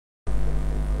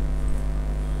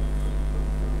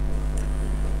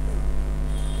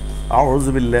আউযু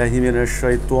বিল্লাহি মিনাশ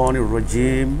শাইতানির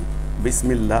রাজিম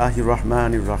বিসমিল্লাহির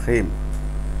রহমানির রহিম।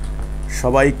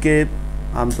 সবাইকে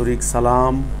আন্তরিক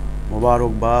সালাম,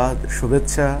 মোবারকবাদ,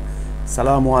 শুভেচ্ছা।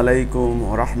 আসসালামু আলাইকুম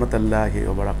ওয়া রাহমাতুল্লাহি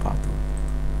ওয়া বারাকাতুহু।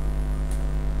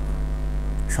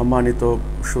 সম্মানিত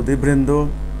সুধীবৃন্দ,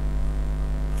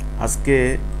 আজকে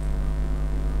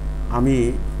আমি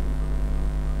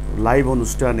লাইভ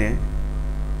অনুষ্ঠানে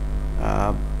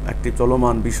একটি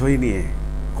চলমান বিষয় নিয়ে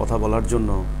কথা বলার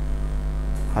জন্য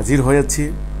হাজির হয়েছি।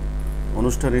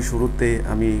 অনুষ্ঠানের শুরুতে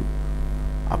আমি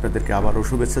আপনাদেরকে আবারও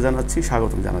শুভেচ্ছা জানাচ্ছি,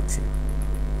 স্বাগতম জানাচ্ছি।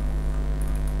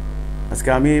 আজকে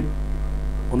আমি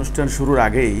অনুষ্ঠান শুরুর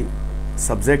আগেই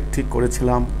সাবজেক্ট ঠিক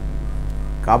করেছিলাম,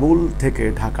 কাবুল থেকে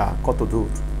ঢাকা কত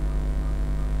দূর।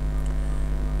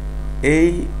 এই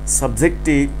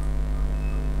সাবজেক্টটি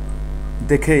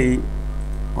দেখেই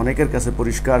অনেকের কাছে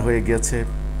পরিষ্কার হয়ে গিয়েছে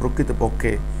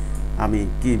প্রকৃতপক্ষে আমি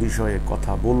কি বিষয়ে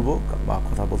কথা বলবো বা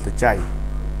কথা বলতে চাই।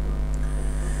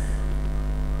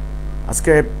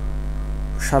 আজকে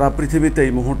সারা পৃথিবীতে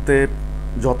এই মুহূর্তে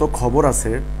যত খবর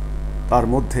আছে তার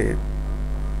মধ্যে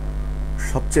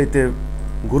সবচেয়ে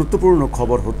গুরুত্বপূর্ণ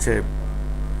খবর হচ্ছে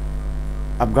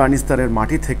আফগানিস্তানের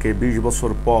মাটি থেকে ২০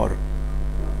 বছর পর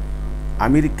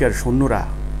আমেরিকার সৈন্যরা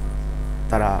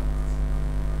তারা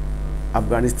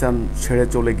আফগানিস্তান ছেড়ে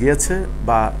চলে গিয়েছে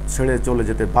বা ছেড়ে চলে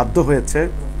যেতে বাধ্য হয়েছে,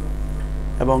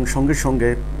 এবং সঙ্গে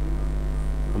সঙ্গে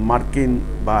মার্কিন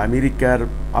বা আমেরিকার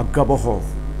আজ্ঞাবহ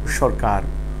সরকার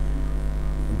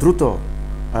দ্রুত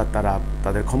তারা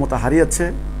তাদের ক্ষমতা হারিয়েছে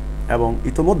এবং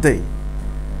ইতোমধ্যেই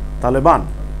তালেবান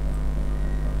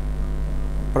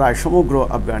প্রায় সমগ্র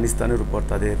আফগানিস্তানের উপর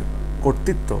তাদের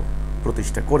কর্তৃত্ব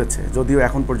প্রতিষ্ঠা করেছে, যদিও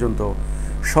এখন পর্যন্ত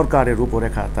সরকারের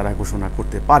রূপরেখা তারা ঘোষণা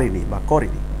করতে পারেনি বা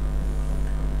করেনি।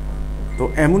 তো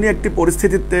এমনই একটি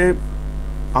পরিস্থিতিতে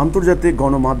আন্তর্জাতিক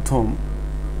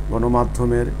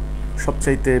গণমাধ্যমের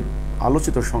সবচাইতে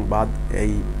আলোচিত সংবাদ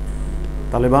এই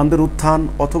তালেবানদের উত্থান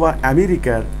অথবা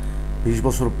আমেরিকার ২০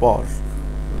 বছর পর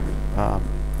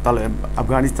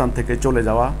আফগানিস্তান থেকে চলে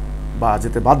যাওয়া বা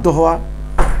যেতে বাধ্য হওয়া,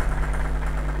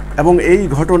 এবং এই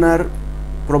ঘটনার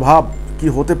প্রভাব কি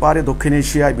হতে পারে দক্ষিণ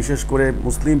এশিয়ায়, বিশেষ করে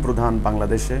মুসলিম প্রধান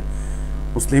বাংলাদেশে,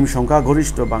 মুসলিম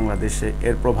সংখ্যাগরিষ্ঠ বাংলাদেশে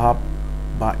এর প্রভাব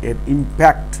বা এর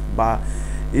ইম্প্যাক্ট বা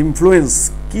ইনফ্লুয়েন্স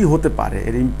কি হতে পারে,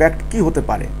 এর ইম্প্যাক্ট কি হতে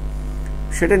পারে,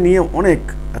 সেটা নিয়ে অনেক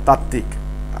তাত্ত্বিক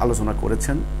আলোচনা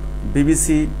করেছেন।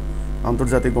 বিবিসি,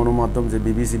 আন্তর্জাতিক গণমাধ্যম যে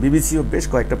বিবিসিও বেশ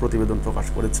কয়েকটা প্রতিবেদন প্রকাশ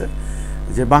করেছে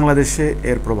যে বাংলাদেশে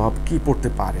এর প্রভাব কি পড়তে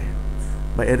পারে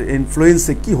বা এর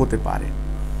ইনফ্লুয়েন্সে কি হতে পারে,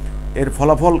 এর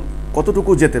ফলাফল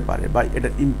কতটুকু যেতে পারে বা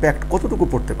এটার ইম্প্যাক্ট কতটুকু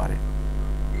পড়তে পারে।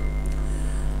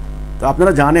 তো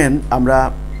আপনারা জানেন, আমরা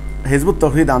হেজবুত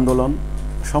তৌহিদ আন্দোলন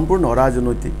সম্পূর্ণ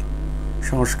অরাজনৈতিক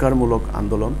সংস্কারমূলক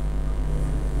আন্দোলন।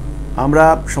 আমরা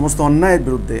সমস্ত অন্যায়ের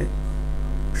বিরুদ্ধে,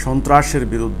 সন্ত্রাসের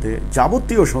বিরুদ্ধে,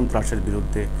 যাবতীয় সন্ত্রাসের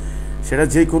বিরুদ্ধে, সেটা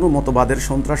যে কোনো মতবাদের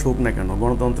সন্ত্রাস হোক না কেন,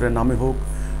 গণতন্ত্রের নামে হোক,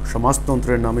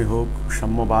 সমাজতন্ত্রের নামে হোক,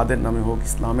 সাম্যবাদের নামে হোক,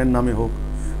 ইসলামের নামে হোক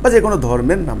বা যে কোনো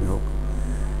ধর্মের নামে হোক,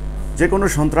 যে কোনো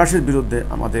সন্ত্রাসের বিরুদ্ধে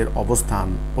আমাদের অবস্থান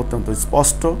অত্যন্ত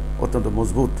স্পষ্ট, অত্যন্ত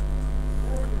মজবুত।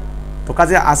 তো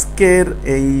কাজে আজকের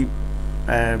এই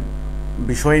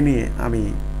বিষয় নিয়ে আমি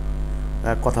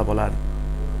কথা বলার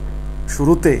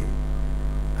শুরুতে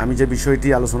আমি যে বিষয়টি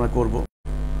আলোচনা করব,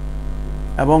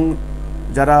 এবং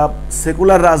যারা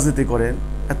সেকুলার রাজনীতি করেন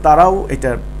তারাও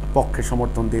এটার পক্ষে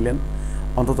সমর্থন দিলেন,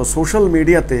 অন্তত সোশ্যাল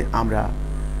মিডিয়াতে আমরা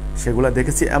সেগুলো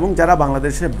দেখেছি, এবং যারা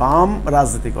বাংলাদেশে বাম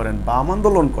রাজনীতি করেন, বাম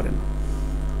আন্দোলন করেন,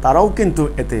 তারাও কিন্তু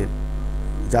এতে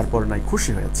যার পর নাই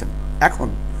খুশি হয়েছেন। এখন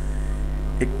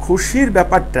এই খুশির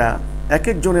ব্যাপারটা এক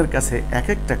একজনের কাছে এক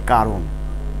একটা কারণ।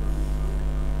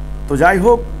 তো যাই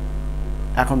হোক,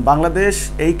 এখন বাংলাদেশ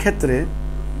এই ক্ষেত্রে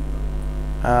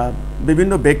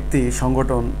বিভিন্ন ব্যক্তি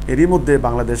সংগঠন এরই মধ্যে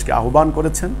বাংলাদেশকে আহ্বান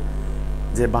করেছেন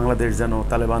যে বাংলাদেশ যেন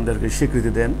তালেবানদেরকে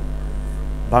স্বীকৃতি দেন।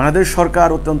 বাংলাদেশ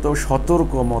সরকার অত্যন্ত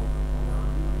সতর্ক মত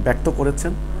ব্যক্ত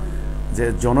করেছেন যে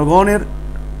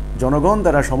জনগণ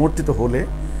দ্বারা সমর্থিত হলে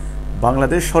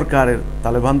বাংলাদেশ সরকারের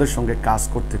তালেবানদের সঙ্গে কাজ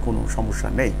করতে কোনো সমস্যা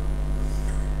নেই।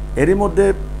 এরই মধ্যে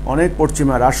অনেক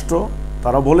পশ্চিমা রাষ্ট্র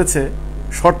তারা বলেছে,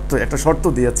 একটা শর্ত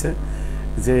দিয়েছে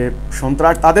যে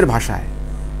সন্ত্রাস, তাদের ভাষায়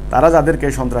তারা যাদেরকে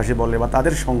সন্ত্রাসী বলে বা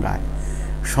তাদের সংজ্ঞায়,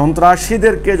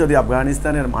 সন্ত্রাসীদেরকে যদি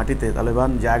আফগানিস্তানের মাটিতে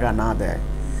তালেবান জায়গা না দেয়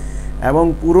এবং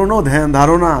পুরনো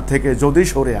ধারণা থেকে যদি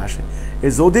সরে আসে,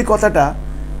 এই যদি কথাটা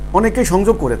অনেকেই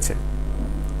সংযোগ করেছে।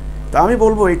 তা আমি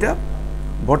বলবো এটা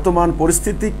বর্তমান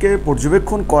পরিস্থিতিকে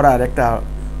পর্যবেক্ষণ করার একটা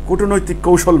কূটনৈতিক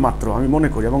কৌশল মাত্র আমি মনে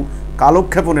করি, এবং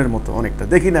কালক্ষেপণের মতো অনেকটা।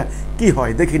 দেখি না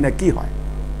কি হয়।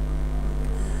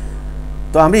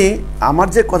 তো আমি আমার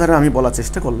যে কথাটা আমি বলার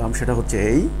চেষ্টা করলাম সেটা হচ্ছে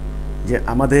এই যে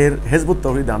আমাদের হেজবুত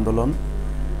তৌহিদ আন্দোলন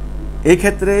এই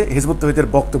ক্ষেত্রে হিজবুত তৌহিদের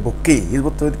বক্তব্য কী,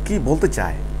 হিজবুত তৌহিদ কী বলতে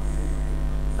চায়।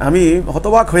 আমি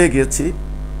হতবাক হয়ে গিয়েছি।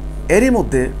 এরই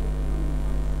মধ্যে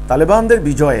তালেবানদের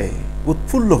বিজয়ে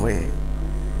উৎফুল্ল হয়ে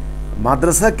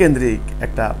মাদ্রাসা কেন্দ্রিক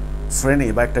একটা শ্রেণী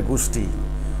বা একটা গোষ্ঠী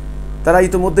তারা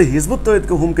ইতিমধ্যে হিজবুত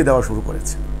তৌহিদকে হুমকি দেওয়া শুরু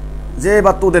করেছে যে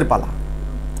এবার তোদের পালা।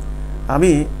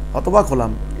 আমি হতবাক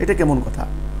হলাম, এটা কেমন কথা,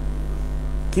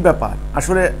 কি ব্যাপার?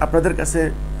 আসলে আপনাদের কাছে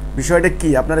বিষয়টা কি,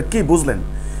 আপনারা কি বুঝলেন?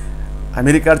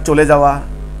 আমেরিকার চলে যাওয়া,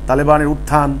 তালেবানের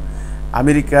উত্থান,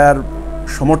 আমেরিকার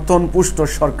সমর্থন পুষ্ট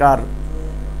সরকার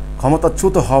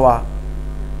ক্ষমতাচ্যুত হওয়া,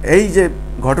 এই যে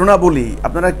ঘটনাবলী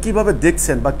আপনারা কিভাবে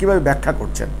দেখছেন বা কিভাবে ব্যাখ্যা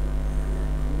করছেন?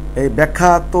 এই ব্যাখ্যা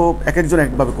তো এক একজন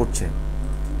একভাবে করছে।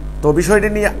 তো বিষয়টি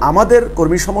নিয়ে আমাদের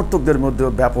কর্মী সমর্থকদের মধ্যে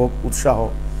ব্যাপক উৎসাহ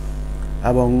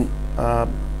এবং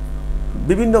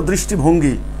বিভিন্ন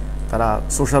দৃষ্টিভঙ্গি তারা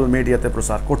সোশ্যাল মিডিয়াতে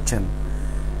প্রচার করছেন।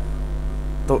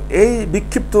 তো এই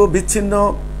বিক্ষিপ্ত বিচ্ছিন্ন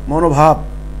মনোভাব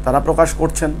তারা প্রকাশ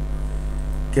করছেন।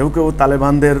 কেউ কেউ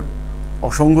তালেবানদের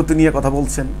অসঙ্গতি নিয়ে কথা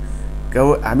বলছেন, কেউ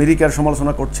আমেরিকার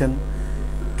সমালোচনা করছেন,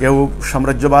 কেউ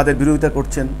সাম্রাজ্যবাদের বিরোধিতা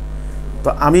করছেন। তো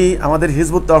আমি আমাদের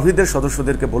হিজবুত তাওহীদের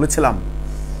সদস্যদেরকে বলেছিলাম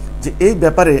যে এই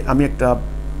ব্যাপারে আমি একটা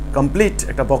কমপ্লিট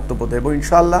একটা বক্তব্য দেব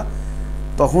ইনশাআল্লাহ।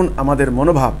 তখন আমাদের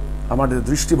মনোভাব, আমাদের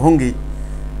দৃষ্টিভঙ্গি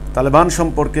তালেবান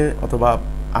সম্পর্কে অথবা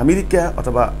আমেরিকা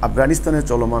অথবা আফগানিস্তানের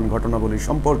চলমান ঘটনাবলী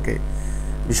সম্পর্কে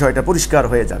বিষয়টা পরিষ্কার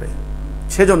হয়ে যাবে।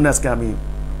 সেজন্য আজকে আমি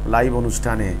লাইভ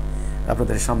অনুষ্ঠানে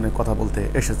আপনাদের সামনে কথা বলতে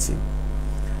এসেছি।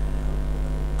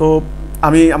 তো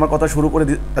আমি আমার কথা শুরু করে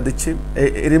দিচ্ছি।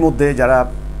 এরই মধ্যে যারা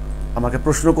আমাকে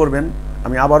প্রশ্ন করবেন,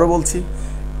 আমি আবারও বলছি,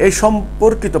 এই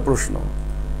সম্পর্কিত প্রশ্ন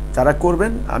যারা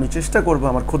করবেন আমি চেষ্টা করব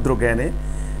আমার ক্ষুদ্র জ্ঞানে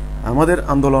আমাদের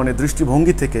আন্দোলনের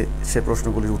দৃষ্টিভঙ্গি থেকে সে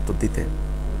প্রশ্নগুলির উত্তর দিতে।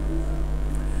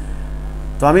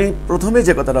 তো আমি প্রথমে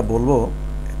যে কথাটা বলবো,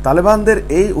 তালেবানদের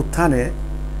এই উত্থানে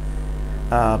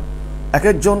এক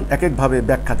একজন এক একভাবে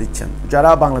ব্যাখ্যা দিচ্ছেন। যারা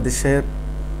বাংলাদেশে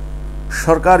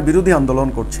সরকার বিরোধী আন্দোলন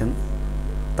করছেন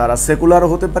তারা সেকুলারও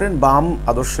হতে পারেন, বাম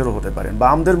আদর্শেরও হতে পারেন।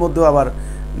 বামদের মধ্যেও আবার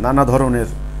নানা ধরনের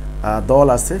দল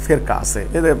আছে, ফেরকা আছে,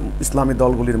 এদের ইসলামী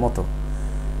দলগুলির মতো।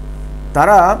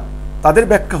 তাদের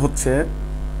ব্যাখ্যা হচ্ছে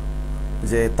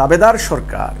যে তাবেদার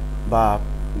সরকার বা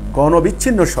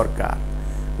গণবিচ্ছিন্ন সরকার,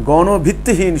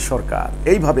 গণভিত্তিহীন সরকার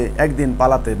এইভাবে একদিন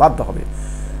পালাতে বাধ্য হবে।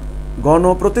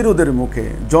 গণপ্রতিরোধের মুখে,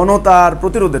 জনতার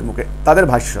প্রতিরোধের মুখে, তাদের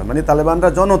ভাষ্য মানে তালেবানরা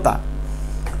জনতা,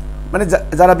 মানে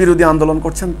যারা বিরোধী আন্দোলন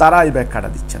করছেন তারা এই ব্যাখ্যাটা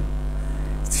দিচ্ছেন।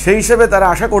 সেই হিসেবে তারা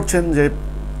আশা করছেন যে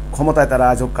ক্ষমতায় তারা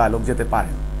আজও কালও যেতে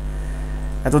পারেন।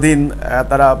 এতদিন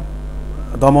তারা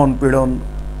দমন পীড়ন,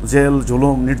 জেল,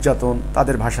 জুলুম, নির্যাতন,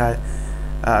 তাদের ভাষায়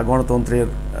গণতন্ত্রের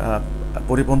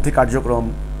পরিপন্থী কার্যক্রম।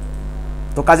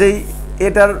 তো কাজেই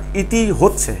এটার ইতি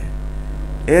হচ্ছে,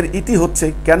 এর ইতি হচ্ছে।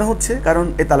 কেন হচ্ছে? কারণ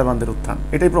এই তালেবানদের উত্থান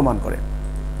এটাই প্রমাণ করে।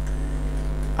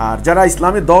 আর যারা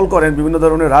ইসলামী দল করেন, বিভিন্ন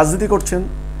ধরনের রাজনীতি করছেন,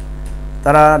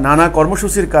 তারা নানা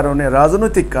কর্মসূচির কারণে,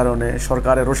 রাজনৈতিক কারণে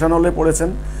সরকারের রোষানলে পড়েছেন,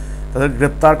 তাদের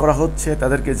গ্রেপ্তার করা হচ্ছে,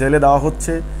 তাদেরকে জেলে দেওয়া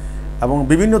হচ্ছে এবং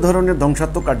বিভিন্ন ধরনের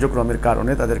ধ্বংসাত্মক কার্যক্রমের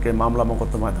কারণে তাদেরকে মামলা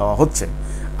মোকদ্দমা দেওয়া হচ্ছে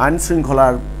আইন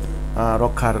শৃঙ্খলার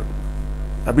রক্ষার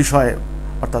বিষয়ে,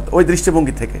 অর্থাৎ ওই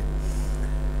দৃষ্টিভঙ্গি থেকে।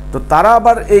 তো তারা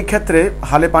আবার এই ক্ষেত্রে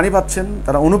হালে পানি পাচ্ছেন,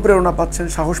 তারা অনুপ্রেরণা পাচ্ছেন,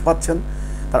 সাহস পাচ্ছেন,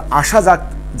 তার আশা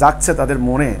জাগছে তাদের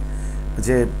মনে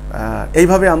যে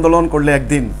এইভাবে আন্দোলন করলে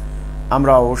একদিন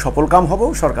আমরাও সফলকাম হব,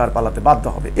 সরকার পালাতে বাধ্য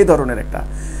হবে, এই ধরনের একটা।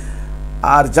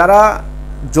 আর যারা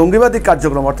জঙ্গিবাদী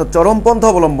কার্যক্রম অর্থাৎ চরমপন্থা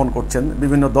অবলম্বন করছেন,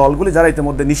 বিভিন্ন দলগুলি যারা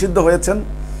ইতিমধ্যে নিষিদ্ধ হয়েছেন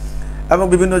এবং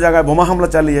বিভিন্ন জায়গায় বোমা হামলা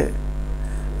চালিয়ে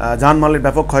জানমালের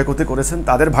ব্যাপক ক্ষয়ক্ষতি করেছেন,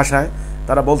 তাদের ভাষায়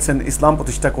তারা বলছেন ইসলাম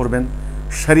প্রতিষ্ঠা করবেন,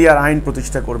 শরিয়ার আইন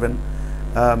প্রতিষ্ঠা করবেন,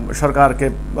 সরকারকে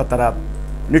তারা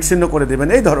নিশ্চিহ্ন করে দেবেন,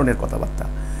 এই ধরনের কথাবার্তা।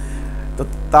 তো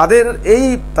তাদের এই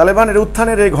তালেবানের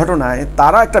উত্থানের এই ঘটনায়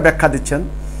তারা একটা ব্যাখ্যা দিচ্ছেন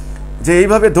যে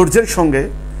এইভাবে ধৈর্যের সঙ্গে,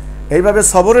 এইভাবে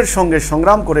সবরের সঙ্গে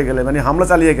সংগ্রাম করে গেলে, মানে হামলা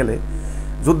চালিয়ে গেলে,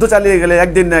 যুদ্ধ চালিয়ে গেলে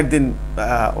একদিন না একদিন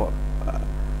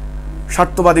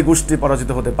স্বার্থবাদী গোষ্ঠী পরাজিত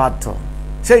হতে বাধ্য।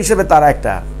 সেই হিসেবে তারা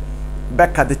একটা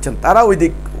ব্যাখ্যা দিচ্ছেন। তারা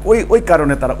ওই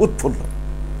কারণে তারা উৎফুল্ল।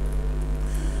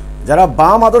 যারা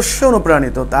বাম আদর্শে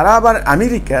অনুপ্রাণিত তারা আবার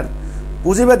আমেরিকার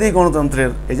পুঁজিবাদী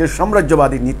গণতন্ত্রের এই যে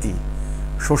সাম্রাজ্যবাদী নীতি,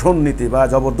 শোষণ নীতি বা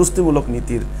জবরদস্তিমূলক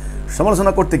নীতির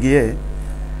সমালোচনা করতে গিয়ে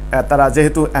তারা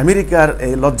যেহেতু আমেরিকার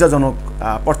এই লজ্জাজনক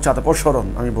পশ্চাদপসরণ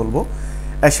আমি বলবো,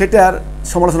 সেটার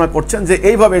সমালোচনা করছেন যে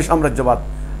এইভাবে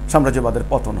সাম্রাজ্যবাদের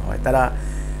পতন হয়। তারা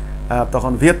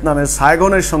তখন ভিয়েতনামের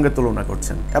সাইগনের সঙ্গে তুলনা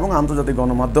করছেন এবং আন্তর্জাতিক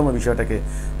গণমাধ্যমে বিষয়টাকে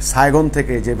সাইগন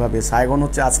থেকে, যেভাবে সাইগন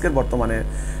হচ্ছে আজকের বর্তমানে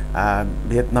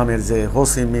ভিয়েতনামের যে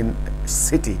হোসিমিন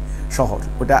সিটি শহর,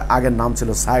 ওটা আগের নাম ছিল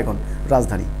সাইগন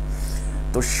রাজধানী।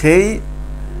 তো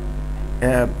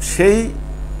সেই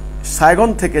সাইগন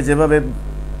থেকে যেভাবে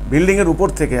বিল্ডিংয়ের উপর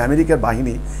থেকে আমেরিকার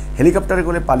বাহিনী হেলিকপ্টারে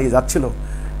করে পালিয়ে যাচ্ছিল,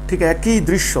 ঠিক একই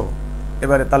দৃশ্য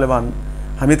এবারে তালেবান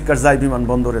হামিদ কারজাই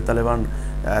বিমানবন্দরে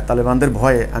তালেবানদের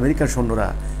ভয়ে আমেরিকার সৈন্যরা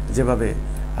যেভাবে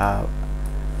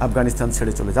আফগানিস্তান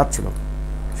ছেড়ে চলে যাচ্ছিল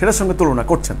সেটার সঙ্গে তুলনা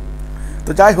করছেন।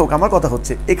 তো যাই হোক, আমার কথা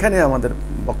হচ্ছে এখানে আমাদের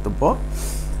বক্তব্য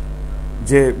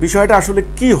যে বিষয়টা আসলে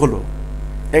কি হলো।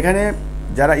 এখানে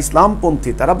যারা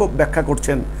ইসলামপন্থী তারা ব্যাখ্যা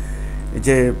করছেন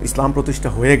যে ইসলাম প্রতিষ্ঠা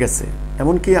হয়ে গেছে,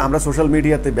 এমনকি আমরা সোশ্যাল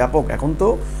মিডিয়াতে ব্যাপক, এখন তো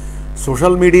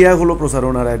সোশ্যাল মিডিয়া হলো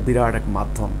প্রচারণার এক বিরাট এক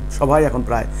মাধ্যম, সবাই এখন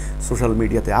প্রায় সোশ্যাল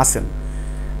মিডিয়াতে আসেন।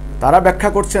 তারা ব্যাখ্যা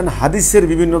করছেন, হাদিসের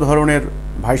বিভিন্ন ধরনের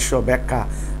ভাষ্য ব্যাখ্যা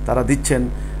তারা দিচ্ছেন।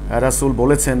 রাসূল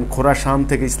বলেছেন খোরাসান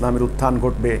থেকে ইসলামের উত্থান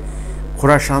ঘটবে,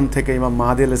 খোরাসান থেকে ইমাম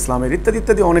মাহদী আলাইহিস সালামের ইত্যাদি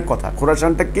ইত্যাদি অনেক কথা।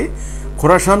 খোরাসানটা কি?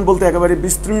 খোরাসান বলতে একেবারে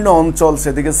বিস্তীর্ণ অঞ্চল,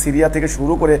 সেদিকে সিরিয়া থেকে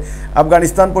শুরু করে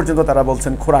আফগানিস্তান পর্যন্ত তারা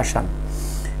বলছেন খোরাসান।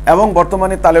 এবং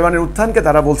বর্তমানে তালেবানের উত্থানকে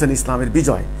তারা বলছেন ইসলামের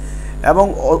বিজয়, এবং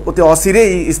অতি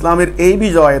অচিরেই ইসলামের এই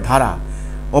বিজয় ধারা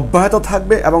অব্যাহত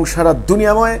থাকবে এবং সারা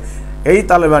দুনিয়াময় এই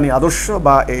তালেবানি আদর্শ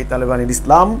বা এই তালেবানের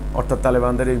ইসলাম অর্থাৎ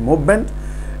তালেবানদের এই মুভমেন্ট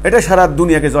এটা সারা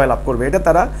দুনিয়াকে জয়লাভ করবে। এটা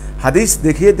তারা হাদিস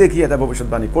দেখিয়ে দেখিয়ে এটা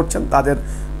ভবিষ্যৎবাণী করছেন। তাদের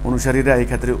অনুসারীরা এই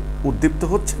ক্ষেত্রে উদ্দীপ্ত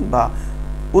হচ্ছেন বা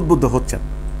উদ্বুদ্ধ হচ্ছেন।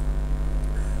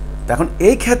 এখন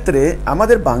এই ক্ষেত্রে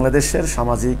আমাদের বাংলাদেশের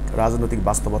সামাজিক রাজনৈতিক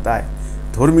বাস্তবতায়,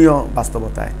 ধর্মীয়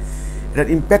বাস্তবতায় এর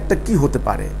ইম্প্যাক্টটা কি হতে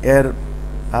পারে, এর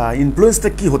ইনফ্লুয়েন্সটা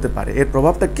কি হতে পারে, এর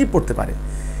প্রভাবটা কি পড়তে পারে,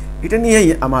 এটা নিয়েই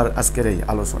আমার আজকের এই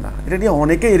আলোচনা। এটা নিয়ে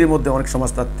অনেকেই এর মধ্যে অনেক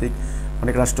সমাজতাত্ত্বিক,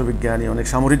 অনেক রাষ্ট্রবিজ্ঞানী, অনেক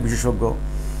সামরিক বিশেষজ্ঞ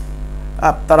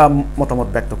তারা মতামত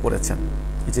ব্যক্ত করেছেন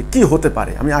যে কি হতে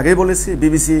পারে। আমি আগেই বলেছি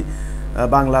বিবিসি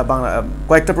বাংলা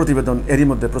কয়েকটা প্রতিবেদন এরই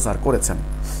মধ্যে প্রচার করেছেন।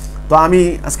 তো আমি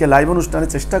আজকে লাইভ অনুষ্ঠানে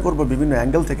চেষ্টা করব বিভিন্ন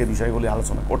অ্যাঙ্গেল থেকে বিষয়গুলি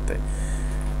আলোচনা করতে।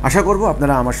 আশা করব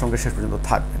আপনারা আমার সঙ্গে শেষ পর্যন্ত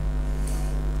থাকবেন।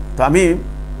 তো আমি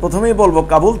প্রথমেই বলবো,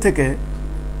 কাবুল থেকে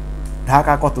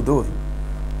ঢাকা কত দূর?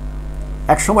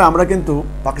 একসময় আমরা কিন্তু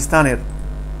পাকিস্তানের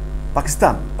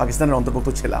অন্তর্ভুক্ত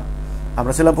ছিলাম।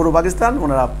 আমরা ছিলাম পূর্ব পাকিস্তান,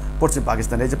 ওনারা পশ্চিম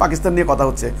পাকিস্তান। এই যে পাকিস্তান নিয়ে কথা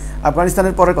হচ্ছে,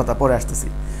 আফগানিস্তানের পরের কথা পরে আসতেছি।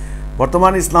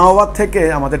 বর্তমান ইসলামাবাদ থেকে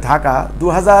আমাদের ঢাকা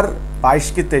 2022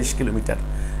 কি 23 কিলোমিটার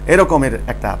এরকমের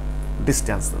একটা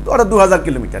ডিস্টেন্স, ওটা 2000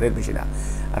 কিলোমিটার, এর বেশি না।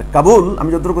 আর কাবুল আমি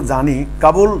যতটুকু জানি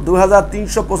কাবুল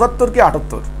 2375 কি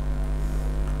 78।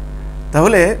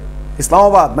 তাহলে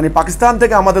ইসলামাবাদ মানে পাকিস্তান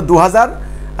থেকে আমাদের 2000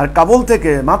 আর কাবুল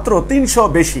থেকে মাত্র 300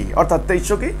 বেশি, অর্থাৎ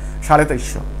 2300 কি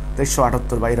 2350,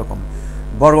 2378 বা এরকম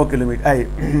বর্গ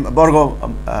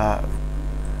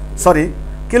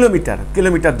কিলোমিটার,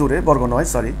 কিলোমিটার দূরে, বর্গ নয়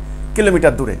সরি,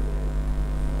 কিলোমিটার দূরে।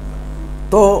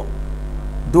 তো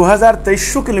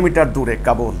 2300 কিলোমিটার দূরে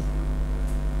কাবুল,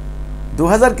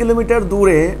 2000 কিলোমিটার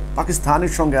দূরে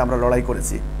পাকিস্তানের সঙ্গে আমরা লড়াই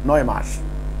করেছি 9 মাস।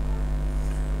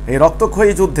 এই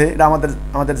রক্তক্ষয়ী যুদ্ধে, এটা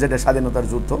আমাদের যেটা স্বাধীনতার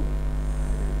যুদ্ধ,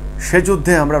 সে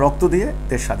যুদ্ধে আমরা রক্ত দিয়ে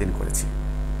দেশ স্বাধীন করেছি।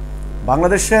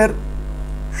 বাংলাদেশের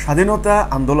স্বাধীনতা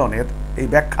আন্দোলনের এই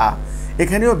ব্যাখ্যা,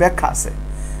 এখানেও ব্যাখ্যা আছে।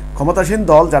 ক্ষমতাসীন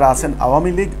দল যারা আছেন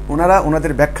আওয়ামী লীগ,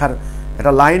 ওনাদের ব্যাখ্যার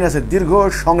একটা লাইন আছে, দীর্ঘ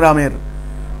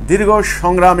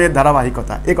সংগ্রামের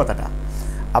ধারাবাহিকতা, এই কথাটা।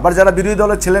 আবার যারা বিরোধী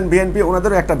দলের ছিলেন বিএনপি,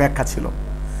 ওনাদেরও একটা ব্যাখ্যা ছিল,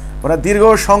 ওরা দীর্ঘ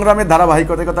সংগ্রামের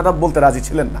ধারাবাহিকতা কথাটা বলতে রাজি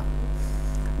ছিলেন না।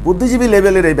 বুদ্ধিজীবী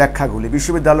লেভেলের এই ব্যাখ্যাগুলি,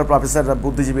 বিশ্ববিদ্যালয়ের প্রফেসররা,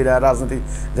 বুদ্ধিজীবীরা, রাজনৈতিক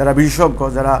যারা বিশেষজ্ঞ,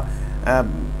 যারা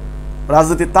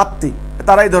রাজনীতির তাত্ত্বিক,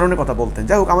 তারা এই ধরনের কথা বলতেন।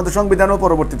 যাই হোক, আমাদের সংবিধানও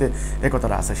পরবর্তীতে এ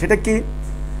কথাটা আছে। সেটা কি?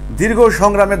 দীর্ঘ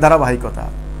সংগ্রামের ধারাবাহিকতা।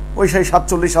 ওই সেই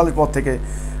 47 সালের পর থেকে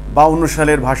 52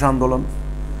 সালের ভাষা আন্দোলন,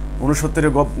 69-এর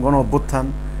গণ অভ্যুত্থান,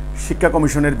 শিক্ষা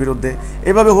কমিশনের বিরুদ্ধে,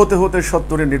 এভাবে হতে হতে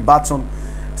 70-এর নির্বাচন,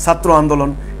 ছাত্র আন্দোলন,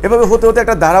 এভাবে হতে হতে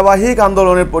একটা ধারাবাহিক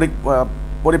আন্দোলনের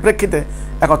পরিপ্রেক্ষিতে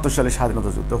 71 সালে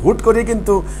স্বাধীনতা যুদ্ধ। হুট করেই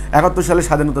কিন্তু 71 সালে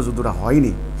স্বাধীনতা যুদ্ধটা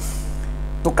হয়নি।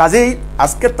 তো কাজেই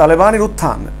আজকের তালেবানের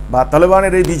উত্থান বা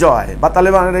তালেবানের এই বিজয় বা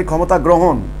তালেবানের এই ক্ষমতা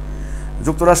গ্রহণ,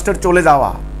 যুক্তরাষ্ট্রের চলে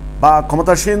যাওয়া বা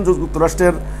ক্ষমতাসীন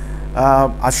যুক্তরাষ্ট্রের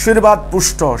আশীর্বাদ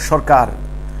পুষ্ট সরকার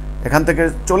এখান থেকে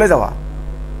চলে যাওয়া,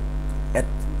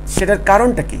 সেটার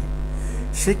কারণটা কি?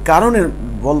 সেই কারণের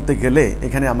বলতে গেলে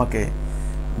এখানে আমাকে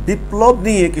বিপ্লব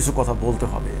নিয়ে কিছু কথা বলতে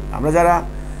হবে। আমরা যারা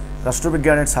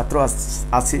রাষ্ট্রবিজ্ঞানের ছাত্র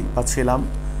আছি বা ছিলাম,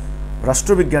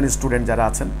 রাষ্ট্রবিজ্ঞানী স্টুডেন্ট যারা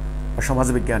আছেন বা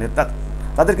সমাজবিজ্ঞানের,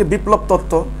 তাদেরকে বিপ্লব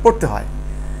তত্ত্ব পড়তে হয়।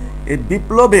 এই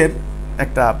বিপ্লবের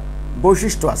একটা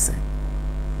বৈশিষ্ট্য আছে।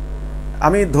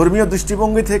 আমি ধর্মীয়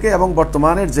দৃষ্টিভঙ্গি থেকে এবং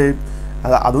বর্তমানের যে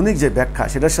আধুনিক যে ব্যাখ্যা,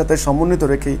 সেটার সাথে সমন্বিত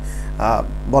রেখেই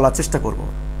বলার চেষ্টা করব।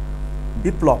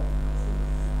 বিপ্লব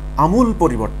আমূল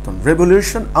পরিবর্তন,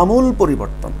 রেভলিউশন আমূল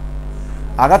পরিবর্তন,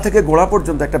 আগা থেকে গোড়া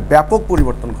পর্যন্ত একটা ব্যাপক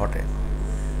পরিবর্তন ঘটে,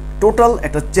 টোটাল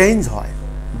একটা চেঞ্জ হয়।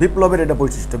 বিপ্লবের এটা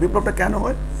বৈশিষ্ট্য। বিপ্লবটা কেন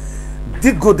হয়?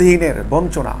 দীর্ঘদিনের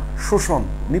বঞ্চনা, শোষণ,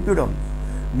 নিপীড়ন,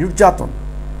 নির্যাতন,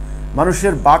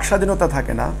 মানুষের বাক স্বাধীনতা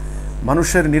থাকে না,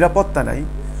 মানুষের নিরাপত্তা নাই,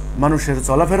 মানুষের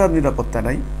চলাফেরার নিরাপত্তা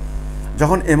নাই।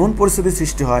 যখন এমন পরিস্থিতি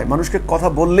সৃষ্টি হয়, মানুষকে কথা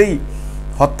বললেই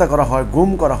হত্যা করা হয়, গুম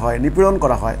করা হয়, নিপীড়ন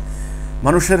করা হয়,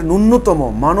 মানুষের ন্যূনতম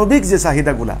মানবিক যে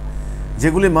চাহিদাগুলা,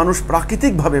 যেগুলি মানুষ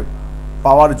প্রাকৃতিকভাবে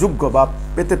পাওয়ার যোগ্য বা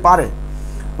পেতে পারে,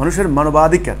 মানুষের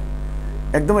মানবাধিকার,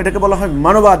 একদম এটাকে বলা হয়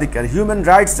মানবাধিকার, হিউম্যান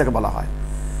রাইটস যাকে বলা হয়।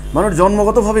 মানুষ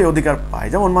জন্মগতভাবে অধিকার পায়।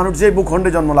 যেমন মানুষ যে ভূখণ্ডে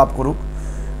জন্ম লাভ করুক,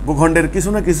 ভূখণ্ডের কিছু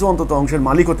না কিছু অন্তত অংশের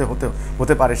মালিক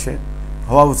হতে পারে, সে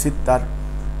হওয়া উচিত। তার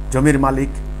জমির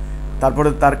মালিক, তারপরে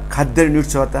তার খাদ্যের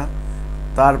নিশ্চয়তা,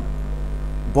 তার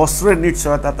বস্ত্রের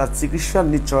নিশ্চয়তা, তার চিকিৎসার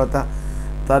নিশ্চয়তা,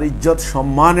 তার ইজ্জত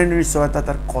সম্মানের নিশ্চয়তা,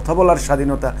 তার কথা বলার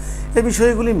স্বাধীনতা, এই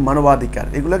বিষয়গুলি মানবাধিকার।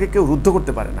 এগুলোকে কেউ রুদ্ধ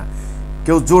করতে পারে না,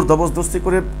 কেউ জোর জবরদস্তি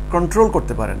করে কন্ট্রোল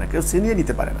করতে পারে না, কেউ ছিনিয়ে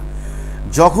নিতে পারে না।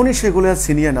 যখনই সেগুলো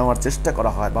ছিনিয়ে নেওয়ার চেষ্টা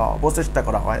করা হয় বা অপচেষ্টা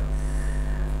করা হয়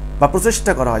বা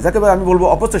প্রচেষ্টা করা হয়, যাকে আমি বলবো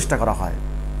অপচেষ্টা করা হয়,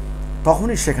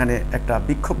 তখনই সেখানে একটা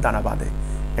বিক্ষোভ দানা বাঁধে,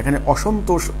 এখানে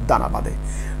অসন্তোষ দানা বাঁধে।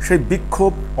 সেই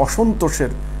বিক্ষোভ,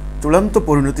 অসন্তোষের চূড়ান্ত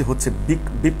পরিণতি হচ্ছে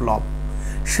বিপ্লব।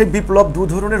 সেই বিপ্লব দু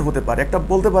ধরনের হতে পারে। একটা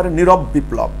বলতে পারেন নীরব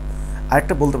বিপ্লব, আর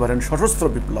একটা বলতে পারেন সশস্ত্র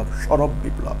বিপ্লব, সরব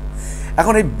বিপ্লব।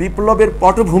 এখন এই বিপ্লবের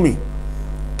পটভূমি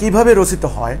কিভাবে রচিত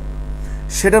হয়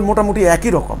সেটা মোটামুটি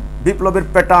একই রকম। বিপ্লবের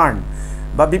প্যাটার্ন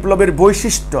বা বিপ্লবের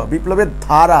বৈশিষ্ট্য, বিপ্লবের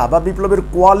ধারা বা বিপ্লবের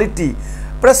কোয়ালিটি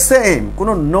প্রায় সেম,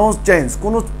 কোনো নো চেঞ্জ,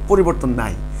 কোনো পরিবর্তন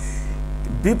নাই।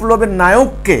 বিপ্লবের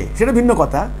নায়ককে সেটা ভিন্ন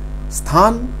কথা,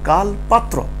 স্থান, কাল,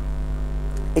 পাত্র,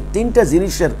 এই তিনটা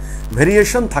জিনিসের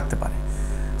ভেরিয়েশন থাকতে পারে।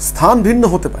 স্থান ভিন্ন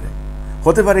হতে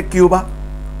পারে কিউবা,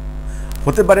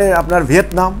 হতে পারে আপনার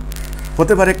ভিয়েতনাম,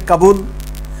 হতে পারে কাবুল,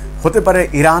 হতে পারে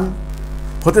ইরান,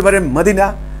 হতে পারে মদিনা,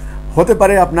 হতে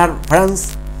পারে আপনার ফ্রান্স,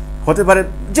 হতে পারে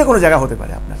যে কোনো জায়গা, হতে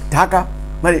পারে আপনার ঢাকা,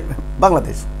 মানে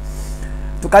বাংলাদেশ।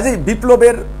 তো কাজেই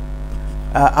বিপ্লবের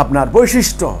আপনার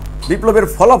বৈশিষ্ট্য, বিপ্লবের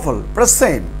ফলাফল প্রায়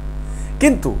সেম,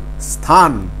 কিন্তু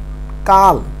স্থান,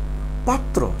 কাল,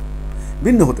 পাত্র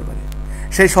ভিন্ন হতে পারে।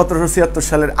 সেই 1776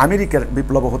 সালের আমেরিকার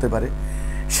বিপ্লব হতে পারে,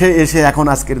 সে এসে এখন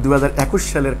আজকের 2021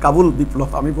 সালের কাবুল বিপ্লব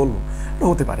আমি বলবো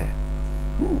হতে পারে।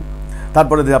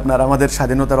 তারপরে যে আপনার আমাদের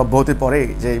স্বাধীনতার অব্যাহতির পরে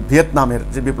যে ভিয়েতনামের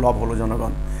যে বিপ্লব হলো,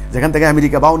 জনগণ যেখান থেকে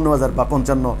আমেরিকা 52,000 বা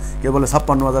 55, কেউ বলে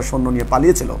 56,000 সৈন্য নিয়ে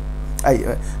পালিয়েছিল, এই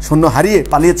সৈন্য হারিয়ে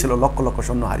পালিয়েছিল, লক্ষ লক্ষ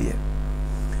সৈন্য হারিয়ে।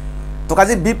 তো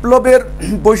কাজে বিপ্লবের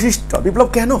বৈশিষ্ট্য, বিপ্লব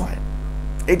কেন হয়,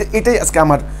 এটাই আজকে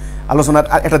আমার আলোচনার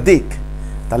একটা দিক।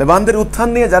 তালেবানদের উত্থান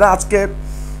নিয়ে যারা আজকে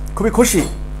খুবই খুশি,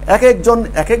 এক একজন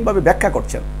এক একভাবে ব্যাখ্যা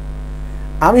করছেন।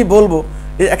 আমি বলবো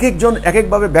এই এক একজন এক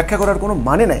একভাবে ব্যাখ্যা করার কোনো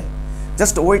মানে নাই।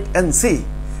 জাস্ট ওয়েট অ্যান্ড সি,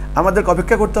 আমাদেরকে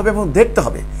অপেক্ষা করতে হবে এবং দেখতে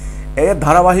হবে এর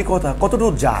ধারাবাহিকতা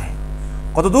কতদূর যায়,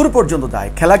 কত দূর পর্যন্ত যায়।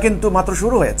 খেলা কিন্তু মাত্র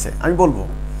শুরু হয়েছে। আমি বলবো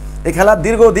এই খেলা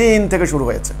দীর্ঘদিন থেকে শুরু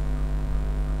হয়েছে।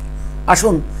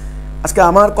 আসুন, আজকে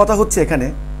আমার কথা হচ্ছে এখানে,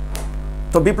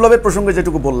 তো বিপ্লবের প্রসঙ্গে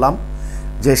যেটুকু বললাম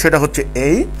যে সেটা হচ্ছে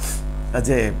এই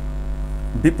যে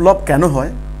বিপ্লব কেন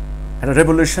হয়, একটা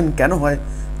রেভলিউশন কেন হয়,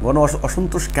 গণ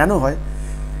অসন্তোষ কেন হয়,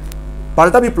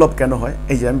 পাল্টা বিপ্লব কেন হয়।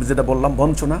 এই যে আমি যেটা বললাম,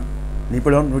 বঞ্চনা,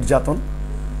 নিপীড়ন, নির্যাতন,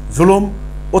 জুলুম,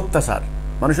 অত্যাচার,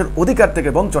 মানুষের অধিকার থেকে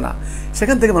বঞ্চনা,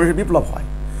 সেখান থেকে মানুষের বিপ্লব হয়।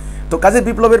 তো কাজে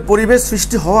বিপ্লবের পরিবেশ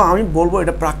সৃষ্টি হওয়া, আমি বলবো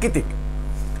এটা প্রাকৃতিক।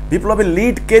 বিপ্লবের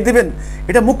লিড কে দেবেন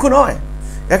এটা মুখ্য নয়।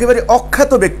 একেবারে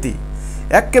অখ্যাত ব্যক্তি,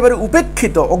 একেবারে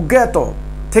উপেক্ষিত, অজ্ঞাত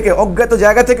থেকে, অজ্ঞাত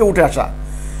জায়গা থেকে উঠে আসা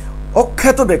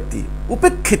অখ্যাত ব্যক্তি,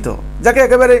 উপেক্ষিত, যাকে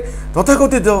একেবারে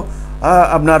তথাকথিত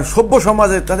আপনার সভ্য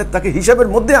সমাজে তাকে হিসাবের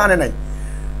মধ্যে আনে নাই,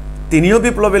 তিনিও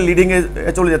বিপ্লবের লিডিংয়ে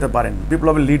চলে যেতে পারেন,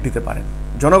 বিপ্লবের লিড দিতে পারেন।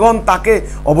 জনগণ তাকে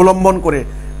অবলম্বন করে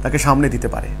তাকে সামনে দিতে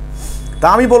পারে। তা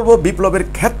আমি বলবো বিপ্লবের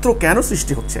ক্ষেত্র কেন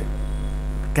সৃষ্টি হচ্ছে,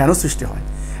 কেন সৃষ্টি হয়,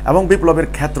 এবং বিপ্লবের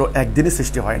ক্ষেত্র একদিনে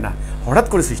সৃষ্টি হয় না, হঠাৎ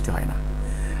করে সৃষ্টি হয় না।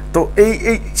 তো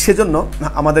সেজন্য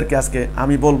আমাদেরকে আজকে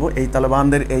আমি বলবো এই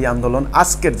তালেবানদের এই আন্দোলন,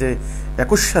 আজকের যে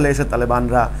 21 সালে এসে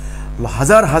তালেবানরা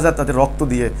হাজার হাজার তাদের রক্ত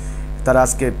দিয়ে তারা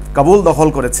আজকে কাবুল দখল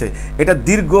করেছে, এটা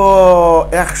দীর্ঘ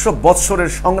 100 বৎসরের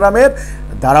সংগ্রামের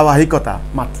ধারাবাহিকতা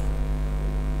মাত্র।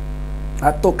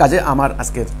 আর তো কাজে আমার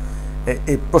আজকের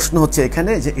এই প্রশ্ন হচ্ছে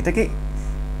এখানে যে এটা কি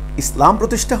ইসলাম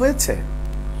প্রতিষ্ঠা হয়েছে?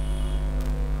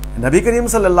 নবী করিম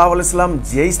সাল্লাল্লাহু আলাইহি সাল্লাম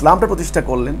যে ইসলামটা প্রতিষ্ঠা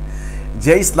করলেন,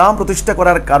 যে ইসলাম প্রতিষ্ঠা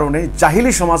করার কারণে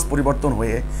জাহিলি সমাজ পরিবর্তন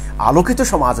হয়ে আলোকিত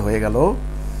সমাজ হয়ে গেল,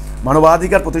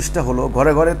 মানবাধিকার প্রতিষ্ঠা হলো,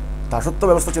 ঘরে ঘরে দাসত্ব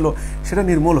ব্যবস্থা ছিল সেটা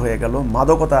নির্মূল হয়ে গেল,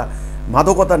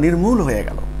 মাদকতা নির্মূল হয়ে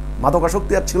গেল,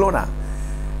 মাদকাসক্তি আর ছিল না,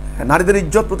 নারীদের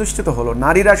ইজ্জত প্রতিষ্ঠিত হলো,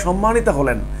 নারীরা সম্মানিত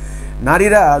হলেন,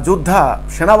 নারীরা যোদ্ধা,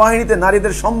 সেনাবাহিনীতে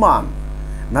নারীদের সম্মান,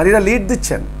 নারীরা লিড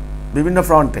দিচ্ছেন বিভিন্ন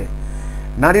ফ্রন্টে,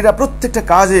 নারীরা প্রত্যেকটা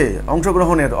কাজে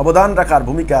অংশগ্রহণের, অবদান রাখার,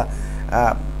 ভূমিকা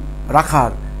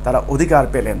রাখার তারা অধিকার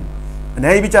পেলেন।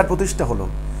 ন্যায় বিচার প্রতিষ্ঠা হলো,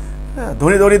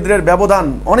 ধনী দরিদ্রের ব্যবধান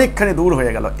অনেকখানি দূর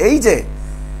হয়ে গেল।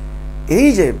 এই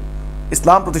যে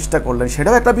ইসলাম প্রতিষ্ঠা করলেন,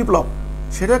 সেটাও একটা বিপ্লব,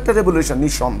 সেটাও একটা রেভলিউশন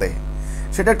নিঃসন্দেহে,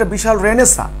 সেটা একটা বিশাল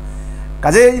রেনেসা।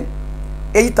 কাজেই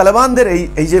এই তালেবানদের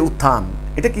এই যে উত্থান,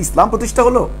 এটা কি ইসলাম প্রতিষ্ঠা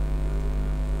হলো?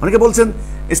 অনেকে বলছেন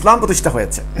ইসলাম প্রতিষ্ঠা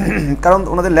হয়েছে, কারণ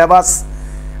ওনাদের লেবাস,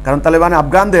 কারণ তালেবান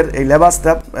আফগানদের এই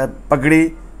লেবাসটা, পাগড়ি,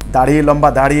 দাড়ি, লম্বা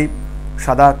দাড়ি,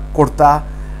 সাদা কুর্তা,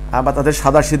 বা তাদের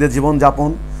সাদা সিধে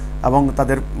জীবনযাপন, এবং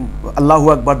তাদের আল্লাহু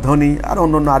আকবার ধ্বনি, আর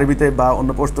অন্য আরবিতে বা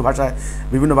অন্য পশতু ভাষায়,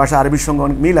 বিভিন্ন ভাষা আরবির সঙ্গে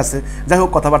অনেক মিল আছে, যাই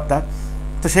হোক কথাবার্তা।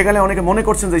 তো সেখানে অনেকে মনে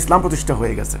করছেন যে ইসলাম প্রতিষ্ঠা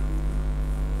হয়ে গেছে।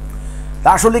 তা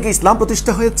আসলে কি ইসলাম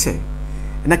প্রতিষ্ঠা হয়েছে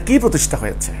না কি প্রতিষ্ঠা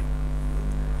হয়েছে?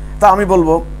 তা আমি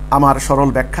বলবো, আমার সরল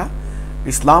ব্যাখ্যা,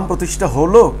 ইসলাম প্রতিষ্ঠা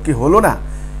হলো কি হলো না,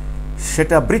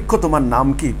 সেটা বৃক্ষ তোমার নাম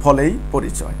কি, ফলেই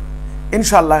পরিচয়।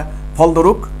 ইনশাআল্লাহ ফল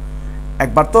ধরুক।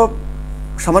 একবার তো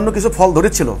সামান্য কিছু ফল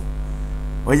ধরেছিল,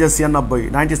 ওই যে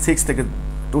 96 থেকে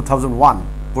 2001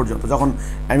 পর্যন্ত, যখন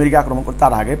আমেরিকা আক্রমণ করে,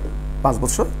 তার আগে 5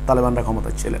 বছর তালেবানরা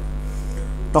ক্ষমতায় ছিলেন,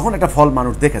 তখন একটা ফল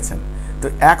মানুষ দেখেছেন। তো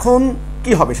এখন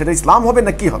কি হবে, সেটা ইসলাম হবে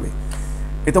না কি হবে?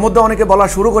 ইতিমধ্যে অনেকে বলা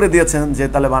শুরু করে দিয়েছেন যে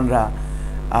তালেবানরা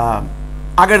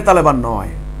আগের তালেবান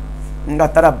নয়।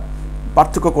 তারা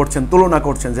পার্থক্য করছেন, তুলনা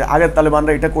করছেন যে আগের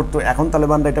তালেবানরা এটা করতো, এখন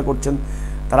তালেবানরা এটা করছেন।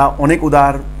 তারা অনেক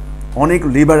উদার, অনেক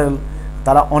লিবারেল,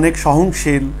 তারা অনেক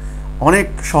সহনশীল, অনেক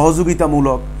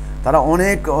সহযোগিতামূলক, তারা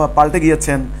অনেক পাল্টে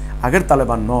গিয়েছেন, আগের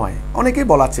তালেবান নয়, অনেকেই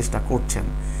বলার চেষ্টা করছেন।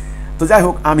 তো যাই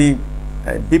হোক, আমি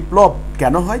বিপ্লব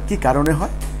কেন হয়, কি কারণে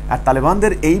হয়, আর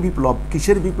তালেবানদের এই বিপ্লব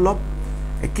কিসের বিপ্লব,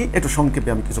 কি একটু সংক্ষেপে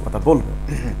আমি কিছু কথা বলবো।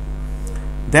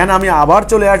 দেন আমি আবার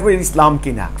চলে আসবো ইসলাম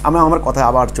কিনা, আমি আমার কথা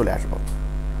আবার চলে আসবো।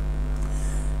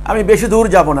 আমি বেশি দূর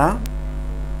যাব না।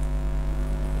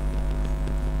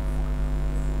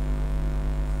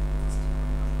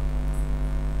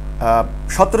 আহ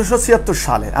 1776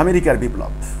 সালে আমেরিকার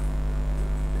বিপ্লব,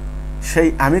 সেই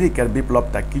আমেরিকার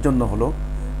বিপ্লবটা কি জন্য হলো?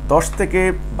 10 থেকে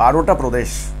 12টা প্রদেশ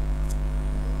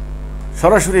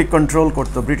সরাসরি কন্ট্রোল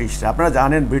করতো ব্রিটিশরা। আপনারা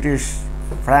জানেন, ব্রিটিশ,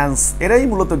 ফ্রান্স এরাই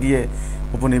মূলত গিয়ে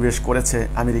উপনিবেশ করেছে,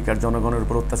 আমেরিকার জনগণের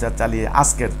উপর অত্যাচার চালিয়ে।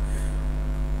 আজকের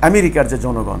আমেরিকার যে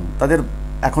জনগণ, তাদের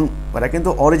এখন এরা কিন্তু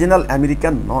অরিজিনাল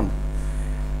আমেরিকান নন,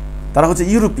 তারা হচ্ছে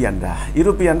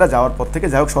ইউরোপিয়ানরা যাওয়ার পর থেকে,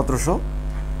 যাই হোক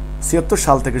 1776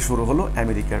 সাল থেকে শুরু হলো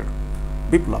আমেরিকার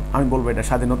বিপ্লব। আমি বলবো এটা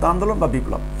স্বাধীনতা আন্দোলন বা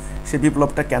বিপ্লব। সেই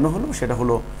বিপ্লবটা কেন হলো? সেটা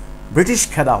হলো ব্রিটিশ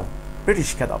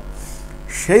খেদাও।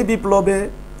 সেই বিপ্লবে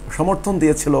সমর্থন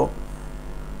দিয়েছিল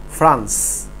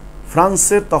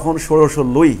ফ্রান্সের তখন ষোড়শ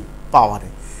লুই পাওয়ারে।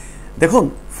 দেখুন,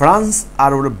 ফ্রান্স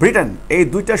আর ব্রিটেন, এই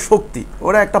দুইটা শক্তি,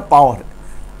 ওরা একটা পাওয়ার।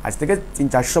 আজ থেকে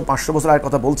 300-400-500 বছর আগের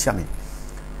কথা বলছি আমি।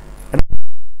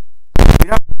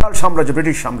 বিরাট সাম্রাজ্য,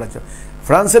 ব্রিটিশ সাম্রাজ্য,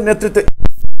 ফ্রান্সের নেতৃত্বে।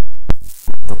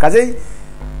 কাজেই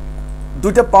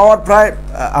দুইটা পাওয়ার প্রায়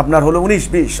আপনার হলো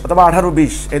 19-20 অথবা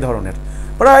 18-20 এই ধরনের,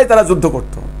 প্রায় তারা যুদ্ধ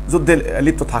করত, যুদ্ধে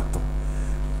লিপ্ত থাকতো।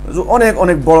 অনেক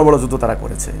অনেক বড় বড় যুদ্ধ তারা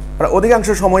করেছে। প্রায় অধিকাংশ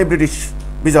সময় ব্রিটিশ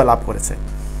বিজয় লাভ করেছে,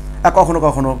 আর কখনো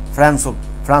কখনো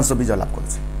ফ্রান্সও বিজয় লাভ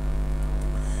করেছে।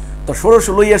 তো ষোড়শ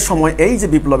লুইয়ের সময় এই যে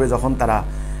বিপ্লবে যখন তারা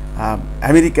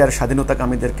আমেরিকার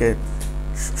স্বাধীনতাকামীদেরকে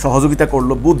সহযোগিতা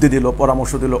করলো, বুদ্ধি দিল,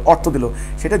 পরামর্শ দিল, অর্থ দিল,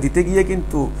 সেটা দিতে গিয়ে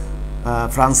কিন্তু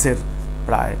ফ্রান্সের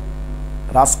প্রায়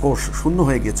রাজকোষ শূন্য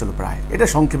হয়ে গিয়েছিল প্রায়। এটা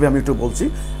সংক্ষেপে আমি একটু বলছি,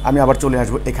 আমি আবার চলে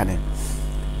আসবো এখানে।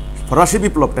 ফরাসি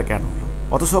বিপ্লবটা কেন হলো?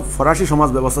 অথচ ফরাসি সমাজ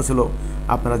ব্যবস্থা ছিল,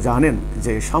 আপনারা জানেন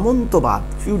যে সামন্তবাদ,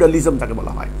 ফিউডালিজম যাকে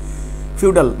বলা হয়।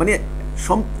 ফিউডাল মানে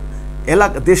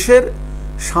দেশের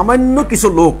সামান্য কিছু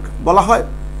লোক, বলা হয়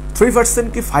 3%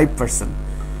 কি 5%,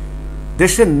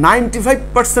 দেশের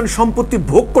 95% সম্পত্তি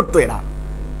ভোগ করতো এরা।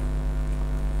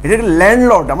 এটা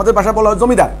ল্যান্ডলর্ড, আমাদের ভাষা বলা হয়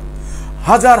জমিদার।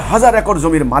 হাজার হাজার একর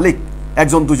জমির মালিক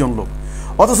একজন দুজন লোক,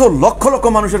 অথচ লক্ষ লক্ষ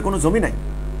মানুষের কোনো জমি নাই,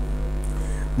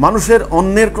 মানুষের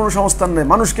অন্যের কোনো সংস্থান নেই।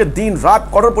 মানুষকে দিন রাত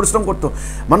কঠোর পরিশ্রম করতো,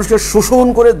 মানুষকে শোষণ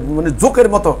করে, মানে জোকের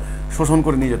মতো শোষণ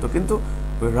করে নিয়ে যেত। কিন্তু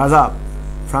ওই রাজা,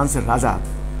 ফ্রান্সের রাজা,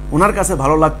 ওনার কাছে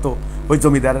ভালো লাগতো ওই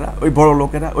জমিদারেরা, ওই বড়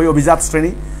লোকেরা, ওই অভিজাত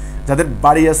শ্রেণী, যাদের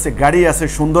বাড়ি আছে, গাড়ি আছে,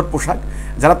 সুন্দর পোশাক,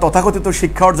 যারা তথাকথিত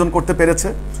শিক্ষা অর্জন করতে পেরেছে,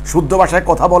 শুদ্ধ ভাষায়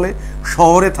কথা বলে,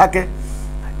 শহরে থাকে,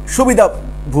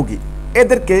 সুবিধাভোগী,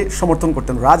 এদেরকে সমর্থন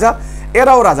করতেন রাজা,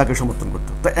 এরাও রাজাকে সমর্থন করত।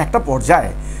 তো একটা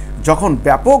পর্যায়ে যখন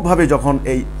ব্যাপকভাবে যখন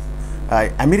এই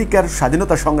আমেরিকার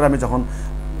স্বাধীনতা সংগ্রামে যখন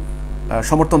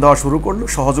সমর্থন দেওয়া শুরু করলো,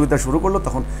 সহযোগিতা শুরু করলো,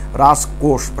 তখন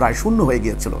রাজকোষ প্রায় শূন্য হয়ে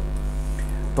গিয়েছিল।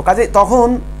 তো কাজে তখন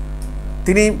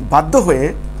তিনি বাধ্য হয়ে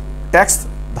ট্যাক্স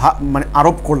মানে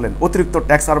আরোপ করলেন, অতিরিক্ত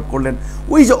ট্যাক্স আরোপ করলেন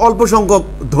ওই যে অল্প সংখ্যক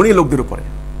ধনী লোকদের উপরে।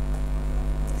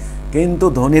 কিন্তু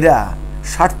ধনীরা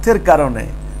স্বার্থের কারণে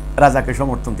রাজাকে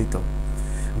সমর্থন দিত।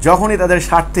 যখনই তাদের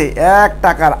স্বার্থে 1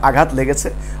 টাকার আঘাত লেগেছে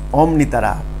অমনি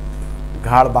তারা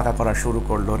ঘাড় বাঁকা করা শুরু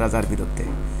করলো রাজার বিরুদ্ধে।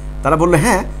 তারা বললো,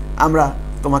 হ্যাঁ আমরা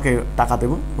তোমাকে টাকা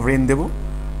দেব, ঋণ দেব,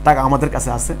 টাকা আমাদের কাছে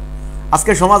আছে।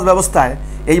 আজকে সমাজ ব্যবস্থায়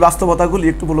এই বাস্তবতাগুলি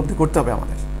একটু উপলব্ধি করতে হবে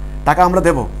আমাদের। টাকা আমরা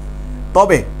দেব,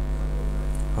 তবে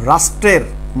রাষ্ট্রের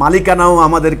মালিকানাও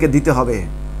আমাদেরকে দিতে হবে।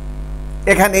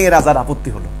 এখানে রাজার আপত্তি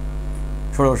হলো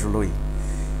 1616।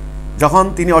 যখন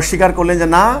তিনি অস্বীকার করলেন যে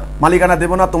না, মালিকানা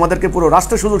দেব না, তোমাদেরকে পুরো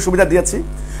রাষ্ট্র সুযোগ সুবিধা দিয়েছি,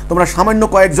 তোমরা সামান্য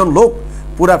কয়েকজন লোক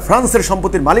পুরা ফ্রান্সের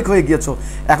সম্পত্তির মালিক হয়ে গিয়েছো,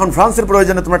 এখন ফ্রান্সের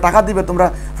প্রয়োজনে তোমরা টাকা দিবে, তোমরা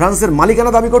ফ্রান্সের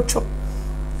মালিকানা দাবি করছো।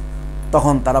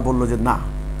 তখন তারা বলল যে না,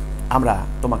 আমরা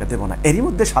তোমাকে দেব না। এরই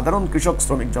মধ্যে সাধারণ কৃষক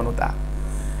শ্রমিক জনতা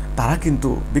তারা কিন্তু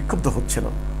বিক্ষুব্ধ হচ্ছিল,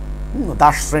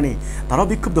 দাস শ্রেণী তারাও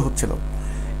বিক্ষুব্ধ হচ্ছিল।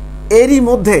 এরই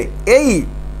মধ্যে এই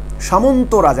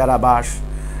সামন্ত রাজারা বা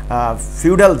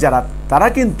ফিউডাল যারা, তারা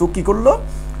কিন্তু কি করলো,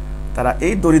 তারা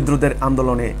এই দরিদ্রদের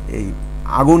আন্দোলনে এই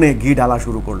আগুনে ঘি ঢালা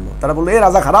শুরু করলো। তারা বললো, এই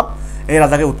রাজা খারাপ, এই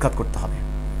রাজাকে উৎখাত করতে হবে।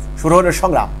 শুরু হলো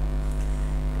সংগ্রাম।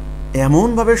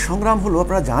 এমনভাবে সংগ্রাম হলো,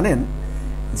 আপনারা জানেন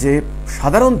যে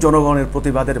সাধারণ জনগণের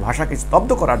প্রতিবাদের ভাষাকে স্তব্ধ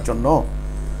করার জন্য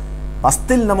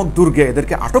বাস্তিল নামক দুর্গে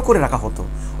এদেরকে আটক করে রাখা হতো।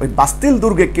 ওই বাস্তিল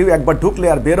দুর্গে কেউ একবার ঢুকলে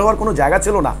আর বের হওয়ার কোনো জায়গা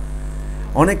ছিল না।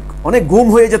 অনেক অনেক গুম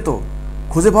হয়ে যেত,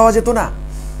 খুঁজে পাওয়া যেত না।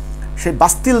 সেই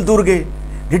বাস্তিল দুর্গে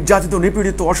নির্যাতিত,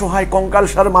 নিপীড়িত, অসহায়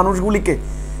কঙ্কালসার মানুষগুলিকে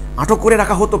আটক করে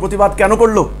রাখা হতো। প্রতিবাদ কেন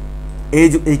করলো?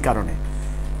 এই কারণে।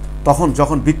 তখন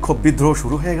যখন বিক্ষোভ বিদ্রোহ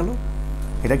শুরু হয়ে গেল,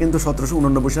 এটা কিন্তু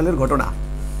 1789 সালের ঘটনা।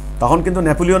 তখন কিন্তু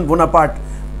নেপোলিয়ন বোনাপার্ট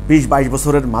 20-22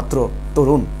 বছরের মাত্র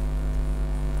তরুণ।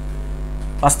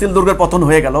 বাস্তিল দুর্গের পতন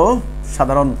হয়ে গেল,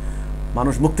 সাধারণ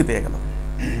মানুষ মুক্তি পেয়ে গেল।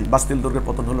 বাস্তিল দুর্গের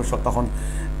পতন হলো, তখন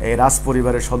এই রাজ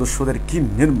পরিবারের সদস্যদের কি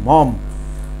নির্মম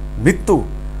মৃত্যু।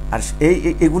 আর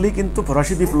এগুলি কিন্তু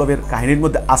ফরাসি বিপ্লবের কাহিনীর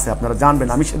মধ্যে আছে, আপনারা জানবেন,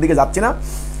 আমি সেদিকে যাচ্ছি না।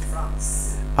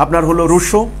 আপনার হলো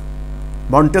রুশো,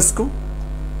 মন্টেস্কু,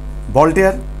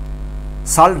 ভল্টেয়ার,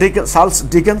 চার্লস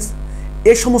ডিকেন্স,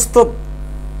 এই সমস্ত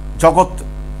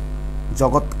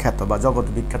জগৎ খ্যাত বা জগৎ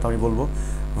বিখ্যাত আমি বলবো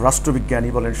রাষ্ট্রবিজ্ঞানী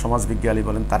বলেন, সমাজবিজ্ঞানী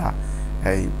বলেন, তারা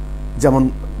এই যেমন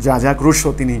জ্যাক রুশো,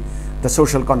 তিনি দ্য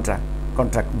সোশ্যাল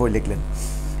কন্ট্রাক্ট বই লিখলেন।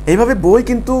 এইভাবে বই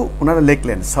কিন্তু ওনারা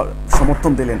লিখলেন,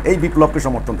 সমর্থন দিলেন, এই বিপ্লবকে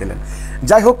সমর্থন দিলেন।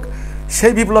 যাই হোক,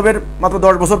 সেই বিপ্লবের মাত্র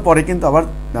 10 বছর পরে কিন্তু আবার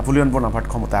নেপোলিয়ন বোনাপার্ট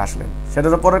ক্ষমতায় আসলেন,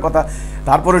 সেটার পরের কথা।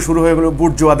 তারপরে শুরু হয়ে গেল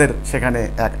বুর্জোয়াদের সেখানে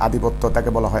এক আধিপত্য, তাকে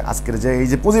বলা হয় আজকের যে এই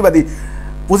যে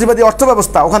পুঁজিবাদী অর্থ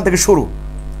ব্যবস্থা, ওখান থেকে শুরু।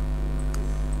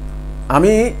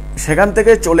 আমি সেখান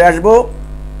থেকে চলে আসব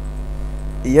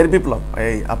ইয়ের বিপ্লব,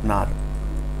 এই আপনার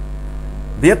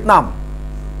ভিয়েতনাম।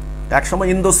 একসময়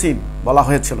ইন্দোচীন বলা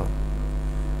হয়েছিল।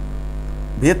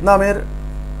 ভিয়েতনামের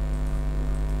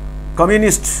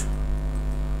কমিউনিস্ট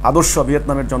আদর্শ,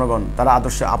 ভিয়েতনামের জনগণ তারা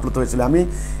আদর্শে আপ্লুত হয়েছিল। আমি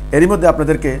এরই মধ্যে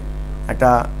আপনাদেরকে একটা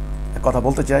কথা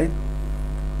বলতে চাই।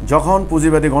 যখন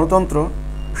পুঁজিবাদী গণতন্ত্র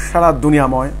সারা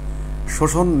দুনিয়াময়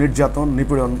শোষণ, নির্যাতন,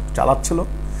 নিপীড়ন চালাচ্ছিল,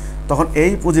 তখন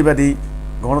এই পুঁজিবাদী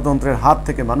গণতন্ত্রের হাত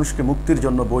থেকে মানুষকে মুক্তির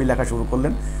জন্য বই লেখা শুরু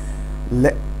করলেন।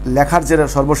 লেখার যে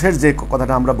সর্বশেষ যে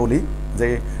কথাটা আমরা বলি, যে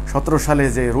 17 সালে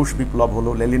যে রুশ বিপ্লব হলো,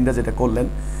 লেনিনরা যেটা করলেন,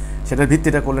 সেটার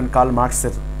ভিত্তিটা করলেন কার্ল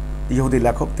মার্কসের, ইহুদি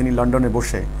লেখক। তিনি লন্ডনে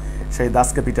বসে সেই দাস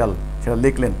ক্যাপিটাল সেটা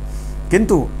লিখলেন।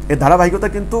 কিন্তু এর ধারাবাহিকতা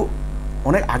কিন্তু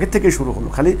অনেক আগে থেকে শুরু হলো।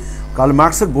 খালি কার্ল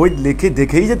মার্কসের বই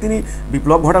দেখেই যে তিনি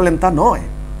বিপ্লব ঘটালেন তা নয়।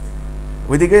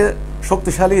 ওইদিকে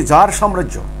শক্তিশালী জার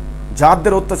সাম্রাজ্য,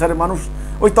 জারদের অত্যাচারে মানুষ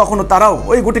তখনও তারাও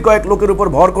ওই গুটি কয়েক লোকের উপর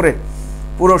ভর করে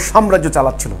পুরো সাম্রাজ্য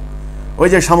চালাচ্ছিল। ওই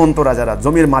যে সামন্ত রাজারা,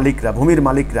 জমির মালিকরা, ভূমির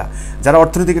মালিকরা, যারা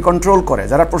অর্থনীতিকে কন্ট্রোল করে,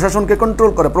 যারা প্রশাসনকে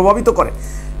কন্ট্রোল করে, প্রভাবিত করে,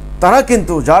 তারা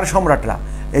কিন্তু জার সম্রাটরা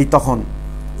তখন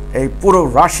এই পুরো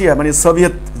রাশিয়া মানে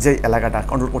সোভিয়েত যে এলাকাটা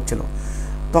কন্ট্রোল করছিল।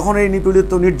 তখন এই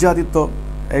নিপীড়িত, নির্যাতিত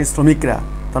এই শ্রমিকরা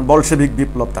তখন বলশেভিক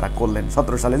বিপ্লব তারা করলেন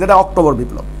 17 সালে, যেটা অক্টোবর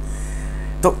বিপ্লব।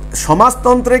 তো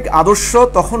সমাজতান্ত্রিক আদর্শ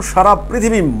তখন সারা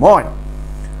পৃথিবীময়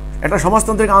একটা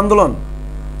সমাজতান্ত্রিক আন্দোলন,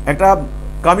 একটা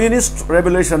কমিউনিস্ট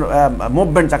রেভলিউশন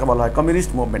মুভমেন্ট যাকে বলা হয়,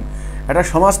 কমিউনিস্ট মুভমেন্ট, একটা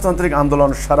সমাজতান্ত্রিক আন্দোলন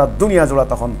সারা দুনিয়া জোড়া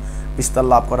তখন বিস্তার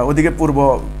লাভ করা। ওদিকে পূর্ব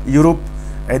ইউরোপ,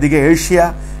 এদিকে এশিয়া,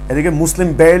 এদিকে মুসলিম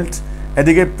বেল্ট,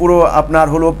 এদিকে পুরো আপনার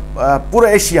হলো পুরো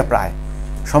এশিয়া, প্রায়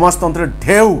সমাজতন্ত্রের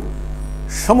ঢেউ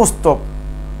সমস্ত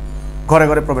ঘরে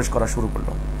ঘরে প্রবেশ করা শুরু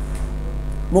করলো।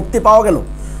 মুক্তি পাওয়া গেল।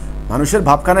 মানুষের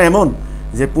ভাবখানা এমন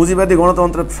যে পুঁজিবাদী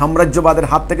গণতন্ত্রের সাম্রাজ্যবাদের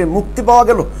হাত থেকে মুক্তি পাওয়া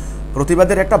গেল,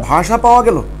 প্রতিবাদের একটা ভাষা পাওয়া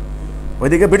গেল।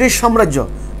 ওইদিকে ব্রিটিশ সাম্রাজ্য,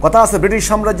 কথা আছে ব্রিটিশ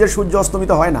সাম্রাজ্যের সূর্য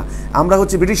অস্তমিত হয় না, আমরা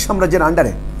হচ্ছে ব্রিটিশ সাম্রাজ্যের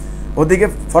আন্ডারে। ওদিকে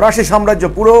ফরাসি সাম্রাজ্য,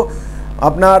 পুরো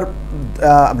আপনার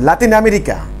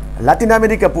লাতিন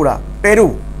আমেরিকা পুরা, পেরু,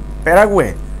 প্যারাগুয়ে,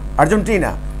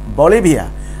 আর্জেন্টিনা, বলিভিয়া,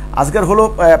 আজকের হলো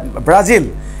ব্রাজিল,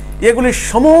 এগুলি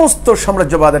সমস্ত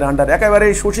সাম্রাজ্যবাদের আন্ডার, একেবারে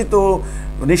শোষিত,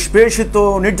 নিষ্পেষিত,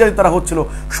 নির্যাতিত তারা হচ্ছিল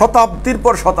শতাব্দীর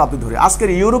পর শতাব্দী ধরে। আজকের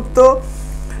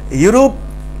ইউরোপ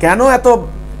কেন এত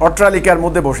অট্টালিকার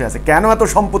মধ্যে বসে আছে, কেন এত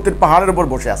সম্পত্তির পাহাড়ের উপর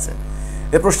বসে আছে?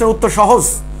 এ প্রশ্নের উত্তর সহজ,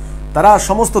 তারা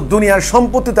সমস্ত দুনিয়ার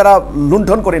সম্পত্তি তারা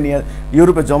লুণ্ঠন করে নিয়ে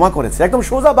ইউরোপে জমা করেছে। একদম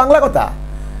সোজা বাংলা কথা।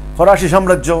 ফরাসি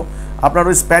সাম্রাজ্য, আপনার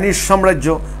ওই স্প্যানিশ সাম্রাজ্য,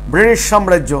 ব্রিটিশ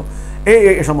সাম্রাজ্য,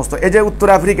 এই সমস্ত, এই যে উত্তর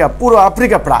আফ্রিকা, পুরো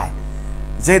আফ্রিকা প্রায়,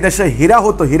 যে দেশে হীরা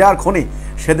হতো, হীরার খনি,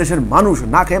 সে দেশের মানুষ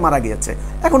না খেয়ে মারা গিয়েছে,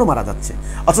 এখনো মারা যাচ্ছে,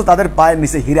 অথচ তাদের পায়ের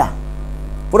নিচে হীরা।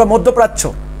 পুরো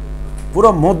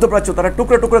মধ্যপ্রাচ্য তারা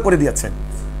টুকরো টুকরো করে দিয়েছে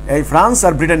এই ফ্রান্স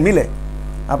আর ব্রিটেন মিলে।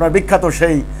 আপনার বিখ্যাত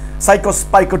সেই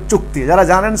সাইকস-পাইকট চুক্তি, যারা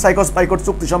জানেন সাইকস-পাইকট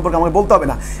চুক্তি সম্পর্কে আমাকে বলতে হবে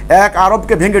না, এক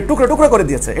আরবকে ভেঙে টুকরো টুকরো করে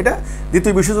দিয়েছে। এটা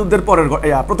দ্বিতীয় বিশ্বযুদ্ধের পরের,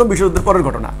 প্রথম বিশ্বযুদ্ধের পরের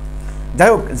ঘটনা। যাই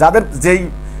হোক, যাদের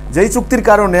যেই চুক্তির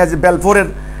কারণে বেলফোরের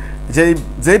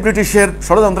যেই ব্রিটিশের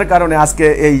ষড়যন্ত্রের কারণে আজকে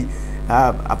এই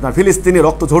আপনার ফিলিস্তিনি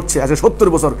রক্ত ঝরছে, আজকে 70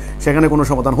 বছর সেখানে কোনো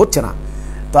সমাধান হচ্ছে না।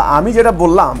 তো আমি যেটা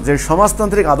বললাম যে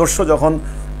সমাজতান্ত্রিক আদর্শ যখন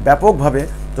ব্যাপকভাবে,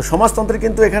 তো সমাজতন্ত্রের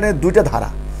কিন্তু এখানে দুইটা ধারা।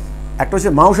 একটা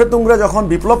হচ্ছে মাও সেতুংরা যখন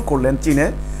বিপ্লব করলেন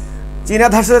চীনা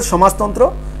ধাঁচের সমাজতন্ত্র,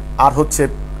 আর হচ্ছে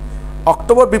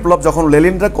অক্টোবর বিপ্লব যখন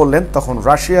লেনিনরা করলেন তখন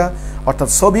রাশিয়া অর্থাৎ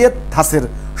সোভিয়েত ধাঁচের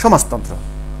সমাজতন্ত্র।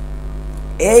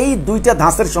 এই দুইটা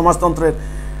ধাঁচের সমাজতন্ত্রের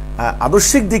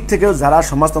আদর্শিক দিক থেকেও যারা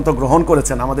সমাজতন্ত্র গ্রহণ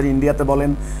করেছেন, আমাদের ইন্ডিয়াতে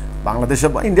বলেন, বাংলাদেশে,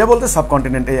 ইন্ডিয়া বলতে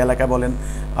সাবকন্টিনেন্ট এই এলাকা বলেন,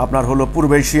 আপনার হলো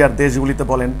পূর্ব এশিয়ার দেশগুলিতে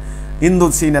বলেন, ইন্দো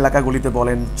চীন এলাকাগুলিতে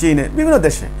বলেন, চীনে, বিভিন্ন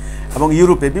দেশে এবং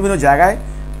ইউরোপে বিভিন্ন জায়গায়,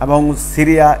 এবং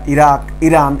সিরিয়া, ইরাক,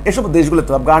 ইরান, এসব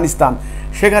দেশগুলোতে, আফগানিস্তান,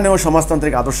 সেখানেও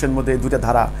সমাজতান্ত্রিক আদর্শের মধ্যে দুইটা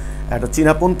ধারা, একটা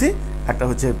চীনাপন্থী, একটা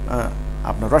হচ্ছে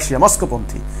আপনার রাশিয়া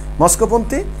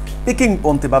মস্কোপন্থী,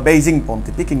 পিকিংপন্থী বা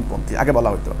বেইজিংপন্থী, পিকিংপন্থী আগে বলা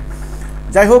হতো।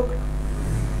 যাই হোক,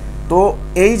 তো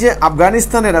এই যে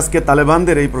আফগানিস্তানের আজকে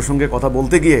তালেবানদের এই প্রসঙ্গে কথা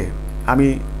বলতে গিয়ে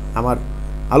আমার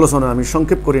আলোচনা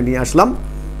সংক্ষেপ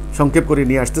করে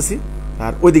নিয়ে আসতেছি,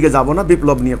 আর ওইদিকে যাব না,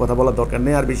 বিপ্লব নিয়ে কথা বলার দরকার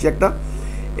নেই আর বেশি একটা।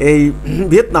 এই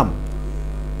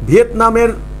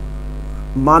ভিয়েতনামের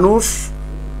মানুষ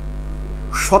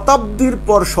শতাব্দীর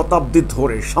পর শতাব্দী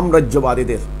ধরে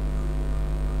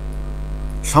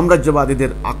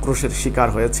সাম্রাজ্যবাদীদের আক্রোশের শিকার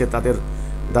হয়েছে, তাদের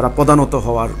দ্বারা পদানত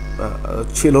হওয়ার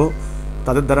ছিল,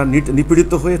 তাদের দ্বারা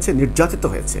নিপীড়িত হয়েছে, নির্যাতিত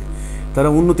হয়েছে, তারা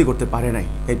উন্নতি করতে পারে নাই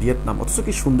এই ভিয়েতনাম। অথচ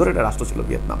কি সুন্দর একটা রাষ্ট্র ছিল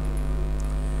ভিয়েতনাম।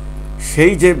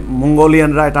 সেই যে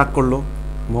মঙ্গোলিয়ানরা অ্যাটাক করলো,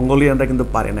 মঙ্গোলিয়ানরা কিন্তু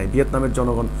পারে নাই। ভিয়েতনামের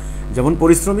জনগণ যেমন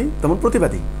পরিশ্রমী তেমন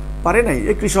প্রতিবাদী, পারে নাই।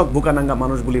 এই কৃষক বুকানাঙ্গা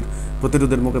মানুষগুলির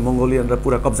প্রতিরোধের মুখে মঙ্গোলিয়ানরা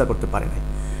পুরো কবজা করতে পারে নাই।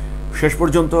 শেষ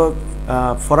পর্যন্ত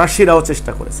ফরাসিরাও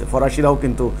চেষ্টা করেছে, ফরাসিরাও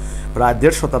কিন্তু প্রায়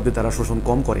 1.5 শতাব্দী তারা শোষণ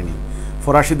কম করেনি।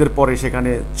 ফরাসিদের পরে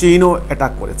সেখানে চীনও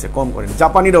অ্যাটাক করেছে, কম করেনি,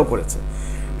 জাপানিরাও করেছে।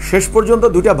 শেষ পর্যন্ত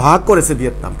দুইটা ভাগ করেছে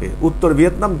ভিয়েতনামকে, উত্তর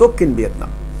ভিয়েতনাম, দক্ষিণ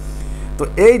ভিয়েতনাম। তো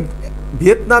এই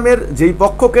ভিয়েতনামের যেই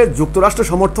পক্ষকে যুক্তরাষ্ট্র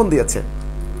সমর্থন দিয়েছে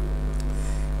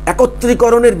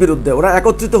একত্রীকরণের বিরুদ্ধে, ওরা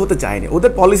একত্রিত হতে চায়নি।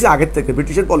 ওদের পলিসি আগের থেকে,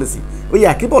 ব্রিটিশের পলিসি ওই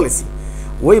একই পলিসি,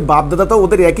 ওই বাপদাদা তো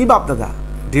ওদের একই বাপদাদা,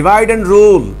 ডিভাইড অ্যান্ড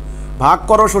রুল, ভাগ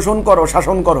করো, শোষণ করো,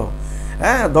 শাসন করো।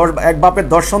 হ্যাঁ, এক বাপের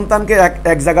 10 সন্তানকে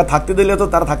এক জায়গা থাকতে দিলে তো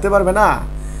তারা থাকতে পারবে না,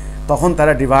 তখন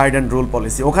তারা ডিভাইড অ্যান্ড রুল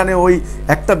পলিসি। ওখানে ওই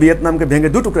একটা ভিয়েতনামকে ভেঙে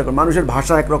 2 টুকরা করে, মানুষের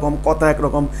ভাষা একরকম, কথা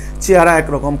একরকম, চেহারা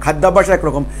একরকম, খাদ্যাভ্যাস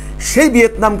একরকম, সেই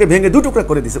ভিয়েতনামকে ভেঙে 2 টুকরা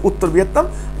করে দিয়েছে, উত্তর ভিয়েতনাম,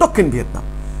 দক্ষিণ ভিয়েতনাম।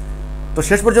 তো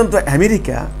শেষ পর্যন্ত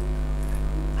আমেরিকা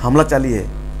হামলা চালিয়ে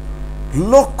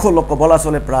লক্ষ লক্ষ, বলা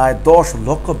চলে প্রায় 10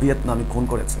 লক্ষ ভিয়েতনামি খুন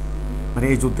করেছে, মানে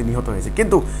এই যুদ্ধে নিহত হয়েছে।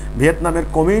 কিন্তু ভিয়েতনামের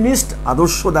কমিউনিস্ট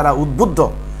আদর্শ দ্বারা উদ্বুদ্ধ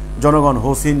জনগণ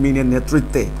হো চি মিনের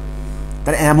নেতৃত্বে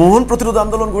তারা এমন প্রতিরোধ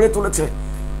আন্দোলন গড়ে তুলেছে,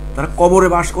 তারা কবরে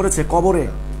বাস করেছে,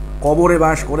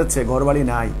 ঘরবাড়ি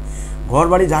নাই,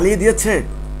 ঘরবাড়ি জ্বালিয়ে দিয়েছে।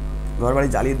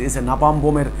 নাপাম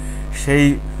বোমের সেই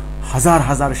হাজার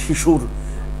হাজার শিশুর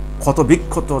ক্ষত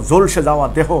বিক্ষত জ্বলসে যাওয়া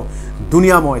দেহ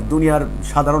দুনিয়ার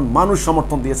সাধারণ মানুষ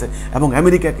সমর্থন দিয়েছে এবং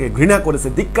আমেরিকাকে ঘৃণা করেছে,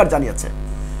 ধিক্কার জানিয়েছে,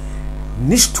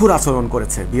 নিষ্ঠুর আচরণ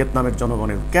করেছে ভিয়েতনামের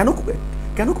জনগণের।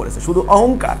 কেন করেছে? শুধু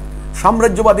অহংকার,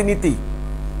 সাম্রাজ্যবাদী নীতি,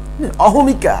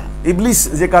 অহমিকা, ইবলিস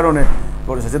যে কারণে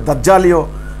করেছে, যে দাজ্জালীয়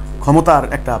ক্ষমতার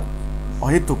একটা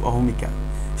অহেতুক অহমিকা।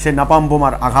 সে নাপাম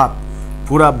বোমার আঘাত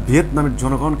পুরা ভিয়েতনামের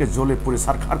জনগণকে জ্বলে পুড়ে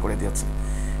ছারখার করে দিয়েছে।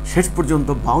 শেষ পর্যন্ত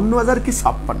 52,000 কি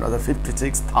 56,000,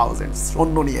 56,000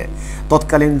 সৈন্য নিয়ে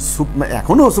তৎকালীন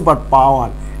এখনও সুপার পাওয়ার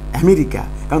আমেরিকা,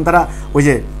 কারণ তারা ওই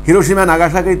যে হিরোশিমা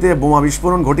নাগাসাকিতে বোমা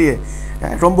বিস্ফোরণ ঘটিয়ে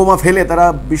অ্যাটম বোমা ফেলে তারা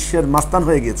বিশ্বের মাস্তান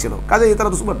হয়ে গিয়েছিল, কাজেই তারা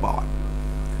তো সুপার পাওয়ার।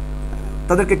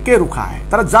 তাদেরকে কে রুখায়?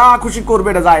 তারা যা খুশি করবে,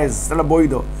 এটা জায়েজ, এটা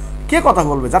বৈধ। কে কথা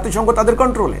বলবে? জাতিসংঘ তাদের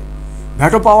কন্ট্রোলে,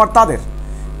 ভ্যাটো পাওয়ার তাদের,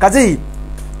 কাজেই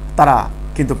তারা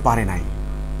কিন্তু পারে নাই।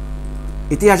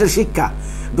 ইতিহাসের শিক্ষা।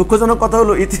 দুঃখজনক কথা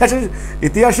হলো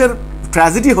ইতিহাসের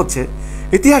ট্র্যাজেডি হচ্ছে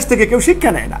ইতিহাস থেকে কেউ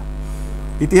শিক্ষা নেয় না।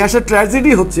 ইতিহাসের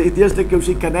ট্র্যাজেডি হচ্ছে ইতিহাস থেকে কেউ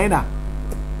শিক্ষা নেয় না।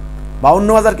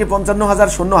 52,000 কি 55,000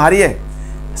 সৈন্য হারিয়ে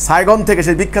সাইগন থেকে,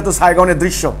 সেই বিখ্যাত সাইগনের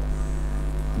দৃশ্য,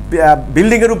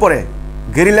 বিল্ডিংয়ের উপরে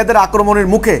গেরিলাদের আক্রমণের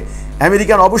মুখে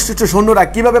আমেরিকান অবশিষ্ট সৈন্যরা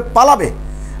কিভাবে পালাবে,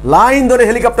 লাইন ধরে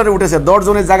হেলিকপ্টারে উঠেছে, 10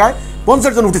 জনের জায়গায়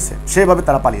 50 জন উঠেছে, সেভাবে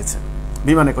তারা পালিয়েছে,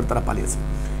 বিমানে করে তারা পালিয়েছে।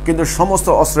 কিন্তু সমস্ত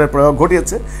অস্ত্রের প্রয়োগ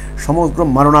ঘটিয়েছে, সমগ্র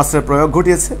মারণাস্ত্রের প্রয়োগ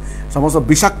ঘটিয়েছে, সমস্ত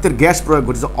বিষাক্তের গ্যাস প্রয়োগ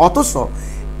ঘটিয়েছে। অথচ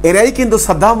এরাই কিন্তু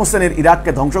সাদ্দাম হোসেনের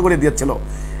ইরাককে ধ্বংস করে দিয়েছিল।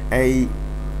 এই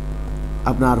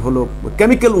আপনার হলো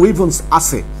কেমিক্যাল উইপন্স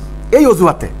আছে এই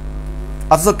অজুহাতে,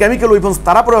 অথচ কেমিক্যাল উইপন্স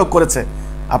তারা প্রয়োগ করেছে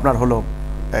আপনার হলো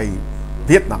এই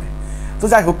ভিয়েতনামে। তো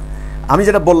যাই হোক, আমি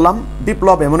যেটা বললাম,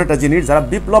 বিপ্লব এমন একটা জিনিস, যারা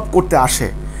বিপ্লব করতে আসে,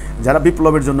 যারা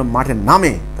বিপ্লবের জন্য মাঠে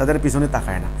নামে, তাদের পিছনে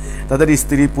তাকায় না। তাদের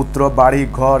স্ত্রী, পুত্র, বাড়ি,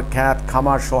 ঘর, খ্যাত,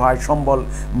 খামার, সহায় সম্বল,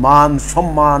 মান,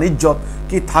 সম্মান, ইজ্জত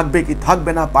কি থাকবে কি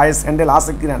থাকবে না, পায়ে স্যান্ডেল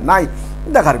আছে কিনা নাই,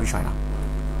 দেখার বিষয় না।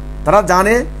 তারা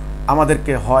জানে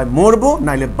আমাদেরকে হয় মরবো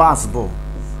নাইলে বাঁচবো,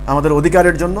 আমাদের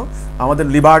অধিকারের জন্য, আমাদের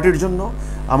লিবার্টির জন্য,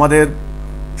 আমাদের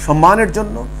সম্মানের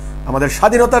জন্য, আমাদের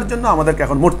স্বাধীনতার জন্য আমাদেরকে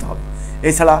এখন মরতে হবে।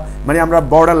 এছাড়া মানে আমরা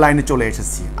বর্ডার লাইনে চলে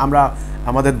এসেছি, আমরা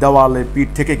আমাদের দেওয়ালে পিঠ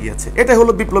থেকে গিয়েছে। এটাই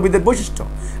হলো বিপ্লবীদের বৈশিষ্ট্য,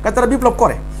 কারণ তারা বিপ্লব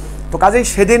করে। তো কাজেই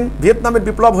সেদিন ভিয়েতনামের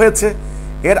বিপ্লব হয়েছে,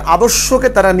 এর আদর্শকে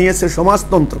তারা নিয়েছে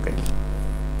সমাজতন্ত্রকে।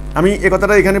 আমি এ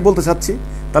কথাটা এখানে বলতে চাচ্ছি,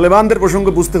 তালেবানদের প্রসঙ্গ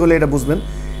বুঝতে হলে এটা বুঝবেন।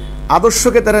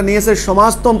 আদর্শকে তারা নিয়েছে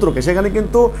সমাজতন্ত্রকে। সেখানে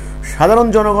কিন্তু সাধারণ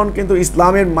জনগণ কিন্তু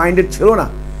ইসলামের মাইন্ডেড ছিল না,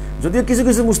 যদিও কিছু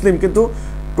কিছু মুসলিম, কিন্তু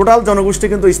টোটাল জনগোষ্ঠী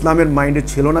কিন্তু ইসলামের মাইন্ডেড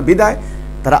ছিল না। বিদায়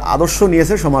তারা আদর্শ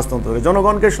নিয়েছে সমাজতন্ত্রকে,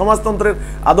 জনগণকে সমাজতন্ত্রের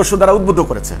আদর্শ দ্বারা উদ্বুদ্ধ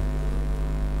করেছে।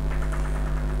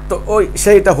 তো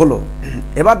সেইটা হলো।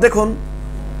 এবার দেখুন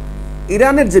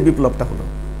ইরানের যে বিপ্লবটা হলো,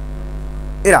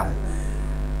 ইরান,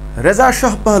 রেজা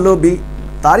শাহ পাহলভি,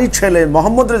 তারই ছেলে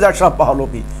মোহাম্মদ রেজা শাহ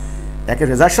পাহলভি, একে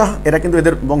রেজা শাহ, এরা কিন্তু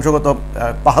এদের বংশগত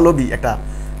পাহলভি একটা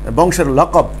বংশের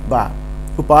লকব বা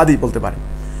উপাধি বলতে পারে।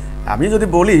 আমি যদি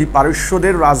বলি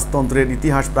পারস্যদের রাজতন্ত্রের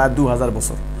ইতিহাস প্রায় 2000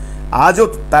 বছর। আজও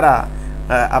তারা,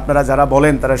 আপনারা যারা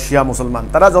বলেন তারা শিয়া মুসলমান,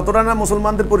 তারা যতটা না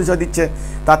মুসলমানদের পরিচয় দিচ্ছে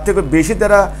তার থেকে বেশি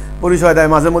তারা পরিচয় দেয়,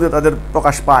 মাঝে মধ্যে তাদের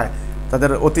প্রকাশ পায়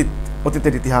তাদের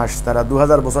অতীতের ইতিহাস। তারা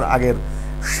 2000 বছর আগের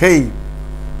সেই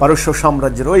পারস্য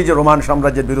সাম্রাজ্যের, ওই যে রোমান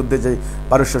সাম্রাজ্যের বিরুদ্ধে যে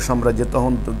পারস্য সাম্রাজ্যের,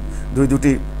 তখন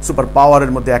দুটি সুপার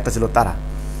পাওয়ারের মধ্যে একটা ছিল তারা।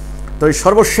 তো এই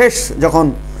সর্বশেষ যখন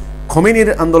খোমেনির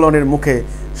আন্দোলনের মুখে,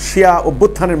 শিয়া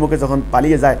অভ্যুত্থানের মুখে যখন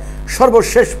পালিয়ে যায়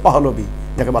সর্বশেষ পাহলভি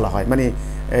যাকে বলা হয়, মানে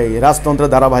এই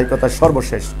রাজতন্ত্রের ধারাবাহিকতার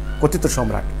সর্বশেষ কথিত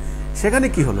সম্রাট, সেখানে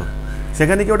কি হলো?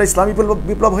 সেখানে কি ওটা ইসলামী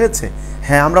বিপ্লব হয়েছে?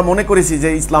 হ্যাঁ, আমরা মনে করেছি যে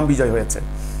ইসলাম বিজয় হয়েছে,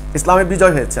 ইসলামের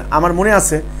বিজয় হয়েছে। আমার মনে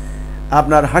আছে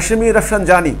আপনার হাশেমি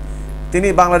রাফসানজানি, তিনি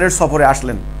বাংলাদেশ সফরে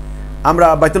আসলেন, আমরা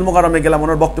বাইতুল মোকাররমে গেলাম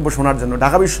ওনার বক্তব্য শোনার জন্য।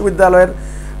 ঢাকা বিশ্ববিদ্যালয়ের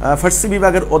ফার্সি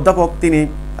বিভাগের অধ্যাপক তিনি,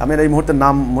 আমার এই মুহূর্তে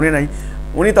নাম মনে নাই,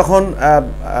 উনি তখন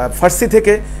ফার্সি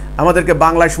থেকে আমাদেরকে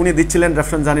বাংলায় শুনিয়ে দিচ্ছিলেন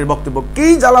রাফসানজানির বক্তব্য। কী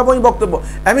জ্বালাবই বক্তব্য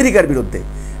আমেরিকার বিরুদ্ধে।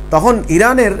 তখন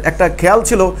ইরানের একটা খেয়াল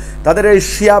ছিল তাদের এই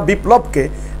শিয়া বিপ্লবকে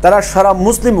তারা সারা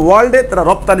মুসলিম ওয়ার্ল্ডে তারা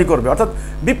রপ্তানি করবে, অর্থাৎ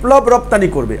বিপ্লব রপ্তানি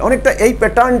করবে। অনেকটা এই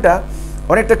প্যাটার্নটা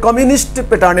অনেকটা কমিউনিস্ট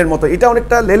প্যাটার্নের মতো, এটা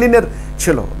অনেকটা লেলিনের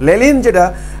ছিল। লেলিন যেটা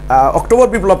অক্টোবর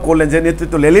বিপ্লব করলেন, যে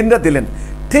নেতৃত্ব লেলিনরা দিলেন,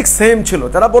 ঠিক সেম ছিল।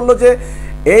 তারা বলল যে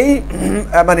এই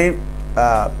মানে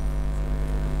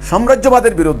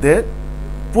সাম্রাজ্যবাদের বিরুদ্ধে,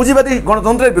 পুঁজিবাদী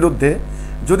গণতন্ত্রের বিরুদ্ধে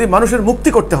যদি মানুষের মুক্তি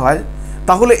করতে হয়,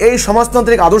 তাহলে এই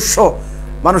সমাজতান্ত্রিক আদর্শ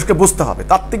মানুষকে বুঝতে হবে,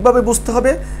 তাত্ত্বিকভাবে বুঝতে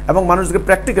হবে এবং মানুষকে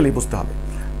প্র্যাকটিক্যালি বুঝতে হবে।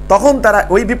 তখন তারা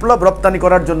ওই বিপ্লব রপ্তানি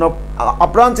করার জন্য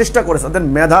আপ্রাণ চেষ্টা করেছে। তাদের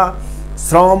মেধা,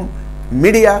 শ্রম,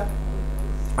 মিডিয়া,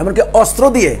 এমনকি অস্ত্র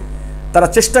দিয়ে তারা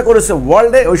চেষ্টা করেছে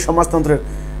ওয়ার্ল্ডে ওই সমাজতন্ত্রের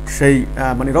সেই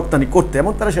মানে রপ্তানি করতে,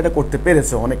 এবং তারা সেটা করতে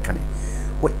পেরেছে অনেকখানি।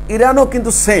 ওই ইরানও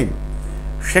কিন্তু সেম।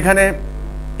 সেখানে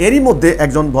এরই মধ্যে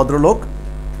একজন ভদ্রলোক,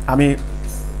 আমি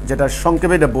যেটা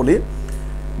সংক্ষেপে এটা বলি,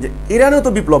 যে ইরানেও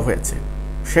তো বিপ্লব হয়েছে,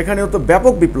 সেখানেও তো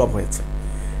ব্যাপক বিপ্লব হয়েছে।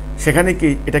 সেখানে কি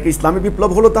এটা কি ইসলামী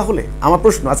বিপ্লব হলো? তাহলে আমার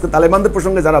প্রশ্ন, আজকে তালেবানদের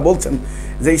প্রসঙ্গে যারা বলছেন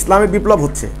যে ইসলামী বিপ্লব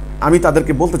হচ্ছে, আমি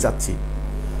তাদেরকে বলতে চাচ্ছি,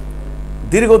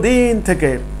 দীর্ঘদিন থেকে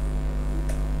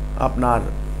আপনার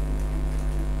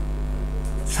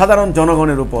সাধারণ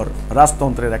জনগণের উপর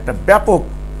রাজতন্ত্রের একটা ব্যাপক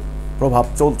প্রভাব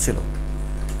চলছিল।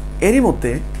 এরই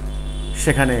মধ্যে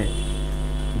সেখানে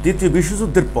দ্বিতীয়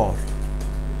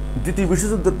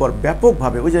বিশ্বযুদ্ধের পর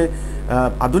ব্যাপকভাবে ওই যে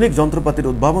আধুনিক যন্ত্রপাতির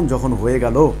উদ্ভাবন যখন হয়ে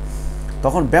গেল,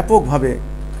 তখন ব্যাপকভাবে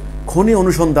খনি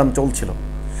অনুসন্ধান চলছিল।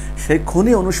 সেই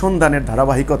খনি অনুসন্ধানের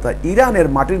ধারাবাহিকতা ইরানের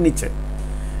মাটির নিচে,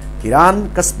 ইরান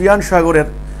কাস্পিয়ান সাগরের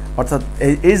অর্থাৎ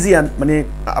এই এজিয়ান মানে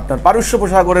আপনার পারস্য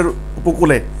উপসাগরের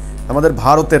উপকূলে আমাদের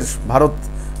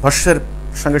ভারতবর্ষের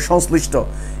সঙ্গে সংশ্লিষ্ট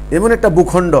এমন একটা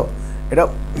ভূখণ্ড, এটা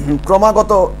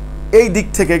ক্রমাগত এই দিক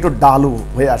থেকে একটু ডালু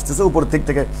হয়ে আসতেছে, উপর দিক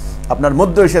থেকে আপনার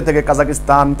মধ্য এশিয়া থেকে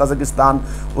Kazakhstan, Tajikistan,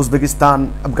 Uzbekistan,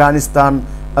 Afghanistan,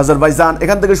 Azerbaijan,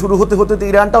 এখান থেকে শুরু হতে হতে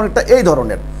ইরানটা অনেকটা এই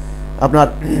ধরনের আপনার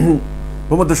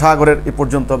ভূমধ্যসাগরের এ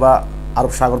পর্যন্ত, বা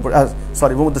আরব সাগর,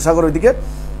 ভূমধ্যসাগর ওইদিকে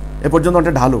এ পর্যন্ত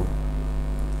অনেকটা ঢালু।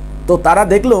 তো তারা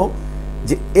দেখলো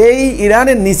যে এই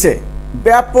ইরানের নিচে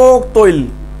ব্যাপক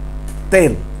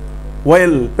তেল,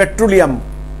 অয়েল, পেট্রোলিয়াম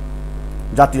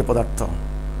জাতীয় পদার্থ।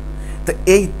 তো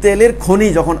এই তেলের খনি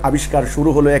যখন আবিষ্কার শুরু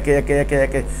হলো, একে একে একে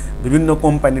একে বিভিন্ন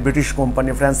কোম্পানি, ব্রিটিশ কোম্পানি,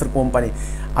 ফ্রান্সের কোম্পানি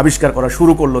আবিষ্কার করা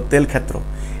শুরু করলো তেল ক্ষেত্র।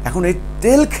 এখন এই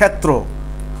তেল ক্ষেত্র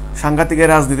সাংঘাতিক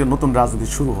নতুন রাজনীতি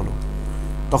শুরু হলো।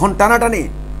 তখন টানাটানি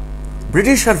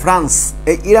ব্রিটিশ আর ফ্রান্স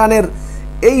এই ইরানের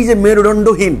এই যে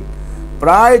মেরুদণ্ডহীন,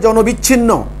 প্রায় জনবিচ্ছিন্ন,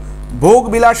 ভোগ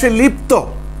বিলাসে লিপ্ত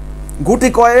গুটি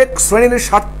কয়েক শ্রেণীর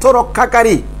স্বার্থ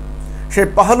রক্ষাকারী সে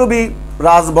পাহলবি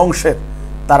রাজবংশের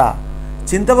তারা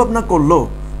চিন্তা ভাবনা করলো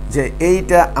যে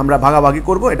এইটা আমরা ভাগাভাগি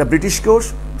করব, এটা ব্রিটিশকেও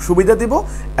সুবিধা দিব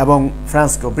এবং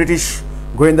ফ্রান্সকেও। ব্রিটিশ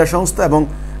গোয়েন্দা সংস্থা এবং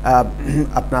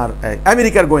আপনার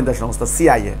আমেরিকার গোয়েন্দা সংস্থা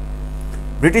CIA,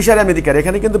 ব্রিটিশ আর আমেরিকার,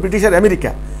 এখানে কিন্তু ব্রিটিশ আর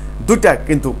আমেরিকা দুইটা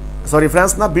কিন্তু,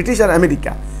 ফ্রান্স না, ব্রিটিশ আর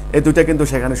আমেরিকা এই দুইটা কিন্তু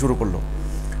সেখানে শুরু করলো।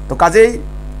 তো কাজেই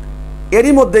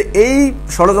এরই মধ্যে এই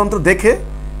ষড়যন্ত্র দেখে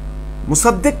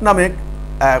মুসাদ্দেক নামে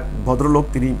এক ভদ্রলোক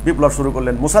তিনি বিপ্লব শুরু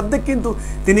করলেন। মুসাদ্দেক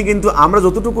তিনি কিন্তু আমরা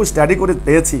যতটুকু স্টাডি করে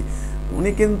পেয়েছি,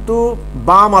 উনি কিন্তু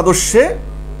বাম আদর্শে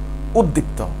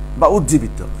উদ্দীপ্ত বা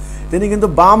উজ্জীবিত। তিনি কিন্তু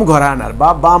বাম ঘরানার বা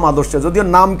বাম আদর্শে, যদিও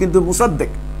নাম কিন্তু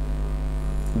মুসাদ্দেক,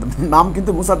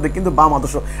 কিন্তু বাম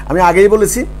আদর্শ। আমি আগেই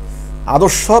বলেছি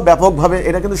আদর্শ ব্যাপকভাবে,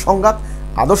 এটা কিন্তু সংঘাত,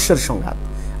 আদর্শের সংঘাত।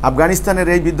 আফগানিস্তানের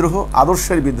এই বিদ্রোহ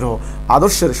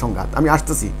আদর্শের সংঘাত। আমি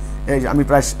আসতেছি, আমি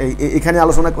প্রায় এখানে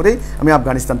আলোচনা করেই আমি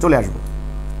আফগানিস্তান চলে আসব।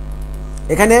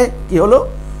 এখানে কি হলো,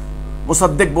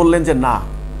 মুসাদ্দেক বললেন যে না,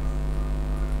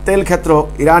 তেল ক্ষেত্র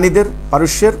ইরানিদের,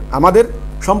 পারস্যের, আমাদের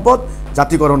সম্পদ,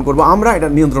 জাতীয়করণ করব আমরা, এটা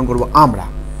নিয়ন্ত্রণ করব আমরা।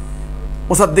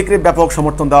 মুসাদ্দেকের ব্যাপক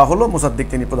সমর্থন দেওয়া হলো, মুসাদ্দেক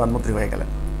তিনি প্রধানমন্ত্রী হয়ে গেলেন।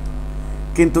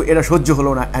 কিন্তু এটা সহ্য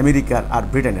হলো না আমেরিকার আর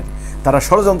ব্রিটেনের। তারা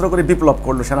ষড়যন্ত্র করে বিপ্লব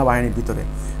করলো সেনাবাহিনীর ভিতরে,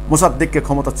 মুসাদ্দেককে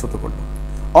ক্ষমতাচ্যুত করলো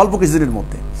অল্প কিছুদিনের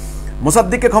মধ্যে।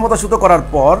 মুসাদ্দেককে ক্ষমতাচ্যুত করার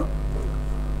পর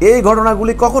এই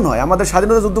ঘটনাগুলি কখন হয়, আমাদের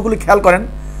স্বাধীনতা যুদ্ধগুলি খেয়াল করেন।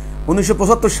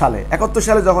 1975 সালে, 71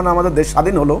 সালে যখন আমাদের দেশ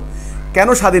স্বাধীন হলো, কেন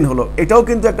স্বাধীন হলো, এটাও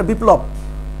কিন্তু একটা বিপ্লব,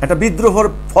 একটা বিদ্রোহের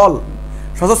ফল,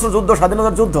 সশস্ত্র যুদ্ধ,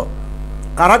 স্বাধীনতার যুদ্ধ।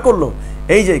 কারা করলো?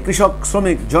 এই যে কৃষক,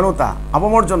 শ্রমিক, জনতা,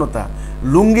 আপামর জনতা,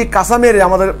 লুঙ্গি কাঁচা মেরে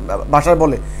আমাদের ভাষায়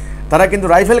বলে, তারা কিন্তু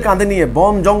রাইফেল কাঁধে নিয়ে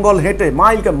বন জঙ্গল হেঁটে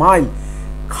মাইলকে মাইল,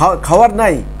 খাওয়ার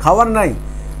নাই,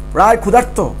 প্রায়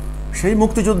ক্ষুধার্ত সেই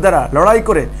মুক্তিযোদ্ধারা লড়াই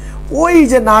করে, ওই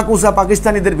যে নাকুচা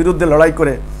পাকিস্তানিদের বিরুদ্ধে লড়াই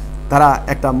করে তারা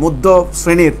একটা মধ্য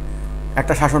শ্রেণীর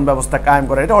একটা শাসন ব্যবস্থা কায়েম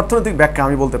করে। এটা অর্থনৈতিক ব্যাখ্যা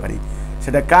আমি বলতে পারি।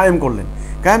 সেটা কায়েম করলেন।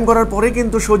 কায়েম করার পরে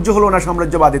কিন্তু সহ্য হলো না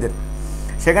সাম্রাজ্যবাদীদের।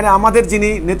 সেখানে আমাদের যিনি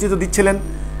নেতৃত্ব দিচ্ছিলেন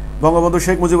বঙ্গবন্ধু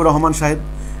শেখ মুজিবুর রহমান সাহেব,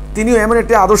 তিনিও এমন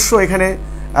একটি আদর্শ এখানে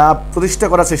প্রতিষ্ঠা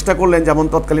করার চেষ্টা করলেন, যেমন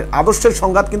তৎকালীন আদর্শের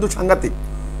সংঘাত কিন্তু সাংঘাতিক।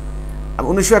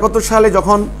 1971 সালে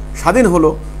যখন স্বাধীন হলো,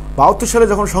 72 সালে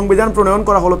যখন সংবিধান প্রণয়ন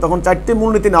করা হলো, তখন 4টি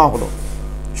মূলনীতি নেওয়া হলো: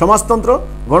 সমাজতন্ত্র,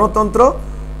 গণতন্ত্র,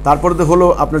 তারপরে হলো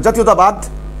আপনার জাতীয়তাবাদ,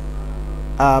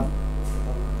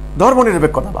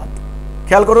 ধর্মনিরপেক্ষতাবাদ।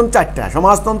 খেয়াল করুন, 4টা: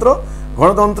 সমাজতন্ত্র,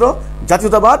 গণতন্ত্র,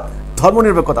 জাতীয়তাবাদ,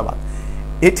 ধর্মনিরপেক্ষতাবাদ।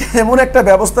 এটা এমন একটা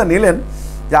ব্যবস্থা নিলেন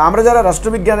যে আমরা যারা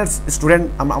রাষ্ট্রবিজ্ঞানের স্টুডেন্ট,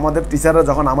 আমাদের টিচাররা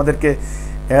যখন আমাদেরকে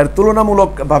এর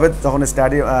তুলনামূলকভাবে যখন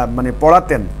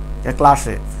পড়াতেন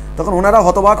ক্লাসে, তখন ওনারা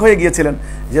হতবাক হয়ে গিয়েছিলেন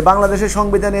যে বাংলাদেশের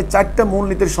সংবিধানে 4টা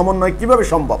মূলনীতির সমন্বয় কিভাবে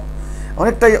সম্ভব।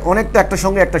 অনেকটা একটার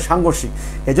সঙ্গে একটা সাংঘর্ষিক।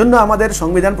 এজন্য আমাদের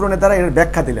সংবিধান প্রণেতারা এর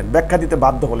ব্যাখ্যা দিলেন, ব্যাখ্যা দিতে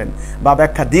বাধ্য হলেন বা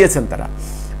ব্যাখ্যা দিয়েছেন তারা।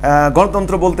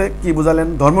 গণতন্ত্র বলতে কি বুঝালেন,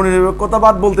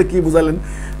 ধর্মনিরপেক্ষতাবাদ বলতে কি বুঝালেন,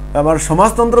 আবার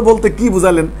সমাজতন্ত্র বলতে কি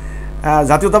বুঝালেন,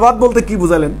 জাতীয়তাবাদ বলতে কি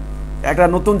বুঝালেন। একটা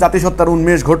নতুন জাতিসত্তার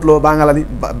উন্মেষ ঘটলো,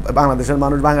 বাংলাদেশের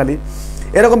মানুষ বাঙালি,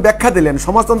 এরকম ব্যাখ্যা দিলেন।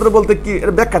 সমাজতন্ত্র বলতে কি,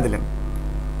 এর ব্যাখ্যা দিলেন।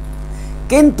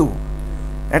 কিন্তু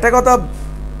একটা কথা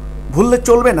ভুললে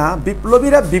চলবে না,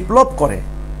 বিপ্লবীরা বিপ্লব করে,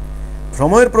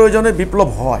 সময়ের প্রয়োজনে বিপ্লব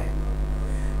হয়,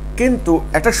 কিন্তু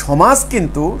একটা সমাজ,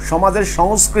 কিন্তু সমাজের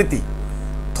সংস্কৃতি,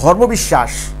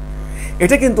 ধর্মবিশ্বাস,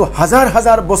 এটা কিন্তু হাজার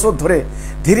হাজার বছর ধরে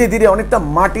ধীরে ধীরে অনেকটা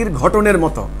মাটির গঠনের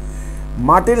মতো,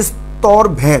 মাটির স্তর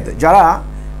ভেদ। যারা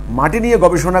মাটি নিয়ে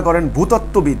গবেষণা করেন,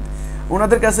 ভূতত্ত্ববিদ,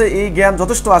 ওনাদের কাছে এই জ্ঞান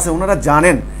যথেষ্ট আছে। ওনারা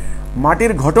জানেন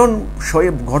মাটির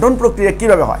গঠন প্রক্রিয়া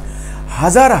কীভাবে হয়।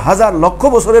 হাজার হাজার লক্ষ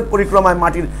বছরের পরিক্রমায়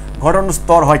মাটির গঠন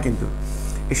স্তর হয়। কিন্তু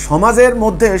এই সমাজের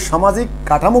মধ্যে সামাজিক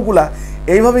কাঠামোগুলা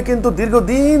এইভাবে কিন্তু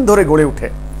দীর্ঘদিন ধরে গড়ে ওঠে।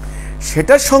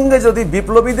 সেটার সঙ্গে যদি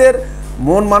বিপ্লবীদের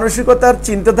মন মানসিকতার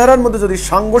চিন্তাধারার মধ্যে যদি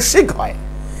সাংঘর্ষিক হয়,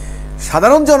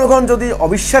 সাধারণ জনগণ যদি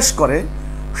অবিশ্বাস করে,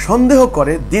 সন্দেহ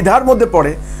করে, দ্বিধার মধ্যে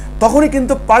পড়ে, তখনই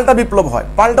কিন্তু পাল্টা বিপ্লব হয়,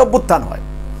 পাল্টা অভ্যুত্থান হয়।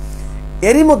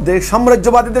 এরই মধ্যে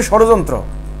সাম্রাজ্যবাদীদের ষড়যন্ত্র,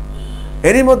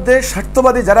 এরই মধ্যে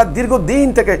স্বার্থবাদী যারা দীর্ঘদিন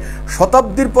থেকে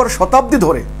শতাব্দীর পর শতাব্দী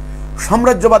ধরে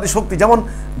সাম্রাজ্যবাদী শক্তি, যেমন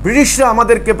ব্রিটিশরা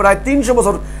আমাদেরকে প্রায় 300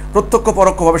 বছর প্রত্যক্ষ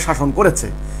পরোক্ষভাবে শাসন করেছে।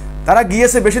 তারা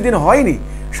গিয়েছে, বেশি দিন হয়নি,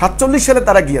 47 সালে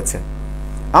তারা গিয়েছে।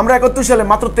 আমরা 71 সালে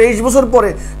মাত্র 23 বছর পরে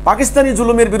পাকিস্তানি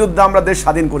জুলুমের বিরুদ্ধে আমরা দেশ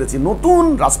স্বাধীন করেছি, নতুন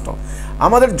রাষ্ট্র।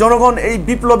 আমাদের জনগণ এই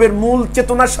বিপ্লবের মূল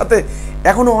চেতনার সাথে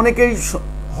এখনো অনেকেই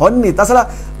হননি, তাছাড়া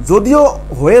যদিও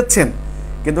হয়েছেন,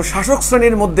 কিন্তু শাসক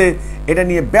শ্রেণীর মধ্যে এটা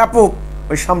নিয়ে ব্যাপক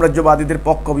ওই সাম্রাজ্যবাদীদের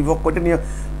পক্ষ বিপক্ষ, এটা নিয়ে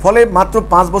ফলে মাত্র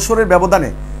 5 বছরের ব্যবধানে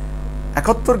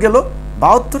 71 গেল,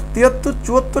 72, 73,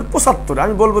 74, 75,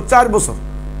 আমি বলবো 4 বছর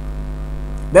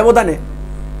ব্যবধানে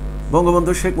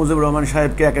বঙ্গবন্ধু শেখ মুজিবুর রহমান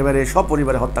সাহেবকে একেবারে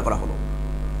সপরিবারে হত্যা করা হলো।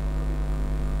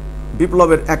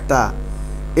 বিপ্লবের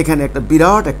এখানে একটা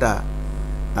বিরাট একটা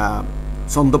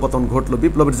ছন্দপতন ঘটলো।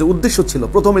 বিপ্লবের যে উদ্দেশ্য ছিল,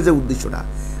 প্রথমে যে উদ্দেশ্যটা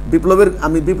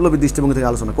আমি বিপ্লবী দৃষ্টিভঙ্গি থেকে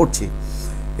আলোচনা করছি।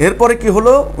 এরপরে কি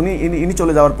হলো, ইনি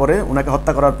চলে যাওয়ার পরে, ওনাকে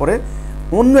হত্যা করার পরে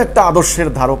অন্য একটা আদর্শের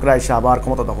ধারকরা এসে আবার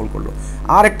ক্ষমতা দখল করলো,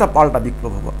 আর একটা পাল্টা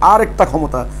বিপ্লব হলো, আর একটা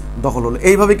ক্ষমতা দখল হলো।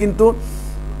 এইভাবে কিন্তু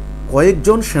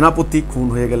কয়েকজন সেনাপতি খুন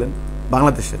হয়ে গেলেন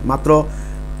বাংলাদেশের। মাত্র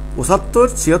 75,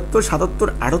 76, 77,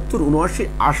 78, 79,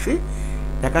 80,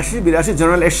 81, 82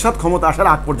 জেনারেল এরশাদ ক্ষমতা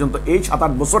আসার আগ পর্যন্ত এই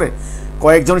 7-8 বছরে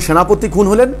কয়েকজন সেনাপতি খুন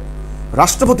হলেন,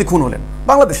 রাষ্ট্রপতি খুন হলেন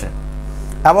বাংলাদেশে,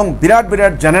 এবং বিরাট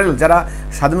বিরাট জেনারেল যারা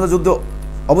স্বাধীনতা যুদ্ধে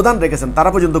অবদান রেখেছেন তারা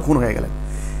পর্যন্ত খুন হয়ে গেলেন।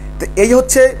 তো এই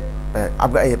হচ্ছে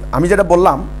আমি যেটা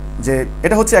বললাম যে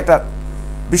এটা হচ্ছে একটা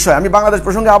বিষয়। আমি বাংলাদেশ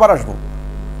প্রসঙ্গে আবার আসব।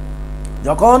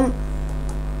 যখন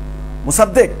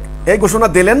মুসাদ্দেক এই ঘোষণা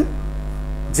দিলেন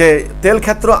যে তেল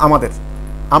ক্ষেত্র আমাদের,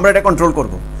 আমরা এটা কন্ট্রোল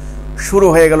করব, শুরু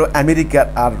হয়ে গেল আমেরিকার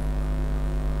আর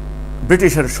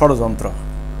ব্রিটিশের ষড়যন্ত্র,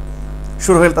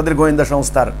 শুরু হয়ে তাদের গোয়েন্দা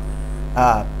সংস্থার,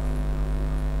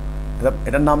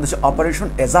 এটার নাম দিচ্ছে অপারেশন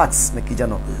এজাক্স না কি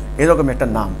যেন, এরকম একটা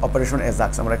নাম, অপারেশন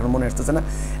এজাক্স, আমার এখন মনে আসতেছে না,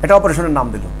 এটা অপারেশনের নাম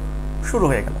দিল, শুরু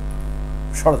হয়ে গেল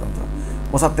ষড়যন্ত্র।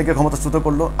 মোসাদ্দেককে ক্ষমতাচ্যুত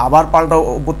করলো, আবার পাল্টা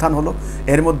অভ্যুত্থান হলো।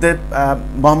 এর মধ্যে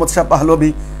মোহাম্মদ শাহ পাহলভি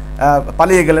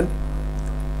পালিয়ে গেলেন।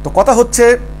 তো কথা হচ্ছে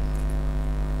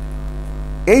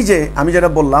এই যে আমি যেটা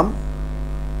বললাম,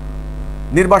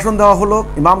 নির্বাসন দেওয়া হলো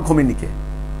ইমাম খোমেনিকে।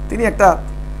 তিনি একটা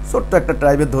ছোট্ট একটা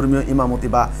ট্রাইবের ধর্মীয় ইমামতি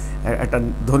বা একটা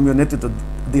ধর্মীয় নেতৃত্ব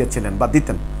দিয়েছিলেন বা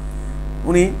দিতেন,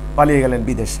 উনি পালিয়ে গেলেন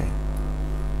বিদেশে।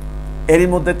 এরই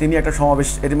মধ্যে তিনি একটা সমাবেশ,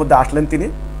 এরই মধ্যে আসলেন তিনি,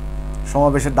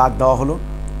 সমাবেশের ডাক দেওয়া হলো,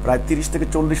 প্রায় 30 থেকে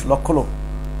 40 লক্ষ লোক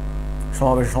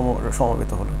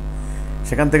সমবেত হলো।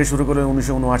 সেখান থেকে শুরু করে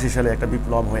 1979 সালে একটা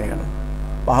বিপ্লব হয়ে গেল,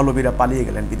 পাহলভীরা পালিয়ে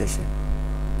গেলেন বিদেশে।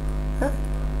 হ্যাঁ,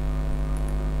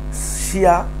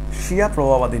 শিয়া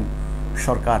প্রভাবাধীন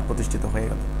সরকার প্রতিষ্ঠিত হয়ে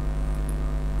গেল।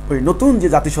 ওই নতুন যে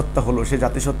জাতিসত্তা হলো, সেই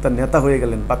জাতিসত্তার নেতা হয়ে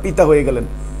গেলেন বা পিতা হয়ে গেলেন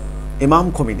ইমাম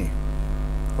খোমেনি।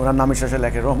 ওনার নামের শেষে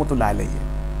লেখে রহমতুল্লাহ আলাইহি,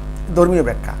 ধর্মীয়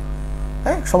ব্যাখ্যা।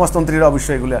 হ্যাঁ, সমাজতন্ত্রীরা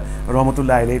অবশ্যই এগুলো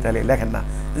রহমতুল্লাহ আলাইহি তাহলে লেখেন না,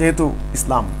 যেহেতু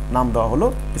ইসলাম নাম দেওয়া হলো,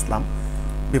 ইসলাম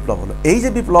বিপ্লব হলো। এই যে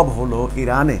বিপ্লব হলো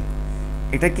ইরানে,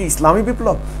 এটা কি ইসলামী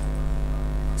বিপ্লব?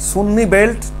 সুন্নি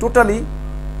বেল্ট টোটালি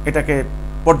এটাকে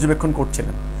পর্যবেক্ষণ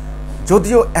করছিলেন।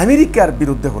 যদিও আমেরিকার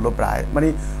বিরুদ্ধে হলো প্রায়, মানে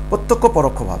প্রত্যক্ষ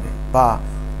পরোক্ষভাবে, বা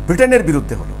ব্রিটেনের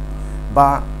বিরুদ্ধে হলো, বা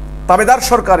তাবেদার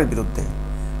সরকারের বিরুদ্ধে,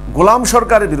 গোলাম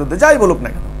সরকারের বিরুদ্ধে, যাই বলুক না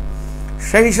কেন,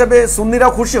 সেই হিসাবে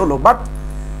সুন্নিরাও খুশি হলো। বাট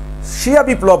শিয়া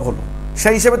বিপ্লব হলো,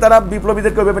 সেই হিসেবে তারা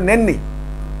বিপ্লবীদেরকে ওইভাবে নেননি,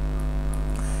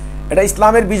 এটা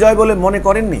ইসলামের বিজয় বলে মনে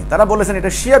করেননি। তারা বলেছেন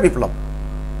এটা শিয়া বিপ্লব,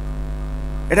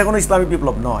 এটা কোনো ইসলামী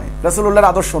বিপ্লব নয়, রাসূলুল্লাহর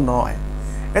আদর্শ নয়,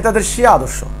 এটা তাদের শিয়া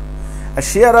আদর্শ। আর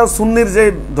শিয়ারা সুন্নির যে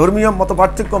ধর্মীয় মত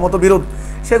পার্থক্য, মতবিরোধ,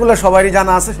 সেগুলো সবারই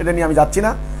জানা আছে, সেটা নিয়ে আমি যাচ্ছি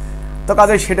না। তো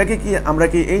কাজে সেটাকে কি আমরা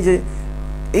কি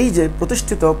এই যে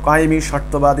প্রতিষ্ঠিত কায়েমি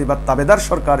স্বার্থবাদী বা তাবেদার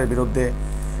সরকারের বিরুদ্ধে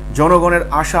জনগণের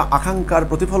আশা আকাঙ্ক্ষার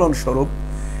প্রতিফলন স্বরূপ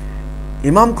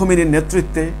ইমাম খোমেনির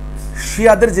নেতৃত্বে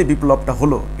শিয়াদের যে বিপ্লবটা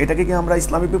হলো, এটাকে কি আমরা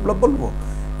ইসলামী বিপ্লব বলবো?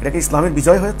 এটা কি ইসলামের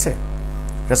বিজয় হয়েছে?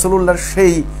 রাসূলুল্লাহর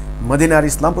সেই মদিনার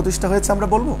ইসলাম প্রতিষ্ঠা হয়েছে আমরা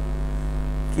বলবো?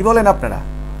 কি বলেন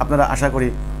আপনারা আশা করি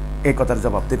এই কথার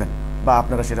জবাব দেবেন, বা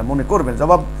আপনারা সেটা মনে করবেন।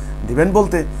 জবাব দিবেন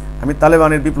বলতে আমি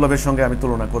তালেবানের বিপ্লবের সঙ্গে আমি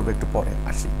তুলনা করবো, একটু পরে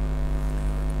আসি।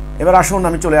 এবার আসুন,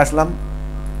 আমি চলে আসলাম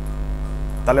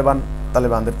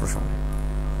তালেবানদের প্রসঙ্গে।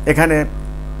 এখানে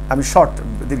আমি শর্ট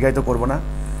দীর্ঘায়িত করব না।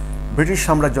 ব্রিটিশ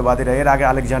সাম্রাজ্যবাদীরা এর আগে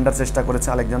আলেকজান্ডার চেষ্টা করেছে,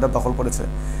 আলেকজান্ডার দখল করেছে,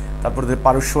 তারপরে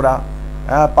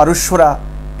পারস্যরা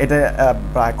এটা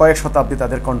প্রায় কয়েক শতাব্দী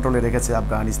তাদের কন্ট্রোলে রেখেছে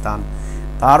আফগানিস্তান,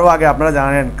 তারও আগে আপনারা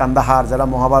জানেন কান্দাহার, যারা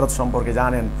মহাভারত সম্পর্কে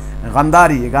জানেন,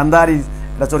 গান্ধারী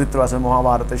একটা চরিত্র আছে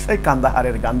মহাভারতে, সেই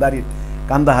কান্দাহারের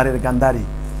গান্ধারী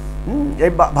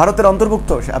এই ভারতের অন্তর্ভুক্ত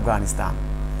সে আফগানিস্তান।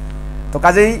 তো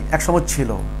কাজেই একসময় ছিল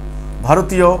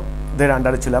ভারতীয়দের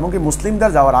আন্ডারে ছিল, এমনকি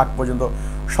মুসলিমদের যাওয়ার আগ পর্যন্ত,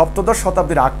 সপ্তদশ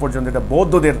শতাব্দীর আগ পর্যন্ত এটা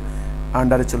বৌদ্ধদের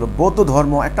আন্ডারে ছিল। বৌদ্ধ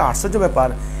ধর্ম একটা আশ্চর্য ব্যাপার,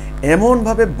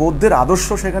 এমনভাবে বৌদ্ধের আদর্শ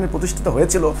সেখানে প্রতিষ্ঠিত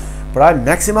হয়েছিল, প্রায়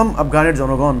ম্যাক্সিমাম আফগানের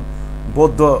জনগণ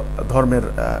বৌদ্ধ ধর্মের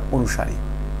অনুসারী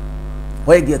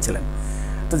হয়ে গিয়েছিলেন।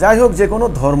 তো যাই হোক, যে কোনো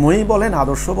ধর্মই বলেন,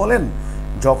 আদর্শ বলেন,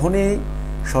 যখনই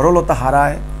সরলতা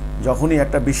হারায়, যখনই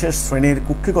একটা বিশেষ শ্রেণীর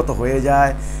কুক্ষিগত হয়ে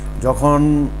যায়, যখন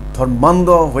ধর্মান্ধ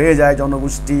হয়ে যায়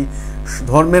জনগোষ্ঠী,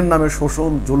 ধর্মের নামে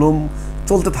শোষণ জুলুম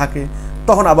চলতে থাকে,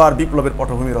 তখন আবার বিপ্লবের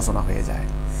পটভূমি রচনা হয়ে যায়।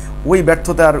 ওই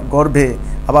ব্যর্থতার গর্ভে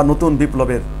আবার নতুন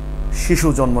বিপ্লবের শিশু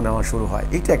জন্ম নেওয়া শুরু হয়।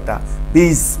 এটা একটা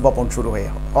বীজ বপন শুরু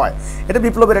হয়। এটা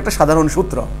বিপ্লবের একটা সাধারণ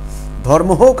সূত্র। ধর্ম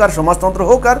হোক আর সমাজতন্ত্র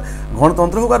হোক আর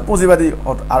গণতন্ত্র হোক আর পুঁজিবাদী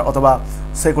আর অথবা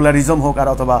সেকুলারিজম হোক আর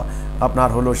অথবা আপনার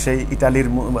হলো সেই ইটালির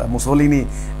মুসোলিনি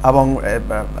এবং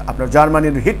আপনার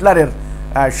জার্মানির হিটলারের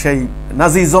সেই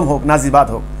নাজিজম হোক, নাজিবাদ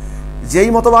হোক, যেই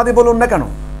মতবাদই বলুন না কেন,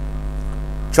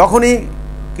 যখনই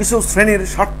কিছু শ্রেণীর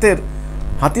স্বার্থের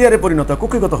হাতিয়ারে পরিণত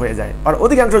কুক্ষিগত হয়ে যায় আর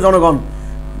অধিকাংশ জনগণ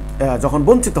যখন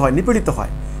বঞ্চিত হয়, নিপীড়িত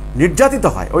হয়, নির্যাতিত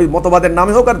হয়, ওই মতবাদের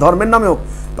নামে হোক আর ধর্মের নামে হোক,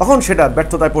 তখন সেটা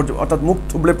ব্যর্থতায় অর্থাৎ মুখ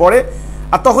থুবড়ে পড়ে,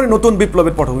 আর তখনই নতুন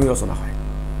বিপ্লবের পটভূমি রচনা হয়,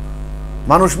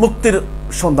 মানুষ মুক্তির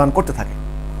সন্ধান করতে থাকে।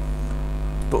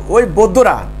 তো ওই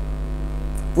বৌদ্ধরা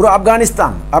পুরো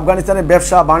আফগানিস্তানের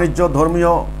ব্যবসা বাণিজ্য,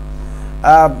 ধর্মীয়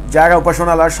জায়গা,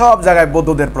 উপাসনালয়, সব জায়গায়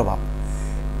বৌদ্ধদের প্রভাব।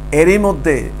 এরই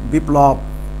মধ্যে বিপ্লব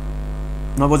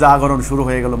নবজাগরণ শুরু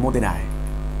হয়ে গেল মদিনায়।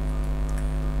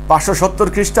 570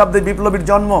 খ্রিস্টাব্দে বিপ্লবীর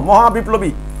জন্ম,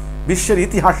 মহাবিপ্লবী, বিশ্বের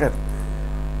ইতিহাসের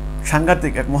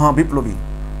সাংঘাতিক এক মহাবিপ্লবী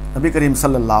নবী করিম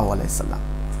সাল্লাল্লাহু আলাইহি সাল্লাম।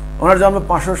 ওনার জন্ম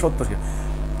 570।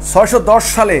 610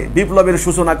 সালে বিপ্লবের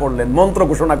সূচনা করলেন, মন্ত্র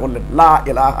ঘোষণা করলেন, লা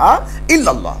ইলাহা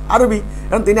ইল্লাল্লাহ। আরবি,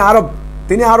 কারণ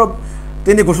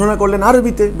তিনি ঘোষণা করলেন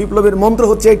আরবিতে। বিপ্লবের মন্ত্র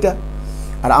হচ্ছে এইটা।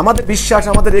 আর আমাদের বিশ্বাস,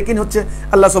 আমাদের ইয়াকিন হচ্ছে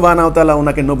আল্লাহ সুবহানাহু ওয়া তাআলা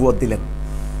ওনাকে নবুয়ত দিলেন,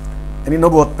 তিনি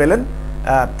নবুয়ত পেলেন।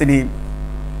 তিনি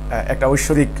একটা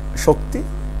ঐশ্বরিক শক্তি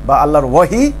বা আল্লাহর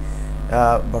ওয়াহি,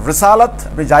 রিসালাত,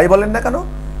 আপনি যাই বলেন না কেন,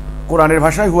 কোরআনের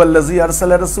ভাষায় হুয়াল্লাযী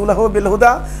আরসালা রাসূলাহু বিল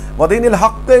হুদা ওয়া দীনিল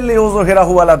হাক্কি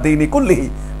লিইয়ুযহিরাহু আলা দীনি কুল্লিহি,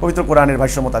 পবিত্র কোরআনের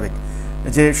ভাষ্য মোতাবেক,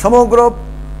 যে সমগ্র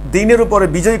দ্বীনের উপরে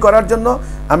বিজয়ী করার জন্য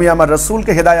আমি আমার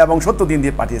রাসূলকে হেদায়া এবং সত্য দ্বীন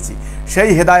দিয়ে পাঠিয়েছি। সেই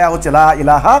হেদায়া হচ্ছে লা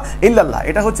ইলাহা ইল্লাল্লাহ।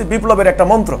 এটা হচ্ছে বিপ্লবের একটা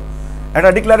মন্ত্র,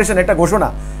 একটা ডিক্লারেশন, একটা ঘোষণা।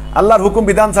 আল্লাহর হুকুম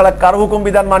বিধান ছাড়া কারো হুকুম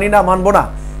বিধান মানি না, মানব না।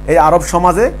 এই আরব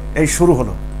সমাজে এই শুরু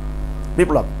হলো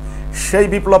বিপ্লব। সেই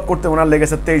বিপ্লব করতে ওনার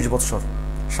লেগেছে 23 বছর।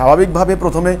 স্বাভাবিকভাবে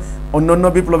প্রথমে অন্যান্য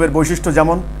বিপ্লবের বৈশিষ্ট্য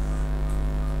যেমন,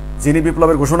 যিনি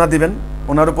বিপ্লবের ঘোষণা দিবেন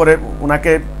ওনার উপরে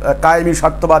ওনাকে কায়েমি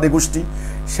স্বার্থবাদী গোষ্ঠী,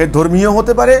 সে ধর্মীয়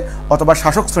হতে পারে অথবা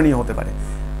শাসক শ্রেণী হতে পারে,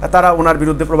 তারা ওনার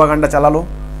বিরুদ্ধে প্রোপাগান্ডা চালালো।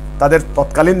 তাদের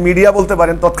তৎকালীন মিডিয়া বলতে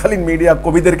পারেন, তৎকালীন মিডিয়া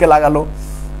কবিদেরকে লাগালো,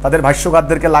 তাদের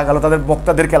ভাষ্যকারদেরকে লাগালো, তাদের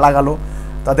বক্তাদেরকে লাগালো,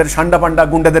 তাদের সান্ডা পান্ডা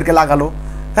গুন্ডাদেরকে লাগালো,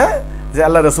 হ্যাঁ, যে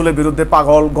আল্লাহ রসুলের বিরুদ্ধে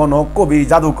পাগল, গণক, কবি,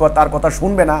 জাদুকর, তার কথা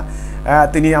শুনবে না,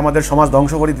 তিনি আমাদের সমাজ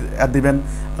ধ্বংস করে দিবেন,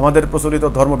 আমাদের প্রচলিত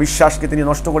ধর্মবিশ্বাসকে তিনি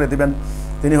নষ্ট করে দিবেন,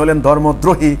 তিনি হলেন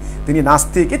ধর্মদ্রোহী, তিনি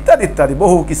নাস্তিক, ইত্যাদি ইত্যাদি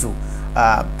বহু কিছু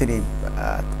তিনি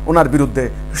ওনার বিরুদ্ধে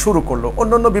শুরু করলো।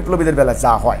 অন্যান্য বিপ্লবীদের বেলা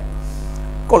যা হয়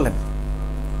করলেন।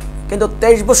 কিন্তু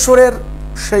 23 বছরের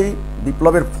সেই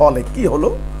বিপ্লবের ফলে কি হলো?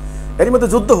 এর মধ্যে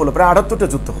যুদ্ধ হলো, প্রায় 78টা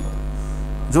যুদ্ধ হলো।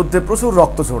 যুদ্ধে প্রচুর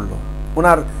রক্ত ঝরলো,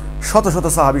 ওনার শত শত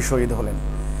সাহাবী শহীদ হলেন।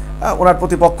 ওনার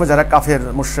প্রতিপক্ষ যারা কাফের,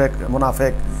 মুশরিক,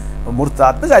 মুনাফিক,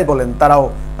 মুরতাদ, যাই বলেন, তারাও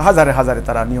হাজারে হাজারে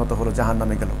তারা নিহত হলো,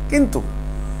 জাহান্নামে গেল। কিন্তু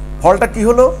ফলটা কি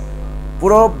হলো?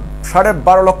 পুরো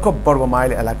 12.5 লক্ষ বর্গ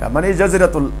মাইল এলাকা, মানে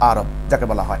জাজিরাতুল আরব যাকে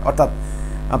বলা হয়, অর্থাৎ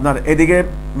আপনার এদিকে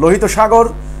লোহিত সাগর,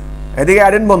 এদিকে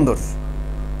অ্যাডেন বন্দর,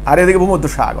 আর এদিকে ভূমধ্য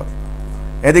সাগর,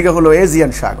 এদিকে হলো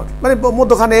এজিয়ান সাগর, মানে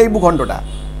মধ্যখানে এই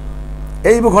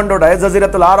ভূখণ্ডটা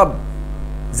জাজিরাতুল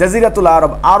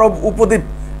আরব, আরব উপদ্বীপ,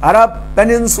 আরব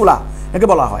পেনিনসুলা একে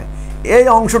বলা হয়। এই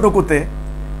অংশটুকুতে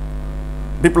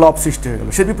বিপ্লব সৃষ্টি হয়ে গেল।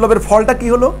 সেই বিপ্লবের ফলটা কি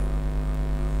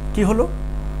হলো?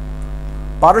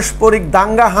 পারস্পরিক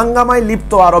দাঙ্গা হাঙ্গামায়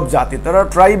লিপ্ত আরব জাতি, তারা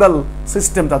ট্রাইবাল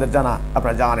সিস্টেম তাদের জানা,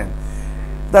 আপনারা জানেন,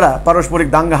 তারা পারস্পরিক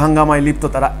দাঙ্গা হাঙ্গামায় লিপ্ত,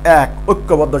 তারা এক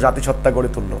ঐক্যবদ্ধ জাতিসত্তা গড়ে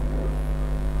তুলল,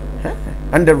 হ্যাঁ,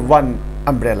 আন্ডার ওয়ান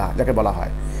আমব্রেলা যাকে বলা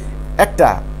হয়। একটা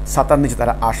ছাতার নিচে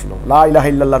তারা আসলো, লা ইলাহা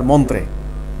ইল্লাল্লাহর মন্ত্রে।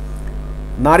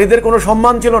 নারীদের কোনো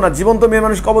সম্মান ছিল না, জীবন্ত মেয়ে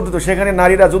মানুষ কবর দিত, সেখানে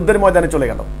নারীরা যুদ্ধের ময়দানে চলে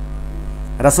গেল।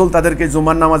 রাসূল তাদেরকে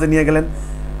জুমার নামাজে নিয়ে গেলেন,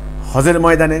 হজের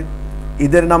ময়দানে,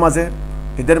 ঈদের নামাজে,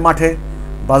 ঈদের মাঠে,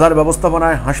 বাজার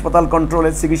ব্যবস্থাপনায়, হাসপাতাল কন্ট্রোলে,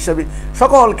 চিকিৎসা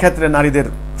সকল ক্ষেত্রে নারীদের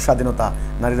স্বাধীনতা,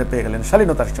 নারীরা পেয়ে গেলেন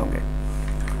শালীনতার সঙ্গে।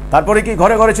 তারপরে কি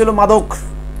ঘরে ঘরে ছিল মাদক,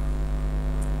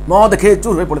 মদ খেয়ে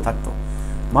চুর হয়ে পড়ে থাকতো,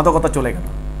 মাদকতা চলে গেল,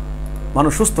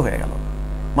 মানুষ সুস্থ হয়ে গেল,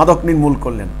 মাদক নির্মূল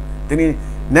করলেন। তিনি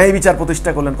ন্যায় বিচার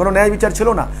প্রতিষ্ঠা করলেন। কোনো ন্যায় বিচার ছিল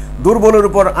না, দুর্বলের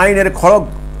উপর আইনের খড়গ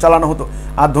চালানো হতো,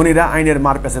 আর ধনীরা আইনের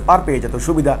মার পেছে পার পেয়ে যেত,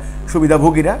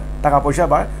 সুবিধাভোগীরা টাকা পয়সা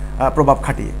বা প্রভাব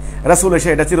খাটিয়ে। রাসূল এসে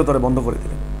এটা চিরতরে বন্ধ করে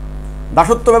দিলেন।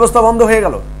 দাসত্ব ব্যবস্থা বন্ধ হয়ে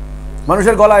গেল।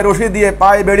 মানুষের গলায় রশি দিয়ে,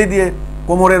 পায়ে বেড়ি দিয়ে,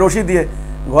 কোমরে রশি দিয়ে,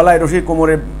 গলায় রশি,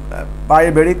 কোমরে পায়ে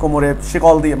বেড়ি, কোমরে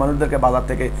শিকল দিয়ে মানুষদেরকে বাজার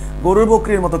থেকে গরুর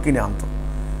বকরির মতো কিনে আনত।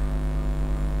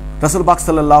 রাসূল পাক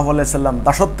সাল্লাল্লাহু আলাইহি সাল্লাম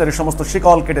দাসত্বের সমস্ত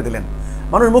শিকল কেটে দিলেন,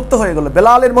 মানুষ মুক্ত হয়ে গেল।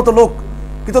 বেলালের মতো লোক,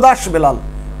 কৃতদাস বেলাল,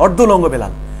 অর্ধলঙ্গ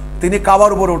বেলাল, তিনি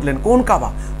কাবার উপরে উঠলেন। কোন কাবা?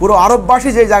 পুরো আরববাসী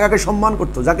যে জায়গাকে সম্মান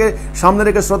করতো, যাকে সামনে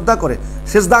রেখে শ্রদ্ধা করে,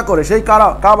 সিজদা করে, সেই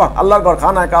কাবা, আল্লাহর ঘর,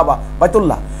 খানায় কাবা,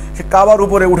 বাইতুল্লাহ, সে কাবার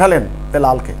উপরে উঠালেন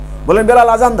বেলালকে, বলেন বেলাল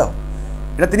আজান দাও।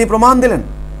 এটা তিনি প্রমাণ দিলেন।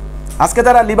 আজকে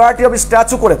তারা লিবার্টি অফ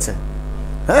স্ট্যাচু করেছে,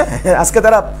 হ্যাঁ, আজকে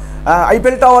তারা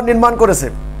আইফেল টাওয়ার নির্মাণ করেছে।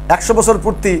 100 বছর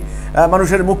পূর্তি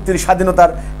মানুষের মুক্তির,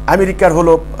 স্বাধীনতার। আমেরিকার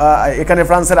হলো এখানে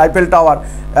ফ্রান্সের আইফেল টাওয়ার,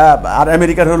 আর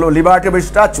আমেরিকার হলো লিবার্টি অফ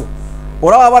স্ট্যাচু।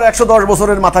 ওরাও আবার 110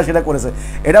 বছরের মাথা সেটা করেছে।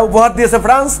 এটা উপহার দিয়েছে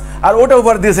ফ্রান্স, আর ওটা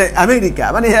উপহার দিয়েছে আমেরিকা।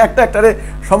 মানে একটারে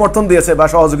সমর্থন দিয়েছে বা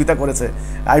সহযোগিতা করেছে,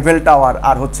 আইফেল টাওয়ার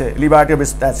আর হচ্ছে লিবার্টি অফ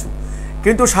স্ট্যাচু।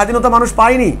 কিন্তু স্বাধীনতা মানুষ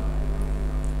পায়নি,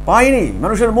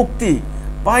 মানুষের মুক্তি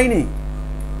পায়নি।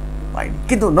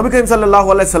 কিন্তু নবী করিম সাল্লাল্লাহু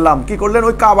আলাইহি সাল্লাম কি করলেন?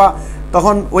 ওই কাবা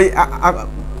তখন ওই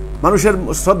মানুষের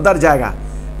শ্রদ্ধার জায়গা,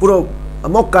 পুরো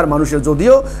মক্কার মানুষের,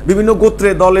 যদিও বিভিন্ন গোত্রে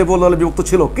দলে বলে বিভক্ত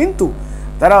ছিল, কিন্তু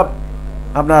তারা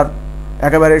আপনার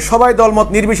একেবারে সবাই দলমত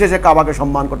নির্বিশেষে কাবাকে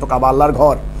সম্মান করতো। কাবা আল্লাহর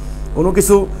ঘর। কোনো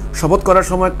কিছু শপথ করার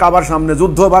সময় কাবার সামনে,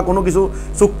 যুদ্ধ বা কোনো কিছু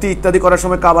চুক্তি ইত্যাদি করার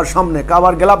সময় কাবার সামনে,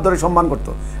 কাবার গেলাপ ধরে সম্মান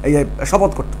করতো, এই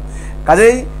শপথ করতো।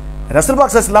 কাজেই রাসূল পাক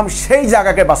সাল্লাল্লাহু আলাইহি ওয়াসাল্লাম সেই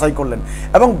জায়গাকে বাছাই করলেন,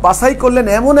 এবং বাছাই করলেন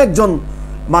এমন একজন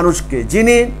মানুষকে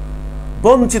যিনি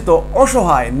বঞ্চিত,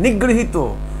 অসহায়, নিগৃহীত,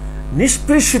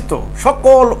 নিষ্পৃষিত,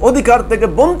 সকল অধিকার থেকে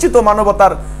বঞ্চিত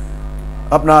মানবতার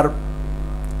আপনার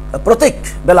প্রতীক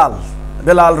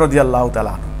বেলাল রাদিয়াল্লাহু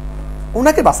তাআলা আনহু।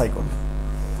 ওনাকে বাছাই করলেন,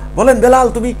 বলেন বেলাল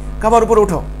তুমি কাবার উপরে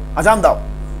উঠো, আজান দাও।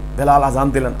 বেলাল আজান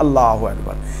দিলেন, আল্লাহু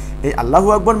আকবার। এই আল্লাহু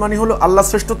আকবার মানে হলো আল্লাহ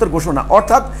শ্রেষ্ঠত্বের ঘোষণা।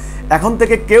 অর্থাৎ এখন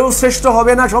থেকে কেউ শ্রেষ্ঠ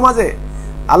হবে না সমাজে,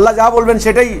 আল্লাহ যা বলবেন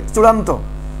সেটাই চূড়ান্ত।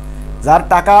 যার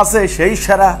টাকা আছে সেই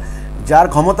সেরা, যার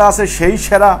ক্ষমতা আছে সেই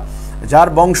সেরা, যার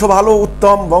বংশ ভালো,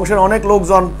 উত্তম বংশের অনেক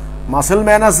লোকজন,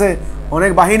 মাসেলম্যান আছে,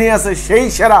 অনেক বাহিনী আছে, সেই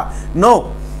সেরা। নো,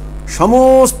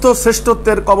 সমস্ত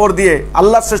শ্রেষ্ঠত্বের কবর দিয়ে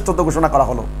আল্লাহর শ্রেষ্ঠত্ব ঘোষণা করা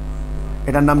হলো।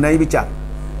 এটার নাম ন্যায় বিচার।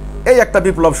 এই একটা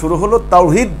বিপ্লব শুরু হলো,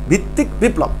 তাওহীদ ভিত্তিক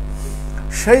বিপ্লব।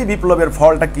 সেই বিপ্লবের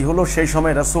ফলটা কি হলো? সেই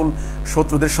সময় রাসূল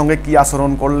শত্রুদের সঙ্গে কি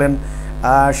আচরণ করলেন,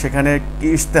 সেখানে কি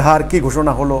ইশতেহার, কি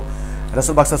ঘোষণা হলো,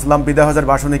 রাসূল পাক সাল্লাল্লাহু আলাইহি ওয়াসাল্লাম বিদায় হজের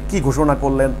ভাষণে কি ঘোষণা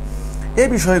করলেন, এই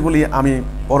বিষয়গুলি আমি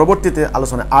পরবর্তীতে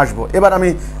আলোচনায় আসব। এবার আমি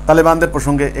তালেবানদের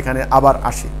প্রসঙ্গে এখানে আবার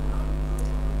আসি।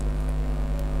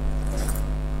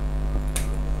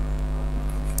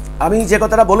 আমি যে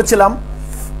কথাটা বলেছিলাম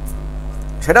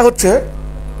সেটা হচ্ছে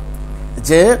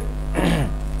যে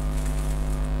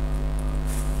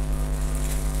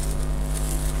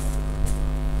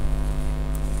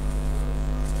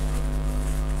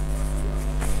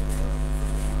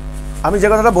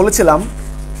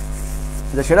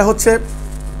সেটা হচ্ছে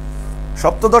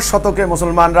সপ্তদশ শতকে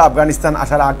মুসলমানরা আফগানিস্তান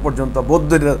আসার আগ পর্যন্ত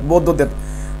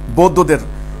বৌদ্ধদের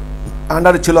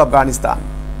আন্ডারে ছিল আফগানিস্তান।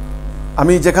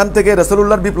 আমি যেখান থেকে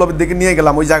রাসূলুল্লাহর বিপ্লবের দিকে নিয়ে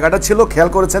গেলাম, ওই জায়গাটা ছিল, খেয়াল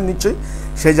করেছেন নিশ্চয়ই,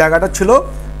 সেই জায়গাটা ছিল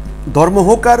ধর্ম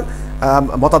হোক আর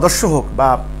মতাদর্শ হোক বা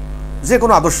যে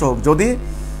কোনো আদর্শ হোক, যদি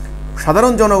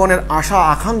সাধারণ জনগণের আশা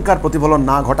আকাঙ্ক্ষার প্রতিফলন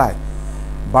না ঘটায়,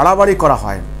 বাড়াবাড়ি করা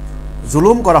হয়,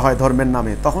 জুলুম করা হয় ধর্মের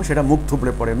নামে, তখন সেটা মুখ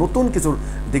থুবড়ে পড়ে। নতুন কিছুর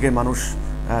দিকে মানুষ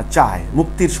চায়,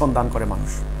 মুক্তির সন্ধান করে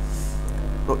মানুষ।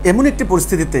 তো এমন একটি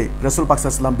পরিস্থিতিতে রাসূল পাক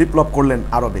সাল্লাল্লাহু আলাইহি ওয়াসাল্লাম বিপ্লব করলেন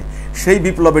আরবে। সেই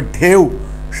বিপ্লবের ঢেউ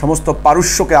সমস্ত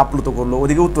পারস্যকে আপ্লুত করলো,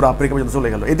 ওদিকে উত্তর আফ্রিকা পর্যন্ত চলে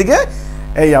গেল, এদিকে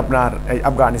এই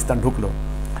আফগানিস্তান ঢুকলো।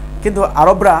 কিন্তু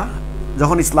আরবরা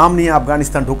যখন ইসলাম নিয়ে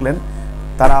আফগানিস্তান ঢুকলেন,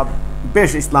 তারা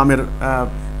বেশ ইসলামের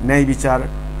ন্যায় বিচার,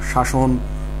 শাসন,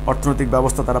 অর্থনৈতিক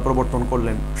ব্যবস্থা তারা প্রবর্তন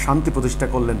করলেন, শান্তি প্রতিষ্ঠা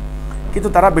করলেন, কিন্তু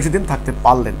তারা বেশি দিন থাকতে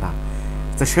পারলেন না।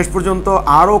 তো শেষ পর্যন্ত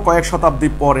আরও কয়েক শতাব্দী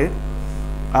পরে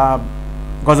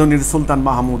গজনীর সুলতান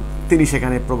মাহমুদ তিনি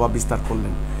সেখানে প্রভাব বিস্তার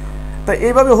করলেন। তা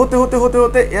এইভাবে হতে হতে হতে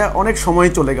হতে অনেক সময়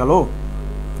চলে গেল।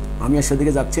 আমি আর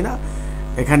সেদিকে যাচ্ছি না।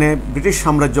 এখানে ব্রিটিশ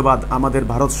সাম্রাজ্যবাদ আমাদের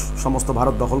সমস্ত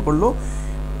ভারত দখল করলো।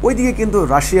 ওইদিকে কিন্তু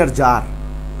রাশিয়ার জার,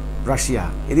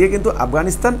 এদিকে কিন্তু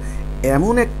আফগানিস্তান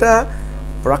এমন একটা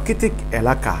প্রাকৃতিক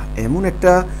এলাকা, এমন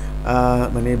একটা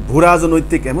মানে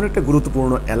ভূরাজনৈতিক এমন একটা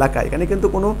গুরুত্বপূর্ণ এলাকা। এখানে কিন্তু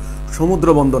কোনো সমুদ্র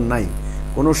বন্দর নাই,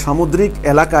 কোনো সামুদ্রিক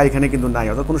এলাকা এখানে কিন্তু নাই,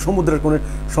 অর্থাৎ কোনো সমুদ্রের কোনো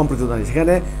সম্পৃক্ততা নেই।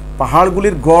 সেখানে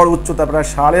পাহাড়গুলির গড় উচ্চতা প্রায়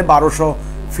 1250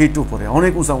 ফিট উপরে,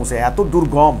 অনেক উঁচা উঁচা,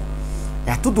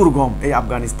 এত দুর্গম এই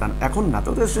আফগানিস্তান। এখন না, তো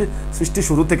সৃষ্টি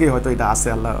শুরু থেকেই হয়তো এটা আছে,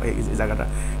 আল্লাহ এই জায়গাটা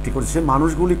ঠিক করেছে। সে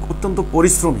মানুষগুলি অত্যন্ত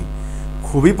পরিশ্রমী,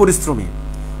 খুবই পরিশ্রমী,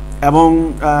 এবং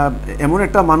এমন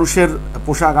একটা মানুষের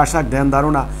পোশাক আশাক ধ্যান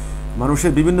ধারণা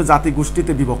মানুষের বিভিন্ন জাতি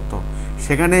গোষ্ঠীতে বিভক্ত।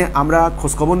 সেখানে আমরা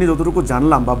খোঁজখবর নিয়ে যতটুকু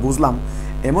জানলাম বা বুঝলাম,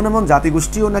 এমন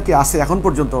জাতিগোষ্ঠীও নাকি আছে এখন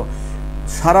পর্যন্ত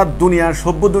সারা দুনিয়ার,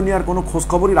 সভ্য দুনিয়ার কোনো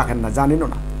খোঁজখবরই রাখেন না, জানেনও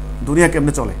না দুনিয়া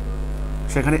কেমনে চলে।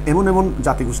 সেখানে এমন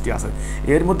জাতিগোষ্ঠী আছে।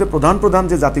 এর মধ্যে প্রধান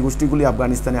যে জাতিগোষ্ঠীগুলি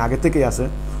আফগানিস্তানে আগে থেকেই আছে,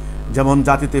 যেমন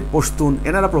জাতিতে পশতুন,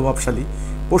 এনারা প্রভাবশালী।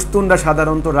 পশতুনরা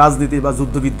সাধারণত রাজনীতি বা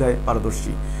যুদ্ধবিদ্যায়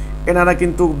পারদর্শী। এনারা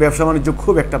কিন্তু ব্যবসা বাণিজ্য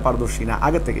খুব একটা পারদর্শী না,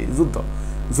 আগে থেকেই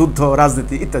যুদ্ধ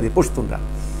রাজনীতি ইত্যাদি পশতুনরা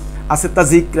আছে।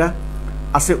 তাজিকরা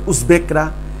আছে, উজবেকরা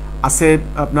আছে,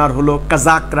 আপনার হলো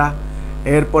কাজাকরা,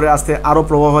 এরপরে আছে আরও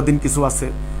প্রভাবাধীন কিছু আছে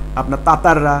আপনার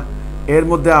তাতাররা। এর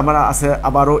মধ্যে আমরা আছে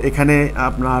আবারও এখানে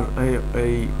আপনার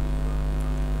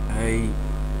এই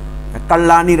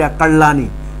কাল্লানি,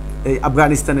 এই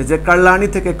আফগানিস্তানে যে কাল্লানি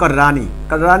থেকে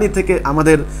কার্রানি থেকে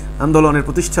আমাদের আন্দোলনের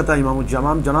প্রতিষ্ঠাতা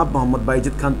ইমামুজ্জামান জনাব মোহাম্মদ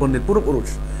বাইজিদ খান পন্ডিত পূর্বপুরুষ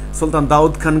সুলতান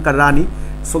দাউদ খান কার্রানি,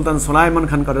 সুলতান সুলাইমান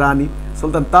খান কার্রানি,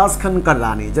 সুলতান তাজ খান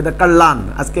কার্রানি, যেটা কাল্লান,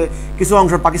 আজকে কিছু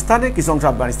অংশ পাকিস্তানে, কিছু অংশ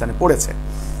আফগানিস্তানে পড়েছে।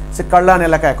 সে কাল্লান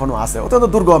এলাকা এখনও আছে, অত্যন্ত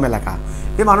দুর্গম এলাকা।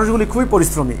 এই মানুষগুলি খুবই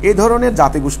পরিশ্রমী। এই ধরনের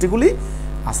জাতিগোষ্ঠীগুলি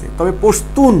আছে। তবে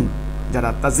পশতুন যারা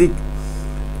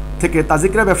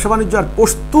তাজিকরা ব্যবসা বাণিজ্য, আর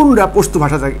পশতুনরা পশতু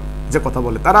ভাষা যে কথা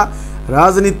বলে, তারা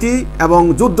রাজনীতি এবং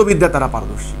যুদ্ধবিদ্যা তারা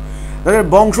পারদর্শী। তাদের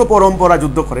বংশ পরম্পরা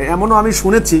যুদ্ধ করে। এমনও আমি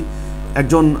শুনেছি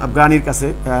একজন আফগানির কাছে,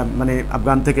 মানে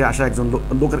আফগান থেকে আসা একজন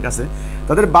লোকের কাছে,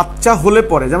 তাদের বাচ্চা হলে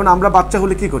পরে, যেমন আমরা বাচ্চা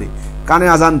হলে কি করি, কানে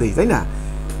আজান দিই, তাই না?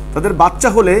 তাদের বাচ্চা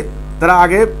হলে তারা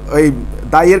আগে ওই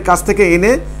দাইয়ের কাছ থেকে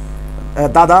এনে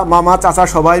দাদা মামা চাচা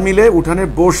সবাই মিলে উঠানে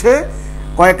বসে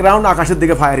কয়েক রাউন্ড আকাশের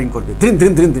দিকে ফায়ারিং করবে,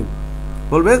 ধিন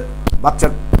বলবে,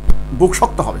 বাচ্চার বুক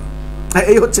শক্ত হবে।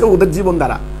 এই হচ্ছে ওদের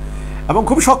জীবনধারা, এবং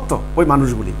খুব শক্ত ওই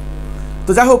মানুষগুলি।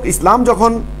 তো যাই হোক, ইসলাম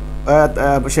যখন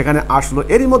সেখানে আসলো,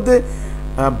 এরই মধ্যে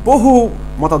বহু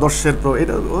মতাদর্শের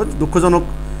এটা দুঃখজনক।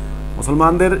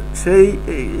 মুসলমানদের সেই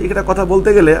এটা কথা বলতে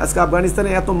গেলে আজকে আফগানিস্তানে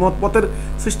এত মতপথের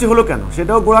সৃষ্টি হলো কেন,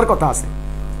 সেটাও গোড়ার কথা আছে,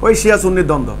 ওই শিয়া সুন্নির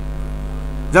দ্বন্দ্ব।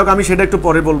 যাই হোক, আমি সেটা একটু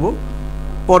পরে বলবো।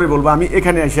 আমি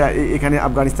এখানে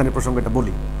আফগানিস্তানের প্রসঙ্গটা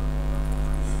বলি।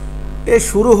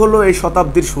 শুরু হলো এই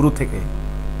শতাব্দীর শুরু থেকে।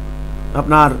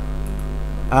 আপনার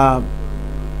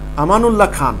আমানুল্লাহ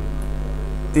খান,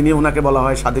 তিনি, ওনাকে বলা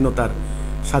হয়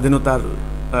স্বাধীনতার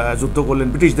যুদ্ধ করলেন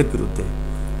ব্রিটিশদের বিরুদ্ধে।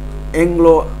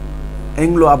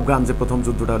 অ্যাংলো আফগান যে প্রথম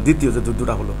যুদ্ধটা, দ্বিতীয় যে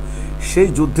যুদ্ধটা হলো, সেই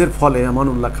যুদ্ধের ফলে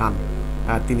আমানুল্লাহ খান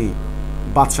তিনি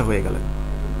বাদশাহ হয়ে গেলেন।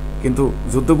 কিন্তু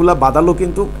যুদ্ধগুলা বাদালো,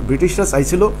 কিন্তু ব্রিটিশরা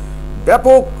চাইছিল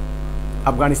ব্যাপক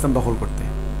আফগানিস্তান দখল করতে।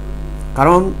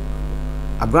 কারণ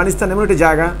আফগানিস্তান এমন একটি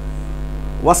জায়গা,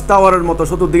 ওয়াচ টাওয়ারের মতো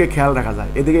চতুর্দিকে খেয়াল রাখা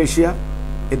যায়। এদিকে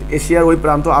এশিয়ার ওই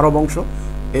প্রান্ত আরব অংশ,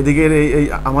 এদিকে এই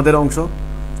আমাদের অংশ,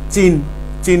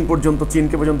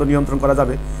 চীনকে পর্যন্ত নিয়ন্ত্রণ করা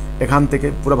যাবে এখান থেকে,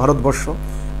 পুরো ভারতবর্ষ।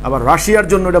 আবার রাশিয়ার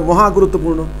জন্য এটা মহা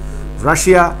গুরুত্বপূর্ণ।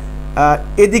 রাশিয়া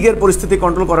এদিকের পরিস্থিতি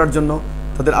কন্ট্রোল করার জন্য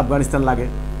তাদের আফগানিস্তান লাগে।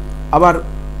 আবার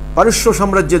পারস্য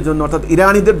সাম্রাজ্যের জন্য, অর্থাৎ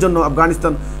ইরানিদের জন্য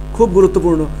আফগানিস্তান খুব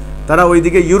গুরুত্বপূর্ণ। তারা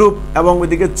ওইদিকে ইউরোপ এবং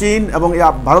ওইদিকে চীন এবং এই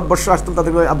ভারতবর্ষ আসতেন,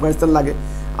 তাদের আফগানিস্তান লাগে।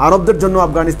 আরবদের জন্য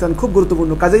আফগানিস্তান খুব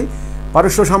গুরুত্বপূর্ণ। কাজেই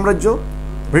পারস্য সাম্রাজ্য,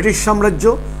 ব্রিটিশ সাম্রাজ্য,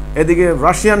 এদিকে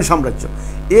রাশিয়ান সাম্রাজ্য,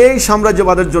 এই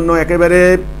সাম্রাজ্যবাদের জন্য একেবারে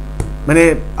মানে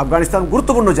আফগানিস্তান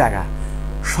গুরুত্বপূর্ণ জায়গা।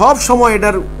 সব সময়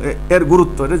এর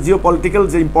গুরুত্ব, এটা জিওপলিটিক্যাল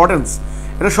যে ইম্পর্টেন্স,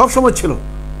 এটা সব সময় ছিল।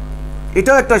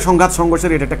 এটাও একটা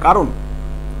সংঘর্ষের এটা একটা কারণ।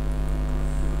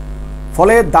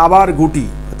 ফলে দাবার গুটি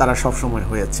তারা সব সময়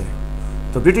হয়েছে।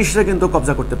 তো ব্রিটিশরা কিন্তু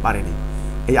কবজা করতে পারেনি।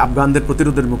 এই আফগানদের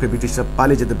প্রতিরোধের মুখে ব্রিটিশরা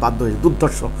পালিয়ে যেতে বাধ্য হয়েছে,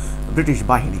 দুর্ধর্ষ ব্রিটিশ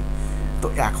বাহিনী। তো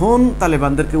এখন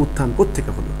তালেবানদেরকে উত্থান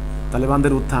কোত্থেকে হলো?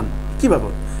 তালেবানদের উত্থান কীভাবে?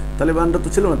 তালেবানরা তো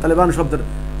ছিল না, তালেবান শব্দের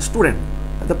স্টুডেন্ট,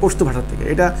 এটা পশতু ভাষার থেকে,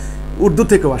 এটা উর্দু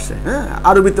থেকেও আসে, হ্যাঁ,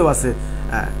 আরবিতেও আছে,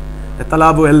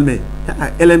 তালাবু এলমে,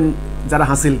 এলেম যারা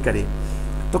হাসিলকারী।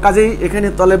 তো কাজেই এখানে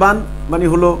তালেবান মানে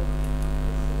হলো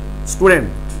স্টুডেন্ট।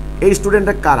 এই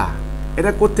স্টুডেন্টরা কারা?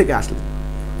 এটা কোত্থেকে আসলে?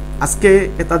 আজকে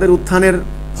তাদের উত্থানের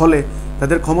ফলে,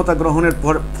 তাদের ক্ষমতা গ্রহণের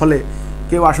ফলে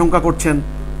কেউ আশঙ্কা করছেন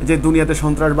যে দুনিয়াতে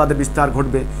সন্ত্রাসবাদের বিস্তার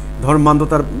ঘটবে,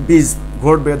 ধর্মান্ধতার বীজ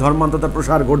ঘটবে, ধর্মান্ধতার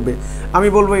প্রসার ঘটবে। আমি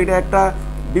বলবো এটা একটা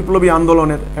বিপ্লবী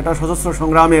আন্দোলনের, একটা সশস্ত্র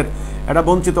সংগ্রামের, একটা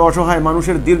বঞ্চিত অসহায়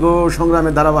মানুষের দীর্ঘ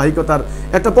সংগ্রামের ধারাবাহিকতার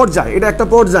একটা পর্যায়। এটা একটা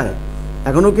পর্যায়,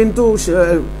 এখনও কিন্তু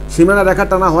সীমানা রেখা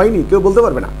টানা হয়নি, কেউ বলতে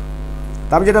পারবে না।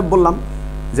 তা আমি যেটা বললাম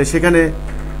যে সেখানে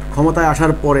ক্ষমতায়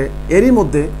আসার পরে এরই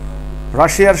মধ্যে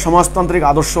রাশিয়ার সমাজতান্ত্রিক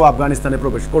আদর্শ আফগানিস্তানে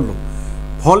প্রবেশ করলো।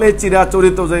 ফলে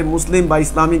চিরাচরিত যে মুসলিম বা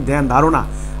ইসলামিক ধ্যান ধারণা,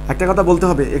 একটা কথা বলতে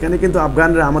হবে, এখানে কিন্তু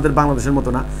আফগানরা আমাদের বাংলাদেশের মতো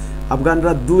না।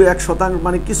 আফগানরা 2-1%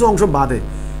 মানে কিছু অংশ বাদে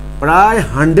প্রায়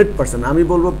 100%, আমি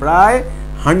বলবো প্রায়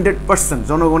 100%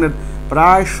 জনগণের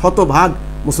প্রায় 100%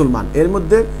 মুসলমান। এর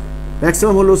মধ্যে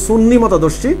ম্যাক্সিমাম হলো সুন্নি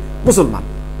মতাদর্শী মুসলমান।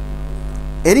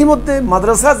 এরই মধ্যে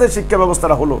মাদ্রাসা যে শিক্ষা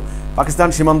ব্যবস্থাটা হলো পাকিস্তান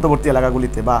সীমান্তবর্তী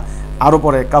এলাকাগুলিতে বা আরও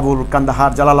পরে কাবুল,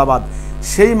 কান্দাহার, জালালাবাদ,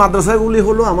 সেই মাদ্রাসাগুলি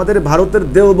হলো আমাদের ভারতের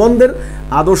দেওবন্দের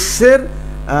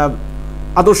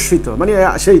আদর্শিত, মানে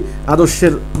সেই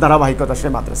আদর্শের ধারাবাহিকতা সে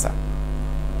মাদ্রাসা।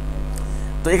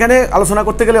 তো এখানে আলোচনা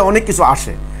করতে গেলে অনেক কিছু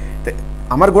আসে।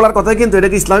 আমার গোলার কথা কিন্তু এটা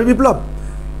কি ইসলামী বিপ্লব,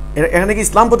 এখানে কি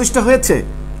ইসলাম প্রতিষ্ঠা হয়েছে,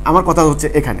 আমার কথা হচ্ছে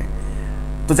এখানে।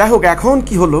 তো যাই হোক, এখন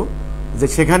কি হলো যে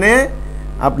সেখানে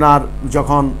আপনার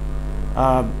যখন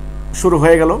শুরু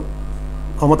হয়ে গেল,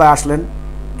 ক্ষমতায় আসলেন,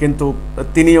 কিন্তু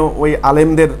তিনিও ওই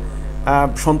আলেমদের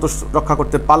সন্তোষ রক্ষা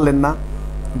করতে পারলেন না।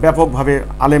 ব্যাপকভাবে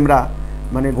আলেমরা,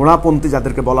 মানে গোড়াপন্থী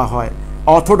যাদেরকে বলা হয়,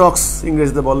 অর্থোডক্স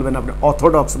ইংরেজিতে বলবেন আপনি,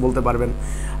 অর্থোডক্স বলতে পারবেন,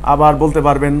 আবার বলতে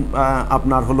পারবেন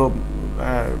আপনার হলো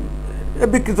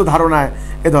বিকৃত ধারণায়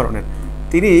এ ধরনের।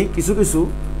 তিনি কিছু কিছু,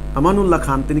 আমানুল্লাহ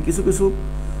খান, তিনি কিছু কিছু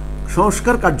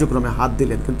সংস্কার কার্যক্রমে হাত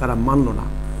দিলেন, কিন্তু তারা মানল না।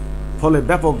 ফলে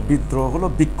ব্যাপক বিদ্রোহ হলো,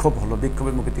 বিক্ষোভ হলো,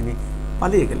 বিক্ষোভের মুখে তিনি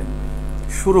পালিয়ে গেলেন।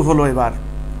 শুরু হলো এবার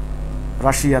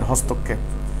রাশিয়ার হস্তক্ষেপ।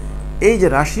 এই যে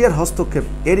রাশিয়ার হস্তক্ষেপ,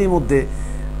 এরই মধ্যে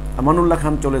আমানুল্লাহ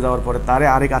খান চলে যাওয়ার পরে তারে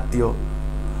আরেক আত্মীয়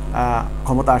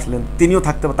ক্ষমতা আসলেন, তিনিও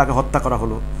তাকে হত্যা করা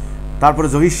হলো। তারপরে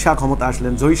জহির শাহ ক্ষমতা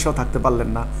আসলেন, জহির শাহ থাকতে পারলেন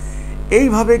না।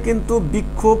 এইভাবে কিন্তু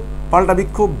বিক্ষোভ পাল্টা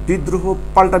বিক্ষোভ, বিদ্রোহ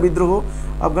পাল্টা বিদ্রোহ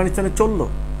আফগানিস্তানে চলল।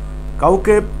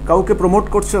 কাউকে প্রমোট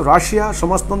করছে রাশিয়া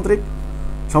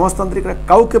সমাজতান্ত্রিকরা,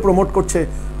 কাউকে প্রমোট করছে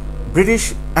ব্রিটিশ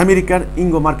আমেরিকান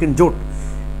ইঙ্গো মার্কিন জোট।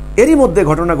 এরই মধ্যে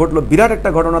ঘটনা ঘটলো, বিরাট একটা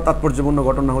ঘটনা, তাৎপর্যপূর্ণ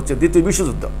ঘটনা হচ্ছে দ্বিতীয়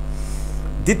বিশ্বযুদ্ধ।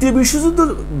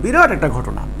 বিরাট একটা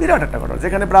ঘটনা,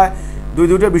 যেখানে প্রায়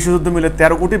দুইটা বিশ্বযুদ্ধ মিলে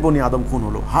 13 কোটি বনি আদম খুন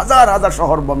হলো, হাজার হাজার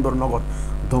শহর বন্দর নগর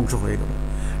ধ্বংস হয়ে গেল,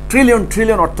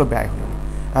 ট্রিলিয়ন অর্থ ব্যয় হলো,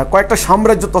 কয়েকটা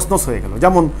সাম্রাজ্য তছনছ হয়ে গেল।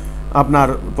 যেমন আপনার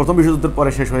প্রথম বিশ্বযুদ্ধের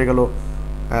পরে শেষ হয়ে গেল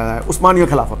উসমানীয়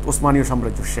খেলাফত, উসমানীয়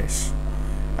সাম্রাজ্য শেষ।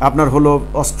 আপনার হলো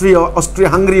অস্ট্রিয়া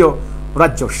হাঙ্গেরীয়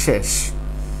রাজ্য শেষ।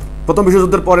 প্রথম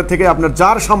বিশ্বযুদ্ধের পরে থেকে আপনার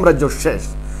জার সাম্রাজ্য শেষ।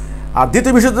 আর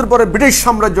দ্বিতীয় বিশ্বযুদ্ধের পরে ব্রিটিশ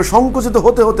সাম্রাজ্য সংকুচিত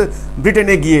হতে হতে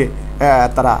ব্রিটেনে গিয়ে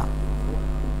তারা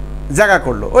জায়গা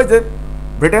করলো। ওই যে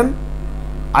ব্রিটেন,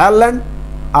 আয়ারল্যান্ড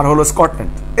আর হলো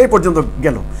স্কটল্যান্ড, এই পর্যন্ত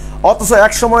গেল। অথচ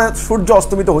এক সময় সূর্য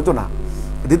অস্তমিত হইতো না,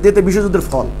 দ্বিতীয় বিশ্বযুদ্ধের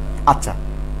ফল। আচ্ছা,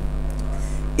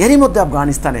 এরই মধ্যে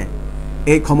আফগানিস্তানে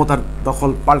এই ক্ষমতার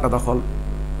দখল, পাল্টা দখল,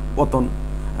 পতন,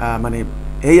 মানে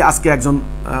এই আজকে একজন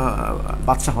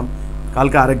বাদশাহ হন,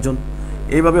 কালকে আরেকজন,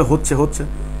 এইভাবে হচ্ছে।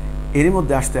 এরই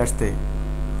মধ্যে আস্তে আস্তে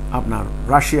আপনার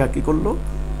রাশিয়া কি করলো,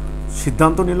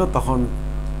 সিদ্ধান্ত নিল। তখন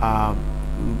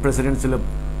প্রেসিডেন্ট ছিল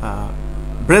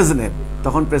ব্রেজনেভ,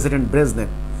 তখন প্রেসিডেন্ট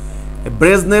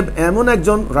ব্রেজনেভ এমন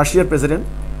একজন রাশিয়ার প্রেসিডেন্ট,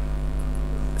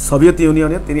 সোভিয়েত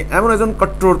ইউনিয়নের, তিনি এমন একজন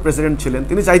কট্টর প্রেসিডেন্ট ছিলেন।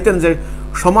 তিনি চাইতেন যে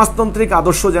সমাজতান্ত্রিক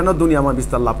আদর্শ যেন দুনিয়াময়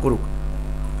বিস্তার লাভ করুক।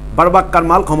 বারবাক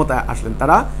কারমাল ক্ষমতায় আসলেন।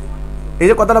 তারা, এই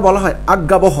যে কথাটা বলা হয়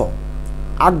আজ্ঞাবহ,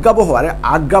 আরে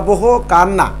আজ্ঞাবহ কার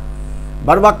না,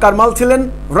 বারবাক কারমাল ছিলেন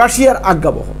রাশিয়ার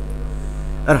আজ্ঞাবহ।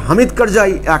 আর হামিদ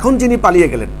কারজাই, এখন যিনি পালিয়ে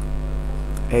গেলেন,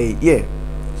 এই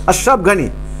আশরাফ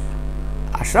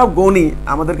গনি,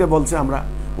 আমাদেরকে বলছে আমরা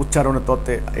উচ্চারণের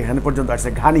তত্ত্বে এখানে পর্যন্ত আসছে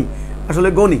ঘানি, আসলে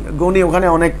গনি ওখানে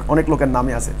অনেক লোকের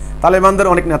নামে আছে, তালেবানদের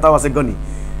অনেক নেতাও আছে গনি।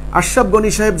 আশরাফ গনি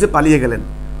সাহেব যে পালিয়ে গেলেন,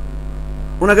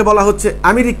 ওনাকে বলা হচ্ছে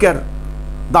আমেরিকার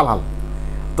দালাল।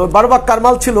 তো বারবাক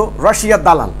কারমাল ছিল রাশিয়ার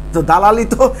দালাল। তো দালালি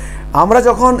তো আমরা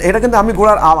যখন, এটা কিন্তু আমি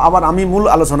আবার আমি মূল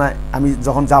আলোচনায় আমি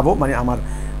যখন যাব, মানে আমার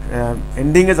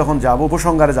এন্ডিংয়ে যখন যাব,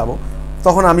 উপসংহারে যাব,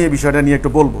 তখন আমি এই বিষয়টা নিয়ে একটু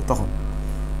বলবো। তখন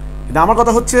কিন্তু আমার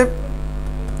কথা হচ্ছে,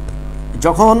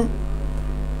 যখন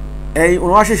এই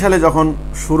 79 সালে যখন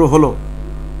শুরু হলো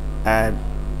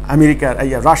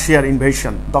রাশিয়ার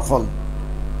ইনভেশন, দখল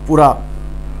পুরা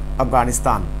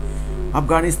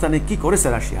আফগানিস্তানে কি করেছে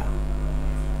রাশিয়া?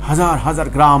 হাজার হাজার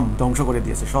গ্রাম ধ্বংস করে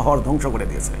দিয়েছে, শহর ধ্বংস করে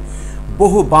দিয়েছে,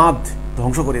 বহু বাঁধ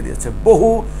ধ্বংস করে দিয়েছে, বহু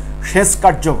সেচ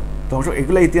কার্য ধ্বংস,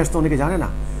 এগুলো ইতিহাস তো অনেকে জানে না,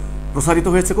 প্রসারিত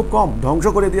হয়েছে খুব কম, ধ্বংস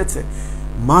করে দিয়েছে।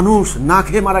 মানুষ না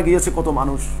খেয়ে মারা গিয়েছে, কত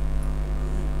মানুষ।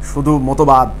 শুধু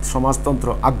মতবাদ, সমাজতন্ত্র,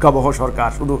 আজ্ঞাবহ সরকার,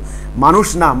 শুধু মানুষ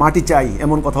না মাটি চাই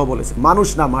এমন কথাও বলেছে, মানুষ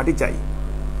না মাটি চাই,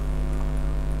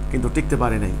 কিন্তু টিকতে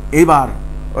পারে নাই। এইবার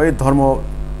ওই ধর্ম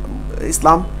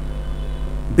ইসলাম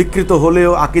বিকৃত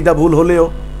হলেও, আকিদা ভুল হলেও,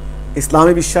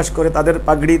 ইসলামে বিশ্বাস করে, তাদের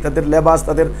পাগড়ি, তাদের লেবাস,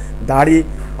 তাদের দাড়ি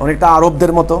অনেকটা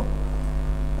আরবদের মতো,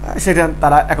 সেটা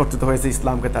তারা একত্রিত হয়েছে,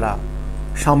 ইসলামকে তারা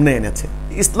সামনে এনেছে।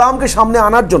 ইসলামকে সামনে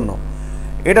আনার জন্য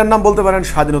এটার নাম বলতে পারেন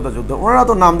স্বাধীনতা যুদ্ধ। ওনারা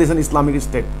তো নাম দিয়েছেন ইসলামিক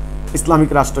স্টেট, ইসলামিক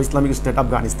রাষ্ট্র, Islamic state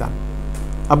Afghanistan,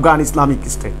 Afghan Islamic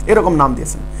state, এরকম নাম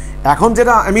দিয়েছেন। এখন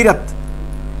যেটা আমিরাত,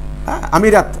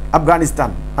 আমিরাত আফগানিস্তান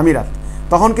আমিরাত,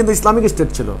 তখন কিন্তু ইসলামিক স্টেট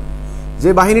ছিল। যে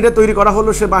বাহিনীটা তৈরি করা হলো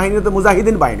সে বাহিনীতে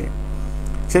মুজাহিদিন বাহিনী,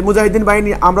 সেই মুজাহিদিন বাহিনী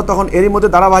আমরা তখন এরই মধ্যে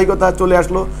ধারাবাহিকতা চলে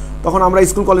আসলো। তখন আমরা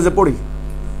স্কুল কলেজে পড়ি,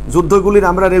 যুদ্ধগুলির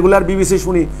আমরা রেগুলার বিবিসি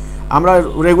শুনি, আমরা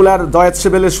রেগুলার দয়েৎ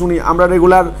সেবেলে শুনি, আমরা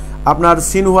রেগুলার আপনার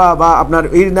সিনহুয়া বা আপনার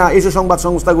ইরনা এইসব সংবাদ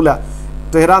সংস্থাগুলা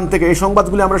তেহরান থেকে এই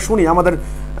সংবাদগুলি আমরা শুনি, আমাদের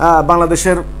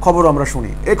বাংলাদেশের খবরও আমরা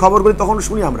শুনি, এই খবরগুলি তখন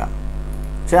শুনি আমরা।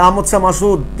 সে আহমদ শাহ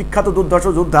মাসুদ, বিখ্যাত দুর্ধর্ষ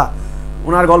যোদ্ধা,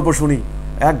 ওনার গল্প শুনি,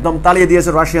 একদম তাড়িয়ে দিয়েছে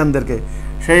রাশিয়ানদেরকে।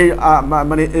 সেই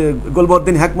মানে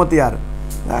গোলবউদ্দিন হেকমতিয়ার,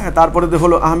 তারপরে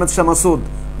হলো আহমেদ শাহ মাসুদ,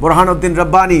 বোরহানউদ্দিন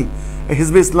রব্বানি,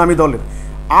 হিজবে ইসলামী দলের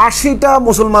 80টা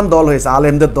মুসলমান দল হয়েছে,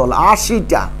 আলেমদের দল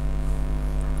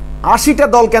 80টা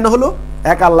দল কেন হলো?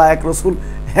 এক আল্লাহ, এক রসুল,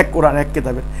 এক কোরআন, এক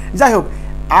কিতাবের। যাই হোক,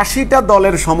 80টা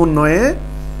দলের সমন্বয়ে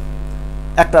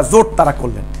একটা জোট তারা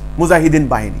করলেন, মুজাহিদিন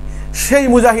বাহিনী। সেই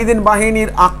মুজাহিদিন বাহিনীর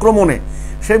আক্রমণে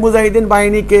সেই মুজাহিদিন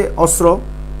বাহিনীকে অস্ত্র,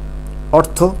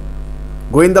 অর্থ,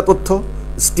 গোয়েন্দা তথ্য,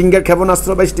 স্টিঙ্গার ক্ষেপণাস্ত্র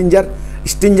বা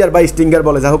স্টিঙ্গার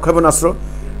বলে, যাই হোক ক্ষেপণাস্ত্র,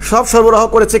 সব সরবরাহ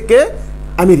করেছে কে?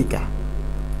 আমেরিকা।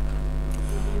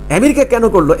 আমেরিকা কেন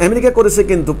করলো? আমেরিকা করেছে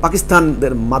কিন্তু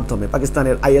পাকিস্তানদের মাধ্যমে,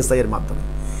 পাকিস্তানের আইএসআই এর মাধ্যমে।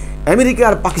 আমেরিকা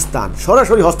আর পাকিস্তান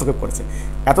সরাসরি হস্তক্ষেপ করেছে।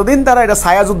 এতদিন তারা এটা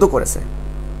ছায়া যুদ্ধ করেছে,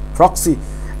 প্রক্সি,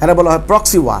 এটা বলা হয়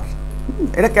প্রক্সি ওয়ার।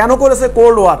 এটা কেন করেছে?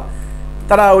 Cold war.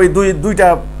 তারা ওই দুইটা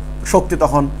শক্তি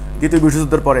তখন দ্বিতীয়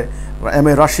বিশ্বযুদ্ধের পরে,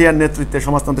 রাশিয়ার নেতৃত্বে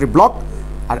সমাজতান্ত্রিক ব্লক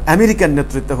আর আমেরিকার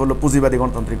নেতৃত্বে হলো পুঁজিবাদী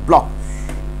গণতান্ত্রিক ব্লক।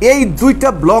 এই দুইটা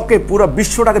ব্লকে পুরো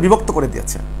বিশ্বটাকে বিভক্ত করে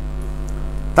দিয়েছে।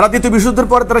 তারা দ্বিতীয় বিশ্বযুদ্ধের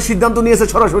পরে তারা সিদ্ধান্ত নিয়েছে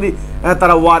সরাসরি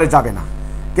তারা ওয়ারে যাবে না,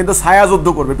 কিন্তু ছায়া যুদ্ধ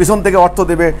করবে, পিছন থেকে অর্থ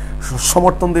দেবে,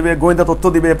 সমর্থন দেবে, গোয়েন্দা তথ্য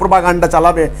দিবে, প্রোপাগান্ডা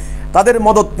চালাবে, তাদের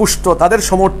মদত পুষ্ট, তাদের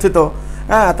সমর্থিত,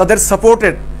 তাদের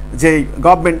সাপোর্টেড যে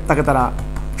গভর্নমেন্ট তাকে তারা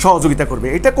সহযোগিতা করবে।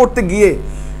 এটা করতে গিয়ে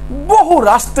বহু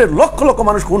রাষ্ট্রের লক্ষ লক্ষ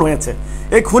মানুষ খুন হয়েছে।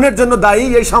 এই খুনের জন্য দায়ী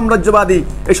এই সাম্রাজ্যবাদী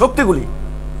এই শক্তিগুলি।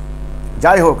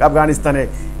 যাই হোক, আফগানিস্তানে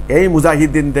এই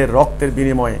মুজাহিদিনদের রক্তের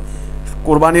বিনিময়ে,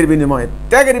 কোরবানির বিনিময়ে,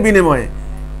 ত্যাগের বিনিময়ে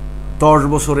 10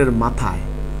 বছরের মাথায়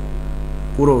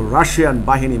পুরো রাশিয়ান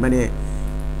বাহিনী, মানে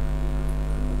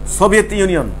সোভিয়েত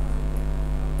ইউনিয়ন,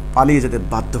 পালিয়ে যেতে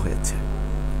বাধ্য হয়েছে।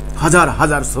 হাজার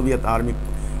হাজার সোভিয়েত আর্মি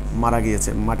মারা গিয়েছে,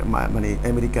 মানে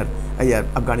আমেরিকার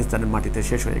আফগানিস্তানের মাটিতে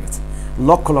শেষ হয়ে গেছে।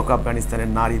 লক্ষ লক্ষ আফগানিস্তানের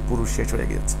নারী পুরুষ শেষ হয়ে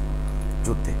গিয়েছে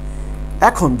যুদ্ধে।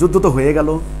 এখন যুদ্ধ তো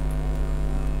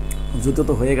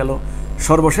হয়ে গেল,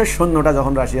 সর্বশেষ সৈন্যটা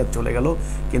যখন রাশিয়া চলে গেল,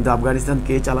 কিন্তু আফগানিস্তান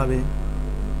কে চালাবে?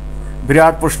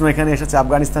 বিরাট প্রশ্ন এখানে এসেছে,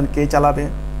 আফগানিস্তান কে চালাবে?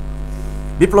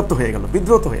 বিপ্লব তো হয়ে গেল,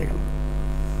 বিদ্রোহ তো হয়ে গেল,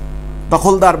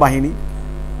 দখলদার বাহিনী,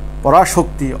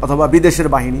 পরাশক্তি অথবা বিদেশের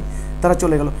বাহিনী তারা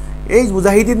চলে গেল। এই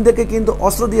মুজাহিদিনদেরকে কিন্তু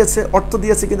অস্ত্র দিয়েছে, অর্থ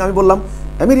দিয়েছে কিন্তু আমি বললাম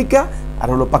আমেরিকা আর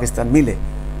হলো পাকিস্তান মিলে,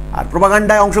 আর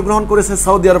প্রোপাগান্ডায় অংশগ্রহণ করেছে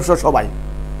সৌদি আরব সহ সবাই।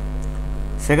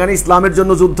 সেখানে ইসলামের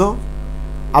জন্য যুদ্ধ,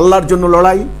 আল্লাহর জন্য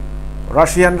লড়াই।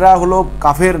 রাশিয়ানরা হলো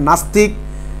কাফের, নাস্তিক।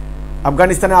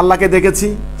 আফগানিস্তানে আল্লাহকে দেখেছি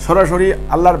সরাসরি,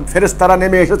 আল্লাহর ফেরেশতারা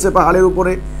নেমে এসেছে পাহাড়ের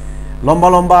উপরে, লম্বা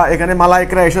লম্বা, এখানে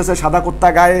মালায়েকরা এসেছে সাদা কুত্তা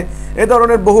গায়ে। এ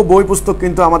ধরনের বহু বই পুস্তক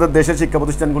কিন্তু আমাদের দেশের শিক্ষা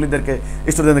প্রতিষ্ঠানগুলিদেরকে,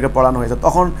 স্টুডেন্টদেরকে পড়ানো হয়েছে।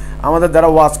 তখন আমাদের যারা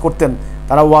ওয়াজ করতেন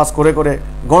তারা ওয়াজ করে করে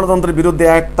গণতন্ত্রের বিরুদ্ধে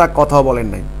একটা কথাও বলেন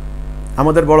নাই।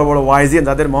 আমাদের বড় বড় ওয়াইজিয়ান,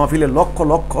 যাদের মাহফিলে লক্ষ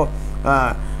লক্ষ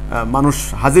মানুষ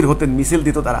হাজির হতেন, মিছিল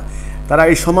দিত, তারা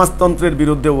এই সমাজতন্ত্রের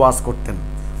বিরুদ্ধে ওয়াজ করতেন।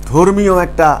 ধর্মীয়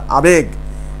একটা আবেগ,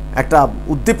 একটা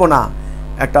উদ্দীপনা,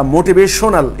 একটা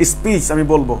মোটিভেশনাল স্পিচ, আমি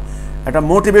বলবো একটা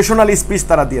মোটিভেশনাল স্পিচ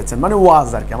তারা দিয়েছেন, মানে ওয়াজ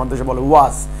আর কি, আমাদের দেশে বলে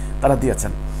ওয়াজ, তারা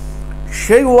দিয়েছেন।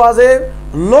 সেই ওয়াজে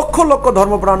লক্ষ লক্ষ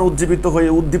ধর্মপ্রাণ উজ্জীবিত হয়ে,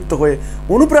 উদ্দীপ্ত হয়ে,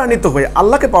 অনুপ্রাণিত হয়ে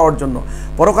আল্লাহকে পাওয়ার জন্য,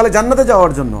 পরকালে জান্নাতে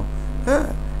যাওয়ার জন্য,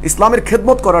 ইসলামের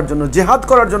খেদমত করার জন্য, জেহাদ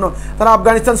করার জন্য তারা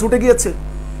আফগানিস্তান ছুটে গিয়েছে।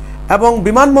 এবং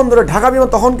বিমানবন্দরে, ঢাকা বিমান,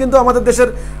 তখন কিন্তু আমাদের দেশের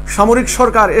সামরিক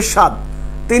সরকার এরশাদ,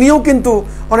 তিনিও কিন্তু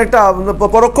অনেকটা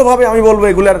পরোক্ষভাবে আমি বলবো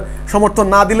এগুলার সমর্থন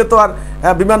না দিলে তো আর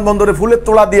বিমানবন্দরে ফুলের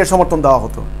তোড়া দিয়ে সমর্থন দেওয়া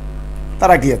হতো।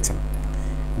 তারা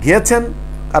গিয়েছেন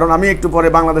কারণ আমি একটু পরে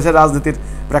বাংলাদেশের রাজনীতির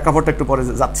প্রেক্ষাপটটা একটু পরে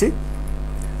যাচ্ছি।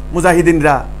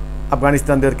 মুজাহিদিনরা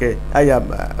আফগানিস্তানদেরকে,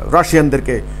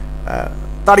 রাশিয়ানদেরকে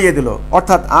তাড়িয়ে দিল।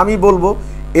 অর্থাৎ আমি বলবো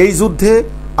এই যুদ্ধে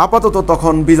আপাতত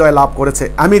তখন বিজয় লাভ করেছে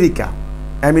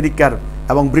আমেরিকার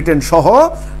এবং ব্রিটেন সহ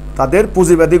তাদের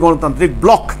পুঁজিবাদী গণতান্ত্রিক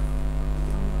ব্লক।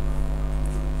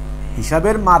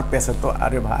 হিসাবের মার পেছে তো,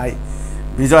 আরে ভাই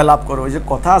বিজয় লাভ করো, ওই যে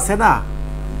কথা আছে না,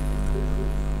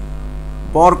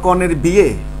 বর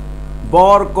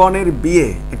কনের বিয়ে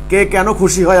কে কেন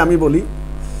খুশি হয় আমি বলি।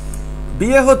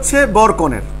 বিয়ে হচ্ছে বর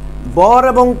কনের, বর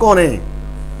এবং কনে,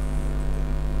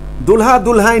 দুলহা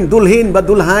দুলহাইন, দুলহিন বা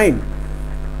দুলহাইন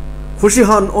খুশি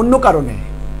হন অন্য কারণে,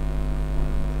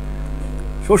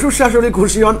 শ্বশুর শাশুড়ি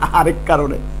খুশি হন আরেক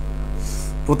কারণে,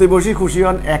 প্রতিবেশী খুশি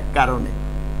হন এক কারণে,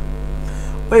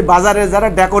 ওই বাজারে যারা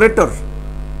ডেকোরেটর,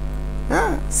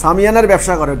 হ্যাঁ সামিয়ানার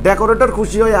ব্যবসা করে, ডেকোরেটর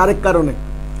খুশি হয় আরেক কারণে,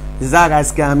 যাক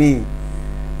আজকে আমি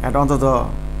একটা অন্তত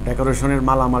ডেকোরেশনের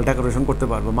মালামাল ডেকোরেশন করতে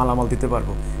পারবো, মালামাল দিতে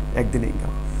পারবো, একদিন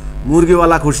ইনকাম।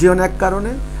 মুরগিওয়ালা খুশি হন এক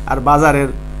কারণে, আর বাজারের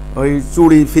ওই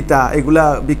চুড়ি ফিতা এগুলা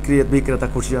বিক্রেতা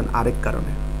খুশি হন আরেক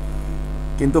কারণে,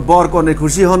 কিন্তু বর কনে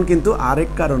খুশি হন কিন্তু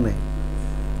আরেক কারণে।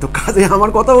 তো কাজে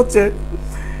আমার কথা হচ্ছে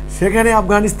সেখানে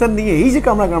আফগানিস্তান নিয়ে এই যে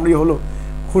কামড়াকামড়ি হলো,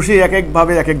 খুশি এক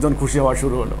একভাবে এক একজন খুশি হওয়া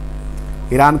শুরু হলো।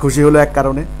 ইরান খুশি হলো এক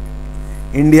কারণে,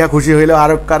 ইন্ডিয়া খুশি হইলো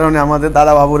আরেক কারণে। আমাদের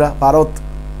দাদা বাবুরা ভারত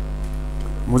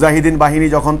মুজাহিদিন বাহিনী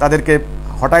যখন তাদেরকে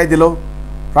হটাই দিল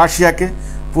রাশিয়াকে,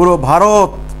 পুরো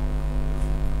ভারত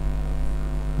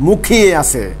মুখিয়ে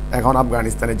আছে এখন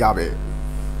আফগানিস্তানে যাবে।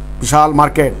 বিশাল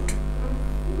মার্কেট,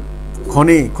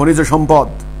 খনিজ সম্পদ,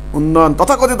 উন্নয়ন,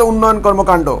 তথাকথিত উন্নয়ন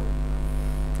কর্মকাণ্ড।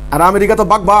 আর আমেরিকা তো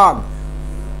বাঘ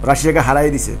রাশিয়াকে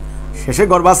হারাই দিছে। শেষে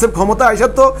গর্বাসের ক্ষমতা এসে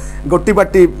তো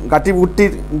গাটি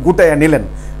গুটাইয়া নিলেন,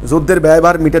 যুদ্ধের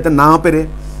ব্যয়ভার মিটাতে না পেরে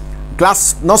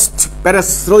গ্লাসনস্ট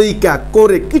পেরেস্ট্রোইকা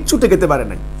করে কিচ্ছু টেকাতে পারে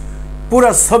নাই। পুরা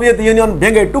সোভিয়েত ইউনিয়ন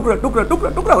ভেঙে টুকরা টুকরা টুকরা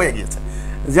টুকরা হয়ে গিয়েছে।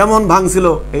 যেমন ভাঙছিল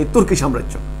এই তুর্কি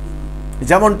সাম্রাজ্য,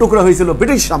 যেমন টুকরা হয়েছিল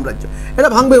ব্রিটিশ সাম্রাজ্য, এটা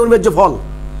ভাঙবে অনিবার্য ফল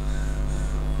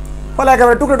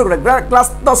একেবারে টুকরা টুকরা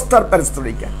গ্লাসনস্টার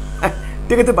পেরেস্ট্রোইকা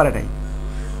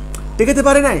টিকাতে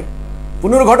পারে নাই।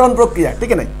 পুনর্গঠন প্রক্রিয়া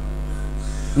টিকে নাই।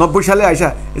 90 সালে আইসা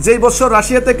যেই বছর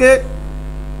রাশিয়া থেকে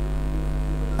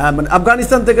মানে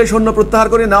আফগানিস্তান থেকে সৈন্য প্রত্যাহার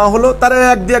করে নেওয়া হলো, তার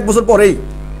এক বছর পরেই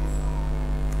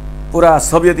পুরা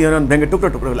সোভিয়েত ইউনিয়ন ভেঙে টুকরো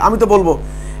টুকরো হলো। আমি তো বলবো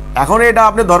এখন এটা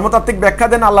আপনি ধর্মতাত্ত্বিক ব্যাখ্যা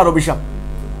দেন, আল্লাহর অভিশাপ,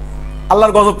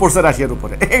 আল্লাহর গজব পড়ছে রাশিয়ার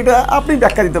উপরে, এটা আপনি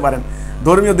ব্যাখ্যা দিতে পারেন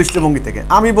ধর্মীয় দৃষ্টিভঙ্গি থেকে।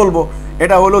 আমি বলবো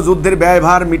এটা হলো যুদ্ধের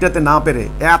ব্যয়ভার মিটাতে না পেরে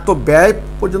এত ব্যয়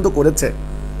পর্যন্ত করেছে,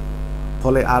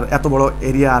 ফলে আর এত বড়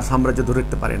এরিয়া আর সাম্রাজ্য ধরে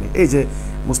রাখতে পারেনি। এই যে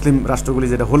মুসলিম রাষ্ট্রগুলি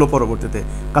যেটা হলো পরবর্তীতে,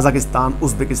 কাজাকিস্তান,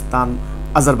 উজবেকিস্তান,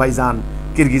 আজারবাইজান,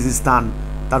 কিরগিজিস্তান,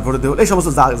 তারপরে এই সমস্ত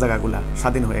জায়গাগুলো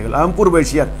স্বাধীন হয়ে গেল, এবং পূর্ব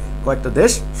এশিয়ার কয়েকটা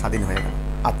দেশ স্বাধীন হয়ে গেল।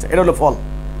 আচ্ছা, এটা হলো ফল।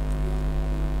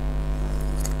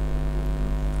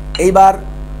 এইবার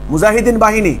মুজাহিদিন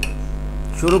বাহিনী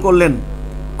শুরু করলেন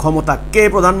ক্ষমতা, কে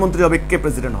প্রধানমন্ত্রী হবে, কে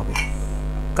প্রেসিডেন্ট হবে।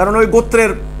 কারণ ওই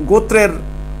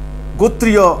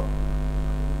গোত্রীয়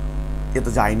এ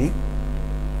তো যায়নি।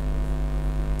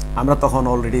 আমরা তখন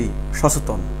অলরেডি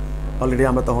সচেতন,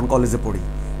 আমরা তখন কলেজে পড়ি,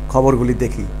 খবরগুলি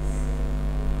দেখি।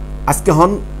 আজকে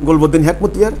হন গোলবুদ্দিন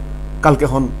হেকমতিয়ার, কালকে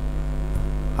হন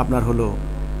আপনার হলো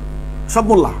সব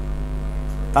মোল্লা,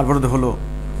 তারপরে হলো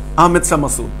আহমেদ শাহ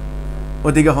মাসুদ,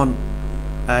 ওইদিকে হন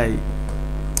এই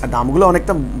নামগুলো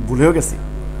অনেকটা ভুলেও গেছি,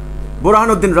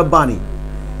 বোরহানুদ্দিন রব্বানি।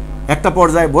 একটা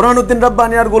পর্যায়ে বোরহানুদ্দিন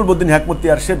রব্বানি আর গোলবুদ্দিন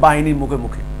হেকমতিয়ার সে বাহিনীর মুখে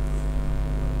মুখে।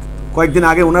 কয়েকদিন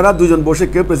আগে ওনারা দুজন বসে,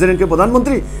 কেউ প্রেসিডেন্ট কেউ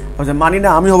প্রধানমন্ত্রী, মানি না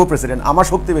আমি হব প্রেসিডেন্ট, আমার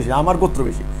শক্তি বেশি, আমার গোত্র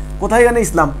বেশি। কোথায় এখানে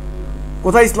ইসলাম,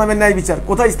 কোথায় ইসলামের ন্যায় বিচার,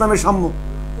 কোথায় ইসলামের সাম্য?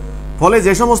 ফলে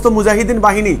যে সমস্ত মুজাহিদিন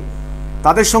বাহিনী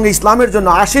তাদের সঙ্গে ইসলামের জন্য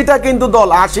 80টা কিন্তু দল,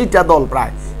 80টা দল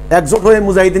প্রায় একজোট হয়ে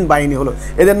মুজাহিদিন বাহিনী হলো,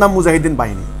 এদের নাম মুজাহিদিন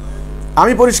বাহিনী।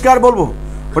 আমি পরিষ্কার বলবো,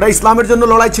 ওটা ইসলামের জন্য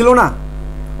লড়াই ছিল না,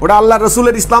 ওটা আল্লাহ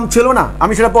রসুলের ইসলাম ছিল না।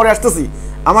 আমি সেটা পরে আসতেছি।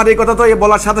 আমার এই কথা তো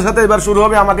বলার সাথে সাথে এবার শুরু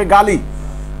হবে আমাকে গালি,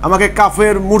 আমাকে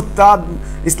কাফের, মুরতাদ,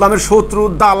 ইসলামের শত্রু,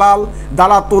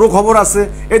 দালাল তোরও খবর আছে,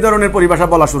 এই ধরনের পরিভাষা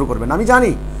বলা শুরু করবেন, আমি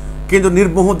জানি। কিন্তু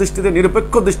নির্মোহ দৃষ্টিতে,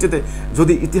 নিরপেক্ষ দৃষ্টিতে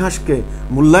যদি ইতিহাসকে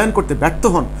মূল্যায়ন করতে ব্যর্থ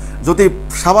হন, যদি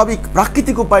স্বাভাবিক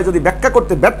প্রাকৃতিক উপায়ে যদি ব্যাখ্যা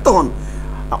করতে ব্যর্থ হন,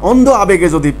 অন্ধ আবেগে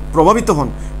যদি প্রভাবিত হন,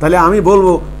 তাহলে আমি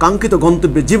বলবো কাঙ্ক্ষিত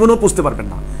গন্তব্যে জীবনেও পৌঁছতে পারবেন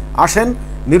না। আসেন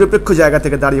নিরপেক্ষ জায়গা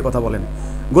থেকে দাঁড়িয়ে কথা বলেন।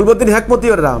 গোলবুদ্দিন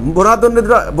হেকমতিয়াররা,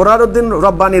 বোরহানুদ্দিন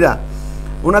রব্বানিরা,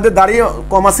 ওনাদের দাঁড়িয়ে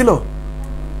কম আসিল,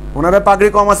 ওনারা পাগড়ি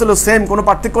কম আসিল, সেম, কোনো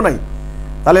পার্থক্য নাই।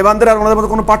 তালেবানদের আর ওনাদের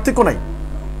মধ্যে কোনো পার্থক্য নাই।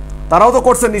 তারাও তো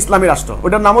করছেন ইসলামী রাষ্ট্র,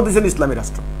 ওইটার নামও দিয়েছেন ইসলামী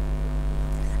রাষ্ট্র।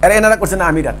 আর এনারা করছেন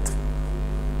আমিরাত,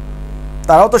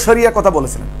 তারাও তো শরিয়া কথা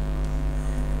বলেছিলেন।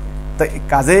 তাই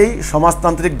কাজেই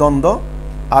সমাজতান্ত্রিক দ্বন্দ্ব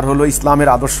আর হলো ইসলামের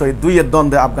আদর্শ, এই দুইয়ের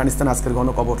দ্বন্দ্বে আফগানিস্তান আজকের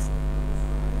গণকবর।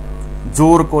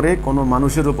 জোর করে কোনো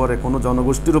মানুষের উপরে, কোনো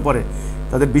জনগোষ্ঠীর উপরে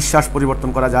তাদের বিশ্বাস পরিবর্তন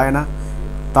করা যায় না।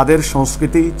 তাদের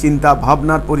সংস্কৃতি, চিন্তা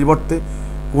ভাবনার পরিবর্তে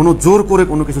কোনো জোর করে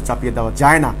কোনো কিছু চাপিয়ে দেওয়া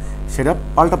যায় না, সেটা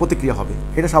পাল্টা প্রতিক্রিয়া হবে,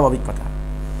 এটা স্বাভাবিক কথা।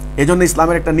 এজন্য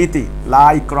ইসলামের একটা নীতি, লা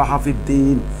ইকরাহা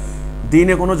ফিদ্দীন,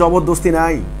 দিনে কোনো জবরদস্তি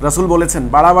নাই। রাসূল বলেছেন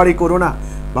বাড়াবাড়ি করো না,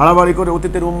 বাড়াবাড়ি করে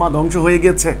অতীতের উম্মাহ ধ্বংস হয়ে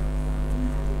গিয়েছে।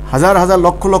 হাজার হাজার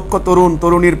লক্ষ লক্ষ তরুণ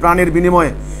তরুণীর প্রাণের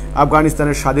বিনিময়ে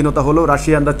আফগানিস্তানের স্বাধীনতা হলো,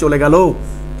 রাশিয়ানরা চলে গেল,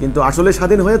 কিন্তু আসলে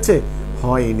স্বাধীন হয়েছে?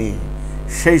 হয়নি।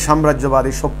 সেই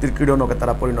সাম্রাজ্যবাদী শক্তির ক্রীড়নকে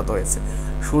তারা পরিণত হয়েছে।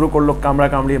 শুরু করলো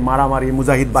কামড়াকামড়ি, মারামারি,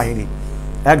 মুজাহিদ বাহিনী,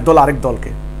 একদল আরেক দলকে।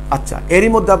 আচ্ছা, এরই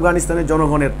মধ্যে আফগানিস্তানের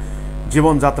জনগণের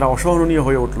জীবনযাত্রা অসহনীয়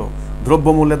হয়ে উঠল,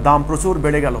 দ্রব্যমূল্যের দাম প্রচুর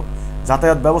বেড়ে গেল,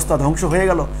 যাতায়াত ব্যবস্থা ধ্বংস হয়ে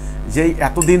গেল। যেই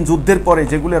এতদিন যুদ্ধের পরে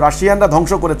যেগুলো রাশিয়ানরা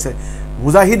ধ্বংস করেছে,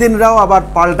 মুজাহিদিনরাও আবার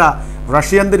পাল্টা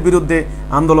রাশিয়ানদের বিরুদ্ধে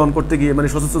আন্দোলন করতে গিয়ে, মানে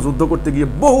সশস্ত্র যুদ্ধ করতে গিয়ে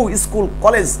বহু স্কুল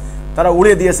কলেজ তারা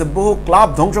উড়িয়ে দিয়েছে, বহু ক্লাব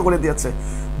ধ্বংস করে দিয়েছে,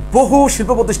 বহু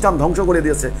শিল্প প্রতিষ্ঠান ধ্বংস করে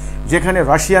দিয়েছে, যেখানে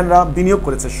রাশিয়ানরা বিনিয়োগ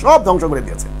করেছে সব ধ্বংস করে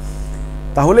দিয়েছে।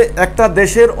 তাহলে একটা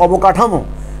দেশের অবকাঠামো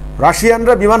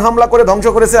রাশিয়ানরা বিমান হামলা করে ধ্বংস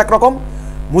করেছে একরকম,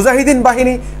 মুজাহিদিন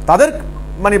বাহিনী তাদের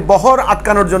মানে বহর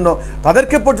আটকানোর জন্য,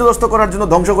 তাদেরকে পর্যদস্ত করার জন্য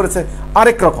ধ্বংস করেছে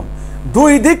আরেক রকম।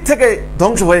 দুই দিক থেকে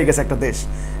ধ্বংস হয়ে গেছে একটা দেশ।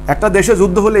 একটা দেশে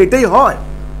যুদ্ধ হলে এটাই হয়।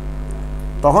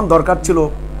 তখন দরকার ছিল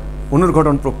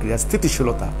পুনর্গঠন প্রক্রিয়া,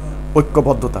 স্থিতিশীলতা,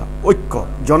 ঐক্যবদ্ধতা, ঐক্য,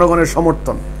 জনগণের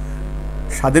সমর্থন।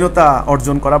 স্বাধীনতা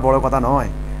অর্জন করা বড় কথা নয়,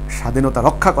 স্বাধীনতা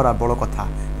রক্ষা করা বড় কথা।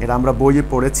 এটা আমরা বইয়ে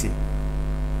পড়েছি,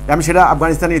 আমি সেটা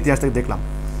আফগানিস্তানের ইতিহাস থেকে দেখলাম।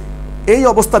 এই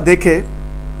অবস্থা দেখে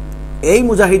এই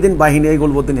মুজাহিদিন বাহিনী, এই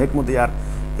গুলবুদ্দিন হেকমতিয়ার,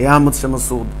 এই আহমদ শাহ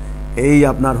মাসুদ, এই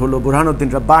আপনার হলো বুরহানুদ্দিন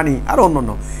রাব্বানি আর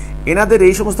অন্যান্য, এনাদের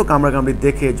এই সমস্ত কামড়াকামড়ি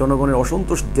দেখে, জনগণের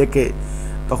অসন্তোষ দেখে,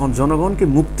 তখন জনগণকে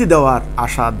মুক্তি দেওয়ার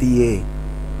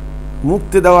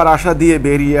আশা দিয়ে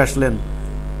বেরিয়ে আসলেন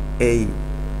এই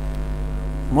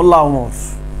মোল্লা ওমর।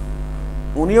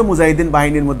 উনিও মুজাহিদিন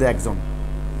বাহিনীর মধ্যে একজন।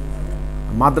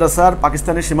 মাদ্রাসার,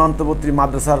 পাকিস্তানের সীমান্তবর্তী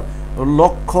মাদ্রাসার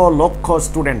লক্ষ লক্ষ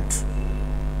স্টুডেন্ট,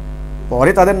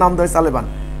 পরে তাদের নাম দেয় তালেবান,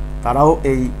 তারাও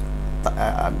এই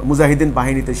মুজাহিদিন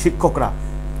বাহিনীতে, শিক্ষকরা,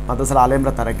 মাদ্রাসার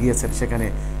আলেমরা তারা গিয়েছেন সেখানে।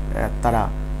 তারা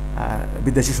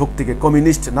বিদেশি শক্তিকে,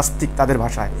 কমিউনিস্ট, নাস্তিক তাদের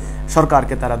ভাষায়,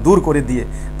 সরকারকে তারা দূর করে দিয়ে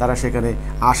তারা সেখানে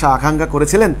আশা আকাঙ্ক্ষা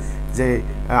করেছিলেন যে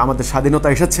আমাদের স্বাধীনতা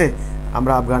এসেছে,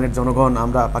 আমরা আফগানের জনগণ,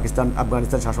 আমরা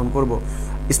আফগানিস্তান শাসন করব,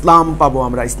 ইসলাম পাবো,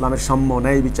 আমরা ইসলামের সাম্য,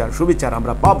 ন্যায় বিচার, সুবিচার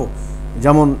আমরা পাবো,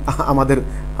 যেমন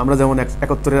আমরা যেমন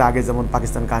 ৭১-এর আগে যেমন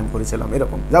পাকিস্তান কায়েম করেছিলাম,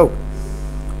 এরকম যাও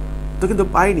তো। কিন্তু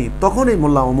পাইনি। তখন এই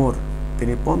মোল্লা ওমর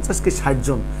তিনি ৫০ কি ৬০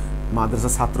 জন মাদ্রাসা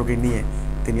ছাত্রকে নিয়ে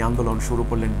তিনি আন্দোলন শুরু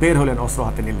করলেন, বের হলেন, অস্ত্র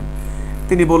হাতে নিলেন।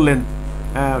 তিনি বললেন,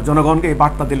 জনগণকে এই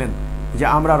বার্তা দিলেন যে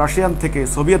আমরা রাশিয়ান থেকে,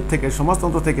 সোভিয়েত থেকে,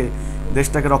 সমাজতন্ত্র থেকে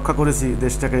দেশটাকে রক্ষা করেছি,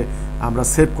 দেশটাকে আমরা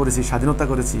সেভ করেছি,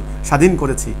 স্বাধীন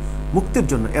করেছি মুক্তির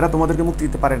জন্য। এরা তোমাদেরকে মুক্তি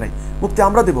দিতে পারে নাই, মুক্তি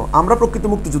আমরা দেব, আমরা প্রকৃত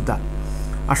মুক্তিযোদ্ধা।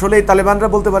 আসলে এই তালেবানরা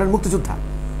বলতে পারেন মুক্তিযোদ্ধা।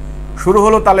 শুরু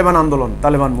হলো তালেবান আন্দোলন,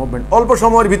 তালেবান মুভমেন্ট। অল্প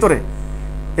সময়ের ভিতরে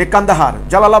এই কান্দাহার,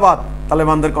 জালালাবাদ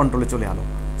তালেবানদের কন্ট্রোলে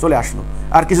চলে আসলো।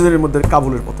 আর কিছুদিনের মধ্যে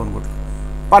কাবুলের পতন ঘটল,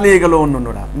 পালিয়ে গেল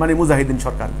অন্যান্যরা, মানে মুজাহিদিন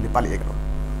সরকারগুলি পালিয়ে গেল।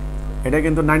 এটা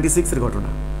কিন্তু 96-এর ঘটনা।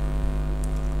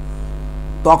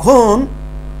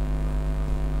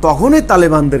 তখনই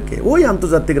তালেবানদেরকে ওই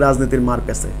আন্তর্জাতিক রাজনীতির মার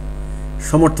পেছে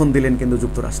সমর্থন দিলেন কিন্তু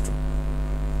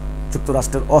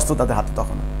যুক্তরাষ্ট্রের অস্ত্র তাদের হাতে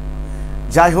তখন।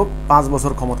 যাই হোক, ৫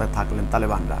 বছর ক্ষমতায় থাকলেন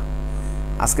তালেবানরা।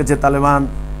 আজকে যে তালেবান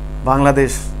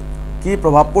বাংলাদেশ কি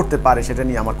প্রভাব পড়তে পারে সেটা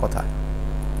নিয়ে আমার কথা।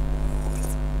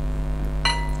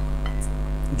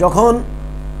 যখন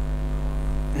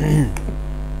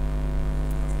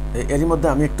এরই মধ্যে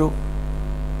আমি একটু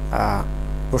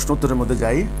প্রশ্ন উত্তরের মধ্যে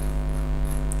যাই।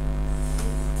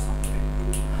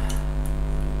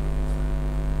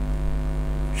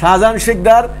 শাহজাহান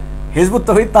শিকদার হিজবুত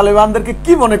তৌহিদ তালেবানদেরকে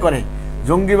কি মনে করে?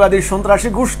 জঙ্গিবাদী সন্ত্রাসী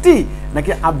গোষ্ঠী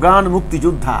নাকি আফগান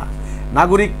মুক্তিযোদ্ধা?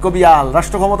 নাগরিক কবিয়াল,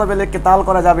 রাষ্ট্র ক্ষমতা পেলে কেতাল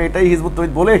করা যাবে, এটাই হিজবুত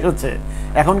তৌহিদ বলে এসেছে।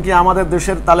 এখন কি আমাদের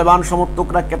দেশের তালেবান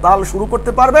সমর্থকরা কেতাল শুরু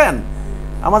করতে পারবেন?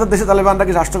 আমাদের দেশে তালেবানরা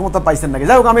কি রাষ্ট্র ক্ষমতা পাইছেন নাকি?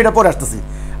 যাই হোক, আমি এটা পরে আসতেছি।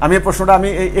 আমি এই প্রশ্নটা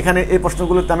এখানে এই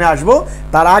প্রশ্নগুলোতে আমি আসবো,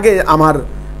 তার আগে আমার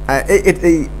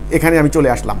এখানে আমি চলে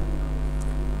আসলাম।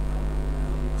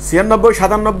 ৯৬,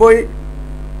 ৯৭,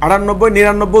 ৯৮,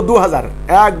 ৯৯, ২০০০,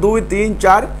 ১, ২, ৩,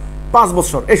 ৪, ৫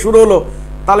 বছর এই শুরু হলো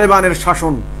তালেবানের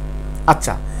শাসন।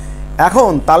 আচ্ছা,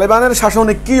 এখন তালেবানের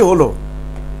শাসনে কি হলো?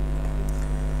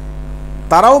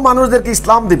 তারাও মানুষদেরকে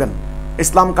ইসলাম দিবেন,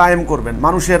 ইসলাম কায়েম করবেন।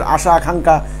 মানুষের আশা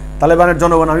আকাঙ্ক্ষা, তালেবানের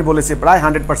জনগণ আমি বলেছি প্রায়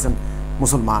 100%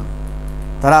 মুসলমান।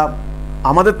 তারা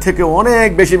আমাদের থেকে অনেক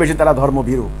বেশি তারা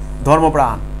ধর্মভীরু,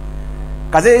 ধর্মপ্রাণ।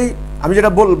 কাজেই আমি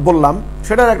যেটা বললাম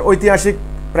সেটার একটা ঐতিহাসিক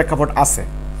প্রেক্ষাপট আছে।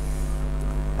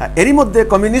 এরই মধ্যে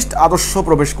কমিউনিস্ট আদর্শ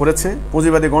প্রবেশ করেছে,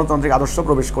 পুঁজিবাদী গণতান্ত্রিক আদর্শ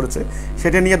প্রবেশ করেছে।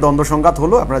 সেটা নিয়ে দ্বন্দ্ব সংঘাত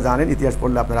হলো, আপনারা জানেন, ইতিহাস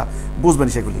পড়লে আপনারা বুঝবেন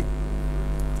সেগুলি।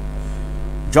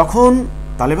 যখন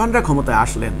তালেবানরা ক্ষমতায়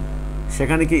আসলেন,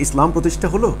 সেখানে কি ইসলাম প্রতিষ্ঠা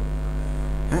হলো?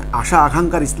 হ্যাঁ, আশা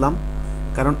আকাঙ্ক্ষার ইসলাম।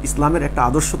 কারণ ইসলামের একটা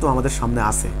আদর্শ তো আমাদের সামনে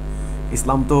আছে।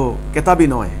 ইসলাম তো কেতাবি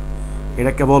নয়,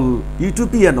 এটা কেবল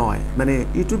ইউটোপিয়া নয়, মানে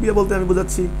ইউটোপিয়া বলতে আমি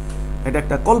বোঝাচ্ছি এটা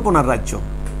একটা কল্পনার রাজ্য,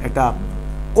 একটা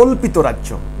কল্পিত রাজ্য,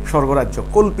 স্বর্গরাজ্য,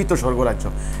 কল্পিত স্বর্গরাজ্য।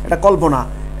 এটা কল্পনা,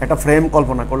 একটা ফ্রেম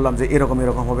কল্পনা করলাম যে এরকম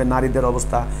এরকম হবে, নারীদের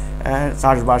অবস্থা,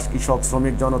 চাষবাস, কৃষক,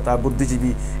 শ্রমিক, জনতা,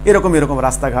 বুদ্ধিজীবী, এরকম এরকম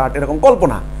রাস্তাঘাট, এরকম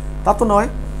কল্পনা, তা তো নয়।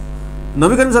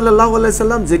 নবী করিম সাল্লাল্লাহু আলাইহি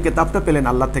সাল্লাম যে কিতাবটা পেলেন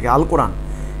আল্লাহ থেকে, আল কোরআন,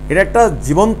 এটা একটা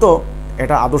জীবন্ত,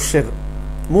 এটা আদর্শের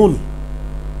মূল।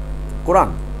 কোরআন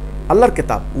আল্লাহর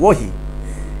কিতাব, ওয়াহি,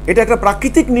 এটা একটা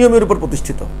প্রাকৃতিক নিয়মের উপর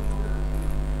প্রতিষ্ঠিত।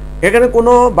 এখানে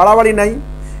কোনো বাড়াবাড়ি নাই,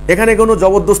 এখানে কোনো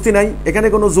জবরদস্তি নাই, এখানে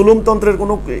কোনো জুলুমতন্ত্রের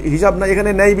কোনো হিসাব নাই, এখানে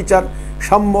ন্যায় বিচার,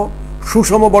 সাম্য,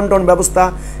 সুষম বন্টন ব্যবস্থা,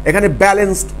 এখানে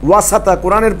ব্যালেন্সড, ওয়াসাতা।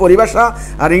 কোরআনের পরিভাষা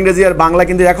আর ইংরেজি আর বাংলা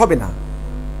কিন্তু এক হবে না,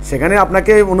 সেখানে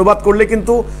আপনাকে অনুবাদ করলে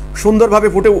কিন্তু সুন্দরভাবে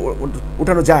ফুটে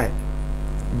উঠানো যায়।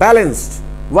 ব্যালেন্সড,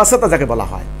 ওয়াসাতা যাকে বলা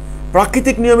হয়,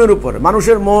 প্রাকৃতিক নিয়মের উপর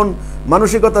মানুষের মন,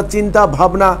 মানসিকতা, চিন্তা,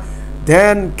 ভাবনা,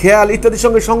 ধ্যান, খেয়াল ইত্যাদির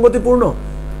সঙ্গে সঙ্গতিপূর্ণ।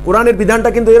 কোরআনের বিধানটা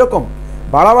কিন্তু এরকম।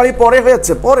 বাড়াবাড়ি পরে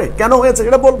হয়েছে, পরে কেন হয়েছে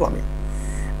এটা বলবো আমি।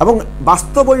 এবং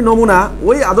বাস্তব ওই নমুনা,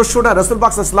 ওই আদর্শটা রাসূল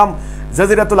পাক সাল্লাল্লাহু আলাইহি ওয়াসাল্লাম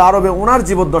জাজিরাতুল আরবে ওনার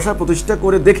জীবদ্দশায় প্রতিষ্ঠা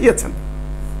করে দেখিয়েছেন।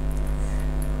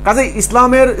 কাজে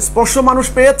ইসলামের স্পর্শ মানুষ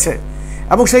পেয়েছে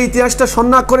এবং সেই ইতিহাসটা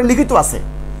স্বর্ণাক্ষরে লিখিত আছে,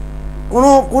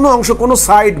 কোনো অংশ, কোনো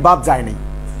সাইড বাদ যায়নি।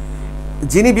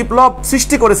 যিনি বিপ্লব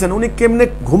সৃষ্টি করেছেন উনি কেমনে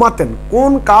ঘুমাতেন,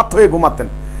 কোন কাত হয়ে ঘুমাতেন,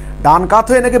 ডান কাত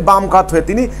হয়ে নাকি বাম কাত হয়ে,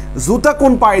 তিনি জুতা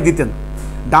কোন পায়ে দিতেন,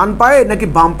 ডান পায়ে নাকি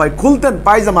বাম পায়ে, খুলতেন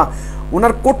পায়জামা,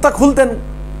 ওনার কোটটা খুলতেন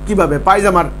কিভাবে,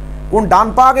 পায়জামার কোন ডান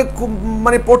পা আগে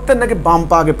মানে পড়তেন নাকি বাম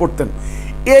পা আগে পড়তেন,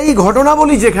 এই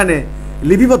ঘটনাবলী যেখানে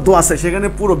লিপিবদ্ধ আছে সেখানে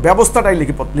পুরো ব্যবস্থাটাই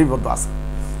লিপিবদ্ধ আছে।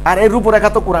 আর এর রূপরেখা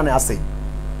তো কোরআনে আছেই।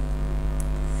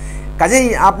 কাজেই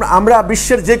আমরা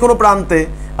বিশ্বের যে কোনো প্রান্তে,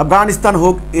 আফগানিস্তান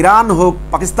হোক, ইরান হোক,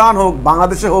 পাকিস্তান হোক,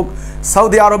 বাংলাদেশে হোক,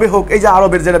 সৌদি আরবে হোক, এই যে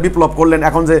আরবের যেটা বিপ্লব করলেন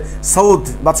এখন যে সৌদ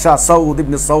বাদশাহ সৌদ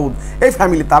ইবনে সৌদ, এই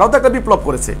ফ্যামিলি, তারাও তো একটা বিপ্লব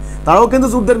করেছে। তারাও কিন্তু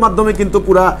যুদ্ধের মাধ্যমে কিন্তু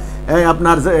পুরা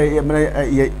আপনার মানে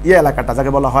ইয়ে এলাকাটা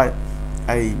যাকে বলা হয়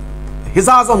এই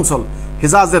হিজাজ অঞ্চল,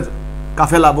 হিজাজের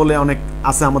কাফেলা বলে অনেক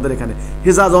আছে আমাদের এখানে,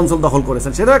 হিজাজ অঞ্চল দখল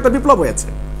করেছেন, সেটাও একটা বিপ্লব হয়েছে।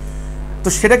 তো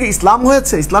সেটা কি ইসলাম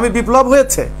হয়েছে, ইসলামী বিপ্লব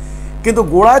হয়েছে, কিন্তু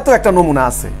গোড়ায় তো একটা নমুনা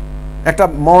আছে, একটা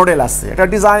মডেল আছে, একটা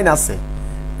ডিজাইন আছে,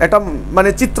 একটা মানে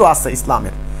চিত্র আছে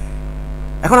ইসলামের।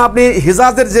 এখন আপনি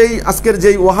হিজাজের যেই আজকের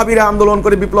যেই ওয়াহাবিরা আন্দোলন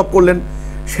করে বিপ্লব করলেন,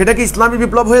 সেটা কি ইসলামী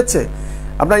বিপ্লব হয়েছে?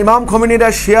 আপনার ইমাম খোমেনিরা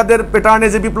শিয়াদের প্যাটার্নে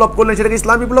যে বিপ্লব করলেন, সেটা কি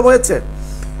ইসলাম বিপ্লব হয়েছে?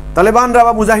 তালেবানরা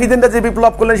বা মুজাহিদিনরা যে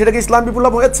বিপ্লব করলেন, সেটা কি ইসলাম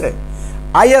বিপ্লব হয়েছে?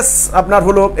 আইএস আপনার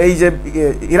হলো এই যে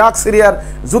ইরাক সিরিয়ার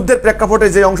যুদ্ধের প্রেক্ষাপটে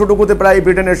যে অংশটুকুতে প্রায়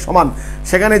ব্রিটেনের সমান,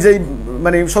 সেখানে যেই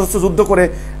মানে সশস্ত্র যুদ্ধ করে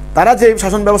তারা যে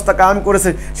শাসন ব্যবস্থা কায়েম করেছে,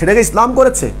 সেটাকে ইসলাম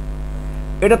করেছে?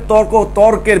 এটা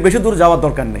তর্কের বেশি দূর যাওয়ার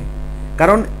দরকার নেই,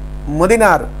 কারণ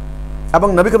মদিনার এবং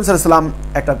নবী করিম সাল্লাল্লাহু আলাইহি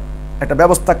ওয়াসাল্লাম একটা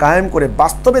ব্যবস্থা কায়েম করে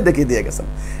বাস্তবে দেখিয়ে দিয়ে গেছেন।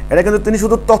 এটা কিন্তু তিনি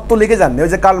শুধু তত্ত্ব লিখে যাননি, ওই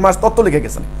যে কার্ল মার্কস তত্ত্ব লিখে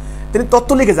গেছেন, তিনি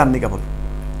তত্ত্ব লিখে যাননি, কেবল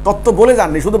তত্ত্ব বলে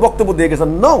যাননি, শুধু বক্তব্য দিয়ে গেছেন।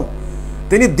 নো,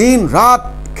 তিনি দিন রাত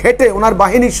খেটে ওনার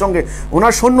বাহিনীর সঙ্গে,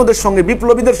 ওনার সৈন্যদের সঙ্গে,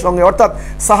 বিপ্লবীদের সঙ্গে, অর্থাৎ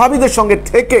সাহাবীদের সঙ্গে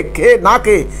থেকে খেয়ে না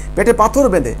খেয়ে পেটে পাথর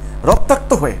বেঁধে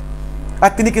রক্তাক্ত হয়ে,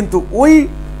 আর তিনি কিন্তু ওই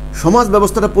সমাজ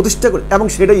ব্যবস্থাটা প্রতিষ্ঠা করে, এবং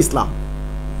সেটাই ইসলাম।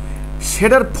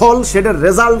 সেটার ফল, সেটার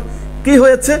রেজাল্ট কি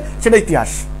হয়েছে সেটা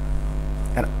ইতিহাস।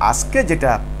 আর আজকে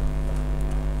যেটা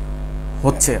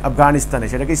হচ্ছে আফগানিস্তানে,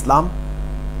 সেটা কি ইসলাম?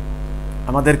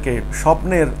 আমাদেরকে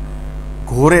স্বপ্নের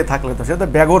ঘোরে থাকলে তো সেটা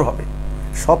ব্যাঘর হবে,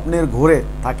 স্বপ্নের ঘোরে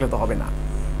থাকলে তো হবে না,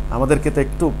 আমাদেরকে তো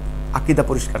একটু আকীদা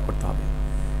পরিষ্কার করতে হবে।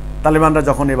 তালেবানরা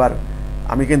যখন এবার,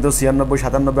 আমি কিন্তু 96,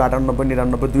 97, 98,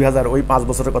 99, 2000 ওই 5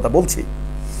 বছরের কথা বলছি,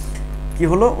 কি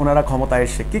হলো, ওনারা ক্ষমতায়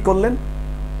এসে কি করলেন,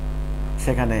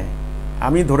 সেখানে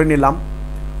আমি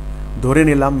ধরে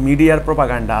নিলাম মিডিয়ার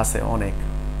প্রপাগান্ডা আছে অনেক,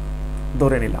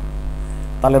 ধরে নিলাম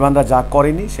তালেবানরা যা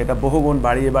করেনি সেটা বহুগুণ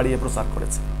বাড়িয়ে বাড়িয়ে প্রচার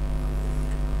করেছে,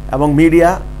 এবং মিডিয়া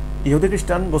ইহুদি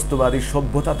খ্রিস্টান বস্তুবাদী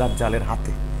সভ্যতা দাজ্জালের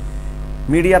হাতে,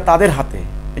 মিডিয়া তাদের হাতে,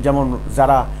 যেমন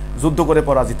যারা যুদ্ধ করে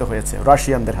পরাজিত হয়েছে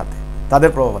রাশিয়ানদের হাতে, তাদের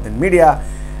প্রভাবাধীন মিডিয়া,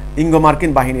 ইঙ্গো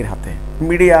মার্কিন বাহিনীর হাতে,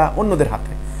 মিডিয়া অন্যদের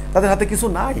হাতে, তাদের হাতে কিছু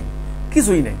নাই,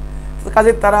 কিছুই নেই।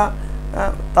 কাজে তারা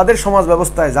তাদের সমাজ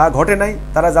ব্যবস্থায় যা ঘটে নাই,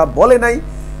 তারা যা বলে নাই,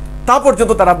 তা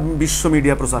পর্যন্ত তারা বিশ্ব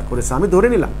মিডিয়া প্রচার করেছে, আমি ধরে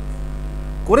নিলাম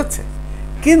করেছে।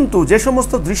 কিন্তু যে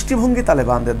সমস্ত দৃষ্টিভঙ্গি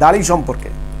তালেবানদের দাড়ি সম্পর্কে,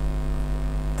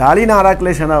 দাড়ি না রাখলে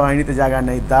সেনাবাহিনীতে জায়গা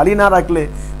নেই, দাড়ি না রাখলে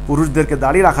পুরুষদেরকে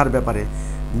দাড়ি রাখার ব্যাপারে,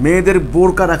 মেয়েদের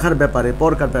বোরকা রাখার ব্যাপারে,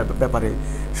 পরকার ব্যাপারে,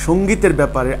 সঙ্গীতের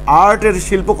ব্যাপারে, আর্টের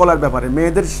শিল্পকলার ব্যাপারে,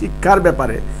 মেয়েদের শিক্ষার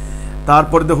ব্যাপারে,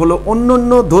 তারপরে হলো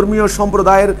অন্যান্য ধর্মীয়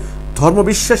সম্প্রদায়ের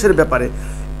ধর্মবিশ্বাসের ব্যাপারে,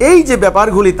 এই যে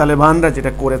ব্যাপারগুলি তালেবানরা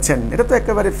যেটা করেছেন, এটা তো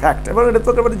একেবারে ফ্যাক্ট এবং এটা তো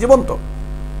একেবারে জীবন্ত।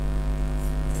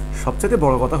 সবচেয়ে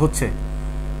বড় কথা হচ্ছে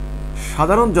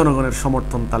সাধারণ জনগণের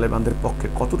সমর্থন তালেবানদের পক্ষে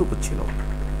কতটুকু ছিল,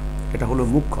 এটা হলো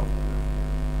মুখ্য।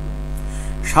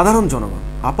 সাধারণ জনগণ,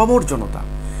 আপামর জনতা,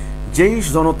 যেই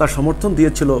জনতা সমর্থন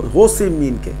দিয়েছিল হো সি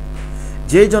মিনকে,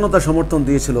 যেই জনতা সমর্থন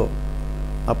দিয়েছিল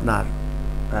আপনার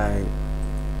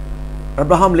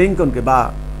আব্রাহাম লিঙ্কনকে বা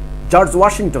জর্জ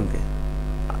ওয়াশিংটনকে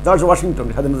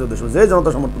স্বাধীনতা দেশ, যে জনতা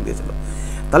সমর্থন দিয়েছিল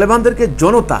তালেবানদেরকে,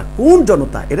 জনতা কোন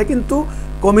জনতা? এটা কিন্তু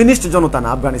কমিউনিস্ট জনতা না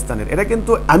আফগানিস্তানের, এটা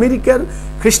কিন্তু আমেরিকার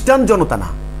খ্রিস্টান জনতা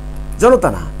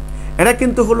না, এটা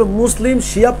কিন্তু হলো মুসলিম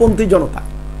শিয়াপন্থী জনতা।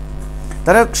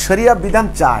 তারা শরিয়া বিধান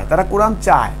চায়, তারা কোরআন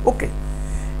চায়, ওকে,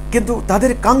 কিন্তু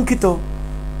তাদের কাঙ্ক্ষিত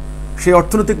সেই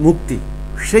অর্থনৈতিক মুক্তি,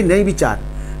 সেই ন্যায় বিচার,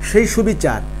 সেই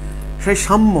সুবিচার, সেই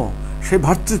সাম্য, সেই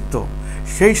ভ্রাতৃত্ব,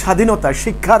 সেই স্বাধীনতা,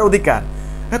 শিক্ষার অধিকার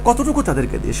কতটুকু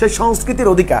তাদেরকে দিয়ে, সেই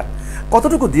সংস্কৃতির অধিকার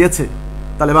কতটুকু দিয়েছে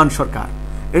তালেবান সরকার,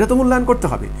 এটা তো মূল্যায়ন করতে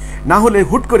হবে। না হলে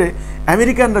হুট করে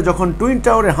আমেরিকানরা যখন টুইন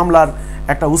টাওয়ারে হামলার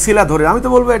একটা উসিলা ধরে, আমি তো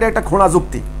বলবো এটা একটা খোঁড়া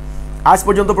যুক্তি, আজ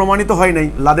পর্যন্ত প্রমাণিত হয় নাই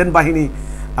লাদেন বাহিনী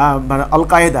মানে আল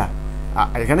কায়েদা,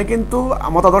 এখানে কিন্তু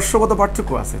মতাদর্শগত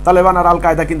পার্থক্য আছে। তালেবান আর আল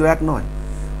কায়েদা কিন্তু এক নয়।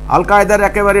 আল কায়েদার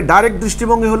একেবারে ডাইরেক্ট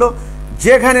দৃষ্টিভঙ্গি হলো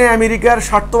যেখানে আমেরিকার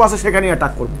স্বার্থ আছে সেখানে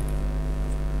অ্যাটাক করবে,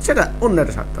 সেটা অন্য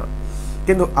একটা স্বার্থ।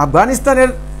 কিন্তু আফগানিস্তানের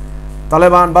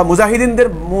তালেবান বা মুজাহিদিনদের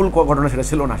মূল ঘটনা সেটা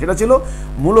ছিল না, সেটা ছিল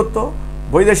মূলত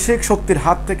বৈদেশিক শক্তির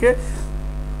হাত থেকে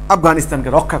আফগানিস্তানকে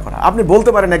রক্ষা করা। আপনি বলতে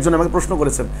পারেন, একজন আমাকে প্রশ্ন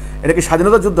করেছেন এটা কি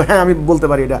স্বাধীনতার যুদ্ধ? হ্যাঁ, আমি বলতে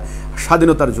পারি এটা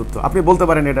স্বাধীনতার যুদ্ধ। আপনি বলতে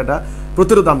পারেন এটা একটা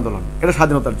প্রতিরোধ আন্দোলন, এটা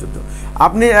স্বাধীনতার যুদ্ধ।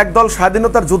 আপনি একদল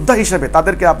স্বাধীনতার যোদ্ধা হিসেবে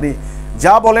তাদেরকে আপনি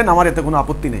যা বলেন আমার এতে কোনো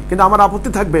আপত্তি নেই, কিন্তু আমার আপত্তি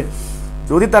থাকবে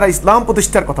যদি তারা ইসলাম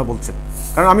প্রতিষ্ঠার কথা বলছেন,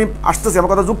 কারণ আমি আসতেছি,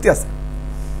 আমার কথা যুক্তি আছে।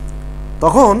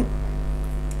 তখন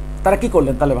তারা কি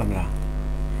করলেন তালেবানরা?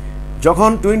 যখন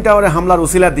টুইন টাওয়ারে হামলার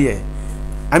উসিলা দিয়ে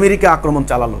আমেরিকা আক্রমণ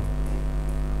চালালো,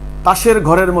 তাসের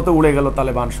ঘরের মতো উড়ে গেল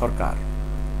তালেবান সরকার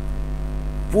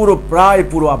প্রায়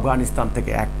পুরো আফগানিস্তান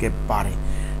থেকে একেবারে।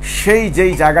 সেই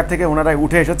যেই জায়গা থেকে ওনারা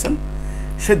উঠে এসেছেন,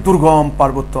 সেই দুর্গম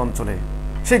পার্বত্য অঞ্চলে,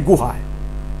 সেই গুহায়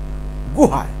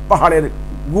পাহাড়ের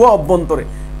গুহা অভ্যন্তরে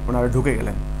ওনারা ঢুকে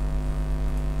গেলেন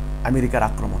আমেরিকার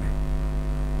আক্রমণে।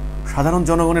 সাধারণ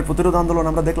জনগণের প্রতিরোধ আন্দোলন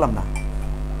আমরা দেখলাম না,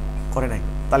 করে নাই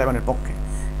তালেবানের পক্ষে।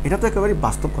 এটা তো একেবারে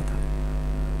বাস্তব কথা।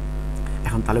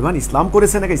 এখন তালেবান ইসলাম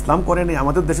করেছে নাকি ইসলাম করে নেই,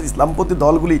 আমাদের দেশের ইসলামপন্থী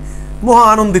দলগুলি মহা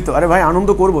আনন্দিত। আরে ভাই, আনন্দ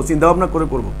করবো, চিন্তা ভাবনা করে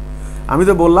করবো। আমি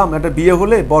তো বললাম, একটা বিয়ে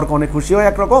হলে বর কনে খুশি হয়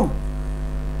একরকম,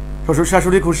 শ্বশুর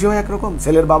শাশুড়ি খুশি হয় একরকম,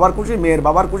 ছেলের বাবার খুশি, মেয়ের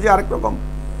বাবার খুশি আরেক রকম,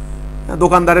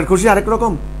 দোকানদারের খুশি আরেক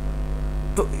রকম।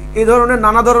 তো এই ধরনের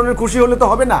নানা ধরনের খুশি হলে তো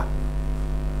হবে না।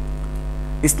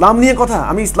 ইসলাম নিয়ে কথা,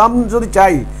 আমি ইসলাম যদি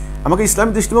চাই আমাকে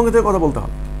ইসলামী দৃষ্টিভঙ্গি থেকে কথা বলতে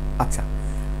হবে। আচ্ছা,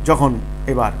 যখন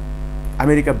এবার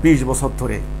আমেরিকা 20 বছর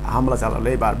ধরে হামলা চালালো,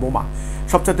 এবার বোমা,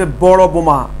 সবচেয়ে বড়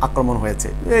বোমা আক্রমণ হয়েছে,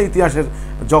 এই ইতিহাসের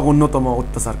জঘন্যতম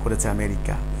অত্যাচার করেছে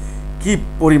আমেরিকা। কি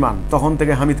পরিমাণ! তখন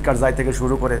থেকে হামিদ কারজাই থেকে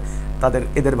শুরু করে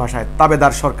এদের ভাষায়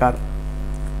তাবেদার সরকার,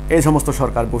 এই সমস্ত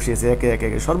সরকার বসিয়েছে একে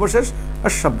একে। সর্বশেষ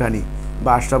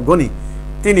আশরাফ গনি,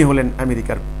 তিনি হলেন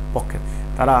আমেরিকার পক্ষে।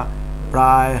 তারা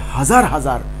প্রায় হাজার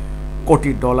হাজার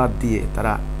কোটি ডলার দিয়ে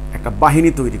তারা একটা বাহিনী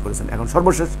তৈরি করেছেন। এখন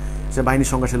সর্বশেষ সে বাহিনীর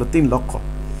সংখ্যা ছিল 3 লক্ষ।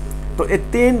 তো এই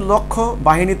 3 লক্ষ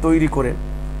বাহিনী তৈরি করে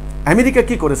আমেরিকা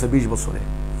কি করেছে 20 বছরে?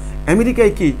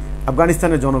 আমেরিকায় কি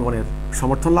আফগানিস্তানের জনগণের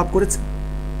সমর্থন লাভ করেছে?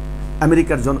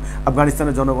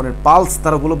 আফগানিস্তানের জনগণের পালস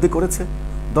তারা উপলব্ধি করেছে?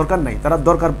 দরকার নাই, তারা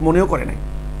দরকার মনেও করে নাই।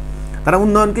 তারা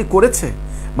উন্নয়ন কি করেছে?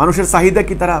 মানুষের চাহিদা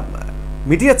কি তারা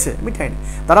মিটিয়েছে? মিটায়নি।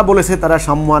 তারা বলেছে তারা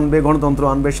সাম্য আনবে, গণতন্ত্র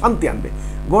আনবে, শান্তি আনবে।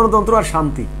 গণতন্ত্র আর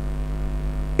শান্তি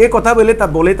এ কথা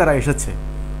বলে তারা এসেছে,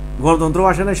 গণতন্ত্রও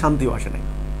আসে নাই, শান্তিও আসে নাই।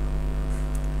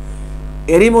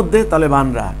 এরই মধ্যে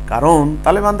তালেবানরা, কারণ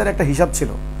তালেবানদের একটা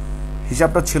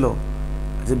হিসাবটা ছিল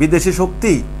যে বিদেশি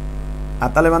শক্তি, আর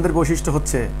তালেবানদের বৈশিষ্ট্য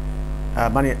হচ্ছে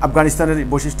মানে আফগানিস্তানের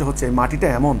বৈশিষ্ট্য হচ্ছে মাটিটা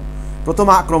এমন, প্রথম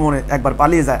আক্রমণে একবার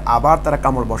পালিয়ে যায়, আবার তারা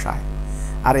কামড় বসায়।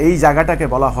 আর এই জায়গাটাকে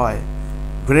বলা হয়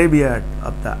গ্রেভিয়ার্ড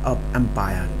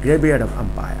অফ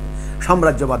এম্পায়ার,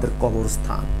 সাম্রাজ্যবাদের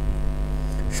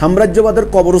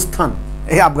কবরস্থান।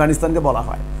 এই আফগানিস্তানকে বলা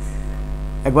হয়।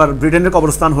 একবার ব্রিটেনের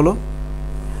কবরস্থান হলো,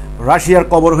 রাশিয়ার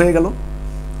কবর হয়ে গেল।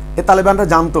 এ তালেবানরা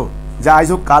জানতো যে আজ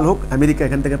হোক কাল হোক আমেরিকা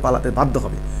এখান থেকে পালাতে বাধ্য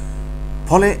হবে।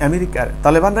 ফলে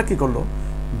তালেবানরা কি করলো?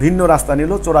 ভিন্ন রাস্তা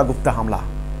নিল, চোরাগুপ্তা হামলা।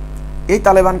 এই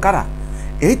তালেবান কারা?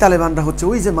 এই তালেবানরা হচ্ছে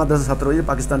ওই যে মাদ্রাসা ছাত্র, ওই যে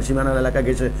পাকিস্তান সীমানার এলাকা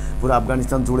গেছে, পুরো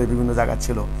আফগানিস্তান জুড়ে বিভিন্ন জায়গা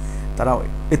ছিল। তারা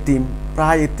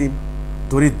প্রায় এতিম,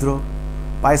 দরিদ্র,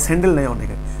 পায়ে স্যান্ডেল নেই,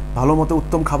 অনেকে ভালো মতো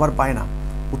উত্তম খাবার পায় না,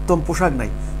 উত্তম পোশাক নাই,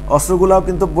 অস্ত্রগুলাও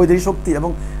কিন্তু বৈদেশিক শক্তি এবং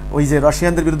ওই যে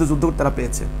রাশিয়ানদের বিরুদ্ধে যুদ্ধ তারা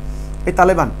পেয়েছে। এই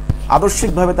তালেবান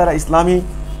আদর্শিকভাবে তারা ইসলামী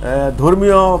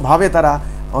ধর্মীয়ভাবে তারা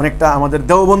অনেকটা আমাদের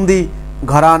দেওবন্দি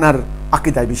ঘরানার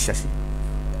আকিদায় বিশ্বাসী।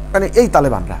 মানে এই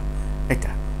তালেবানরা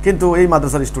এটা। কিন্তু এই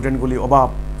মাদ্রাসার স্টুডেন্টগুলি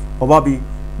অভাবী,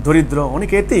 দরিদ্র,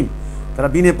 অনেক এতিম, তারা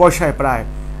বিনে পয়সায় প্রায়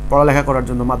পড়ালেখা করার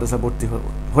জন্য মাদ্রাসা ভর্তি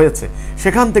হয়েছে।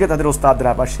 সেখান থেকে তাদের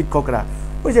ওস্তাদরা বা শিক্ষকরা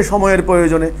ওই যে সময়ের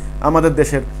প্রয়োজনে আমাদের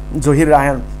দেশের জহির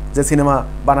রায়হান যে সিনেমা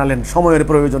বানালেন, সময়ের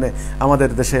প্রয়োজনে আমাদের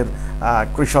দেশের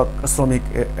কৃষক শ্রমিক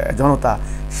জনতা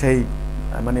সেই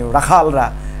মানে রাখালরা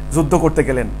যুদ্ধ করতে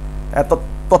গেলেন,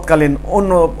 তৎকালীন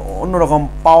অন্যরকম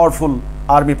পাওয়ারফুল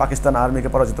আর্মি পাকিস্তান আর্মিকে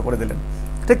পরাজিত করে দিলেন।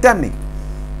 ঠিক তেমনি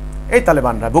এই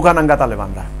তালেবানরা, বুকানাঙ্গা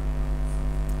তালেবানরা,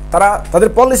 তাদের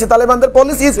পলিসি, তালেবানদের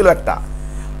পলিসি ছিল একটা,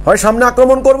 হয় সামনে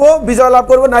আক্রমণ করব, বিজয় লাভ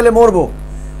করবো, নাইলে মরবো।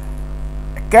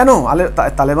 কেন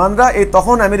তালেবানরা এই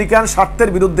তখন আমেরিকান স্বার্থের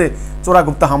বিরুদ্ধে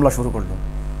চোরাগুপ্তা হামলা শুরু করলো?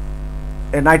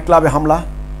 এই নাইট ক্লাবে হামলা,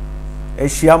 এই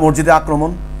শিয়া মসজিদে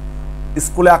আক্রমণ,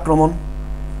 স্কুলে আক্রমণ,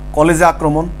 কলেজে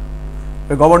আক্রমণ,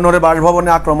 ওই গভর্নরের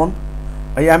বাসভবনে আক্রমণ,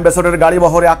 এই অ্যাম্বাসেডরের গাড়ি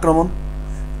বহরে আক্রমণ,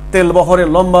 তেল বহরে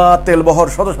লম্বা তেল বহর,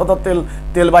 শত শত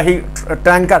তেলবাহী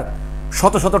ট্যাঙ্কার,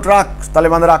 শত শত ট্রাক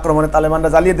তালেবানদের আক্রমণে তালেবানরা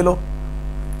জ্বালিয়ে দিল।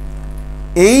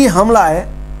 এই হামলায়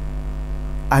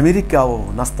আমেরিকাও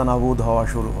নাস্তানাবুদ হওয়া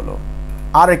শুরু হলো।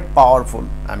 আরেক পাওয়ারফুল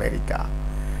আমেরিকা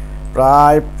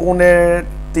প্রায়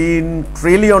 $3.25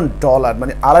 ট্রিলিয়ন,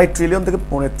 মানে $2.5 ট্রিলিয়ন থেকে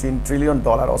 $3.25 ট্রিলিয়ন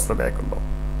অস্ত্র ব্যয় করলো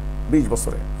 20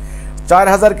 বছরে।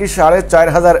 4,000 কি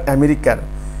 4,500 আমেরিকার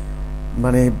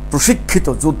মানে প্রশিক্ষিত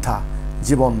যোদ্ধা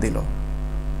জীবন দিল।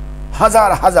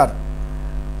 হাজার হাজার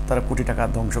তারা কোটি টাকা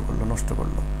ধ্বংস করলো, নষ্ট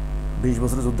করলো। 20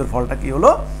 বছরের যুদ্ধের ফলটা কি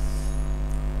হলো?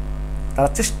 তারা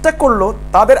চেষ্টা করলো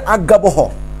তাদের আজ্ঞাবহ,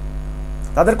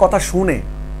 তাদের কথা শুনে,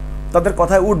 তাদের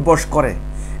কথায় উঠবস করে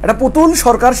একটা পুতুল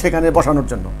সরকার সেখানে বসানোর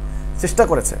জন্য চেষ্টা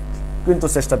করেছে, কিন্তু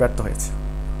চেষ্টা ব্যর্থ হয়েছে,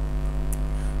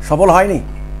 সফল হয়নি।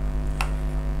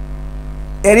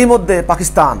 এরই মধ্যে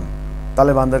পাকিস্তান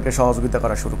তালেবানদেরকে সহযোগিতা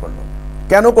করা শুরু করলো।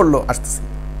 কেন করলো? আসতেছি।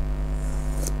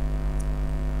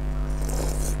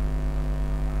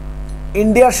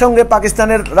 ইন্ডিয়ার সঙ্গে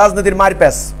পাকিস্তানের রাজনীতির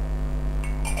মারপ্যাচ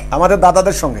আমাদের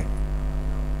দাদাদের সঙ্গে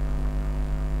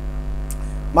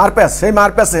মারপ্যাচ। সেই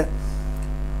মারপ্যাচে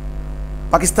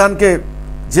পাকিস্তানকে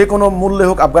যে কোনো মূল্যে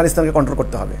হোক আফগানিস্তানকে কন্ট্রোল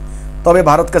করতে হবে, তবে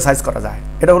ভারতকে সাইজ করা যায়।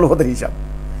 এটা হলো ওদের হিসাব।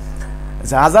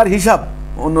 হাজার হিসাব,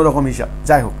 অন্যরকম হিসাব।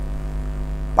 যাই হোক,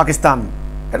 পাকিস্তান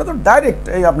এটা তো ডাইরেক্ট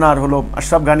এই আপনার হলো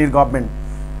আশরাফ গানির গভর্নমেন্ট,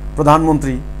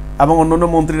 প্রধানমন্ত্রী এবং অন্যান্য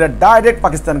মন্ত্রীরা ডাইরেক্ট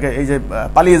পাকিস্তানকে, এই যে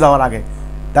পালিয়ে যাওয়ার আগে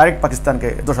ডাইরেক্ট পাকিস্তানকে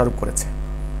দোষারোপ করেছে।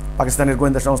 পাকিস্তানের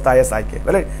গোয়েন্দা সংস্থা ISI-কে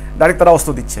বলে ডাইরেক্ট তারা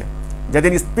অস্ত্র দিচ্ছে।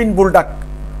 যেদিন স্পিন বুলডাক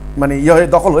মানে হয়ে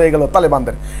দখল হয়ে গেল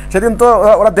তালেবানদের, সেদিন তো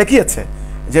ওরা দেখিয়েছে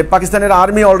যে পাকিস্তানের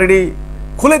আর্মি অলরেডি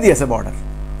খুলে দিয়েছে বর্ডার।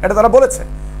 এটা তারা বলেছে,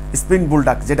 স্পিন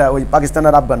বুলডাক, যেটা ওই পাকিস্তান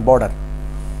আর আফগান বর্ডার।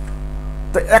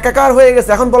 তো একাকার হয়ে গেছে,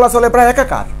 এখন বলা চলে প্রায়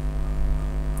একাকার।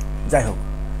 যাই হোক,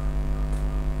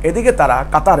 এদিকে তারা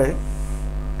কাতারে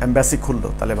এম্বাসি খুললো,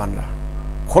 তালেবানরা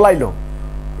খোলাইলো।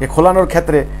 এ খোলানোর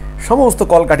ক্ষেত্রে সমস্ত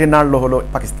কলকাঠি নাড়লো হলো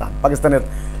পাকিস্তানের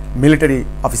মিলিটারি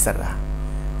অফিসাররা,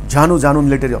 জানু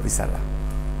মিলিটারি অফিসাররা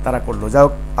তারা করলো। যাই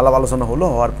হোক, আলাপ আলোচনা হলো।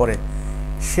 হওয়ার পরে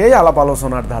সেই আলাপ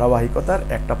আলোচনার ধারাবাহিকতার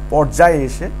একটা পর্যায়ে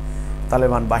এসে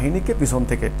তালেবান বাহিনীকে পিছন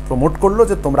থেকে প্রমোট করলো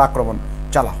যে তোমরা আক্রমণ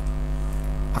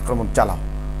চালাও,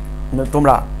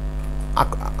 তোমরা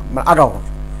আগাও।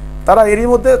 তারা এরই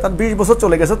মধ্যে তার 20 বছর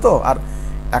চলে গেছে তো। আর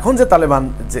এখন যে তালেবান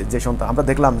যে সন্তান আমরা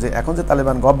দেখলাম, যে এখন যে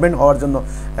তালেবান গভর্নমেন্ট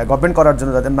করার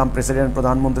জন্য যাদের নাম প্রেসিডেন্ট,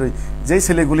 প্রধানমন্ত্রী, যেই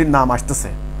ছেলেগুলির নাম আসতেছে,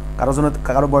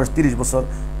 কারো বয়স 30 বছর,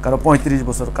 কারো 35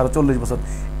 বছর, কারো 40 বছর,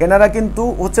 এনারা কিন্তু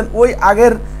হচ্ছেন ওই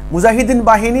আগের মুজাহিদিন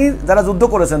বাহিনীর যারা যুদ্ধ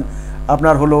করেছেন,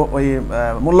 আপনার হলো ওই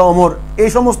মোল্লা ওমর, এই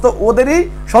সমস্ত ওদেরই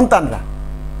সন্তানরা।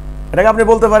 এটাকে আপনি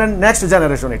বলতে পারেন নেক্সট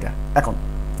জেনারেশন। এটা এখন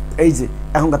এই যে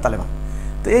এখনকার তালেবান।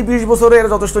 তো এই 20 বছরে এরা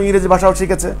যথেষ্ট ইংরেজি ভাষাও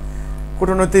শিখেছে,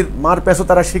 কূটনৈতিক মারপ্যাচও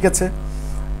তারা শিখেছে,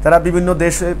 তারা বিভিন্ন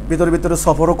দেশে ভিতরে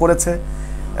সফরও করেছে।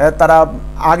 তারা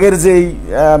আগের যেই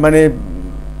মানে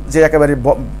যে একেবারে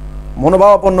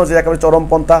মনোভাবাপন্ন যে একেবারে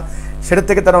চরমপন্থা, সেটার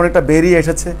থেকে তারা অনেকটা বেরিয়ে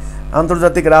এসেছে।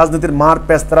 আন্তর্জাতিক রাজনীতির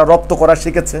মারপ্যাচ তারা রপ্ত করা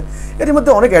শিখেছে। এর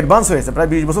মধ্যে অনেক অ্যাডভান্স হয়েছে, প্রায়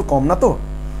 20 বছর কম না তো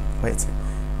হয়েছে।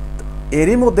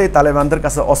 এরই মধ্যে তালেবানদের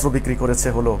কাছে অস্ত্র বিক্রি করেছে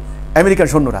হলো আমেরিকান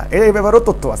সৈন্যরা। এই ব্যাপারেও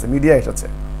তথ্য আছে, মিডিয়া এসেছে।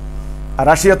 আর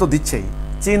রাশিয়া তো দিচ্ছেই,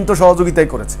 চীন তো সহযোগিতাই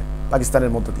করেছে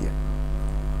পাকিস্তানের মধ্য দিয়ে।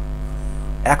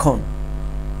 এখন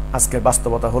আজকের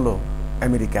বাস্তবতা হলো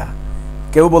আমেরিকা,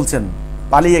 কেউ বলছেন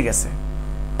পালিয়ে গেছে,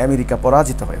 আমেরিকা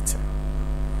পরাজিত হয়েছে।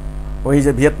 ওই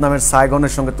যে ভিয়েতনামের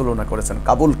সাইগনের সঙ্গে তুলনা করেছেন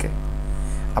কাবুলকে।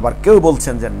 আবার কেউ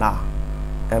বলছেন যে না,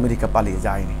 আমেরিকা পালিয়ে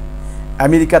যায়নি।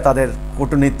 আমেরিকা তাদের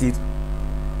কূটনীতির,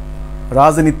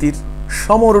 রাজনীতির,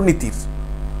 সমরনীতির,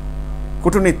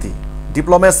 কূটনীতি,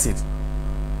 ডিপ্লোমেসির,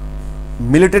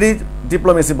 মিলিটারি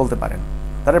ডিপ্লোমেসি বলতে পারেন,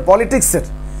 তাদের পলিটিক্সের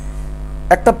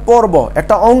একটা পর্ব,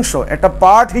 একটা অংশ, একটা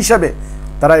পার্ট হিসাবে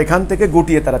তারা এখান থেকে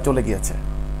গুটিয়ে তারা চলে গিয়েছে।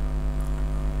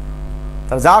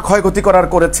 তারা যা ক্ষয়ক্ষতি করার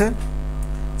করেছে,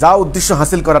 যা উদ্দেশ্য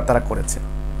হাসিল করার তারা করেছে।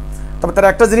 তবে তারা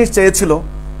একটা জিনিস চেয়েছিল,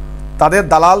 তাদের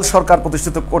দালাল সরকার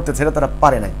প্রতিষ্ঠিত করতে ছেড়ে তারা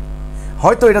পারে নাই।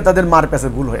 হয়তো এটা তাদের মার প্যাসে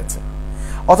ভুল হয়েছে,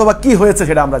 অথবা কি হয়েছে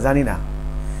সেটা আমরা জানি না।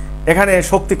 এখানে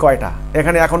শক্তি কয়টা?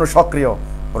 এখানে এখনো সক্রিয়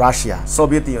রাশিয়া,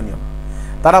 সোভিয়েত ইউনিয়ন।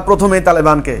 তারা প্রথমেই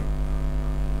তালেবানকে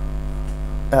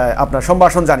আপনার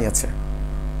সম্ভাষণ জানিয়েছে।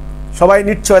 সবাই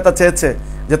নিশ্চয়তা চেয়েছে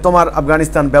যে তোমার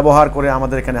আফগানিস্তান ব্যবহার করে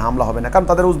আমাদের এখানে হামলা হবে না, কারণ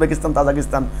তাদের উজবেকিস্তান,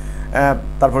 তাজিকিস্তান,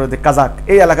 তারপরে কাজাক,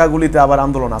 এই এলাকাগুলিতে আবার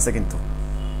আন্দোলন আছে কিন্তু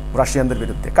রাশিয়ানদের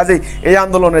বিরুদ্ধে। কাজেই এই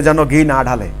আন্দোলনে যেন ঘি না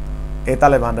ঢালে এই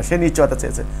তালেবানরা, সে নিশ্চয়তা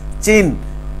চেয়েছে। চীন,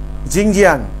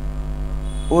 জিংজিয়াং,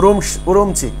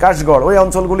 উরুমচি, কাশগড়, ওই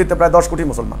অঞ্চলগুলিতে প্রায় 10 কোটি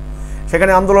মুসলমান,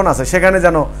 সেখানে আন্দোলন আছে, সেখানে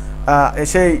যেন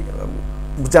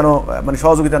মানে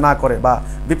সহযোগিতা না করে বা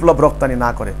বিপ্লব রপ্তানি না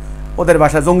করে, ওদের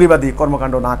ভাষায় জঙ্গিবাদী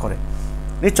কর্মকাণ্ড না করে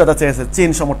নিশ্চয়তা চেয়েছে। চীন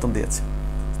সমর্থন দিয়েছে।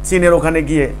 চীনের ওখানে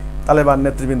গিয়ে তালেবান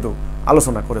নেতৃবৃন্দ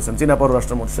আলোচনা করেছেন, চীনা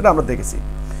পররাষ্ট্রমন্ত্রী, সেটা আমরা দেখেছি।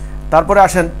 তারপরে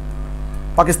আসেন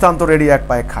পাকিস্তান তো রেডি, এক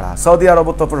পায়ে খাড়া। সৌদি আরব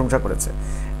তো প্রশংসা করেছে।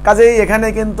 কাজেই এখানে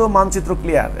কিন্তু মানচিত্র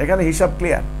ক্লিয়ার, এখানে হিসাব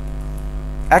ক্লিয়ার।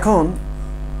 এখন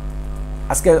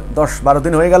আজকে 10-12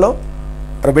 দিন হয়ে গেল,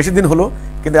 আরও বেশি দিন হলো,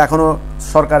 কিন্তু এখনও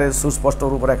সরকারের সুস্পষ্ট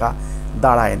রূপরেখা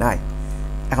দাঁড়ায় নাই।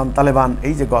 এখন তালেবান,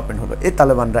 এই যে গভর্নমেন্ট হলো, এই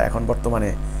তালেবানরা এখন বর্তমানে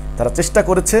তারা চেষ্টা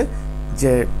করেছে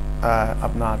যে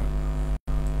আপনার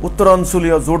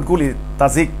উত্তরাঞ্চলীয় জোটগুলি,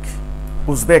 তাজিক,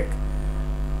 উজবেক,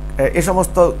 এ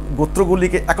সমস্ত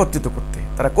গোত্রগুলিকে একত্রিত করতে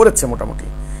তারা করেছে। মোটামুটি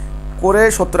করে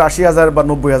 70-80 হাজার বা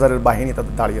 90 হাজারের বাহিনী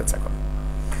তাদের দাঁড়িয়েছে এখন।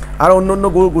 আর অন্য অন্য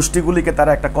গোষ্ঠীগুলিকে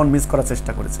তারা একটা কনভিন্স করার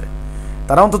চেষ্টা করেছে।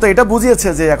 তারা অন্তত এটা বুঝিয়েছে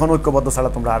যে এখন ঐক্যবদ্ধ ছাড়া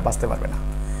তোমরা আর বাঁচতে পারবে না,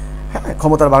 হ্যাঁ,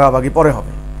 ক্ষমতার ভাগাভাগি পরে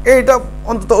হবে, এইটা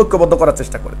অন্তত ঐক্যবদ্ধ করার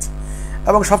চেষ্টা করেছে।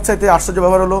 এবং সবচাইতে আশ্চর্য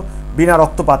ব্যাপার হলো, বিনা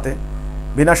রক্তপাতে,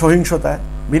 বিনা সহিংসতায়,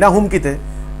 বিনা হুমকিতে,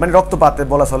 মানে রক্তপাতে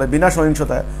বলা চলে, বিনা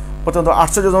সহিংসতায় অত্যন্ত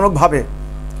আশ্চর্যজনকভাবে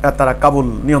তারা কাবুল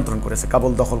নিয়ন্ত্রণ করেছে,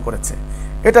 কাবুল দখল করেছে।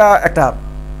 এটা একটা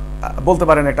বলতে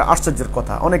পারেন একটা আশ্চর্যের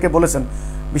কথা। অনেকে বলেছেন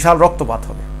বিশাল রক্তপাত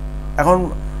হবে। এখন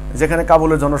যেখানে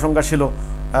কাবুলের জনসংখ্যা ছিল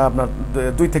আপনার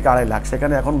 2 থেকে 2.5 লাখ,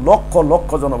 সেখানে এখন লক্ষ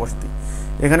লক্ষ জনবসতি।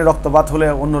 এখানে রক্তপাত হলে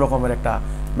অন্য রকমের একটা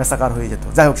মেসাকার হয়ে যেত।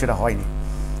 যাই হোক, সেটা হয়নি।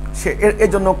 সে এর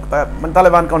জন্য মানে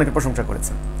তালেবানকে অনেকে প্রশংসা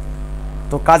করেছেন।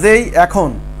 তো কাজেই এখন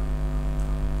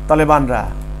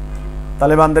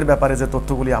তালেবানদের ব্যাপারে যে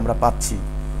তথ্যগুলি আমরা পাচ্ছি,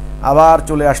 আবার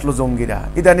চলে আসলো জঙ্গিরা।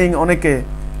 ইদানিং অনেকে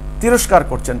তিরস্কার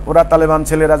করছেন। ওরা তালেবান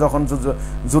ছেলেরা যখন,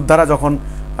 যোদ্ধারা যখন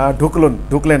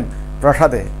ঢুকলেন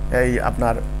প্রাসাদে, এই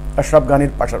আপনার আশরাফ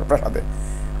গানির প্রাসাদে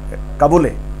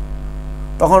কাবুলে,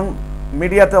 তখন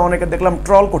মিডিয়াতে অনেকে দেখলাম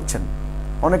ট্রল করছেন,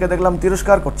 অনেকে দেখলাম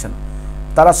তিরস্কার করছেন।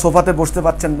 তারা সোফাতে বসতে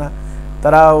পারছেন না,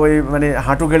 তারা ওই মানে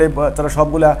হাঁটু গেড়ে তারা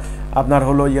সবগুলা আপনার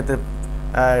হলো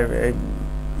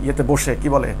ইয়েতে বসে, কি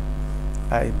বলে,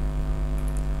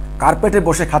 কার্পেটে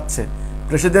বসে খাচ্ছে।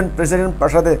 প্রেসিডেন্ট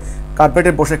প্রাসাদে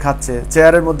কার্পেটে বসে খাচ্ছে,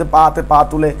 চেয়ারের মধ্যে পা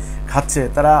তুলে খাচ্ছে।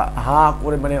 তারা হাঁ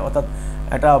করে, মানে অর্থাৎ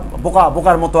একটা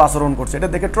বোকার মতো আচরণ করছে। এটা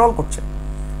দেখে ট্রল করছে।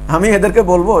 আমি এদেরকে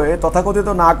বলবো, এ তথাকথিত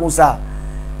নাক উঁচা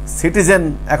সিটিজেন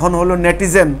এখন হলো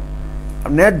নেটিজেন,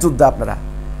 নেট যোদ্ধা। আপনারা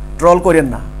ট্রল করেন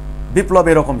না। বিপ্লব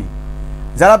এরকমই।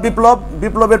 যারা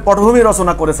বিপ্লবের পটভূমি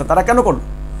রচনা করেছে তারা কেন করলো?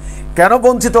 কেন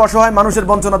বঞ্চিত অসহায় মানুষের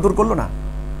বঞ্চনা দূর করলো না?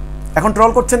 এখন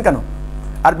ট্রল করছেন কেন?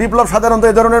 আর বিপ্লব সাধারণত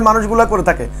এই ধরনের মানুষগুলো করে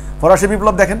থাকে। ফরাসি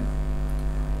বিপ্লব দেখেন,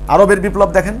 আরবের বিপ্লব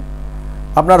দেখেন,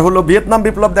 আপনার হলো ভিয়েতনাম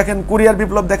বিপ্লব দেখেন, কোরিয়ার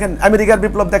বিপ্লব দেখেন, আমেরিকার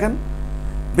বিপ্লব দেখেন।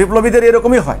 বিপ্লবীদের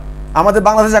এরকমই হয়। আমাদের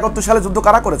বাংলাদেশ 71 সালে যুদ্ধ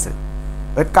কারা করেছে?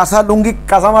 ওই কাঁচা লুঙ্গি,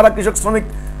 কাঁচা মারা কৃষক শ্রমিক,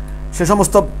 সে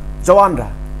সমস্ত জওয়ানরা,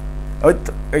 ওই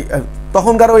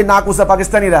তখনকার ওই নাকুচা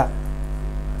পাকিস্তানিরা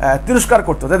তিরস্কার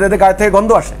করতো, যাদের গায়ে থেকে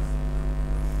গন্ধ আসে।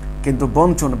 কিন্তু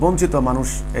বঞ্চিত মানুষ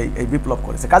এই বিপ্লব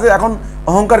করেছে। কাজে এখন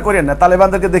অহংকার করেন না।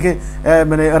 তালেবানদেরকে দেখে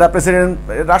মানে এরা প্রেসিডেন্ট,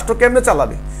 রাষ্ট্র কেমনে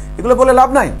চালাবে, এগুলো বলে লাভ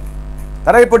নাই।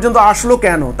 তারা এই পর্যন্ত আসলো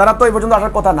কেন? তারা তো এই পর্যন্ত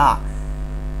আসার কথা না।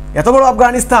 এত বড়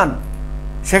আফগানিস্তান,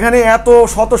 সেখানে এত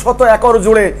শত শত একর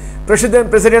জুড়ে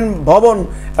প্রেসিডেন্ট ভবন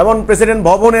এবং প্রেসিডেন্ট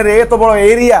ভবনের এত বড়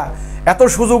এরিয়া, এত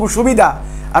সুযোগ সুবিধা,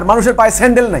 আর মানুষের পায়ে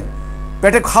স্যান্ডেল নাই,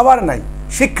 পেটে খাবার নাই,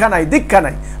 শিক্ষা নাই, দীক্ষা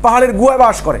নাই, পাহাড়ের গুহায়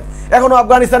বাস করে। এখনো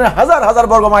আফগানিস্তানের হাজার হাজার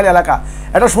বর্গ মাইল এলাকা,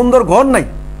 একটা সুন্দর ঘর নাই।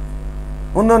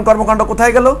 উন্নয়ন কর্মকাণ্ড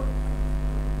কোথায় গেল?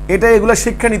 এগুলো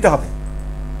শিক্ষা নিতে হবে।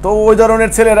 তো ওই ধরনের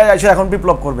ছেলেরাই এসে এখন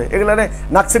বিপ্লব করবে। এগুলো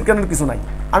নাক ছিটকানোর কিছু নাই।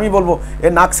 আমি বলবো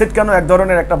এই নাক ছিটকানো এক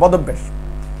ধরনের একটা বদভ্যাস।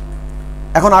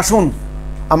 এখন আসুন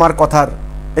আমার কথার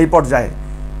এই পর্যায়ে,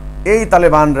 এই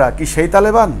তালেবানরা কি সেই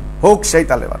তালেবান? হোক সেই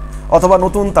তালেবান অথবা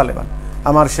নতুন তালেবান,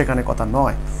 আমার সেখানে কথা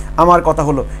নয়। আমার কথা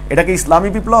হলো, এটা কি ইসলামী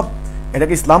বিপ্লব? এটা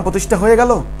কি ইসলাম প্রতিষ্ঠা হয়ে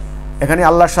গেল? এখানে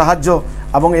আল্লাহর সাহায্য,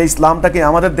 এবং এই ইসলামটাকে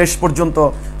আমাদের দেশ পর্যন্ত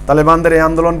তালেবানদের এই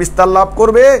আন্দোলন বিস্তার লাভ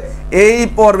করবে, এই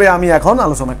পর্বে আমি এখন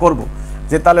আলোচনা করব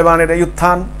যে তালেবানের এই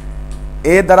উত্থান,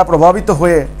 এর দ্বারা প্রভাবিত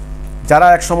হয়ে যারা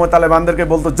একসময় তালেবানদেরকে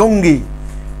বলতো জঙ্গি,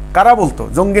 কারা বলতো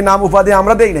জঙ্গি নাম উপাধি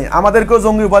আমরা দেই নাই, আমাদেরকেও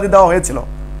জঙ্গি উপাধি দেওয়া হয়েছিল।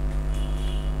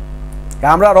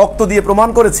 আমরা রক্ত দিয়ে প্রমাণ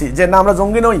করেছি যে না, আমরা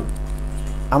জঙ্গি নই,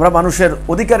 আমরা মানুষের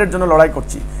অধিকারের জন্য লড়াই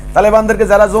করছি। তালেবানদেরকে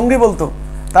যারা জঙ্গি বলতো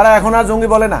তারা এখন আর জঙ্গি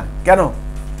বলে না। কেন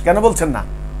কেন বলছেন না?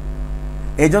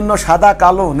 এই জন্য সাদা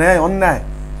কালো, ন্যায় অন্যায়,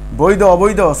 বৈধ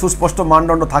অবৈধ সুস্পষ্ট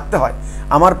মানদণ্ড থাকতে হয়।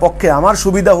 আমার পক্ষে আমার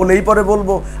সুবিধা হলেই পরে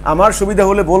বলবো, আমার সুবিধা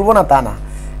হলে বলবো না তা না।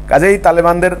 কাজেই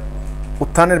তালেবানদের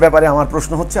উত্থানের ব্যাপারে আমার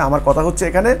প্রশ্ন হচ্ছে, আমার কথা হচ্ছে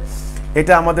এখানে,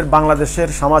 এটা আমাদের বাংলাদেশের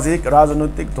সামাজিক,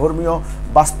 রাজনৈতিক, ধর্মীয়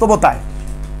বাস্তবতায়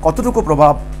কতটুকু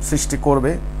প্রভাব সৃষ্টি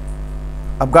করবে।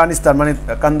 আফগানিস্তান মানে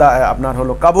কান্দা আপনার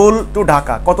হলো কাবুল টু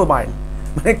ঢাকা কত মাইল,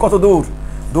 মানে কত দূর?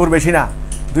 দূর বেশি না,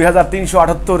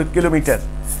 2378 কিলোমিটার।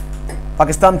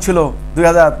 পাকিস্তান ছিল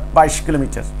 2022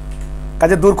 কিলোমিটার।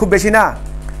 কাজে দূর খুব বেশি না।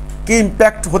 কি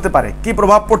ইম্প্যাক্ট হতে পারে, কি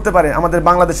প্রভাব পড়তে পারে আমাদের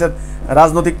বাংলাদেশের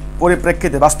রাজনৈতিক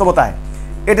পরিপ্রেক্ষিতে, বাস্তবতায়,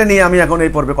 এটা নিয়ে আমি এখন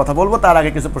এই পর্বে কথা বলবো। তার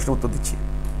আগে কিছু প্রশ্ন উত্তর দিচ্ছি।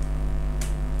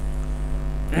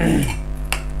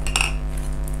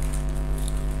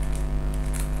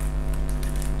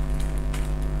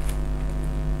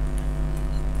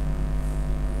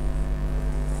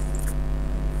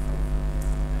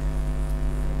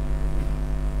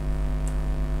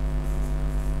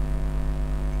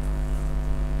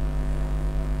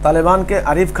 তালেবানকে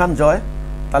আরিফ খান জয়,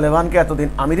 তালেবানকে এতদিন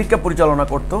আমেরিকা পরিচালনা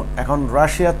করত, এখন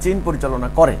রাশিয়া চীন পরিচালনা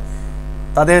করে।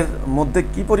 তাদের মধ্যে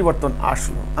কি পরিবর্তন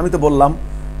আসলো? আমি তো বললাম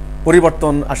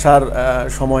পরিবর্তন আসার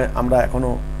সময় আমরা এখনো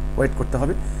ওয়েট করতে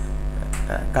হবে।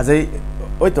 কাজেই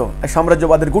ওই তো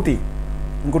সাম্রাজ্যবাদের গুটি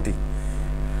গুটি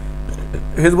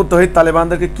হিজবুত তৌহিদ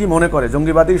তালেবানদেরকে কি মনে করে?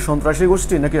 জঙ্গিবাদী সন্ত্রাসী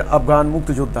গোষ্ঠী নাকি আফগান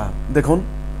মুক্তিযোদ্ধা? দেখুন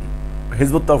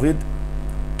হিজবুত তৌহিদ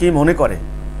কি মনে করে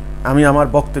আমি আমার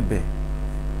বক্তব্যে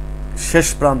শেষ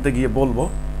প্রান্তে গিয়ে বলবো।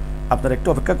 আপনারা একটু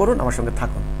অপেক্ষা করুন, আমার সঙ্গে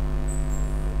থাকুন।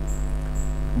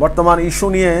 বর্তমান ইস্যু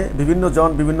নিয়ে বিভিন্ন জন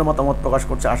বিভিন্ন মতামত প্রকাশ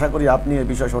করছে। আশা করি আপনি এই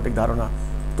বিষয়ে সঠিক ধারণা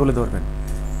তুলে ধরবেন।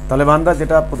 তালেবানরা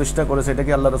যেটা প্রতিষ্ঠা করেছে এটা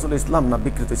কি আল্লাহ রসুল ইসলাম না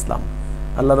বিকৃত ইসলাম?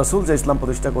 আল্লাহ রসুল যে ইসলাম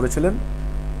প্রতিষ্ঠা করেছিলেন,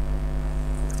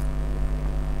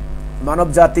 মানব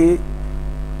জাতি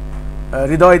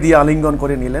হৃদয় দিয়ে আলিঙ্গন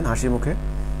করে নিলেন হাসি মুখে,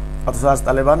 অথচ আজ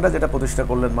তালেবানরা যেটা প্রতিষ্ঠা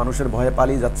করলেন মানুষের ভয়ে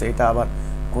পালিয়ে যাচ্ছে, এটা আবার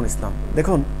কোন ইসলাম?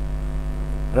 দেখুন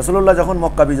রাসূলুল্লাহ যখন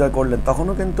মক্কা বিজয় করলেন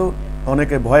তখনও কিন্তু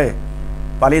অনেকে ভয়ে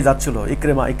পালিয়ে যাচ্ছিল।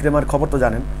 ইকরেমার খবর তো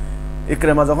জানেন।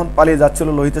 ইকরেমা যখন পালিয়ে যাচ্ছিল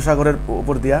লোহিত সাগরের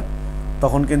উপর দিয়া,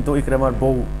 তখন কিন্তু ইকরেমার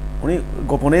বউ, উনি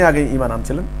গোপনেই আগে ঈমান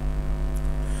আনছিলেন,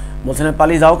 বলছেন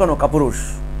পালিয়ে যাও কেন, কাপুরুষ,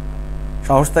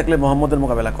 সাহস থাকলে মুহাম্মদের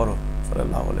মোকাবেলা করো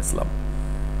সাল্লাল্লাহু আলাইহি ওয়াসাল্লাম।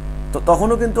 তো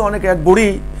তখনও কিন্তু অনেকে, এক বুড়ি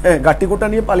গাটিকোটা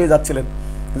নিয়ে পালিয়ে যাচ্ছিলেন,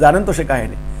 জানেন তো সে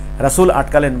কাহিনী। রাসূল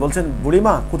আটকালেন, বলছেন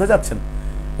বুড়িমা কোথায় যাচ্ছেন?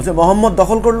 বলছে মোহাম্মদ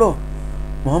দখল করলো,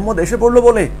 মোহাম্মদ এসে পড়লো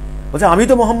বলে। বলছে আমি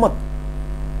তো মোহাম্মদ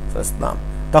ইসলাম।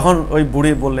 তখন ওই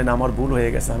বুড়ি বললেন আমার ভুল হয়ে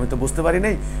গেছে, আমি তো বুঝতে পারি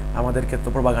নাই, আমাদেরকে তো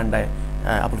প্রোপাগান্ডায়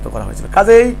আপ্লুত করা হয়েছিল।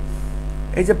 কাজেই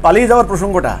এই যে পালিয়ে যাওয়ার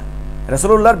প্রসঙ্গটা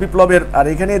রাসূলুল্লাহর বিপ্লবের, আর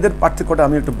এখানে এদের পার্থক্যটা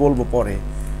আমি একটু বলবো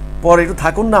পরে একটু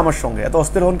থাকুন না আমার সঙ্গে, এত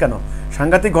অস্থির হন কেন?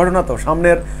 সাংঘাতিক ঘটনা তো,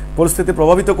 সামনের পরিস্থিতি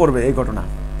প্রভাবিত করবে এই ঘটনা।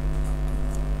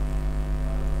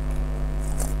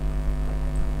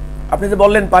 আপনি যে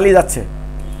বললেন পালিয়ে যাচ্ছে,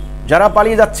 যারা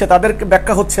পালিয়ে যাচ্ছে তাদেরকে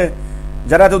ব্যাখ্যা হচ্ছে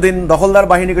যারা এতদিন দখলদার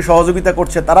বাহিনীকে সহযোগিতা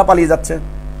করছে তারা পালিয়ে যাচ্ছে,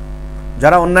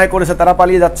 যারা অন্যায় করেছে তারা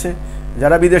পালিয়ে যাচ্ছে,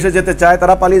 যারা বিদেশে যেতে চায়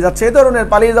তারা পালিয়ে যাচ্ছে। এই ধরনের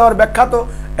পালিয়ে যাওয়ার ব্যাখ্যা তো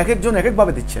এক একজন এক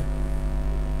একভাবে দিচ্ছে।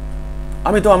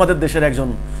 আমি তো আমাদের দেশের একজন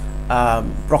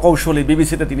প্রকৌশলী,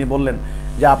 বিবিসিতে তিনি বললেন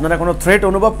যে আপনারা কোনো থ্রেট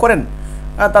অনুভব করেন?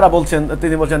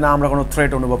 তিনি বলছেন না আমরা কোনো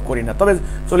থ্রেট অনুভব করি না। তবে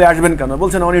চলে আসবেন কেন?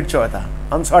 বলছেন অনিশ্চয়তা,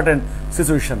 আনসার্টেন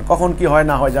সিচুয়েশন, কখন কি হয়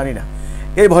না হয় জানি না,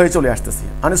 এই ভয়ে চলে আসতেছি।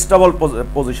 আনস্টেবল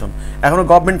পজিশন, এখনো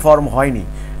গভর্নমেন্ট ফর্ম হয়নি।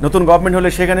 নতুন গভর্নমেন্ট হলে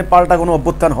সেখানে পাল্টা কোনো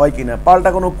অভ্যুত্থান হয় কিনা, পাল্টা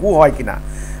কোনো কু হয় কিনা,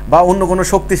 বা অন্য কোনো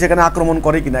শক্তি সেখানে আক্রমণ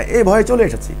করে কিনা, এই ভয়ে চলে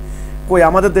এসেছি। কই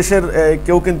আমাদের দেশের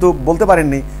কেউ কিন্তু বলতে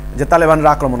পারেননি যে তালেবানরা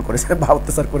আক্রমণ করেছে বা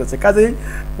অত্যাচার করেছে। কাজেই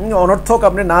অনর্থক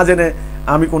আপনি না জেনে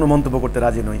আমি কোনো মন্তব্য করতে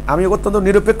রাজি নই। আমি অত্যন্ত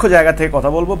নিরপেক্ষ জায়গা থেকে কথা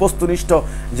বলবো, বস্তুনিষ্ঠ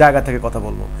জায়গা থেকে কথা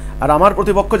বলবো। আর আমার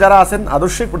প্রতিপক্ষ যারা আছেন,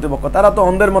 আদর্শিক প্রতিপক্ষ, তারা তো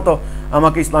অন্ধের মতো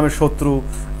আমাকে ইসলামের শত্রু,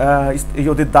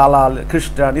 ইহুদির দালাল,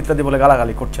 খ্রিস্টান ইত্যাদি বলে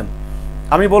গালাগালি করছেন।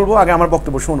 আমি বলবো আগে আমার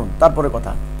বক্তব্য শুনুন, তারপরে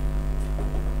কথা।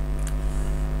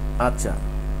 আচ্ছা,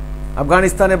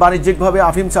 আফগানিস্তানে বাণিজ্যিকভাবে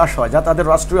আফিম চাষ হয় যা তাদের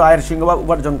রাষ্ট্রীয় আয়ের সিংহভাগ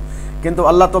উপার্জন, কিন্তু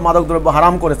আল্লাহ তো মাদকদ্রব্য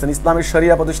হারাম করেছেন। ইসলামের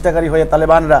শরিয়া প্রতিষ্ঠাকারী হয়ে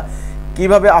তালেবানরা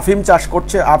কিভাবে আফিম চাষ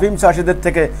করছে, আফিম চাষিদের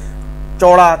থেকে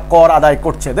চড়া কর আদায়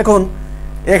করছে। দেখুন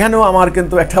এখানেও আমার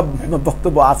কিন্তু একটা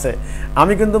বক্তব্য আছে,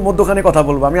 আমি কিন্তু মধ্যখানে কথা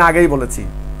বলবো। আমি আগেই বলেছি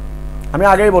আমি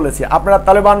আগেই বলেছি, আপনারা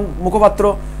তালেবান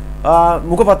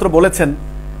মুখপাত্র বলেছেন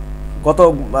গত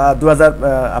 2000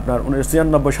 আপনার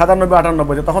 1996, 97,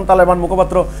 98 তখন তালেবান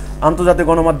মুখপাত্র আন্তর্জাতিক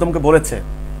গণমাধ্যমকে বলেছে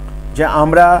যে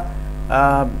আমরা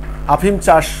আফিম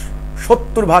চাষ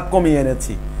 70% কমিয়ে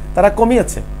এনেছি। তারা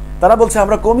কমিয়েছে, তারা বলছে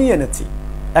আমরা কমিয়ে এনেছি।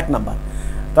 1 নাম্বার,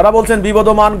 তারা বলছেন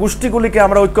বিবদমান গোষ্ঠীগুলিকে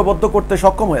আমরা ঐক্যবদ্ধ করতে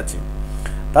সক্ষম হয়েছি।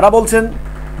 তারা বলছেন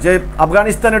যে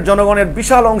আফগানিস্তানের জনগণের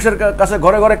বিশাল অংশের কাছে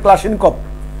ঘরে ঘরে ক্লাশিনকভ,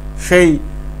 সেই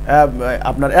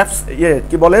আপনার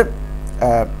কি বলে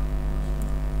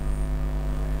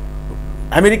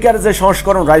আমেরিকার যে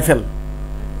সংস্করণ রাইফেল,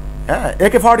 হ্যাঁ,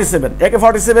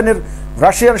 AK-47 এর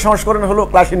রাশিয়ার সংস্করণ হলো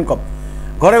ক্লাশিনকভ।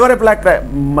 ঘরে ঘরে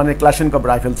মানে ক্লাশিনকভ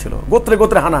রাইফেল ছিল, গোত্রে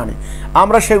গোত্রে হানাহানি।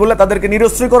 আমরা সেগুলো তাদেরকে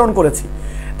নিরস্ত্রীকরণ করেছি।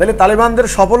 তাহলে তালেবানদের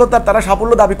সফলতা, তারা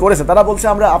সাফল্য দাবি করেছে। তারা বলছে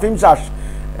আমরা আফিম চাষ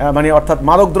মানে অর্থাৎ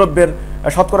মাদকদ্রব্যের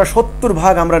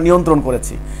 70% আমরা নিয়ন্ত্রণ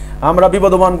করেছি, আমরা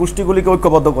বিবদমান গোষ্ঠীগুলিকে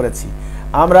ঐক্যবদ্ধ করেছি,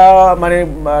 আমরা মানে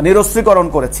নিরস্ত্রীকরণ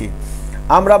করেছি,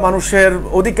 আমরা মানুষের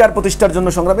অধিকার প্রতিষ্ঠার জন্য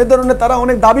সংগ্রাম, এ ধরনের তারা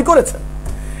অনেক দাবি করেছে।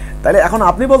 তাহলে এখন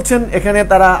আপনি বলছেন এখানে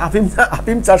তারা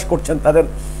আফিম চাষ করছেন, তাদের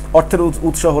অর্থের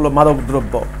উৎস হলো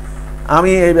মাদকদ্রব্য।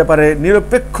 আমি এই ব্যাপারে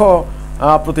নিরপেক্ষ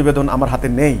প্রতিবেদন আমার হাতে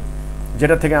নেই,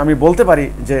 যেটা থেকে আমি বলতে পারি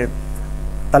যে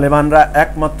তালেবানরা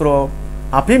একমাত্র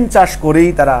আফিম চাষ করেই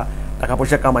তারা টাকা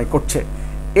পয়সা কামাই করছে।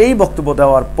 এই বক্তব্য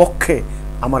দেওয়ার পক্ষে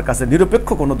আমার কাছে নিরপেক্ষ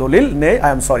কোনো দলিল নেই।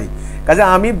 I am sorry. কাজে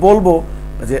আমি বলবো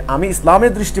যে আমি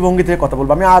ইসলামের দৃষ্টিভঙ্গি থেকে কথা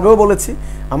বলবো। আমি আগেও বলেছি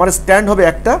আমার স্ট্যান্ড হবে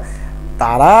একটা,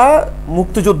 তারা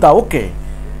মুক্তিযোদ্ধা ওকে,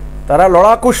 তারা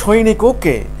লড়াকু সৈনিক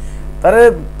ওকে, তারা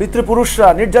পিতৃপুরুষরা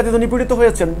নির্যাতিত নিপীড়িত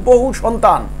হয়েছেন, বহু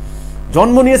সন্তান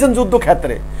জন্ম নিয়েছেন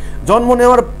যুদ্ধক্ষেত্রে, জন্ম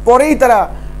নেওয়ার পরেই তারা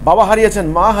বাবা হারিয়েছেন,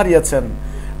 মা হারিয়েছেন,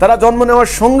 তারা জন্ম নেওয়ার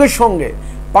সঙ্গে সঙ্গে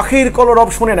পাখির কলরব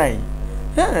শুনে নাই,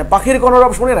 হ্যাঁ, পাখির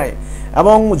কলরব শুনে নাই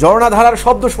এবং ঝর্ণাধারার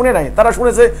শব্দ শুনে নাই, তারা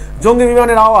শুনেছে জঙ্গি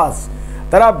বিমানের আওয়াজ,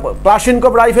 তারা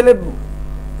ক্লাশিনকভ রাইফেলের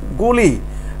গুলি,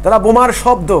 তারা বোমার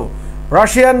শব্দ,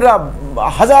 রাশিয়ানরা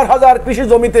হাজার হাজার কৃষি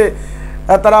জমিতে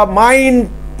তারা মাইন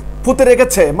পুঁতে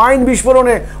রেখেছে, মাইন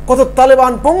বিস্ফোরণে কত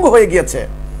তালেবান পঙ্গু হয়ে গিয়েছে।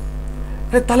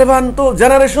 তালেবান তো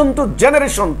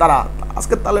জেনারেশন তারা,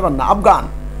 আজকে তালেবান না, আফগান,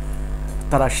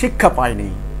 তারা শিক্ষা পায়নি,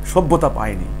 সভ্যতা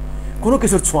পায়নি, কোনো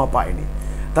কিছুর ছোঁয়া পায়নি।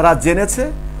 তারা জেনেছে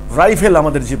রাইফেল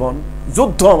আমাদের জীবন,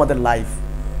 যুদ্ধ আমাদের লাইফ,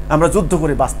 আমরা যুদ্ধ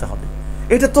করে বাঁচতে হবে।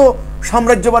 এটা তো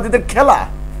সাম্রাজ্যবাদীদের খেলা,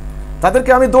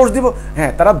 তাদেরকে আমি দোষ দিব?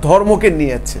 হ্যাঁ, তারা ধর্মকে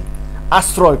নিয়েছে,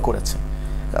 আশ্রয় করেছে,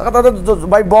 তাদের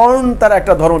বাই বর্ন তারা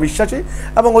একটা ধর্মবিশ্বাসী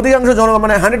এবং অধিকাংশ জনগণ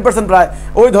মানে 100% প্রায়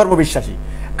ওই ধর্মবিশ্বাসী।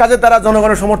 কাজে তারা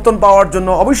জনগণের সমর্থন পাওয়ার জন্য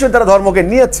অবশ্যই তারা ধর্মকে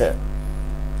নিয়েছে।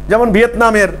 যেমন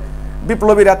ভিয়েতনামের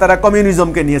বিপ্লবীরা তারা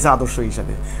কমিউনিজমকে নিয়েছে আদর্শ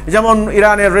হিসেবে, যেমন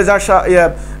ইরানের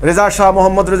রেজা শাহ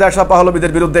মোহাম্মদ রেজা শাহ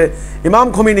পাহলবিদের বিরুদ্ধে ইমাম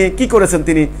খোমেনি কি করেছেন,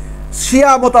 তিনি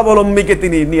শিয়া মতাবলম্বীকে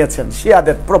তিনি নিয়েছেন,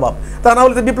 শিয়াদের প্রভাব, তা না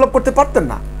হলে বিপ্লব করতে পারতেন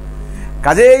না।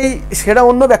 কাজেই সেটা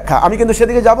অন্য ব্যাখ্যা, আমি কিন্তু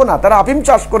সেদিকে যাব না। তারা আফিম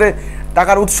চাষ করে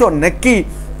টাকার উৎস নাকি,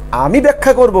 আমি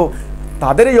ব্যাখ্যা করব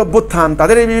তাদের এই অভ্যুত্থান,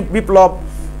 তাদের এই বিপ্লব,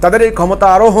 তাদের এই ক্ষমতা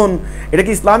আরোহণ, এটা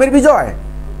কি ইসলামের বিজয়?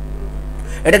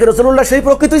 এটা কি রাসূলুল্লাহ সেই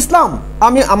প্রকৃত ইসলাম?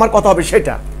 আমার কথা হবে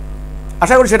সেটা,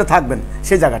 আশা করি সেটা থাকবেন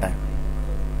সেই জায়গাটায়।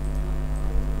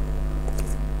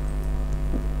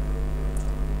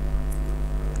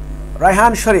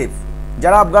 রায়হান শরীফ,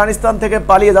 যারা আফগানিস্তান থেকে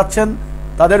পালিয়ে যাচ্ছেন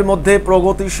তাদের মধ্যে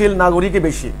প্রগতিশীল নাগরিকই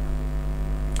বেশি,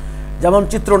 যেমন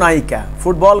চিত্রনায়িকা,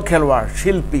 ফুটবল খেলোয়াড়,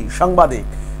 শিল্পী, সাংবাদিক,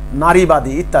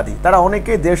 নারীবাদী ইত্যাদি। তারা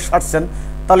অনেকেই দেশ ছাড়ছেন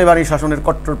তালেবানি শাসনের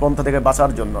কট্টরপন্থা থেকে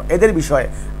বাঁচার জন্য। এদের বিষয়ে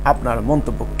আপনার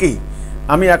মন্তব্য কি?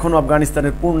 আমি এখনও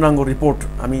আফগানিস্তানের পূর্ণাঙ্গ রিপোর্ট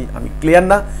আমি ক্লিয়ার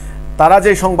না, তারা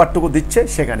যে সংবাদটুকু দিচ্ছে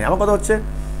সেখানে। আমার কথা হচ্ছে,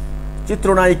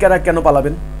 চিত্রনায়িকারা কেন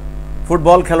পালাবেন,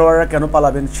 ফুটবল খেলোয়াড়রা কেন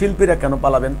পালাবেন, শিল্পীরা কেন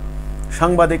পালাবেন,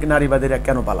 সাংবাদিক নারীবাদীরা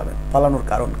কেন পালাবেন? পালানোর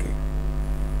কারণ কি?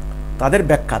 তাদের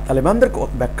ব্যাখ্যা, তালেবানদের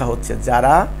ব্যাখ্যা হচ্ছে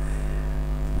যারা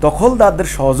দখলদারদের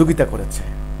সহযোগিতা করেছে,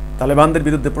 তালেবানদের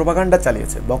বিরুদ্ধে প্রোপাগান্ডা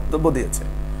চালিয়েছে, বক্তব্য দিয়েছে,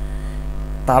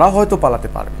 তারা হয়তো পালাতে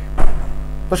পারবে।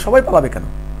 তো সবাই পালাবে কেন?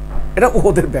 এটা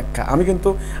ওদের ব্যাখ্যা। আমি কিন্তু,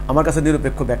 আমার কাছে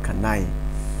নিরপেক্ষ ব্যাখ্যা নাই।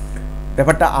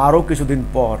 ব্যাপারটা আরও কিছুদিন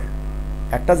পর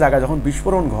একটা জায়গায় যখন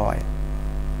বিস্ফোরণ হয়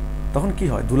তখন কি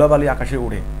হয়, ধুলাবালি আকাশে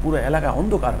উড়ে পুরো এলাকা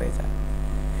অন্ধকার হয়ে যায়।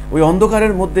 ওই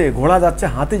অন্ধকারের মধ্যে ঘোড়া যাচ্ছে,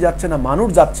 হাতি যাচ্ছে না, মানুষ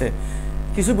যাচ্ছে,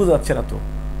 কিছুই বোঝা যাচ্ছে না। তো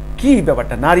কি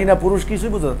ব্যাপারটা, নারী না পুরুষ,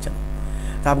 কিছুই বোঝা যাচ্ছে না।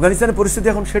 তা আফগানিস্তানের পরিস্থিতি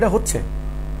এখন সেটা হচ্ছে।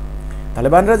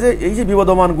 তালেবানরা যে এই যে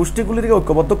বিবদমান গোষ্ঠীগুলিকে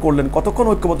ঐক্যবদ্ধ করলেন, কতক্ষণ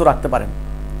ঐক্যবদ্ধ রাখতে পারেন?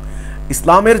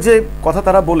 ইসলামের যে কথা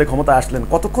তারা বলে ক্ষমতা আসলেন,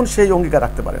 কতক্ষণ সেই অঙ্গীকার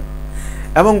রাখতে পারেন?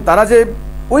 এবং তারা যে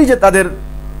ওই যে তাদের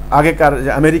আগেকার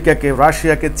যে আমেরিকাকে,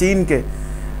 রাশিয়াকে, চীনকে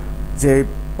যে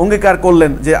অঙ্গীকার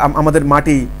করলেন যে আমাদের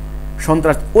মাটি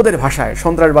ওদের ভাষায়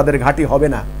সন্ত্রাসবাদের ঘাঁটি হবে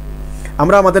না,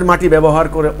 আমরা আমাদের মাটি ব্যবহার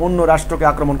করে অন্য রাষ্ট্রকে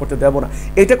আক্রমণ করতে দেব না,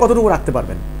 এটা কতটুকু রাখতে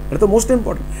পারবেন? এটা তো মোস্ট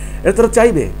ইম্পর্টেন্ট, এটা তো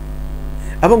চাইবে।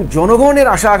 এবং জনগণের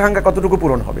আশা আকাঙ্ক্ষা কতটুকু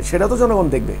পূরণ হবে সেটা তো জনগণ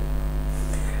দেখবে।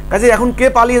 কাজে এখন কে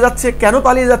পালিয়ে যাচ্ছে, কেন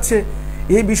পালিয়ে যাচ্ছে,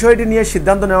 এই বিষয়টি নিয়ে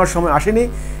সিদ্ধান্ত নেওয়ার সময় আসেনি।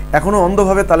 এখনও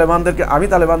অন্ধভাবে আমি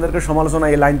তালেবানদেরকে সমালোচনা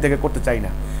এই লাইন থেকে করতে চাই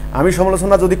না। আমি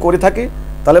সমালোচনা যদি করে থাকি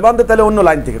তালেবানদের, তাহলে অন্য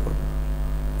লাইন থেকে করব।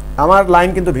 আমার লাইন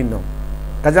কিন্তু ভিন্ন।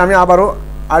 কাজে আমি আবারও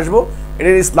আসবো, এটা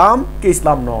ইসলাম কি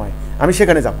ইসলাম নয়, আমি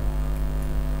সেখানে যাব।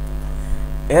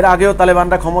 এর আগেও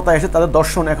তালেবানরা ক্ষমতা এসে তাদের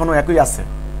দর্শন এখনও একই আছে।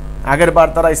 আগের বার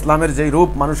তারা ইসলামের যেই রূপ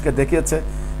মানুষকে দেখিয়েছে,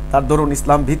 তার দরুন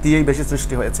ইসলাম ভীতিই বেশি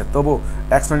সৃষ্টি হয়েছে। তবু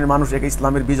এক শ্রেণীর মানুষ একে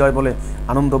ইসলামের বিজয় বলে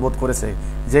আনন্দ বোধ করেছে।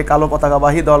 যে কালো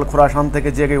পতাকাবাহী দল খোরাসান থেকে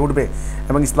জেগে উঠবে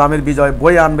এবং ইসলামের বিজয়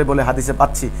বয়ে আনবে বলে হাদিসে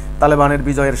পাচ্ছি, তালেবানের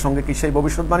বিজয়ের সঙ্গে কি সেই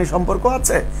ভবিষ্যৎবাণী সম্পর্ক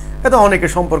আছে? এটা অনেকে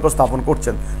সম্পর্ক স্থাপন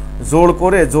করছেন। জোর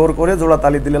করে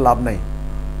জোড়াতালি দিলে লাভ নাই।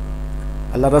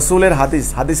 আল্লাহ রসুলের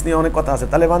হাদিস নিয়ে অনেক কথা আছে।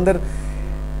 তালেবানদের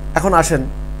এখন আসেন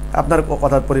আপনার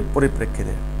কথার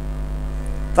পরিপ্রেক্ষিতে,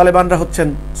 তালেবানরা হচ্ছেন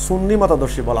সুন্নি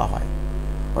মতাদর্শী বলা হয়,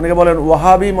 অনেকে বলেন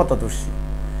ওয়াহাবি মতাদর্শী।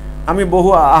 আমি বহু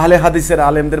আহলে হাদিসের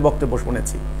আলেমদের বক্তব্য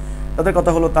শুনেছি। তাদের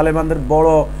কথা হলো তালেবানদের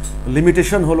বড়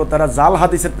লিমিটেশন হলো তারা জাল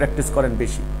হাদিসের প্র্যাকটিস করেন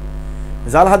বেশি।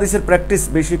 জাল হাদিসের প্র্যাকটিস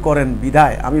বেশি করেন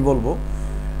বিধায় আমি বলবো,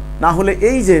 না হলে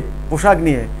এই যে পোশাক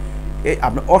নিয়ে এই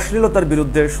আপনার অশ্লীলতার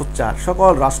বিরুদ্ধে সোচ্চার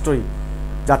সকল রাষ্ট্রই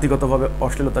জাতিগতভাবে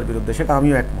অশ্লীলতার বিরুদ্ধে, সেটা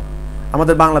আমিও একমত।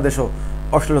 আমাদের বাংলাদেশও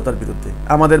অশ্লীলতার বিরুদ্ধে।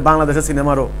 আমাদের বাংলাদেশের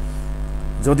সিনেমারও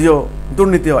যদিও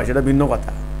দুর্নীতি হয় সেটা ভিন্ন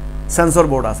কথা, সেন্সর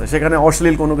বোর্ড আছে, সেখানে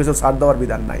অশ্লীল কোনো কিছু ছাড় দেওয়ার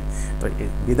বিধান নাই। তো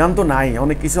বিধান তো নাই,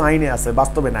 অনেক কিছু আইনে আছে,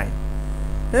 বাস্তবে নাই।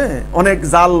 হ্যাঁ, অনেক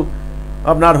জাল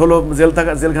আপনার হলো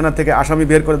জেলখানা থেকে আসামি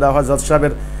বের করে দেওয়া হয় জজ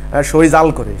সাহেবের সই জাল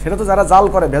করে, সেটা তো যারা জাল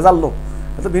করে ভেজাল লোক,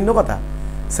 এটা তো ভিন্ন কথা।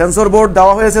 সেন্সর বোর্ড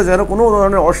দেওয়া হয়েছে যেন কোনো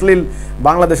ধরনের অশ্লীল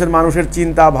বাংলাদেশের মানুষের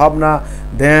চিন্তা ভাবনা,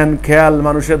 ধ্যান খেয়াল,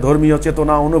 মানুষের ধর্মীয়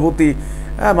চেতনা অনুভূতি,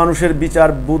 মানুষের বিচার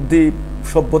বুদ্ধি,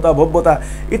 সভ্যতা ভব্যতা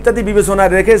ইত্যাদি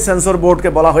বিবেচনায় রেখে সেন্সর বোর্ডকে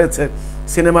বলা হয়েছে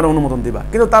সিনেমার অনুমোদন দিবা।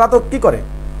 কিন্তু তারা তো কি করে,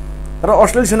 তারা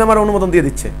অশ্লীল সিনেমার অনুমোদন দিয়ে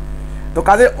দিচ্ছে। তো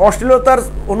কাজে অশ্লীলতার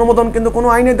অনুমোদন কিন্তু কোনো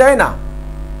আইনে দেয় না।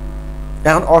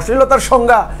 এখন অশ্লীলতার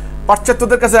সংজ্ঞা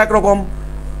পাশ্চাত্যদের কাছে একরকম,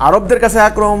 আরবদের কাছে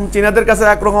একরকম, চীনাদের কাছে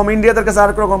একরকম, ইন্ডিয়াদের কাছে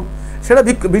আরেক রকম, সেটা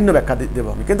ভিন্ন ব্যাখ্যা দেবো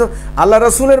আমি। কিন্তু আল্লাহ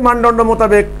রসুলের মানদণ্ড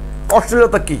মোতাবেক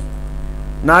অশ্লীলতা কি,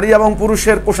 নারী এবং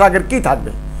পুরুষের পোশাকের কি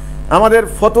থাকবে, আমাদের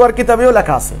ফতোয়ার কিতাবেও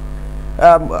লেখা আছে।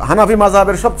 হানাফি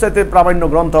মাযহাবের সবচাইতে প্রামাণ্য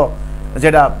গ্রন্থ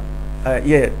যেটা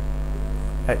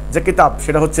যে কিতাব,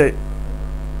 সেটা হচ্ছে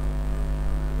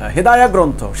হেদায়া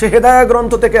গ্রন্থ। সে হেদায়া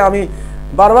গ্রন্থ থেকে আমি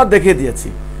বারবার দেখিয়ে দিয়েছি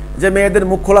যে মেয়েদের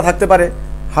মুখ খোলা থাকতে পারে,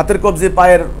 হাতের কবজি,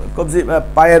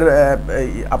 পায়ের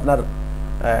আপনার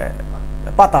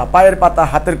পায়ের পাতা,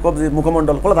 হাতের কবজি,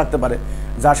 মুখমণ্ডল খোলা থাকতে পারে,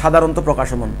 যা সাধারণত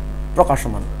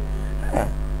প্রকাশমান। হ্যাঁ,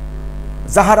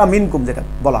 জাহারা মিনকুম যেটা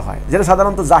বলা হয়, যেটা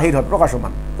সাধারণত জাহির হয়,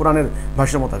 প্রকাশমান কোরআনের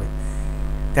ভাষ্য মোতাবেক।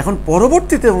 এখন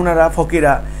পরবর্তীতে ওনারা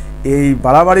ফকিরা এই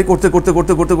বাড়াবাড়ি করতে করতে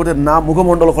করতে করতে করতে না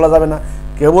মুখমণ্ডল খোলা যাবে না,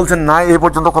 কেউ বলছেন না এই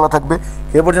পর্যন্ত খোলা থাকবে,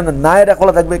 কেউ বলছেন না এটা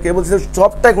খোলা থাকবে, কেউ বলছে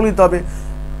সবটাই খুলিতে হবে।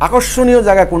 আকর্ষণীয়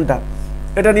জায়গা কোনটা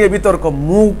এটা নিয়ে বিতর্ক।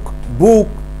 মুখ, বুক,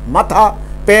 মাথা,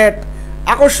 পেট,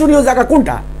 আকর্ষণীয় জায়গা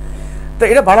কোনটা? তো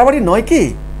এটা বাড়াবাড়ি নয় কি?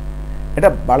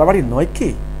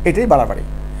 এটাই বাড়াবাড়ি।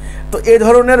 তো এই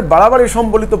ধরনের বাড়াবাড়ি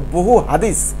সম্বলিত বহু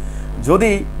হাদিস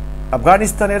যদি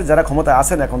আফগানিস্তানের যারা ক্ষমতায়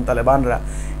আছেন এখন তালেবানরা,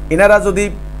 এনারা যদি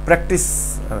প্র্যাকটিস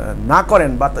না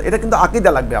করেন, বা এটা কিন্তু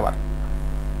আকিদা লাগবে, আবার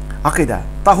আকিদা,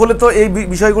 তাহলে তো এই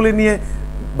বিষয়গুলি নিয়ে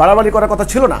বাড়াবাড়ি করার কথা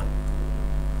ছিল না।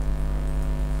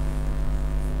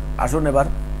 আসুন এবার,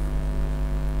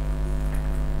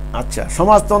 আচ্ছা,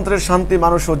 সমাজতন্ত্রের শান্তি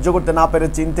মানুষ সহ্য করতে না পেরে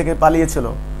চীন থেকে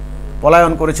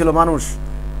পলায়ন করেছিল মানুষ,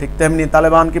 ঠিক তেমনি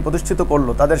তালেবান কি প্রতিষ্ঠিত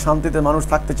করলো তাদের শান্তিতে মানুষ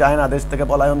থাকতে চায় না, দেশ থেকে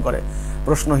পলায়ন করে।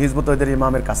 প্রশ্ন হিজবুতের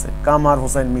ইমামের কাছে, কামার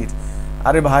হোসেন মীর।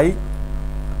 আরে ভাই,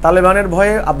 তালেবানের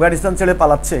ভয়ে আফগানিস্তান ছেড়ে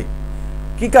পালাচ্ছে,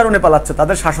 কি কারণে পালাচ্ছে?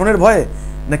 তাদের শাসনের ভয়ে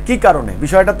না কি কারণে?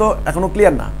 বিষয়টা তো এখনো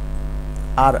ক্লিয়ার না।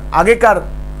 আর আগেকার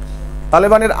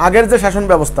তালেবানের আগের যে শাসন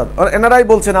ব্যবস্থা, এনারাই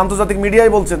বলছেন, আন্তর্জাতিক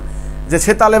মিডিয়ায় বলছেন যে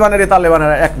সে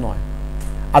তালেবানেরা এক নয়।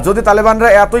 আর যদি তালেবানরা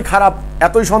এতই খারাপ,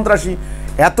 এতই সন্ত্রাসী,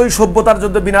 এতই সভ্যতার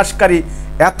যুদ্ধ বিনাশকারী,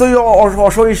 এতই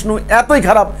অসহিষ্ণু, এতই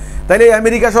খারাপ, তাহলে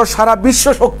আমেরিকা সহ সারা বিশ্ব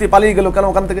শক্তি পালিয়ে গেল কেন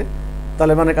ওখান থেকে?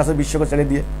 তালেবানের কাছে বিশ্বকে ছেড়ে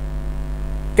দিয়ে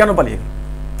কেন পালিয়ে গেল?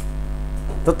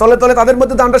 তো তলে তলে তাদের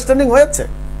মধ্যে তো আন্ডারস্ট্যান্ডিং হয়েছে।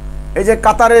 এই যে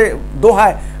কাতারে,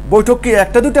 দোহায় বৈঠক কি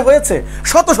একটা দুইটা হয়েছে?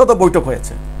 শত শত বৈঠক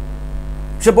হয়েছে।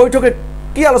 সে বৈঠকে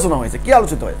কি আলোচনা হয়েছে, কি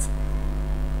আলোচিত হয়েছে?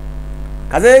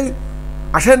 কাজেই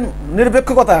আসেন, নিরপেক্ষ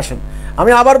কথায় আসেন।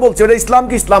 আমি আবার বলছি, ওটা ইসলাম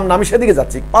কি ইসলাম না, আমি সেদিকে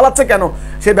যাচ্ছি। পালাচ্ছে কেন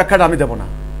সেই ব্যাখ্যাটা আমি দেবো না।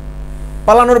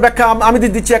 পালানোর ব্যাখ্যা আমি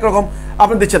দিচ্ছি একরকম,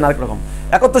 আপনি দিচ্ছেন আরেক রকম।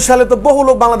 71 সালে তো বহু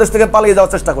লোক বাংলাদেশ থেকে পালিয়ে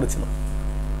যাওয়ার চেষ্টা করেছিল,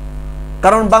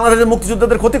 কারণ বাংলাদেশের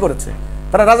মুক্তিযোদ্ধাদের ক্ষতি করেছে,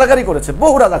 তারা রাজাকারি করেছে,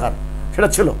 বহু রাজাকার সেটা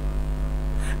ছিল।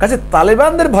 কাছে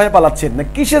তালেবানদের ভয়ে পালাচ্ছে না,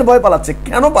 কিসের ভয় পালাচ্ছে,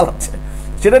 কেন পালাচ্ছে,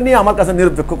 সেটা নিয়ে আমার কাছে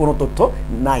নিরপেক্ষ কোনো তথ্য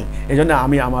নাই। এই জন্য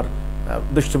আমি আমার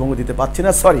দৃষ্টিভঙ্গি দিতে পারছি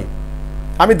না, সরি।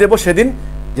 আমি দেব সেদিন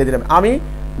যেদিন আমি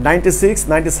 96,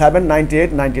 97, 98,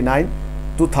 99,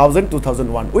 2000,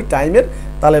 2001 ওই টাইমের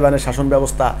তালেবানের শাসন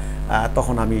ব্যবস্থা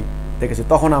তখন আমি দেখেছি।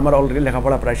 তখন আমার অলরেডি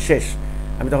লেখাপড়া প্রায় শেষ,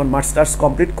 আমি তখন মাস্টার্স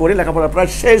কমপ্লিট করে লেখাপড়া প্রায়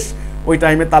শেষ। ওই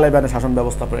টাইমে তালেবানের শাসন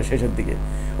ব্যবস্থা প্রায় শেষের দিকে,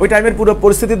 ওই টাইমের পুরো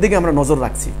পরিস্থিতির দিকে আমরা নজর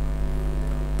রাখছি।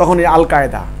 তখন এই আল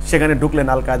কায়দা, সেখানে ঢুকলেন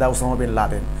আল কায়দা, Osama bin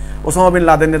Laden. Osama bin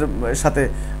লাদেনের সাথে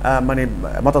মানে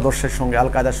মতাদর্শের সঙ্গে আল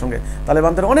কায়দার সঙ্গে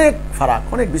তালেবানদের অনেক ফারাক,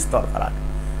 অনেক বিস্তর ফারাক।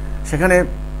 সেখানে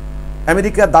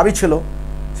আমেরিকার দাবি ছিল,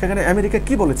 সেখানে আমেরিকা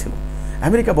কি বলেছিল?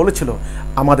 আমেরিকা বলেছিল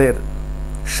আমাদের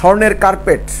স্বর্ণের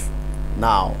কার্পেট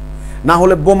নাও, না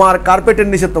হলে বোমার কার্পেটের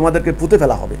নিচে তোমাদেরকে পুঁতে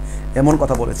ফেলা হবে, এমন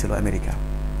কথা বলেছিল আমেরিকা।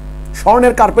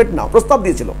 স্বর্ণের কার্পেট নাও, প্রস্তাব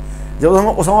দিয়েছিল যে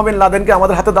ওসামা বিন লাদেনকে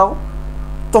আমাদের হাতে দাও,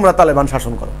 তোমরা তালেবান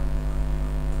শাসন করো।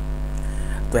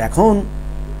 তো এখন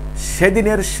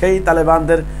সেদিনের সেই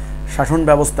তালেবানদের শাসন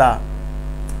ব্যবস্থা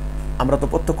আমরা তো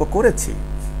প্রত্যক্ষ করেছি,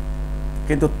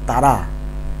 কিন্তু তারা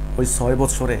ওই 6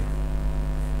 বছরে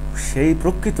সেই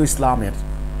প্রকৃত ইসলামের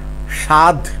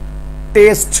স্বাদ,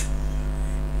 টেস্ট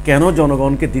কেন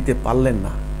জনগণকে দিতে পারলেন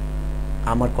না?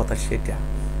 আমার কথা সেটা।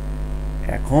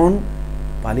 এখন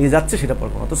পালিয়ে যাচ্ছে সেটা পর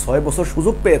কথা, তো 6 বছর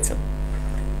সুযোগ পেয়েছেন,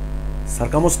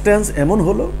 সার্কামস্ট্যান্স এমন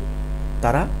হলো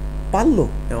তারা পারলো।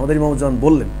 আমাদের ইমাম জান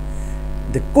বললেন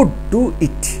দে কুড ডু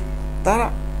ইট, তারা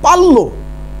পারলো।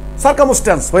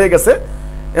 সার্কামস্ট্যান্স হয়ে গেছে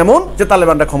এমন যে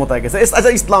তালেবানরা ক্ষমতায় গেছে,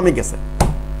 আচ্ছা ইসলামই গেছে।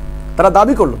 তারা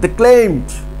দাবি করলো, দে ক্লেইমড,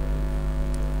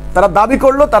 তারা দাবি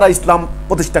করলো তারা ইসলাম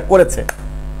প্রতিষ্ঠা করেছে।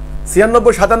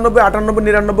 96, 97,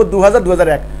 98, 99, 2000,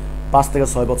 2001, 5 থেকে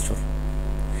 6 বছর।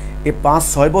 এই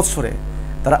 5-6 বছরে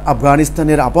তারা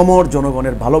আফগানিস্তানের আপামর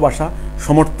জনগণের ভালোবাসা,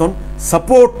 সমর্থন,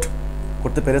 সাপোর্ট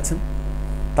করতে পেরেছেন।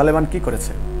 তালেবান কি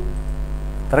করেছে?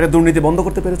 তারা দুর্নীতি বন্ধ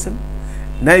করতে পেরেছেন,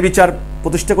 ন্যায় বিচার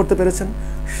প্রতিষ্ঠা করতে পেরেছেন।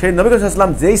 সেই নবী করিম সাল্লাল্লাহু আলাইহি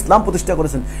ওয়াসাল্লাম যে ইসলাম প্রতিষ্ঠা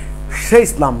করেছেন, সেই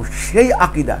ইসলাম, সেই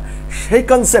আকিদা, সেই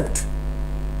কনসেপ্ট,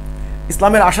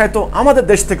 ইসলামের আশায় তো আমাদের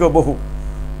দেশ থেকেও বহু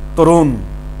তরুণ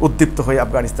উদ্দীপ্ত হয়ে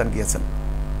আফগানিস্তান গিয়েছেন।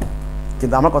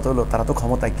 কিন্তু আমার কথা হলো তারা তো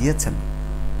ক্ষমতায় গিয়েছেন,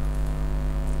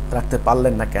 রাখতে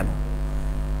পারলেন না কেন?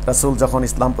 রাসূল যখন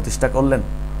ইসলাম প্রতিষ্ঠা করলেন,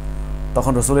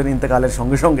 তখন রাসূলের ইন্তেকালের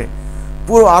সঙ্গে সঙ্গে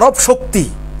পুরো আরব শক্তি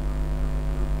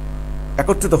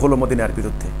একত্রিত হলো মদিনার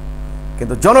বিরুদ্ধে।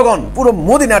 কিন্তু জনগণ, পুরো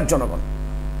মদিনার জনগণ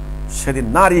সেদিন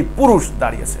নারী পুরুষ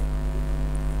দাঁড়িয়েছে।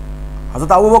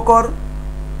 হযরত আবু বকর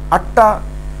 8টা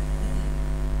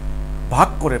ভাগ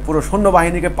করে পুরো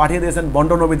সৈন্যবাহিনীকে পাঠিয়ে দিয়েছেন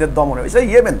বন্ড নবীদের দমনে। সেই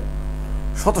ইয়েমেন,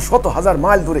 শত শত হাজার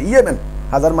মাইল দূরে ইয়েমেন,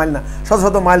 হাজার মাইল না, শত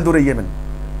শত মাইল দূরে ইয়েমেন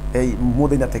এই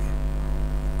মদিনা থেকে।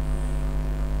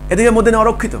 এদিকে মদিনা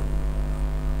অরক্ষিত,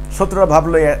 শত্রুরা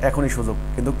ভাবলো এখনই সুযোগ।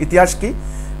 কিন্তু ইতিহাস কি?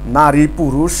 নারী,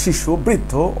 পুরুষ, শিশু,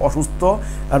 বৃদ্ধ, অসুস্থ,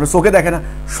 চোখে দেখে না,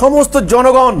 সমস্ত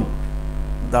জনগণ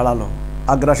দাঁড়ালো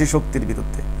আগ্রাসী শক্তির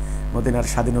বিরুদ্ধে। মদিনার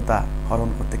স্বাধীনতা হরণ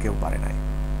করতে কেউ পারে নাই।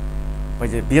 ওই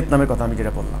যে ভিয়েতনামের কথা আমি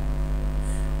যেটা বললাম,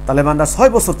 তালেবানরা 6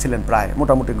 বছর ছিলেন প্রায়,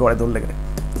 মোটামুটি গড়ে ধরলে গেলে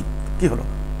কি হলো?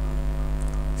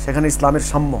 সেখানে ইসলামের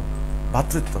সাম্য,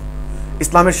 ভ্রাতৃত্ব,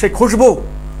 ইসলামের সেই খুশবু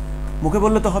মুখে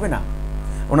বললে তো হবে না।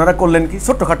 ওনারা করলেন কি?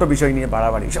 ছোট্টখাটো বিষয় নিয়ে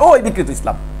বাড়াবাড়ি, ওই বিকৃত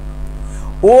ইসলাম,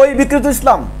 ওই বিকৃত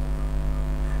ইসলাম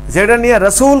যেটা নিয়ে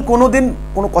রাসূল কোনোদিন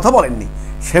কোনো কথা বলেননি,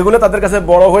 সেগুলো তাদের কাছে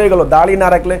বড় হয়ে গেল। দাড়ি না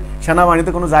রাখলে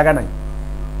সেনাবাহিনীতে কোনো জায়গা নাই,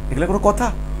 এগুলো কোনো কথা?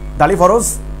 দাড়ি ফরজ,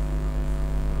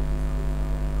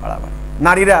 বাড়াবাড়ি।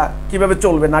 নারীরা কিভাবে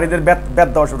চলবে, নারীদের ব্যাত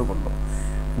দেওয়া শুরু করলো।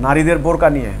 নারীদের বোরকা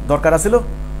নিয়ে দরকার ছিল,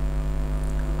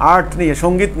 আর্ট নিয়ে,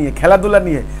 সঙ্গীত নিয়ে, খেলাধুলা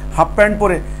নিয়ে, হাফ প্যান্ট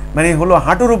পরে, মানে হলো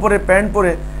হাঁটুর উপরে প্যান্ট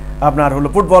পরে আপনার হলো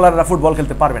ফুটবলাররা ফুটবল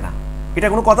খেলতে পারবে না, এটা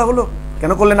কোনো কথা হলো?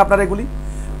 কেন করলেন আপনারা এগুলি?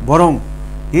 বরং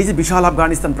এই যে বিশাল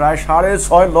আফগানিস্তান, প্রায়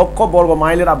 6.5 লক্ষ বর্গ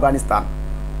মাইলের আফগানিস্তান,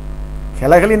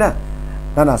 খেলাখেলি না,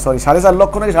 না না সরি, 4.5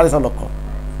 লক্ষ নাকি 6.5 লক্ষ,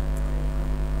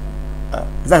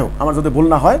 যাই হোক আমার যদি ভুল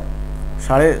না হয়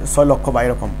 6.5 লক্ষ বা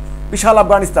এরকম বিশাল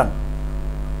আফগানিস্তান।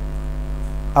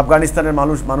 আফগানিস্তানের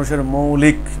মানুষের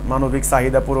মৌলিক মানবিক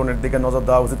চাহিদা পূরণের দিকে নজর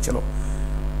দেওয়া উচিত ছিল।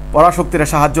 পরাশক্তিরা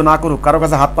সাহায্য না করুক, কারো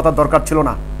কাছে হাত পাতার দরকার ছিল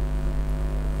না,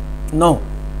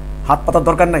 হাত পাতার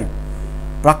দরকার নাই।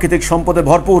 প্রাকৃতিক সম্পদে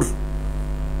ভরপুর,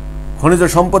 খনিজ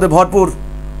সম্পদে ভরপুর,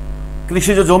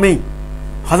 কৃষিজ জমি,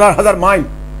 হাজার হাজার মাইল,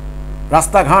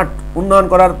 রাস্তাঘাট উন্নয়ন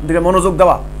করার দিকে মনোযোগ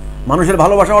দেওয়া, মানুষের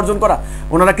ভালোবাসা অর্জন করা।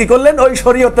 ওনারা কি করলেন? ওই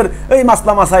শরীয়তের এই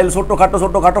মাসলা মাসাইল,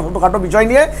 ছোট্টখাটো বিষয়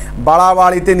নিয়ে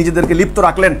বাড়াবাড়িতে নিজেদেরকে লিপ্ত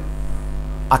রাখলেন।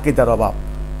 আকীদার অভাব,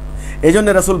 এই জন্য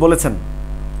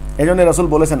রাসূল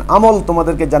বলেছেন আমল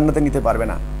তোমাদেরকে জান্নাতে নিতে পারবে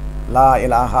না, লা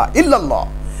ইলাহা ইল্লাল্লাহ।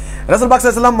 রাসূল পাক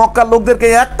সাল্লাল্লাহু আলাইহি ওয়াসাল্লাম মক্কার লোকদেরকে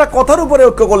একটা কথার উপরে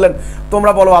ঐক্য করলেন,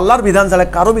 তোমরা বলো আল্লাহর বিধান ছাড়া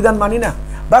কারো বিধান মানি না,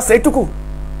 বাস এইটুকু,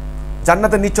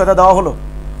 জান্নাতের নিশ্চয়তা দেওয়া হলো।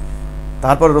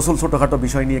 তারপরে রসুল ছোটখাটো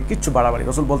বিষয় নিয়ে কিচ্ছু বাড়াবাড়ি,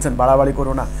 রসুল বলছেন বাড়াবাড়ি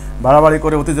করো না, বাড়াবাড়ি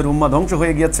করে অতীতের উম্মাহ ধ্বংস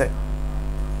হয়ে গিয়েছে।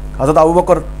 হযরত আবু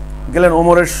বকর গেলেন,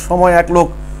 ওমরের সময় এক লোক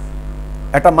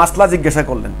একটা মাসলা জিজ্ঞাসা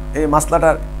করলেন, এই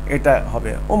মাসলাটার এটা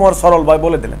হবে, ওমর সরল ভাই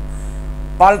বলে দিলেন।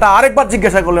 পাল্টা আরেকবার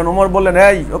জিজ্ঞাসা করলেন, ওমর বললেন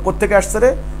এই ও কোত্থেকে আসছে রে?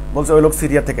 বলছে ওই লোক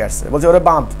সিরিয়া থেকে আসছে। বলছে ওরে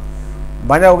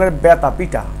বাঁধা ওখানে বেতা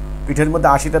পিঠের মধ্যে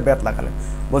 80টা বেত লাগালেন।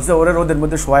 বলছে ওরে রোদের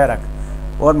মধ্যে শোয়ায় রাখ,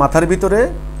 ওর মাথার ভিতরে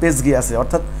পেজগি আছে,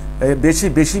 অর্থাৎ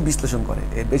বেশি বিশ্লেষণ করে,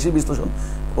 এই বেশি বিশ্লেষণ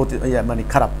মানে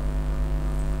খারাপ।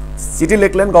 চিঠি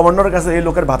লিখলেন গভর্নরের কাছে, এই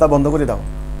লোকের ভাতা বন্ধ করে দাও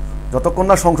যতক্ষণ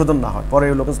না সংশোধন না হয়। পরে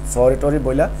এই লোকের সরি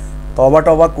বইলা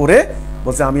তবা করে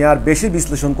বলছে আমি আর বেশি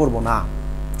বিশ্লেষণ করব না।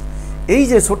 এই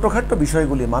যে ছোট্টখাট্ট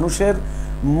বিষয়গুলি মানুষের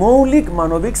মৌলিক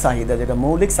মানবিক চাহিদা, যেটা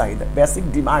মৌলিক চাহিদা, বেসিক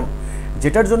ডিমান্ড,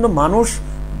 যেটার জন্য মানুষ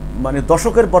মানে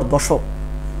দশকের পর দশক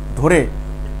ধরে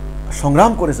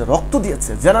সংগ্রাম করেছে, রক্ত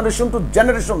দিয়েছে, জেনারেশন টু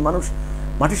জেনারেশন মানুষ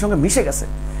মাটির সঙ্গে মিশে গেছে,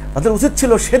 তাদের উচিত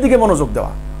ছিল সেদিকে মনোযোগ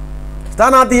দেওয়া। তা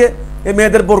না দিয়ে এই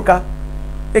মেয়েদের বোরকা,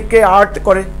 কে আর্ট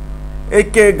করে,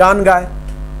 কে গান গায়,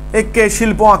 কে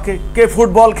শিল্প আঁকে, কে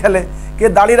ফুটবল খেলে, কে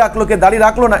দাড়ি রাখলো কে দাড়ি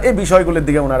রাখলো না, এই বিষয়গুলোর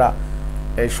দিকে ওনারা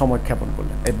এই সময় ক্ষেপণ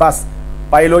করলেন। এই বাস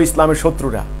পাইল ইসলামের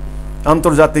শত্রুরা,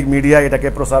 আন্তর্জাতিক মিডিয়া এটাকে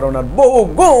প্রচারণার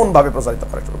বহুগুণভাবে প্রচারিত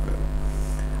করা শুরু করলেন।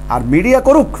 আর মিডিয়া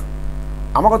করুক,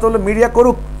 আমার কথা হলো মিডিয়া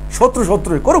করুক, শত্রু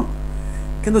করুক,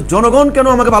 কিন্তু জনগণ কেন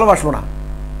আমাকে ভালোবাসলো না?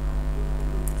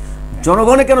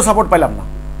 জনগণে কেন সাপোর্ট পাইলাম না?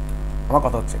 আমার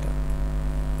কথা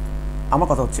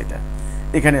হচ্ছে এটা,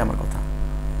 এখানে আমার কথা।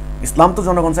 ইসলাম তো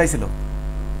জনগণ চাইছিল,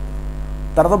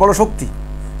 তারা তো বড় শক্তি,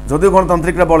 যদিও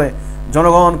গণতান্ত্রিকরা বলে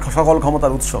জনগণ সকল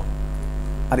ক্ষমতার উৎস।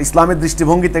 আর ইসলামের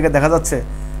দৃষ্টিভঙ্গি থেকে দেখা যাচ্ছে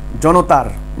জনতার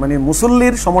মানে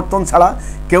মুসল্লির সমর্থন ছাড়া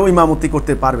কেউ ইমামতি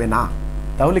করতে পারবে না।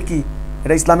 তাহলে কি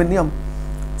এটা ইসলামের নিয়ম?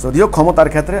 যদিও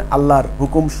ক্ষমতার ক্ষেত্রে আল্লাহর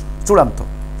হুকুম চূড়ান্ত,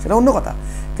 সেটা অন্য কথা,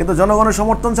 কিন্তু জনগণের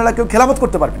সমর্থন ছাড়া কেউ খেলাফত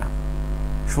করতে পারবে না,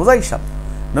 সোজা হিসাব।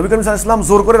 নবী করিম সাল্লাল্লাহু আলাইহি ওয়াসাল্লাম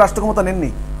জোর করে রাষ্ট্র ক্ষমতা নেননি,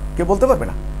 কেউ বলতে পারবে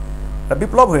না।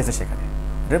 বিপ্লব হয়েছে, সেখানে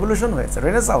রেভলিউশন হয়েছে,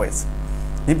 রেনেসাঁ হয়েছে,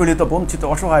 নিপীড়িত বঞ্চিত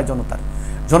অসহায়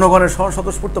জনগণের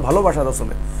স্বতঃস্ফূর্ত ভালোবাসা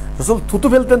রসুল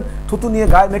থুতু নিয়ে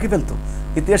গায়ে মেখে ফেলতো।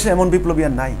 ইতিহাসে এমন বিপ্লবী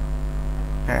আর নাই।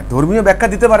 হ্যাঁ, ধর্মীয় ব্যাখ্যা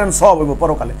দিতে পারেন সব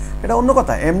পরকালে, এটা অন্য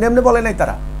কথা, এমনি বলে নাই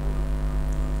তারা।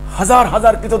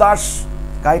 হাজার কৃতদাস,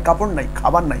 গায়ে কাপড় নাই,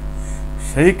 খাবার নাই,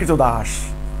 সেই কৃতদাস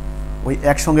ওই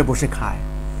একসঙ্গে বসে খায়।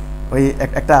 ওই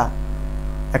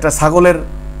একটা ছাগলের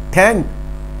ঠ্যাং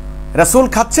রাসূল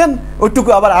খাচ্ছেন, ওইটুকু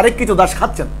আবার আরেক কৃতদাস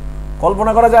খাচ্ছেন।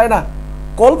 কল্পনা করা যায়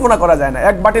না।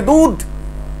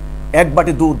 এক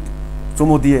বাটি দুধ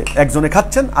চুমু দিয়ে একজনে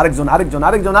খাচ্ছেন,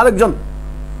 আরেকজন,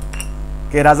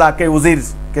 কে রাজা, কে উজির,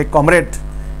 কে কমরেড,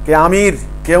 কে আমির,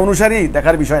 কে অনুসারী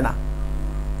দেখার বিষয় না।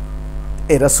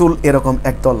 এই রাসূল এরকম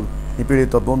একদল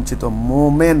নিপীড়িত বঞ্চিত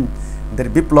মোমেনদের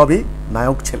বিপ্লবী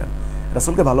নায়ক ছিলেন,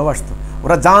 রাসূলকে ভালোবাসতো,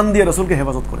 ওরা জান দিয়ে রাসূলকে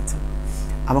হেফাজত করেছে।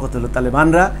 আমার কথা হলো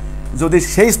তালেবানরা যদি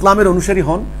সেই ইসলামের অনুসারী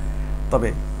হন, তবে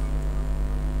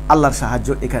আল্লাহর সাহায্য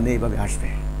এখানে এইভাবে আসবে।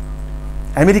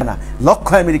 আমেরিকা না, লক্ষ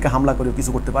আমেরিকা হামলা করেও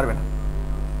কিছু করতে পারবে না।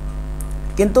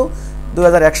 কিন্তু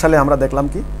 2001 সালে আমরা দেখলাম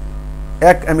কি,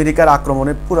 এক আমেরিকার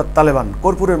আক্রমণে পুরো তালেবান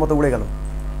কর্পূরের মতো উড়ে গেল।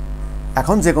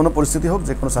 এখন যে কোনো পরিস্থিতি হোক,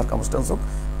 যে কোনো সার্কামস্টেন্স হোক,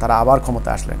 তারা আবার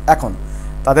ক্ষমতায় আসলেন। এখন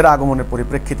তাদের আগমনের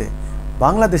পরিপ্রেক্ষিতে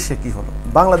বাংলাদেশে কি হলো?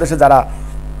 বাংলাদেশে যারা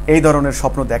এই ধরনের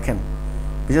স্বপ্ন দেখেন,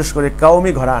 বিশেষ করে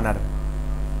কওমি ঘরানার,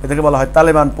 এদেরকে বলা হয়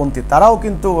তালেবানপন্থী, তারাও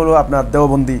কিন্তু হলো আপনার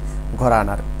দেওবন্দি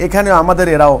ঘরানার, এখানে আমাদের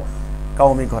এরাও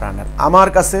কওমি ঘরানার। আমার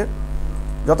কাছে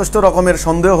যথেষ্ট রকমের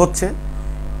সন্দেহ হচ্ছে,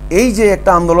 এই যে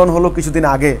একটা আন্দোলন হলো কিছুদিন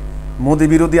আগে, মোদি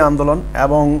বিরোধী আন্দোলন,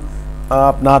 এবং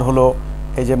আপনার হলো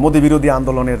এই যে মোদি বিরোধী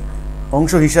আন্দোলনের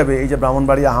অংশ হিসাবে এই যে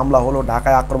ব্রাহ্মণবাড়িয়া হামলা হলো,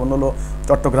 ঢাকায় আক্রমণ হলো,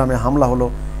 চট্টগ্রামে হামলা হলো,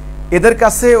 এদের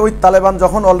কাছে ওই তালেবান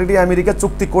যখন অলরেডি আমেরিকা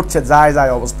চুক্তি করছে,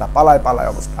 যায় অবস্থা, পালায়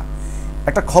অবস্থা,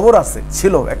 একটা খবর আছে,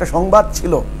 ছিল একটা সংবাদ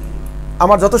ছিল,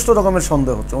 আমার যথেষ্ট রকমের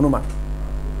সন্দেহ হচ্ছে, অনুমান,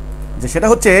 যে সেটা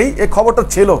হচ্ছে এই খবরটা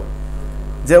ছিল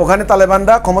যে ওখানে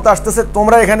তালেবানরা ক্ষমতা আসতেছে,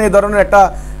 তোমরা এখানে এই ধরনের একটা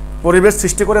পরিবেশ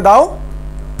সৃষ্টি করে দাও,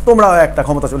 তোমরা একটা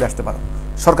ক্ষমতা চলে আসতে পারো,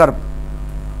 সরকার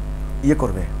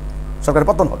করবে, সরকারের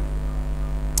পতন হবে,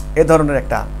 এ ধরনের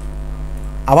একটা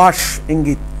আভাস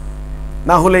ইঙ্গিত।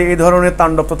 না হলে এই ধরনের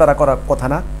তাণ্ডব তো তারা করার কথা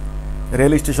না।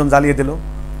 রেল স্টেশন জ্বালিয়ে দিল,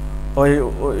 ওই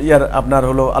আপনার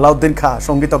হলো আলাউদ্দিন খাঁ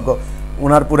সঙ্গীতজ্ঞ,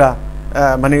 ওনার পুরা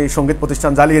মানে সঙ্গীত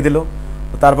প্রতিষ্ঠান জ্বালিয়ে দিল।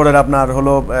 তারপরে আপনার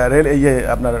হলো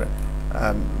আপনার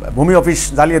ভূমি অফিস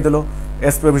জ্বালিয়ে দিল,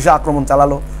 এসপি অফিসে আক্রমণ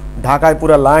চালালো, ঢাকায়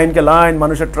পুরো লাইনকে লাইন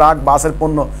মানুষের ট্রাক বাসের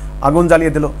পণ্য আগুন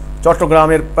জ্বালিয়ে দিল।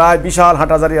 চট্টগ্রামের প্রায় বিশাল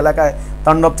হাঁটাজারি এলাকায়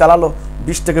তাণ্ডব চালালো।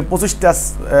 20 থেকে 25টা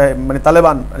মানে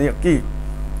তালেবান কি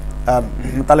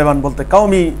তালেবান বলতে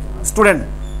কওমি স্টুডেন্ট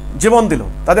জীবন দিল।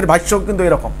 তাদের ভাষ্য কিন্তু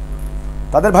এরকম,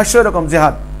 তাদের ভাষ্য এরকম,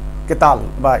 জেহাদ কেতাল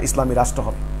বা ইসলামী রাষ্ট্র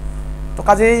হবে। তো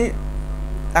কাজেই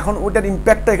এখন ওটার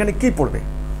ইম্প্যাক্টটা এখানে কি পড়বে,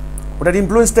 ওটার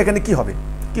ইনফ্লুয়েন্সটা এখানে কি হবে,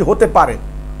 কি হতে পারে।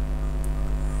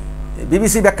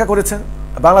 বিবিসি ব্যাখ্যা করেছেন,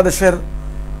 বাংলাদেশের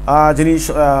যিনি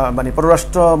মানে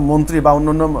পররাষ্ট্র মন্ত্রী বা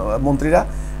অন্যান্য মন্ত্রীরা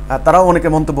তারাও অনেকে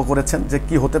মন্তব্য করেছেন যে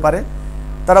কি হতে পারে।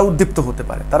 তারা উদ্দীপ্ত হতে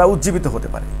পারে, তারা উজ্জীবিত হতে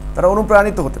পারে, তারা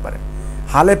অনুপ্রাণিত হতে পারে,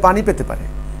 হালে পানি পেতে পারে,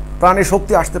 প্রাণে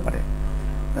শক্তি আসতে পারে,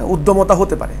 উদ্যমতা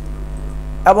হতে পারে,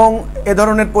 এবং এ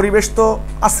ধরনের পরিবেশ তো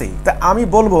আছেই। তা আমি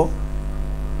বলবো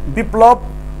বিপ্লব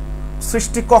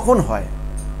সৃষ্টি কখন হয়,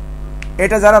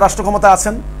 এটা যারা রাষ্ট্র ক্ষমতা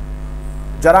আছেন,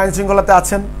 যারা আইন শৃঙ্খলাতে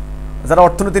আছেন, যারা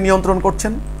অর্থনীতি নিয়ন্ত্রণ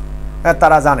করছেন,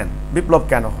 তারা জানেন বিপ্লব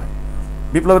কেন হয়,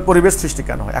 বিপ্লবের পরিবেশ সৃষ্টি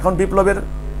কেন হয়। এখন বিপ্লবের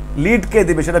লিড কে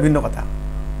দেবে সেটা ভিন্ন কথা।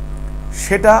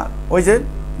 সেটা ওই যে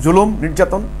জুলুম,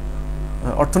 নির্যাতন,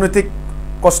 অর্থনৈতিক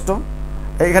কষ্ট।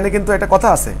 এইখানে কিন্তু একটা কথা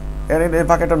আছে, এর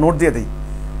ফাঁকে একটা নোট দিয়ে দিই।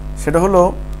 সেটা হলো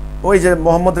ওই যে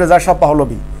মোহাম্মদ রেজা শাহ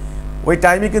পাহলভি, ওই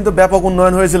টাইমে কিন্তু ব্যাপক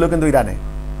উন্নয়ন হয়েছিল কিন্তু ইরানে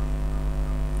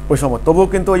ওই সময়। তবুও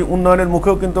কিন্তু ওই উন্নয়নের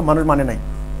মুখেও কিন্তু মানুষ মানে নাই।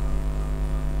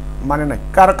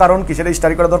 কারণ কি সেটা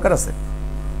স্টাডি করা দরকার আছে।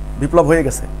 বিপ্লব হয়ে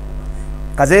গেছে,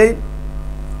 কাজেই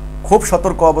খুব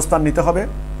সতর্ক অবস্থান নিতে হবে।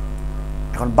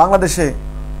 এখন বাংলাদেশে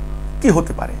কি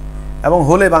হতে পারে এবং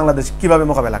হলে বাংলাদেশ কিভাবে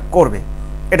মোকাবেলা করবে,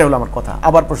 এটা হলো আমার কথা।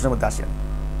 আবার প্রশ্নের মধ্যে আসেন।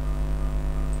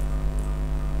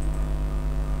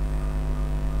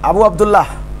 আবু আব্দুল্লাহ,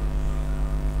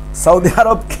 সৌদি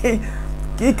আরব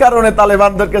কি কারণে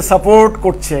তালেবানদেরকে সাপোর্ট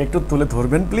করছে একটু তুলে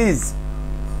ধরবেন প্লিজ।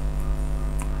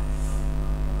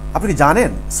 আপনি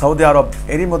জানেন সৌদি আরব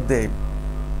এরই মধ্যে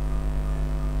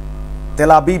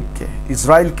তেল আবিবকে,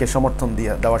 ইসরায়েলকে সমর্থন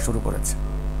দেওয়া শুরু করেছে।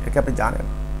 একে আপনি জানেন।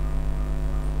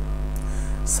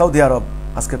 সৌদি আরব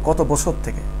আজকে কত বছর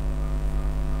থেকে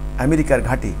আমেরিকার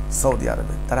ঘাঁটি সৌদি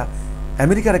আরবে, তারা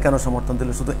আমেরিকারে কেন সমর্থন দিল?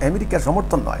 শুধু আমেরিকার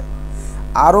সমর্থন নয়,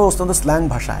 আরও অত্যন্ত স্ল্যাং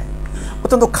ভাষায়,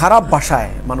 অত্যন্ত খারাপ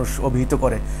ভাষায় মানুষ অভিহিত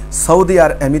করে সৌদি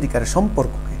আর আমেরিকার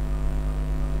সম্পর্ককে।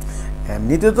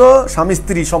 এমনিতে তো স্বামী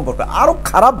স্ত্রী সম্পর্ক, আরো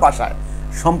খারাপ ভাষায়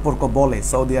সম্পর্ক বলে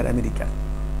সৌদি আর আমেরিকার।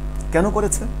 কেন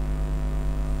করেছে?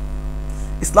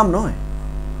 ইসলাম নয়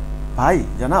ভাই,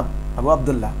 জানাব আবু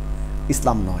আব্দুল্লাহ,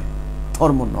 ইসলাম নয়,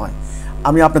 ধর্ম নয়।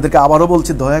 আমি আপনাদেরকে আবারও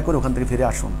বলছি, দয়া করে ওখান থেকে ফিরে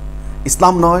আসুন।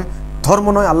 ইসলাম নয়, ধর্ম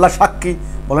নয়, আল্লাহ সাক্ষী,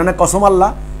 বলে না কসম আল্লাহ,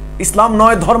 ইসলাম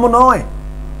নয়, ধর্ম নয়।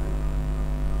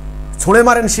 ছুঁড়ে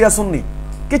মারেন শিয়া সুন্নি,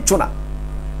 কিচ্ছু না।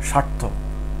 স্বার্থ,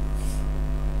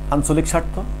 আঞ্চলিক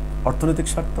স্বার্থ, অর্থনৈতিক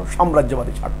স্বার্থ,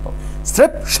 সাম্রাজ্যবাদী স্বার্থ,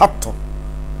 স্রেফ স্বার্থ,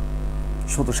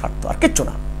 শুধু স্বার্থ, আর কিচ্ছু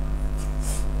না।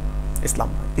 ইসলাম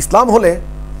নয়। ইসলাম হলে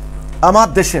আমার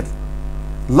দেশের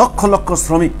লক্ষ লক্ষ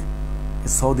শ্রমিক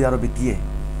সৌদি আরবে গিয়ে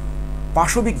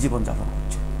পাশবিক জীবনযাপন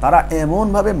করছে। তারা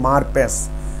এমনভাবে মারপ্যাচ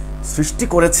সৃষ্টি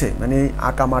করেছে, মানে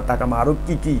আকামা টাকামা আরো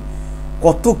কি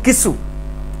কত কিছু,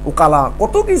 ওকালা,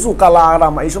 কত কিছু, ওকালা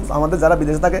আরাম, এইসব আমাদের যারা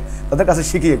বিদেশে থাকে তাদের কাছে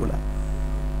শিখি এগুলা।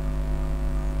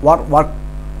 ওয়ার্ক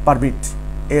পারমিট,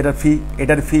 এটার ফি,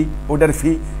 এটার ফি, ওটার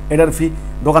ফি, এটার ফি,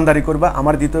 দোকানদারি করবা,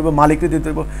 আমার দিতে হইব, মালিককে দিতে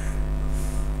হইব,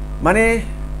 মানে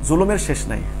জুলুমের শেষ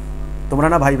নাই। তোমরা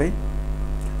না ভাই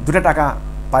 2 টাকা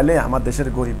পাইলে আমার দেশের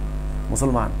গরিব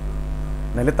মুসলমান,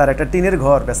 নাহলে তার একটা টিনের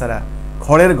ঘর, বেচারা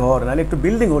খড়ের ঘর, নাহলে একটু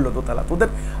বিল্ডিং হলো দোতলা, তোদের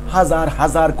হাজার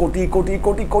হাজার কোটি কোটি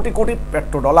কোটি কোটি কোটি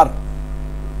পেট্রো ডলার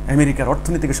আমেরিকার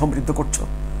অর্থনীতিকে সমৃদ্ধ করছো,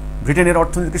 ব্রিটেনের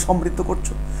অর্থনীতিকে সমৃদ্ধ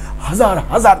করছো, হাজার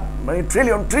হাজার মানে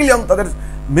ট্রিলিয়ন ট্রিলিয়ন তাদের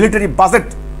মিলিটারি বাজেট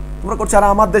তোমরা করছো। আর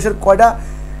আমার দেশের কয়টা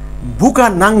বুকা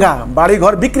নাঙ্গা বাড়ি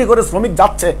ঘর বিক্রি করে শ্রমিক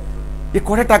যাচ্ছে, এ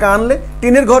কয়টা টাকা আনলে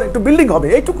টিনের ঘর, একটু বিল্ডিং হবে,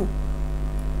 এইটুকু।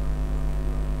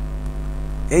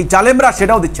 এই জালেমরা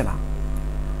সেটাও দিচ্ছে না।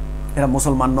 এরা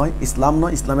মুসলমান নয়, ইসলাম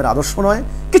নয়, ইসলামের আদর্শ নয়,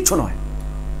 কিচ্ছু নয়।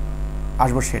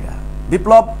 আসবো সেটা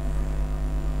বিপ্লব।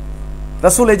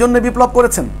 রাসূল এই জন্য বিপ্লব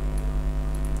করেছেন।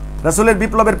 রাসূলের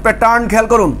বিপ্লবের প্যাটার্ন খেয়াল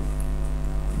করুন।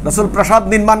 রাসূল প্রাসাদ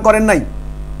নির্মাণ করেন নাই,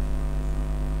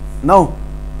 নাও।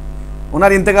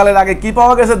 ওনার ইন্তেকালের আগে কি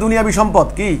পাওয়া গেছে? দুনিয়াবি সম্পদ।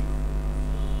 কি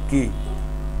কি?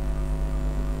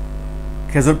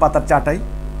 খেজুর পাতার চাটাই,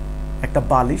 একটা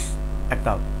বালিশ,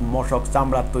 একটা মশক,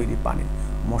 চামড়ার তৈরি পানি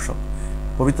মশক,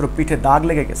 পবিত্র পিঠে দাগ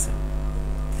লেগে গেছে।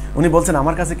 উনি বলছেন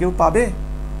আমার কাছে কেউ পাবে?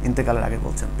 ইন্তেকালের আগে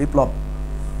বলছেন। বিপ্লব,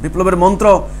 বিপ্লবের মন্ত্র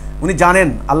উনি জানেন,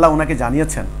 আল্লাহ ওনাকে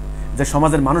জানিয়েছেন যে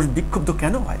সমাজের মানুষ বিক্ষুব্ধ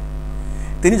কেন হয়।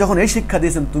 তিনি যখন এই শিক্ষা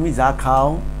দিয়েছেন, তুমি যা খাও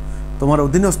তোমার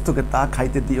অধীনস্থকে তা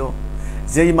খাইতে দিও,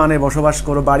 যেই মানে বসবাস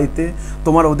করো বাড়িতে,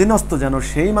 তোমার অধীনস্থ যেন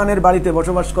সেই মানের বাড়িতে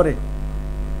বসবাস করে।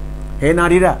 হে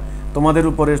নারীরা, তোমাদের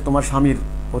উপরে তোমার স্বামীর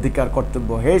অধিকার কর্তব্য,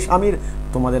 হে স্বামীর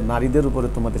তোমাদের নারীদের উপরে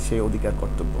তোমাদের সেই অধিকার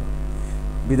কর্তব্য।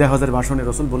 বিদায় হজের ভাষণে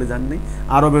রসুল বলে যাননি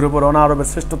আরবের উপর অনা আরবের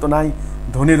শ্রেষ্ঠত্ব নাই,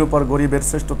 ধনীর উপর গরিবের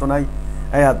শ্রেষ্ঠত্ব নাই,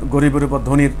 গরিবের উপর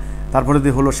ধনীর, তারপরে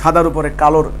যদি হলো সাদার উপরে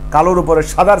কালোর উপরে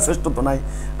সাদার শ্রেষ্ঠত্ব নাই।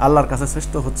 আল্লাহর কাছে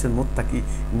শ্রেষ্ঠ হচ্ছেন মুত্তাকি,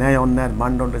 ন্যায় অন্যায়ের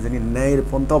মানদণ্ডে যিনি ন্যায়ের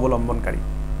পন্থা অবলম্বনকারী।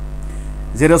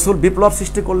 যে রসুল বিপ্লব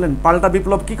সৃষ্টি করলেন, পাল্টা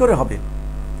বিপ্লব কি করে হবে?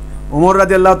 ওমর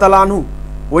রাদিয়াল্লাহু তাআলা আনহু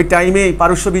ওই টাইমে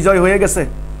পারস্য বিজয় হয়ে গেছে,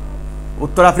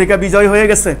 উত্তর আফ্রিকা বিজয় হয়ে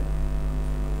গেছে,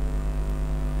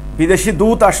 বিদেশি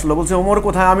দূত আসলো, বলছে ওমর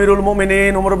কোথায়? আমিরুল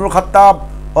মুমিনিন ওমর ইবনে খাত্তাব,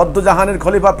 অদ্দজাহানের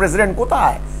খলিফা প্রেসিডেন্ট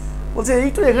কোথায়? বলছে এই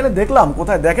তো এখানে দেখলাম।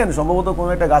 কোথায়? দেখেন সম্ভবত কোনো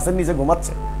একটা গাছের নিচে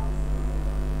ঘুমাচ্ছে,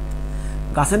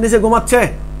 গাছের নিচে ঘুমাচ্ছে।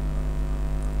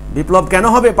 বিপ্লব কেন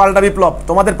হবে? পাল্টা বিপ্লব।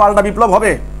 তোমাদের পাল্টা বিপ্লব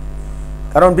হবে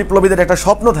কারণ বিপ্লবীদের একটা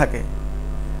স্বপ্ন থাকে,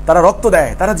 তারা রক্ত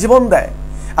দেয়, তারা জীবন দেয়,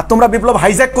 আর তোমরা বিপ্লব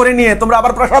হাইজ্যাক করে নিয়ে তোমরা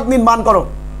আবার প্রাসাদ নির্মাণ করো।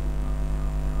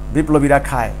 বিপ্লবীরা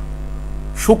খায়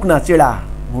শুকনা চেড়া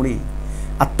মুড়ি,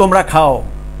 আর তোমরা খাও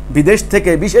বিদেশ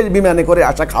থেকে বিশেষ বিমানে করে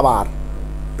আসা খাবার,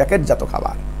 প্যাকেটজাত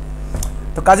খাবার।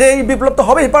 তো কাজে এই বিপ্লব তো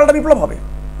হবেই, পাল্টা বিপ্লব হবে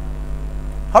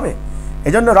হবে।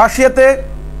 এই জন্য রাশিয়াতে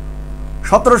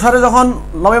 17 সালে যখন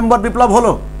নভেম্বর বিপ্লব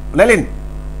হলো, লেনিন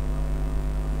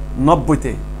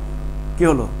 90-তে কি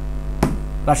হলো?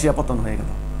 রাশিয়া পতন হয়ে গেল।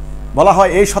 বলা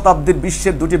হয় এই শতাব্দীর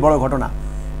বিশ্বের দুটি বড় ঘটনা,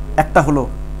 একটা হলো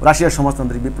রাশিয়ার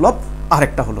সমাজতান্ত্রিক বিপ্লব, আর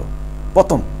একটা হলো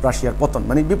পতন, রাশিয়ার পতন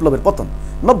মানে বিপ্লবের পতন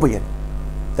 90-এর।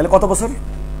 তাহলে কত বছর?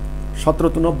 17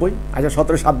 to 90। আচ্ছা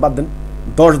 17 7 বাদ দেন,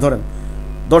 10 ধরেন,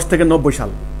 10 থেকে 90 সাল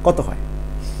কত হয়?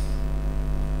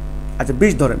 আচ্ছা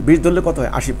 20 ধরেন, 20 ধরলে কত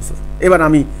হয়? 80 বছর। এবার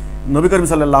আমি নবী করিম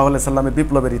সাল্লাল্লাহু আলাইহি সাল্লামের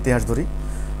বিপ্লবের ইতিহাস ধরি।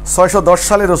 610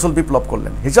 সালে রসুল বিপ্লব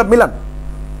করলেন, হিসাব মিলান,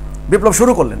 বিপ্লব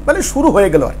শুরু করলেন, মানে শুরু হয়ে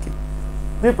গেল আর কি,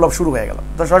 বিপ্লব শুরু হয়ে গেল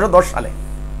 610 সালে।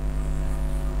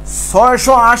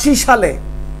 680 সালে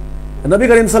নবী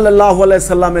করিম সাল্লাল্লাহু আলাইহি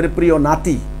সাল্লামের প্রিয়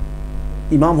নাতি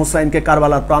ইমাম হুসাইনকে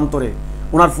কারবালার প্রান্তরে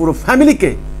ওনার পুরো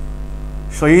ফ্যামিলিকে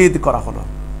শহীদ করা হলো।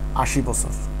 80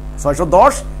 বছর,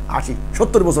 610 80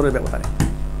 70 বছরের ব্যবধানে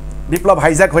বিপ্লব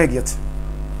হাইজ্যাক হয়ে গিয়েছে।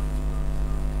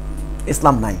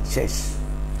 ইসলাম নাই, শেষ।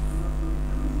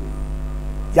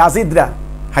 ইয়াজিদরা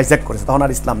হাইজ্যাক করেছে, তখন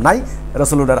আর ইসলাম নাই,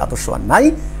 রাসূলুল্লাহর আদর্শ আর নাই।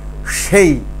 সেই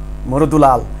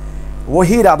মরদুলাল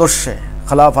ওহির আদর্শে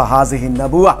খলাফা হাজিহিন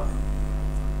নবুয়া,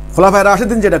 খোলাফায়ে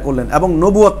রাশিদিন যেটা করলেন এবং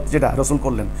নবুয়ত যেটা রসুল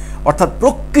করলেন, অর্থাৎ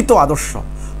প্রকৃত আদর্শ,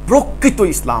 প্রকৃত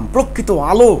ইসলাম, প্রকৃত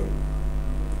আলো,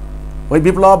 ওই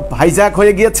বিপ্লব হাইজ্যাক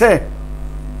হয়ে গিয়েছে।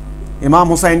 ইমাম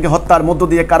হুসাইনকে হত্যার মধ্য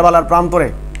দিয়ে কারবালার প্রান্তরে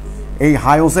এই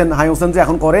হাই হোসেন যে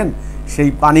এখন করেন, সেই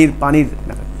পানির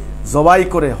জবাই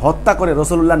করে হত্যা করে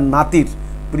রাসূলুল্লাহর নাতির,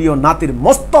 প্রিয় নাতির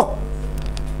মস্তক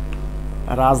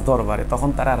রাজ দরবারে, তখন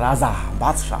তারা রাজা,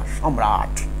 বাদশাহ,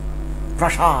 সম্রাট,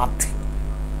 প্রাসাদ,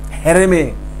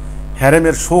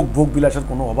 হেরেমের শোক ভোগ বিলাসের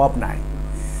কোনো অভাব নাই।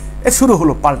 এ শুরু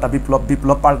হলো পাল্টা বিপ্লব,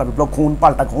 পাল্টা বিপ্লব, খুন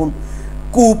পাল্টা খুন,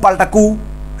 কু পাল্টা কু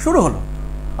শুরু হলো,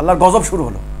 আল্লাহর গজব শুরু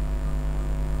হলো।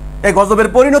 এই গজবের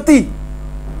পরিণতি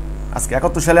আজকে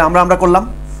 71 সালে আমরা করলাম।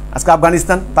 আজকে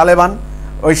আফগানিস্তান, তালেবান,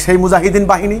 ওই সেই মুজাহিদিন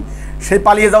বাহিনী, সেই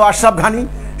পালিয়ে যাওয়া আশরাফ ঘানি,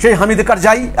 সেই হামিদ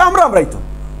কারজাই, আমরাই তো।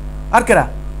 আর কেরা?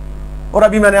 ওরা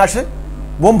বিমানে আসে,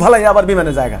 বোম ফালাই আবার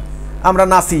বিমানে জায়গা, আমরা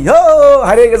নাচি,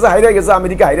 হারিয়ে গেছে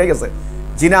আমেরিকা, হারিয়ে গেছে।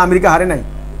 চীনা আমেরিকা হারে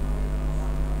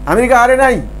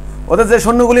নাই, ওদের যে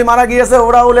সৈন্যগুলি মারা গিয়েছে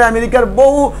ওরা হলে আমেরিকার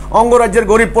বহু অঙ্গরাজ্যের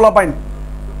গরিব পোলা পাইন,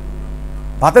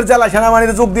 ভাতের চালা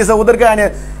সেনাবাহিনীতে যোগ দিয়েছে, ওদেরকে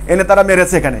এনে তারা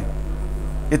মেরেছে। এখানে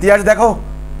ইতিহাস দেখো,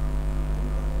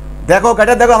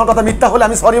 কেটে দেখো। আমার কথা মিথ্যা হলে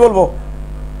আমি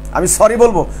সরি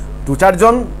বলবো। 2-4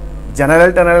 জন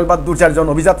জেনারেল বা 2-4 জন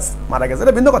অভিজাত মারা গেছে,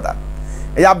 এটা ভিন্ন কথা।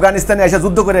 এই আফগানিস্তানে এসে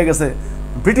যুদ্ধ করে গেছে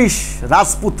ব্রিটিশ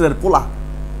রাজপুত্রের পোলা,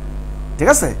 ঠিক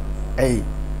আছে, এই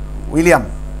উইলিয়াম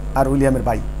আর উইলিয়ামের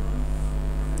ভাই,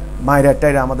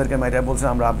 আমাদেরকে মাইরা বলছে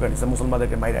আমরা আফগানিস্তান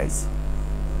মুসলমানদেরকে মাইরা আইছি।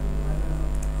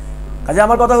 কাজে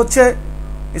আমার কথা হচ্ছে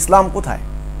ইসলাম কোথায়?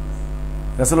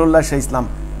 রাসূলুল্লাহ সেই ইসলাম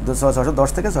 610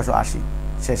 থেকে 680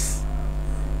 শেষ।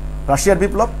 রাশিয়ার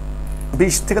বিপ্লব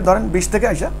 20 থেকে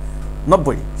আইসা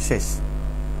 90 শেষ,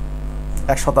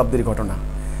 1 শতাব্দীর ঘটনা।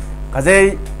 কাজেই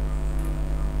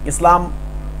ইসলাম,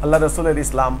 আল্লাহ রসুলের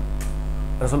ইসলাম,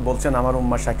 রসুল বলছেন আমার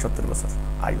উম্মাহ 60-70 বছর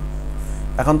আয়ু।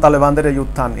 এখন তালেবানদের এই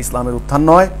উত্থান ইসলামের উত্থান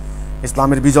নয়,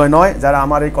 ইসলামের বিজয় নয়। যারা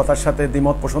আমার এই কথার সাথে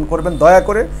দ্বিমত পোষণ করবেন, দয়া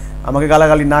করে আমাকে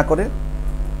গালাগালি না করে,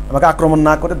 আমাকে আক্রমণ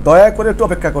না করে, দয়া করে একটু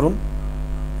অপেক্ষা করুন,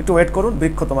 একটু ওয়েট করুন।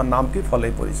 বৃক্ষ তোমার নাম কি,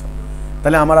 ফলেই পরিচয়।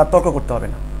 তাহলে আমার আর তর্ক করতে হবে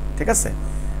না, ঠিক আছে?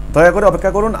 দয়া করে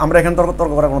অপেক্ষা করুন। আমরা এখানে তর্ক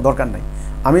করার কোনো দরকার নাই।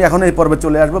 আমি এখন এই পর্বে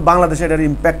চলে আসবো বাংলাদেশে এটার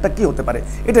ইম্প্যাক্টটা কী হতে পারে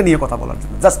এটা নিয়ে কথা বলার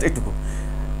জন্য, জাস্ট এইটুকু।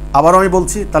 আবারও আমি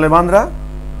বলছি, তালেবানরা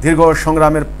দীর্ঘ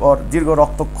সংগ্রামের পর, দীর্ঘ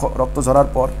রক্ত ঝরার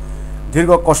পর,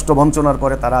 দীর্ঘ কষ্ট বঞ্চনার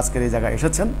পরে তারা আজকের এই জায়গায়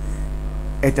এসেছেন।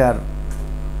 এটার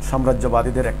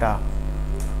সাম্রাজ্যবাদীদের একটা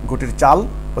গুটির চাল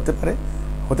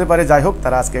হতে পারে। যাই হোক,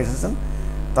 তারা আজকে এসেছেন,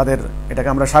 তাদের এটাকে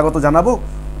আমরা স্বাগত জানাবো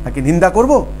নাকি নিন্দা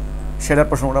করব সেটার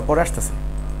প্রসঙ্গটা পরে আসতেছে।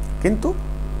 কিন্তু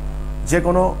যে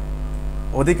কোনো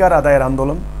অধিকার আদায়ের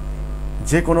আন্দোলন,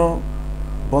 যে কোনো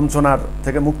বঞ্চনার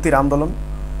থেকে মুক্তির আন্দোলন,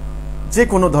 যে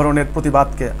কোনো ধরনের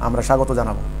প্রতিবাদকে আমরা স্বাগত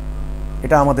জানাবো।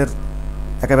 এটা আমাদের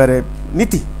একেবারে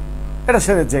নীতি। এটা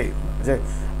সেরে যে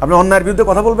আপনি অন্যায়ের বিরুদ্ধে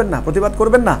কথা বলবেন না, প্রতিবাদ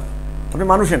করবেন না, আপনি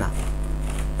মানুষে না।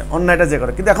 অন্যায়টা যে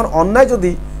করে, কিন্তু এখন অন্যায়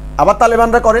যদি আবার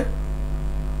তালেবানরা করে,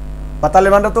 বা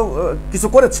তালেবানরা তো কিছু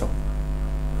করেছে,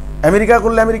 আমেরিকা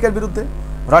করলে আমেরিকার বিরুদ্ধে,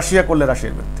 রাশিয়া করলে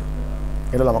রাশিয়ার বিরুদ্ধে।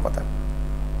 এটা হলো আমার কথা।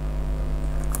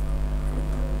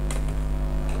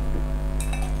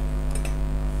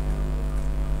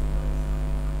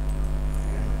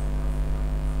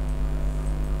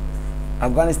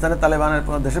 আফগানিস্তানে তালেবানের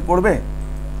কোনো দেশে পড়বে?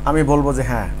 আমি বলবো যে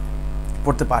হ্যাঁ,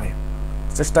 পড়তে পারে,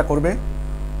 চেষ্টা করবে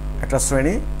একটা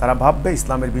শ্রেণী। তারা ভাববে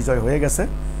ইসলামের বিজয় হয়ে গেছে,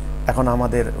 এখন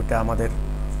আমাদের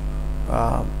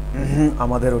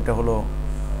ওইটা হলো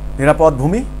নিরাপদ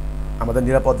ভূমি, আমাদের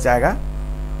নিরাপদ জায়গা।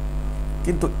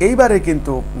 কিন্তু এইবারে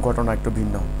কিন্তু ঘটনা একটু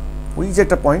ভিন্ন। ওই যে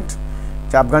একটা পয়েন্ট,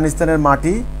 যে আফগানিস্তানের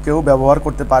মাটি কেউ ব্যবহার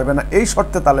করতে পারবে না, এই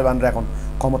শর্তে তালেবানরা এখন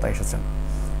ক্ষমতায় এসেছেন।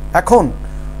 এখন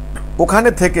ওখানে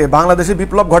থেকে বাংলাদেশে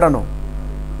বিপ্লব ঘটানো,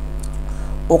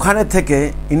 ওখানে থেকে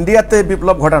ইন্ডিয়াতে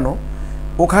বিপ্লব ঘটানো,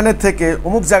 ওখানে থেকে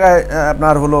অমুক জায়গায়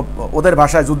আপনার হলো ওদের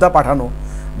ভাষায় যোদ্ধা পাঠানো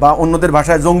বা অন্যদের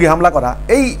ভাষায় জঙ্গি হামলা করা,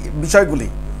 এই বিষয়গুলি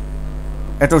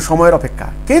একটু সময়ের অপেক্ষা।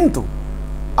 কিন্তু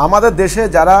আমাদের দেশে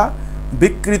যারা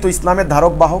বিকৃত ইসলামের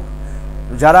ধারক বাহক,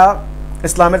 যারা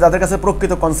ইসলামের, যাদের কাছে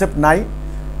প্রকৃত কনসেপ্ট নাই,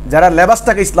 যারা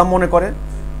লেবাসটাকে ইসলাম মনে করে,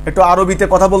 একটু আরবিতে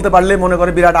কথা বলতে পারলেই মনে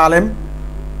করে বিরাট আলেম,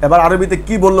 এবার আরবিতে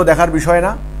কি বললো দেখার বিষয়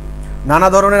না, নানা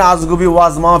ধরনের আজগুবি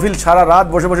ওয়াজ মাহফিল সারা রাত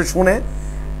বসে বসে শুনে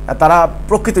তারা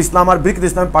প্রকৃত ইসলাম আর বিকৃত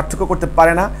ইসলামের পার্থক্য করতে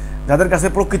পারে না। যাদের কাছে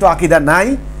প্রকৃত আকীদা নাই,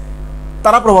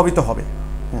 তারা প্রভাবিত হবে।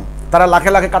 তারা লাখে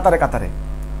লাখে কাতারে কাতারে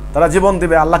তারা জীবন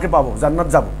দেবে, আল্লাহকে পাবো, জান্নাত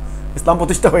যাব, ইসলাম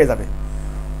প্রতিষ্ঠা হয়ে যাবে।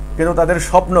 কিন্তু তাদের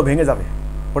স্বপ্ন ভেঙে যাবে।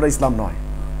 ওটা ইসলাম নয়,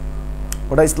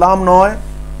 ওটা ইসলাম নয়,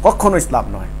 কখনো ইসলাম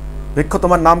নয়। ভিক্ষ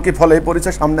তোমার নাম কি, ফলে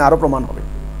পরিচয়, সামনে আরো প্রমাণ হবে।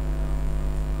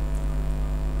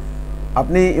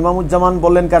 আপনি ইমামুজ্জামান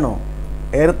বললেন কেন?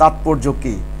 এর তাৎপর্য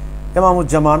কি?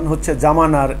 ইমামুজ্জামান হচ্ছে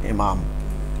জামানার ইমাম।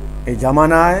 এই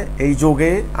জামানায়, এই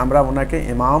যুগে আমরা ওনাকে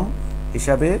ইমাম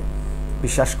হিসাবে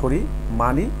বিশ্বাস করি,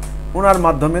 মানি। ওনার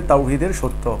মাধ্যমে তাওহীদের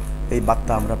সত্য এই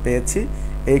বার্তা আমরা পেয়েছি,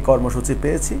 এই কর্মসূচি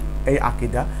পেয়েছি, এই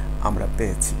আকীদা আমরা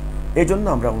পেয়েছি। এই জন্য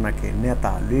আমরা ওনাকে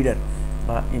নেতা, লিডার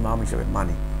বা ইমাম হিসেবে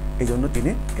মানি। এই জন্য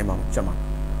তিনি ইমামুজ্জামান।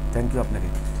 থ্যাংক ইউ আপনাকে।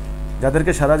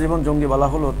 যাদেরকে সারা জীবন জঙ্গি বলা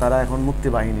হলো, তারা এখন মুক্তি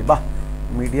বাহিনী। বাহ,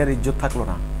 মিডিয়ার ইজ্জত থাকলো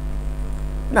না।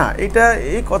 না, এটা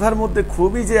এই কথার মধ্যে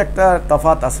খুবই যে একটা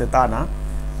তফাৎ আছে তা না।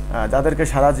 যাদেরকে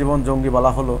সারা জীবন জঙ্গি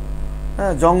বলা হলো,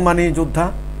 জং মানি যুদ্ধ,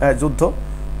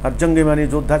 আর জঙ্গি মানি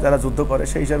যোদ্ধা, যারা যুদ্ধ করে,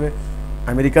 সেই হিসাবে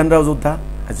আমেরিকানরাও যোদ্ধা,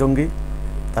 জঙ্গি,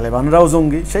 তালেবানরাও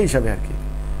জঙ্গি, সেই হিসাবে আর কি।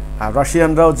 আর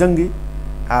রাশিয়ানরাও জঙ্গি,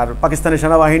 আর পাকিস্তানি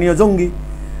সেনাবাহিনীও জঙ্গি।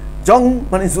 জং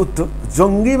মানে যুদ্ধ,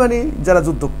 জঙ্গি মানে যারা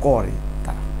যুদ্ধ করে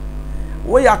তারা।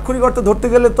 ওই আক্ষরিক অর্থ ধরতে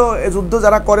গেলে তো এই যুদ্ধ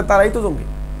যারা করে তারাই তো জঙ্গি।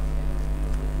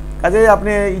 কাজে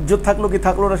আপনি ইজ্জত থাকলো কি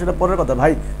থাকলো না সেটা পরের কথা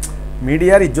ভাই।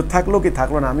 মিডিয়ার ইজ্জত থাকলো কি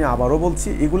থাকলো না, আমি আবারও বলছি,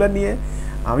 এগুলা নিয়ে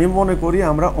আমি মনে করি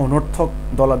আমরা অনর্থক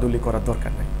দলাদলি করার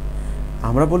দরকার নেই।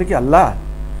 আমরা বলি কি, আল্লাহ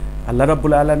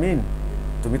রাব্বুল আলামিন,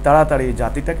 তুমি তাড়াতাড়ি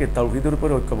জাতিটাকে তাওহীদের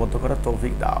উপরে ঐক্যবদ্ধ করার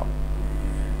তৌফিক দাও।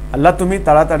 আল্লাহ, তুমি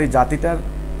তাড়াতাড়ি জাতিটার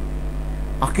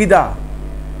আকীদা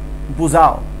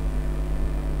বুঝাও।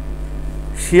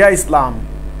 শিয়া ইসলাম,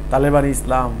 তালেবানি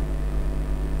ইসলাম,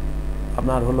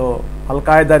 আপনার হলো আল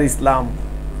কায়েদার ইসলাম,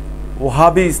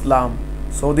 ওহাবি ইসলাম,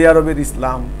 সৌদি আরবের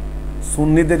ইসলাম,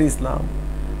 সুন্নিদের ইসলাম,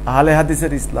 আহলে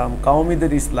হাদিসের ইসলাম,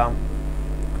 কাওমিদের ইসলাম,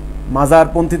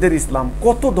 মাজারপন্থীদের ইসলাম,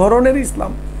 কত ধরনের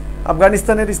ইসলাম।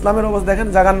 আফগানিস্তানের ইসলামের অবস্থা দেখেন,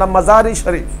 জায়গার নাম মাজার-ই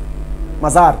শরীফ,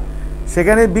 মাজার।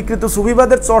 সেখানে বিকৃত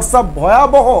সুফিবাদের চর্চা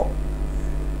ভয়াবহ।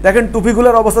 দেখেন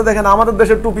টুপিগুলোর অবস্থা দেখেন, আমাদের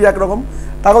দেশের টুপি একরকম,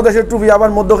 তাদের দেশের টুপি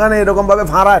আবার মধ্যখানে এরকমভাবে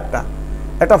ফাঁড়া,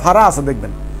 একটা ফাঁড়া আছে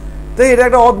দেখবেন। তো এটা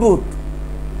একটা অদ্ভুত।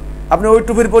 আপনি ওই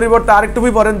টুপির পরিবর্তে আরেক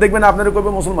টুপি পরেন, দেখবেন আপনার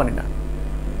করবে মুসলমানই না।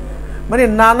 মানে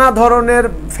নানা ধরনের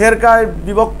ফেরকায়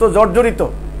বিভক্ত, জর্জরিত।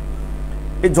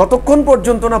 এই যতক্ষণ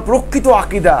পর্যন্ত না প্রকৃত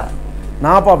আকীদা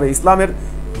না পাবে, ইসলামের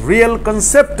রিয়েল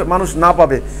কনসেপ্ট মানুষ না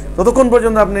পাবে, ততক্ষণ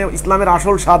পর্যন্ত আপনি ইসলামের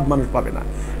আসল স্বাদ মানুষ পাবে না।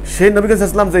 সেই নবী করিম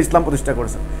সাল্লাল্লাহু আলাইহি ওয়াসাল্লাম যে ইসলাম প্রতিষ্ঠা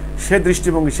করেছেন, সে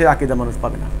দৃষ্টিভঙ্গি, সে আকীদা মানুষ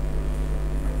পাবে না।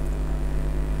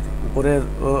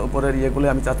 উপরের ইয়েগুলো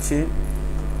আমি চাচ্ছি।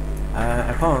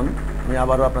 এখন আমি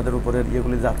আবারও আপনাদের উপরের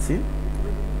ইয়েগুলি যাচ্ছি।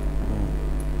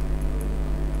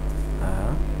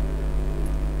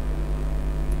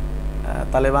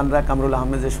 তালেবানরা কামরুল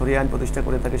আহমেদ যে শরিয়া আইন প্রতিষ্ঠা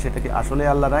করে থাকে সেটা কি আসলে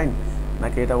আল্লাহর আইন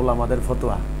নাকি এটা ওলামাদের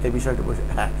ফতোয়া? এই বিষয়টা বসে,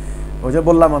 হ্যাঁ ওই যে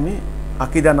বললাম আমি,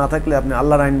 আকিদা না থাকলে আপনি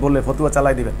আল্লাহর আইন বললে ফতোয়া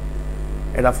চালাই দিবেন,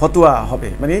 এটা ফতোয়া হবে,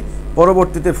 মানে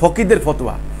পরবর্তীতে ফকিদের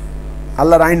ফতোয়া।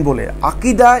 আল্লাহর আইন বলে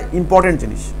আকিদা ইম্পর্টেন্ট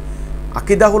জিনিস।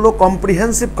 আকিদা হলো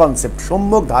কম্প্রিহেন্সিভ কনসেপ্ট,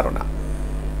 সম্যক ধারণা,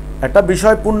 একটা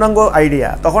বিষয় পূর্ণাঙ্গ আইডিয়া।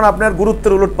 তখন আপনার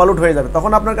গুরুত্বের উলট পালট হয়ে যাবে।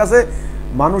 তখন আপনার কাছে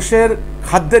মানুষের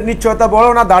খাদ্যের নিশ্চয়তা বড়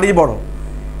না দাড়ি বড়,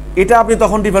 এটা আপনি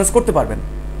তখন ডিফারেন্স করতে পারবেন।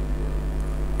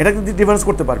 এটা কিন্তু ডিফারেন্স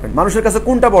করতে পারবেন মানুষের কাছে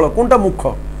কোনটা বড়, কোনটা মুখ্য,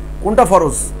 কোনটা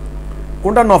ফরজ,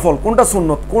 কোনটা নফল, কোনটা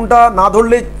সুন্নত, কোনটা না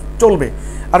ধরলেই চলবে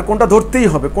আর কোনটা ধরতেই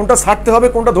হবে, কোনটা ছাড়তে হবে,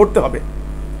 কোনটা ধরতে হবে,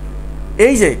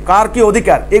 এই যে কার কি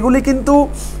অধিকার, এগুলি কিন্তু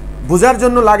বোঝার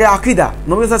জন্য লাগে আকিদা।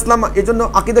 নবী সাল্লাল্লাহু আলাইহি ওয়াসাল্লাম এই জন্য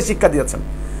আকিদা শিক্ষা দিয়েছেন,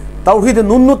 তাওহীদে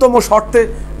ন্যূনতম শর্তে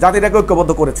জাতিটাকে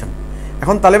ঐক্যবদ্ধ করেছেন।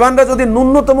 এখন তালেবানরা যদি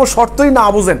ন্যূনতম শর্তই না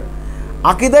বুঝেন,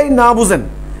 আকিদাই না বুঝেন,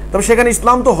 তবে সেখানে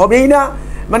ইসলাম তো হবেই না,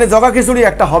 মানে জগা খিচুড়ি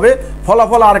একটা হবে,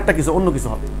 ফলাফল আর একটা কিছু অন্য কিছু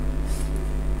হবে।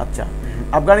 আচ্ছা,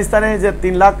 আফগানিস্তানে যে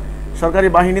 3 লাখ সরকারি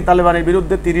বাহিনী তালেবানের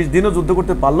বিরুদ্ধে 30 দিনও যুদ্ধ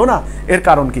করতে পারলো না, এর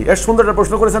কারণ কি? এর সুন্দর একটা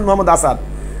প্রশ্ন করেছেন মোহাম্মদ আসাদ।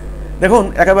 দেখুন,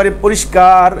 একেবারে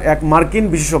পরিষ্কার এক মার্কিন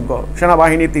বিশেষজ্ঞ,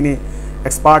 সেনাবাহিনী তিনি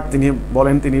এক্সপার্ট, তিনি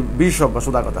বলেন, তিনি বিশেষজ্ঞ,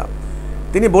 সোজা কথা।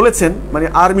 তিনি বলেছেন, মানে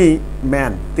আর্মি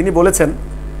ম্যান, তিনি বলেছেন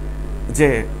যে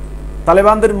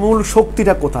তালেবানদের মূল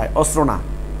শক্তিটা কোথায়? অস্ত্র না।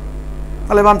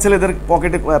 তালেবান ছেলেদের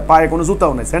পকেটে পায়ে কোনো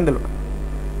জুতাও নেই, স্যান্ডেলও না।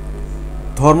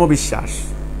 ধর্মবিশ্বাস,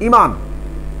 ইমান,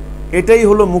 এটাই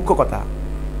হলো মুখ্য কথা।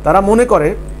 তারা মনে করে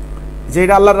যে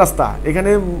এটা আল্লাহর রাস্তা,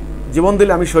 এখানে জীবন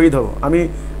দিলে আমি শহীদ হব, আমি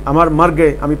আমার মার্গে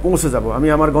আমি পৌঁছে যাব, আমি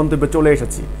আমার গন্তব্যে চলে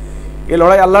এসেছি। এই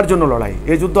লড়াই আল্লাহর জন্য লড়াই,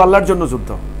 এই যুদ্ধ আল্লাহর জন্য যুদ্ধ,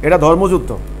 এটা ধর্মযুদ্ধ,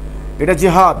 এটা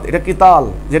জিহাদ, এটা কিতাল,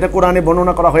 যেটা কোরআনে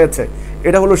বর্ণনা করা হয়েছে,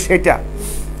 এটা হলো সেটা।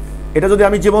 এটা যদি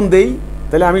আমি জীবন দেই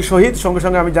তাহলে আমি শহীদ, সঙ্গে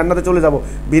সঙ্গে আমি জান্নাতে চলে যাব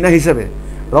বিনা হিসেবে,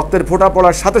 রক্তের ফোঁটা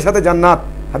পড়ার সাথে সাথে জান্নাত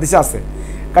হাদিসে আছে।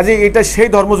 কাজে এটা সেই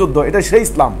ধর্মযুদ্ধ, এটা সেই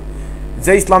ইসলাম,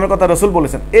 যে ইসলামের কথা রাসূল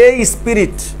বলেছেন। এই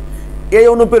স্পিরিট, এই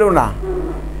অনুপ্রেরণা,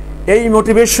 এই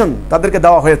মোটিভেশন তাদেরকে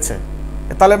দেওয়া হয়েছে।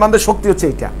 তালেবানদের শক্তি হচ্ছে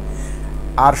এইটা।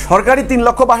 আর সরকারি 3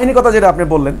 লক্ষ বাহিনীর কথা যেটা আপনি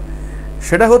বললেন,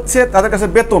 সেটা হচ্ছে তাদের কাছে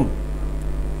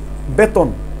বেতন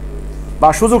বা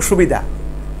সুযোগ সুবিধা,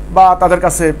 বা তাদের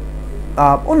কাছে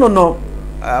অন্যান্য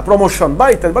প্রমোশন বা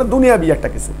ইত্যাদি, মানে দুনিয়াবি একটা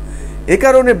কিছু। এই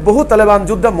কারণে বহু তালেবান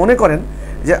যোদ্ধা মনে করেন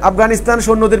যে আফগানিস্তান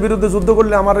সৈন্যদের বিরুদ্ধে যুদ্ধ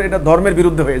করলে আমার এটা ধর্মের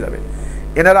বিরুদ্ধে হয়ে যাবে।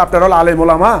 এনারা আফটার অল আলেম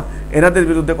ওলামা, এনাদের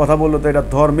বিরুদ্ধে কথা বললে তো এটা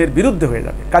ধর্মের বিরুদ্ধে হয়ে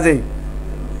যাবে। কাজেই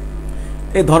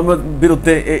এই ধর্মের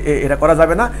বিরুদ্ধে এটা করা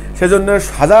যাবে না। সেজন্য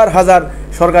হাজার হাজার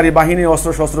সরকারি বাহিনী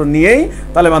অস্ত্রশস্ত্র নিয়েই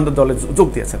তালেবানদের দলে যোগ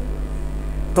দিয়েছেন।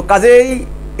 তো কাজেই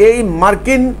এই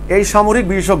মার্কিন এই সামরিক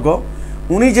বিশেষজ্ঞ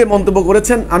উনি যে মন্তব্য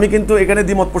করেছেন, আমি কিন্তু এখানে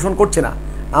দ্বিমত পোষণ করছি না।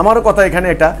 আমারও কথা এখানে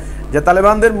এটা যে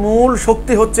তালেবানদের মূল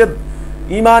শক্তি হচ্ছে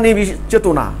ইমানি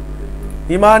চেতনা,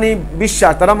 ইমানি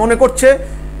বিশ্বাস। তারা মনে করছে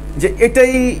যে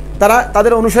এটাই, তারা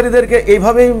তাদের অনুসারীদেরকে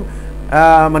এইভাবেই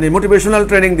মানে মোটিভেশনাল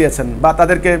ট্রেনিং দিয়েছেন বা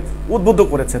তাদেরকে উদ্বুদ্ধ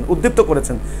করেছেন, উদ্দীপ্ত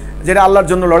করেছেন, যেটা আল্লাহর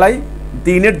জন্য লড়াই,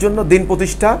 দিনের জন্য, দিন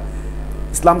প্রতিষ্ঠা,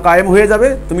 ইসলাম কায়েম হয়ে যাবে,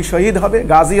 তুমি শহীদ হবে,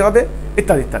 গাজী হবে,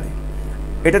 ইত্যাদি ইত্যাদি।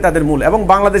 এটা তাদের মূল। এবং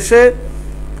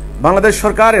বাংলাদেশ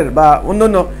সরকারের বা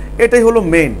অন্যান্য এটাই হলো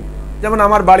মেইন। যেমন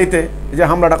আমার বাড়িতে যে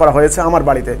হামলাটা করা হয়েছে, আমার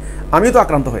বাড়িতে আমিও তো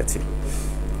আক্রান্ত হয়েছি।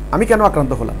 আমি কেন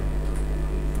আক্রান্ত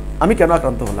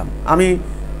হলাম? আমি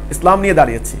ইসলাম নিয়ে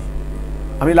দাঁড়িয়েছি,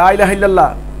 আমি লা ইলাহা ইল্লাল্লাহ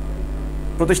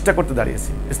প্রতিষ্ঠা করতে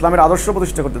দাঁড়িয়েছি, ইসলামের আদর্শ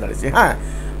প্রতিষ্ঠা করতে দাঁড়িয়েছি। হ্যাঁ,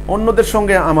 অন্যদের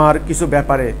সঙ্গে আমার কিছু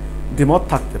ব্যাপারে দ্বিমত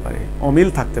থাকতে পারে, অমিল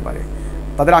থাকতে পারে,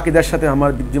 তাদের আকীদার সাথে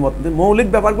আমার দ্বিমত, মৌলিক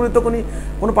ব্যাপারগুলি তো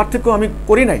কোনো পার্থক্য আমি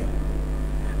করি নাই।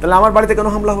 তাহলে আমার বাড়িতে কেন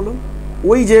হামলা হলো?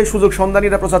 ওই যে সুযোগ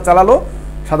সন্ধানীরা প্রচার চালালো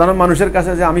সাধারণ মানুষের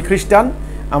কাছে যে আমি খ্রিস্টান,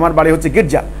 আমার বাড়ি হচ্ছে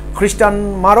গির্জা, খ্রিস্টান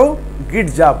মারো,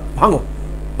 গির্জা ভাঙো।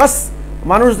 বাস,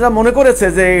 মানুষরা মনে করেছে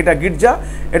যে এটা গির্জা,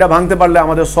 এটা ভাঙতে পারলে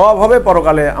আমাদের সব হবে,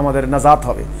 পরকালে আমাদের নাজাত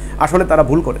হবে। আসলে তারা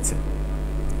ভুল করেছে।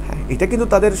 হ্যাঁ, এটা কিন্তু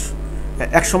তাদের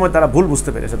একসময় তারা ভুল বুঝতে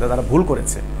পেরেছে, তারা ভুল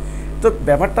করেছে। তো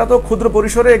ব্যাপারটা তো ক্ষুদ্র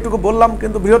পরিসরে একটুকু বললাম,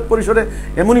 কিন্তু বৃহৎ পরিসরে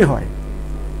এমনই হয়।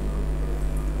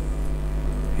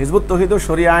 হিজবুত তৌহিদও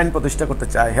শরিয়া আইন প্রতিষ্ঠা করতে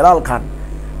চায়, হেলাল খান,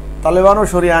 তালেবানও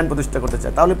শরিয়া আইন প্রতিষ্ঠা করতে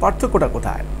চায়। তাহলে পার্থক্যটা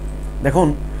কোথায়? দেখুন,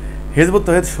 হিজবুত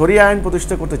তৌহিদ শরিয়া আইন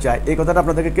প্রতিষ্ঠা করতে চায়, এই কথাটা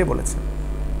আপনাদেরকে কে বলেছে?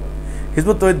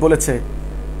 হিজবুত তৌহিদ বলেছে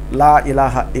লা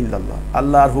ইলাহা ইল্লাল্লাহ,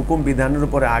 আল্লাহর হুকুম বিধানের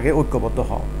উপরে আগে ঐক্যবদ্ধ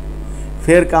হও,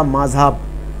 ফেরকা মাযহাব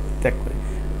ত্যাগ করে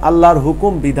আল্লাহর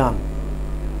হুকুম বিধান।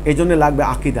 এই জন্য লাগবে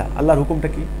আকীদা। আল্লাহর হুকুমটা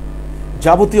কি?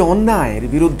 যাবতীয় অন্যায়ের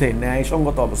বিরুদ্ধে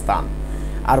ন্যায়সঙ্গত অবস্থান।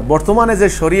 আর বর্তমানে যে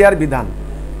শরিয়ার বিধান,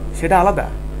 সেটা আলাদা।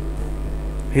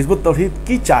 হিজবুত তৌহিদ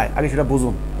কি চায় আগে সেটা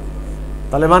বুঝুন।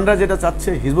 তালেবানরা যেটা চাচ্ছে,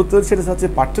 হিজবুত তৌহিদ সেটা চাচ্ছে,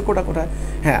 পার্থক্যটা কোথায়?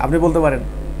 হ্যাঁ, আপনি বলতে পারেন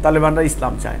তালেবানরা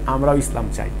ইসলাম চায়, আমরাও ইসলাম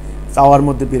চাই, চাওয়ার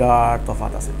মধ্যে বিরাট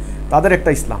তফাৎ আছে। তাদের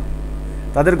একটা ইসলাম,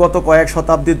 তাদের গত কয়েক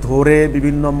শতাব্দী ধরে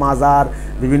বিভিন্ন মাজার,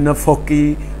 বিভিন্ন ফকি,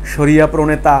 শরিয়া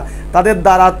প্রণেতা, তাদের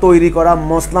দ্বারা তৈরি করা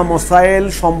মসলা মসাইল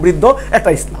সমৃদ্ধ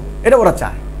একটা ইসলাম, এটা ওরা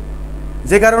চায়।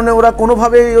 যে কারণে ওরা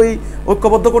কোনোভাবেই ওই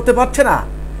ঐক্যবদ্ধ করতে পারছে না।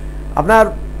 আপনার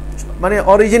মানে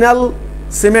অরিজিনাল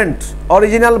সিমেন্ট,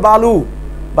 অরিজিনাল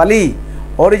বালি,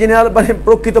 অরিজিনাল মানে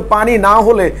প্রকৃত পানি না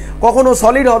হলে কখনো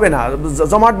সলিড হবে না,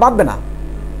 জমাট বাঁধবে না।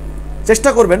 চেষ্টা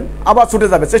করবেন আবার ছুটে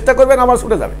যাবে, চেষ্টা করবেন আবার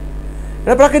ছুটে যাবে,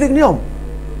 এটা প্রাকৃতিক নিয়ম।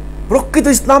 প্রকৃত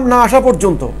ইসলাম না আসা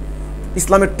পর্যন্ত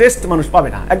ইসলামের টেস্ট মানুষ পাবে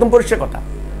না, একদম পরিষ্কার কথা।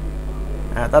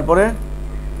 হ্যাঁ, তারপরে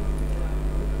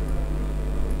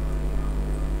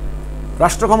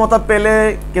রাষ্ট্র ক্ষমতা পেলে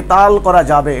কেতাল করা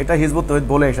যাবে, এটা হিজবুত তৌহিদ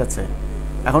বলে এসেছে।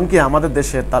 এখন কি আমাদের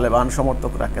দেশের তালেবান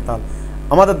সমর্থকরা কেতাল?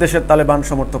 আমাদের দেশের তালেবান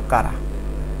সমর্থক কারা?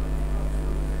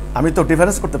 আমি তো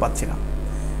ডিফারেন্স করতে পারছি না।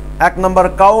 এক নম্বর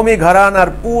কওমি ঘরানার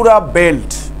পুরা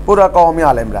বেল্ট, পুরা কওমি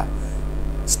আলেমরা,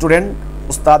 স্টুডেন্ট,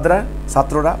 উস্তাদরা,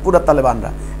 ছাত্ররা, পুরা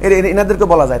তালেবানরা, এনাদেরকে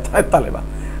বলা যায় তালেবান,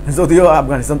 যদিও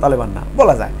আফগানিস্তান তালেবান না,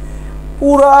 বলা যায়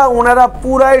ওনারা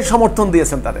পুরাই সমর্থন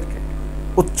দিয়েছেন তাদেরকে।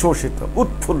 উচ্ছ্বসিত,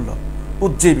 উৎফুল্ল,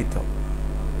 উজ্জীবিত,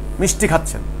 মিষ্টি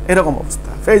খাচ্ছেন, এরকম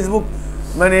অবস্থা। ফেসবুক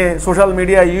মানে সোশ্যাল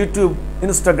মিডিয়া, ইউটিউব,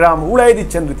 ইনস্টাগ্রাম উড়াই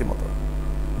দিচ্ছেন রীতিমতো,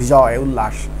 বিজয়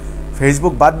উল্লাস।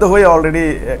 ফেসবুক বাধ্য হয়ে অলরেডি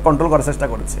কন্ট্রোল করার চেষ্টা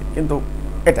করেছে, কিন্তু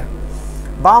এটা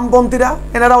বামপন্থীরা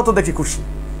এনারাও তো দেখি খুশি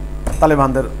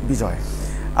তালেবানদের বিজয়।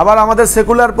 আবার আমাদের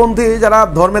সেকুলার পন্থী যারা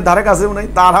ধর্মের ধারে কাছেও নেই,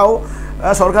 তারাও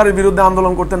সরকারের বিরুদ্ধে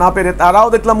আন্দোলন করতে না পেরে তারাও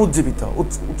দেখলাম উজ্জীবিত,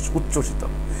 উচ্ছ্বসিত।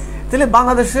 তাহলে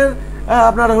বাংলাদেশের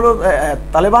আপনার হলো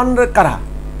তালেবান কারা?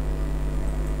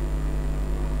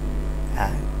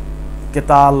 হ্যাঁ,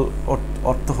 কেতাল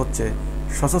অর্থ হচ্ছে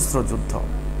সশস্ত্র যুদ্ধ,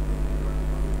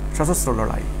 সশস্ত্র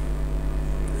লড়াই।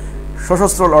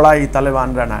 সশস্ত্র লড়াই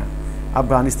তালেবানরা না,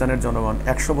 আফগানিস্তানের জনগণ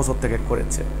 100 বছর থেকে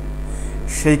করেছে।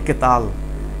 সেই কেতাল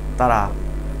তারা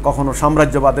কখনো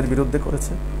সাম্রাজ্যবাদের বিরুদ্ধে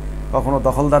করেছে, কখনো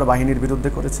দখলদার বাহিনীর বিরুদ্ধে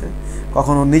করেছে,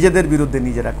 কখনো নিজেদের বিরুদ্ধে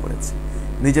নিজেরা করেছে।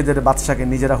 নিজেদের বাদশাকে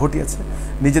নিজেরা হটিয়েছে,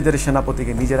 নিজেদের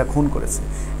সেনাপতিকে নিজেরা খুন করেছে,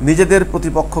 নিজেদের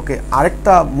প্রতিপক্ষকে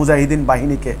আরেকটা মুজাহিদিন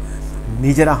বাহিনীকে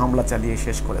নিজেরা হামলা চালিয়ে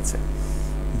শেষ করেছে,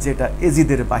 যেটা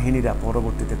এজিদের বাহিনীরা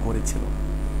পরবর্তীতে করেছে।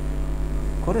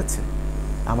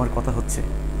 আমার কথা হচ্ছে,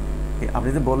 আপনি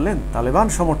যে বললেন তালেবান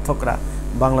সমর্থকরা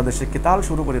বাংলাদেশে কেতাল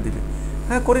শুরু করে দিবে,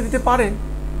 হ্যাঁ করে দিতে পারে।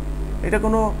 এটা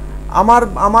কোনো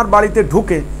আমার বাড়িতে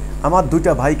ঢুকে আমার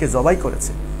 2টা ভাইকে জবাই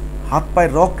করেছে, হাত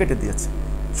পায়ের রক কেটে দিয়েছে,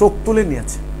 চোখ তুলে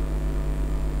নিয়েছে,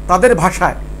 তাদের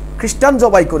ভাষায় খ্রিস্টান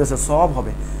জবাই করেছে, সব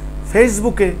হবে।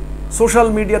 ফেসবুকে সোশ্যাল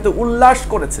মিডিয়াতে উল্লাস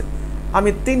করেছে। আমি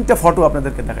 3টা ফটো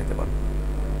আপনাদেরকে দেখাইতে পারবো।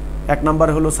 1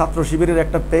 নম্বরে হলো ছাত্র শিবিরের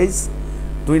একটা পেজ,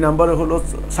 2 নম্বরে হলো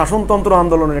শাসনতন্ত্র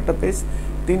আন্দোলনের একটা পেজ,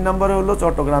 3 নম্বরে হলো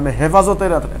চট্টগ্রামে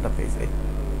হেফাজতের একটা পেজ। এই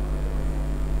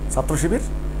ছাত্র শিবির,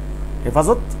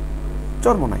 হেফাজত,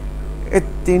 চরমোনাই, এই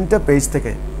 3টা পেজ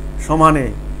থেকে সমানে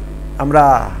আমরা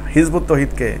হিজবুত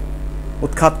তৌহিদকে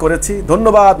উৎখাত করেছি।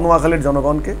 ধন্যবাদ নোয়াখালীর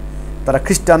জনগণকে, তারা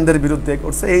খ্রিস্টানদের বিরুদ্ধে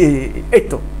করছে। এই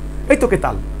তো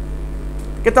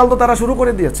কেতাল তো তারা শুরু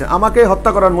করে দিয়েছে। আমাকে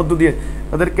হত্যা করার মধ্য দিয়ে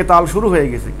তাদের কেতাল শুরু হয়ে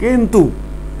গেছে। কিন্তু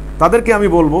তাদেরকে আমি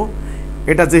বলবো,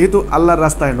 এটা যেহেতু আল্লাহর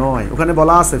রাস্তায় নয়, ওখানে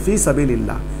বলা আছে ফি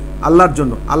সাবিলিল্লাহ, আল্লাহর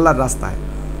জন্য, আল্লাহর রাস্তায়,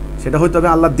 সেটা হইতে হবে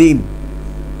আল্লাহর দিন,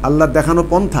 আল্লাহর দেখানো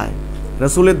পন্থায়,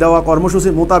 রসুলের দেওয়া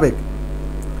কর্মসূচির মোতাবেক।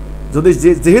 যদি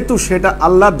যেহেতু সেটা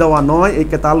আল্লাহর দেওয়া নয়, এই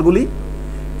কেতালগুলি,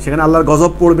 সেখানে আল্লাহর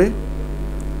গজব পড়বে,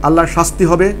 আল্লাহর শাস্তি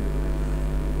হবে,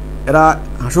 এরা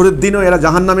হাসরের দিনও এরা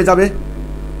জাহান্নামে যাবে।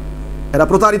 এরা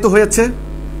প্রতারিত হয়েছে,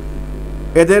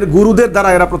 এদের গুরুদের দ্বারা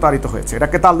এরা প্রতারিত হয়েছে, এটা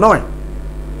কেতাল নয়।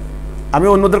 আমি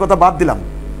অন্যদের কথা বাদ দিলাম,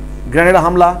 গ্রেনেড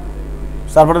হামলা,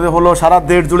 তারপরে হলো সারা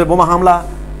দেশ জুড়ে বোমা হামলা,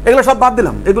 এগুলো সব বাদ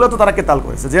দিলাম। এগুলো তো তারা কেতাল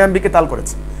করেছে, জেএমবি কেতাল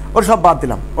করেছে, ওরা সব বাদ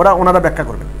দিলাম, ওনারা ব্যাখ্যা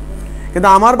করবেন। কিন্তু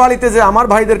আমার বাড়িতে যে আমার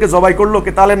ভাইদেরকে জবাই করলো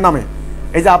কেতালের নামে,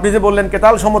 এই যে আপনি যে বললেন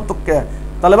কেতাল সমর্থককে,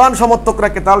 তালেবান সমর্থকরা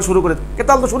কেতাল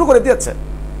তো শুরু করে দিয়েছে।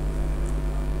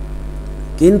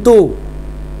 কিন্তু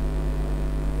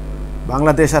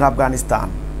বাংলাদেশ আর আফগানিস্তান,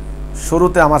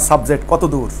 শুরুতে আমার সাবজেক্ট কত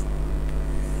দূর,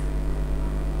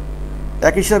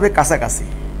 এক হিসাবে কাছাকাছি,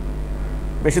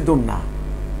 বেশি দূর না।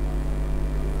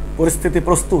 পরিস্থিতি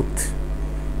প্রস্তুত।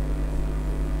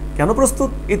 কেন প্রস্তুত?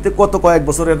 এতে কয়েক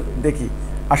বছরের দেখি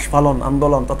আস্ফালন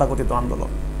আন্দোলন, তথাকথিত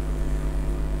আন্দোলন,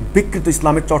 বিকৃত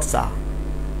ইসলামের চর্চা,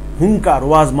 হুঙ্কার,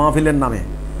 ওয়াজ মাহফিলের নামে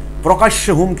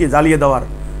প্রকাশ্যে হুমকি, জ্বালিয়ে দেওয়ার,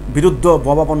 বিরুদ্ধ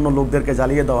ভাবাপন্ন লোকদেরকে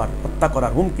জ্বালিয়ে দেওয়ার, হত্যা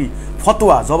করার হুমকি,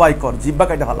 ফতোয়া, জবাই কর, জিব্বা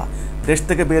কাটে ফেলা, দেশ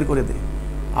থেকে বের করে দে,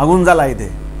 আগুন জ্বালাই দে,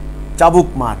 চাবুক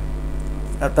মার,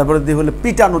 তারপরে দিয়ে হলে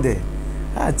পিটানো দে,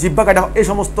 হ্যাঁ, জিব্বা কাটা, এই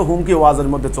সমস্ত হুমকি ওয়াজের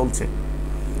মধ্যে চলছে।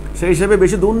 সেই হিসেবে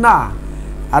বেশি দূর না।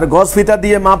 আর গজ ফিতা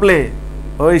দিয়ে মাপলে,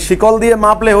 ওই শিকল দিয়ে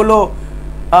মাপলে হলো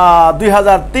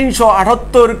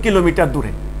 2378 কিলোমিটার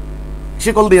দূরে,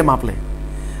 শিকল দিয়ে মাপলে।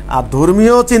 আর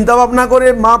ধর্মীয় চিন্তা ভাবনা করে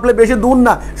মাপলে বেশি দূর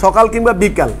না, সকাল কিংবা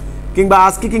বিকাল কিংবা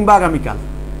আজকে কিংবা আগামীকাল,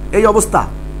 এই অবস্থা।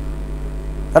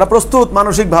 তারা প্রস্তুত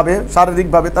মানসিকভাবে,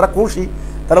 শারীরিকভাবে, তারা খুশি,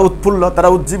 তারা উৎফুল্ল, তারা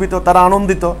উজ্জীবিত, তারা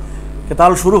আনন্দিত।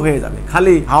 তাহলে শুরু হয়ে যাবে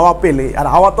খালি হাওয়া পেলে। আর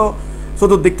হাওয়া তো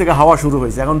চতুর্দিক থেকে হাওয়া শুরু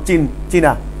হয়েছে। এখন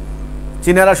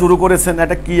চীনারা শুরু করেছেন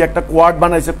একটা কোয়াড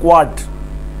বানাইছে, কোয়াড।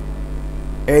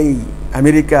 এই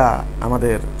আমেরিকা,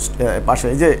 আমাদের পাশে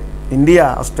এই যে ইন্ডিয়া,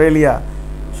 অস্ট্রেলিয়া,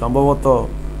 সম্ভবত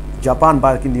জাপান বা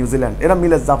কি নিউজিল্যান্ড, এরা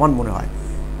মিলে জাপান মনে হয়,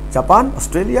 Japan,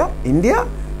 Australia, India,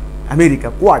 America,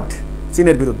 quad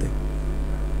চীনের বিরুদ্ধে।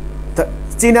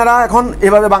 চীনারা এখন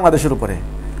এভাবে বাংলাদেশের উপরে,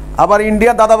 আবার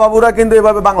ইন্ডিয়া দাদাবাবুরা কিন্তু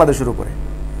এভাবে বাংলাদেশের উপরে।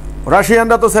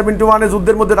 রাশিয়ানরা তো 71-এ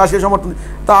যুদ্ধের মধ্যে রাশিয়া সমর্থন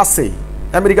তো আসছেই,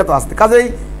 আমেরিকা তো আসছে। কাজেই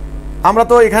আমরা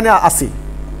তো এখানে আসি,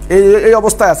 এই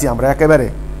অবস্থায় আছি আমরা একেবারে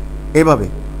এভাবে।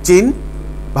 চীন,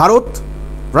 ভারত,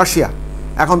 রাশিয়া,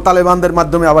 এখন তালেবানদের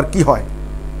মাধ্যমে আবার কি হয়।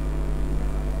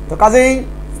 তো কাজেই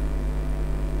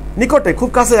নিকটে, খুব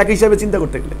কাছে এক হিসাবে চিন্তা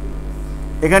করতে গেলে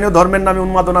এখানেও ধর্মের নামে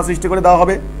উন্মাদনা সৃষ্টি করে দেওয়া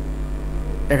হবে,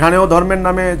 এখানেও ধর্মের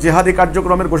নামে জেহাদি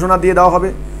কার্যক্রমের ঘোষণা দিয়ে দেওয়া হবে।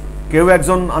 কেউ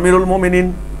একজন আমিরুল মোমিনিন,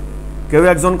 কেউ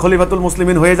একজন খলিফাতুল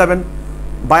মুসলিমিন হয়ে যাবেন।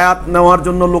 বায়াত নেওয়ার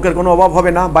জন্য লোকের কোনো অভাব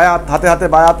হবে না। বায়াত হাতে হাতে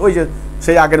বায়াত, ওই যে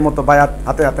সেই আগের মতো বায়াত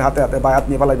হাতে হাতে হাতে হাতে বায়াত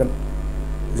নিয়ে পালাইবেন,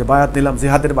 যে বায়াত নিলাম,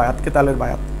 জিহাদের বায়াত, কেতালের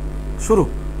বায়াত শুরু।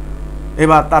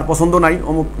 এবার তার পছন্দ নাই,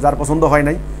 অমুক যার পছন্দ হয়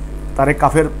নাই তারে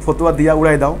কাফের ফতুয়া দিয়া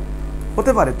উড়াই দাও,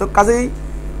 হতে পারে। তো কাজেই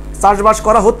চাষবাস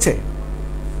করা হচ্ছে।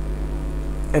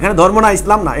 এখানে ধর্ম না,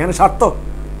 ইসলাম না, এখানে স্বার্থ।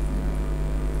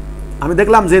 আমি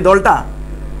দেখলাম যে দলটা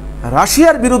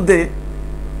রাশিয়ার বিরুদ্ধে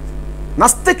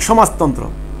নাস্তিক সমাজতন্ত্র,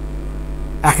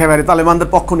 একেবারে তালেবানদের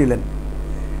পক্ষ নিলেন,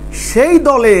 সেই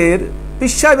দলের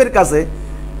পীর সাহেবের কাছে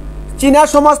চীনা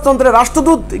সমাজতন্ত্রের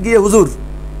রাষ্ট্রদূত গিয়ে, হুজুর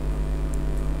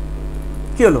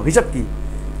কি হলো, হিসাব কি?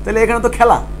 তাহলে এখানে তো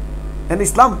খেলা, এখানে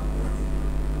ইসলাম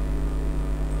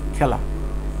খেলা।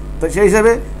 তো সেই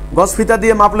হিসাবে গজ ফিতা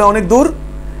দিয়ে মাপলে অনেক দূর,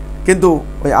 কিন্তু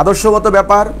ওই আদর্শগত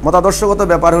ব্যাপার, মতাদর্শগত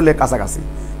ব্যাপার হলে কাছাকাছি,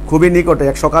 খুবই নিকটে,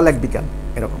 এক সকাল এক বিকাল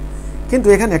এরকম। কিন্তু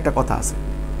এখানে একটা কথা আছে,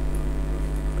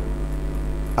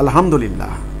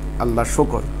 আলহামদুলিল্লাহ, আল্লাহর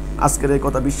শুকর, আজকের এই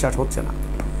কথা বিশ্বাস হচ্ছে না।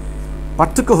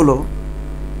 পার্থক্য হলো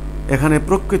এখানে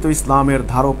প্রকৃত ইসলামের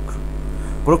ধারক,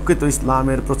 প্রকৃত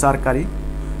ইসলামের প্রচারকারী,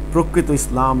 প্রকৃত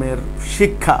ইসলামের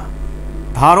শিক্ষা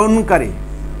ধারণকারী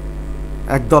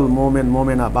একদল মোমেন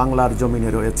মোমেনা বাংলার জমিনে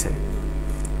রয়েছে।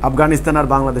 আফগানিস্তান আর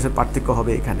বাংলাদেশের পার্থক্য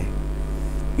হবে এখানে,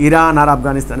 ইরান আর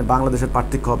আফগানিস্তানে বাংলাদেশের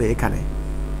পার্থক্য হবে এখানে।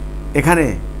 এখানে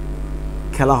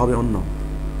খেলা হবে অন্য,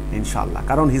 ইনশাআল্লাহ।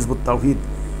 কারণ হিজবুত তাওহীদ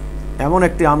এমন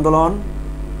একটি আন্দোলন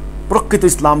প্রকৃত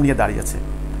ইসলাম নিয়ে দাঁড়িয়েছে।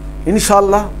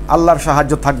 ইনশাআল্লাহ আল্লাহর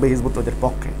সাহায্য থাকবে হিজবুত তাওহীদের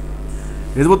পক্ষে।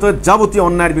 হিজবুত তাওহীদ যাবতীয়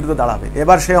অন্যায়ের বিরুদ্ধে দাঁড়াবে।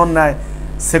 এবার সেই অন্যায়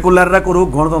সেকুলাররা করুক,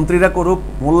 গণতন্ত্রীরা করুক,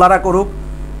 মোল্লারা করুক,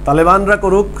 তালেবানরা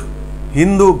করুক,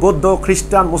 হিন্দু, বৌদ্ধ,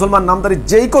 খ্রিস্টান, মুসলমান, নামধারী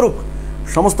যেই করুক,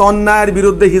 সমস্ত অন্যায়ের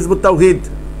বিরুদ্ধে হিজবুত তাওহীদ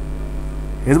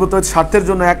স্বার্থের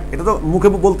জন্য এক। এটা তো মুখে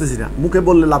বলতেছি না, মুখে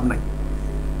বললে লাভ নাই,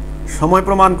 সময়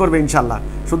প্রমাণ করবে ইনশাআল্লাহ।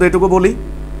 শুধু এটুকু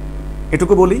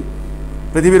বলি,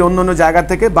 পৃথিবীর অন্যান্য জায়গা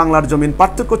থেকে বাংলার জমিন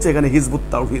পার্থক্য হচ্ছে এখানে হিজবুত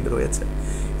তাওহীদ রয়েছে।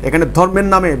 এখানে ধর্মের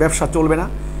নামে ব্যবসা চলবে না,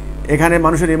 এখানে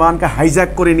মানুষের ইমানকে হাইজ্যাক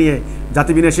করে নিয়ে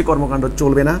জাতিবিনাশী কর্মকাণ্ড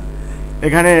চলবে না।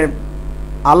 এখানে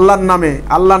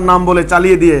আল্লাহর নাম বলে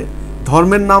চালিয়ে দিয়ে,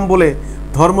 ধর্মের নাম বলে,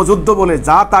 ধর্মযুদ্ধ বলে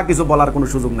যা তা কিছু বলার কোনো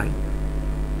সুযোগ নাই।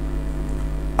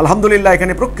 আলহামদুলিল্লাহ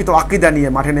এখানে প্রকৃত আকীদা নিয়ে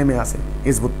মাঠে নেমে আছে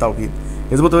হিজবুত তাওহীদ।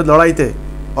 হিজবুত তাওহীদ লড়াইতে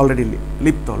অলরেডি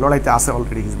লিপ্ত, লড়াইতে আছে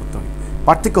অলরেডি হিজবুত তাওহীদ।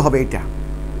 পার্থক্য হবে এটা।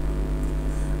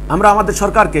 আমরা আমাদের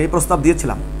সরকারকে প্রস্তাব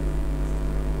দিয়েছিলাম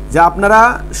যে আপনারা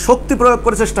শক্তি প্রয়োগ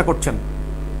করে চেষ্টা করছেন,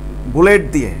 বুলেট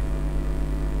দিয়ে,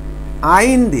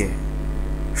 আইন দিয়ে,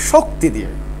 শক্তি দিয়ে,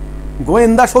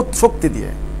 গোয়েন্দা শক্তি দিয়ে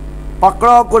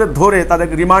পাকড়াও করে ধরে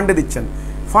তাদেরকে রিমান্ডে দিচ্ছেন,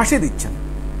 ফাঁসি দিচ্ছেন।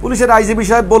 পুলিশের আইজিপি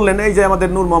সাহেব বললেন, এই যে আমাদের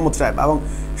নূর মোহাম্মদ সাহেব এবং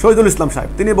শহীদুল ইসলাম সাহেব,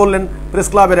 তিনি বললেন প্রেস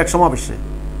ক্লাবের এক সমাবেশে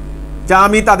যে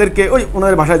আমি তাদেরকে, ওই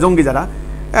ওনাদের ভাষায় জঙ্গি যারা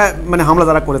মানে হামলা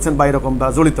যারা করেছেন বা এরকম বা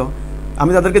জড়িত,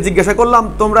 আমি তাদেরকে জিজ্ঞাসা করলাম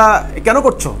তোমরা কেন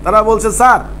করছো? তারা বলছে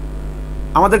স্যার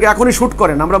আমাদেরকে এখনই শ্যুট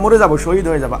করেন, আমরা মরে যাব, শহীদ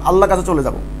হয়ে যাব, আল্লাহর কাছে চলে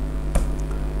যাব,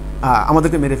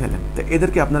 আমাদেরকে মেরে ফেলেন। তো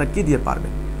এদেরকে আপনারা কি দিয়ে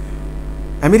পারবেন?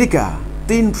 আমেরিকা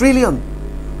 3 ট্রিলিয়ন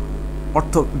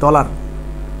ডলার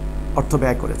অর্থ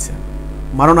ব্যয় করেছে,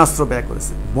 মারণাস্ত্র ব্যয়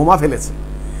করেছে, বোমা ফেলেছে,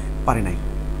 পারে নাই।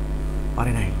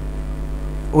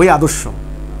 ওই আদর্শ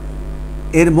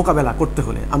এর মোকাবেলা করতে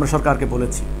হলে আমরা সরকারকে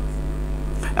বলেছি,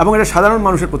 এবং এটা সাধারণ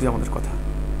মানুষের প্রতি আমাদের কথা,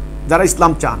 যারা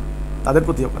ইসলাম চান তাদের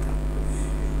প্রতিও কথা।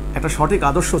 একটা সঠিক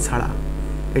আদর্শ ছাড়া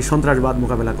এই সন্ত্রাসবাদ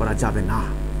মোকাবেলা করা যাবে না।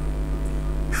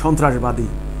 সন্ত্রাসবাদী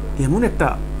এমন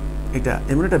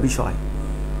একটা বিষয়,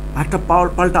 একটা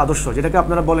পাল্টা আদর্শ, যেটাকে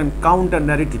আপনারা বলেন কাউন্টার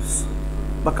ন্যারেটিভস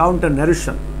বা কাউন্টার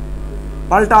ন্যারেশন,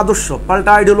 পাল্টা আদর্শ,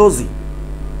 পাল্টা আইডিওলজি,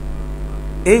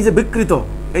 এই যে বিকৃত,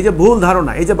 এই যে ভুল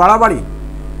ধারণা, এই যে বাড়াবাড়ি,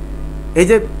 এই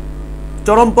যে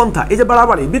চরমপন্থা, এই যে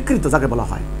বাড়াবাড়ি বিকৃত যাকে বলা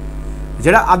হয়,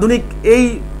 যেটা আধুনিক এই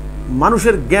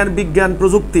মানুষের জ্ঞান বিজ্ঞান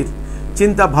প্রযুক্তির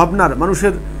চিন্তা ভাবনার,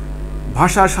 মানুষের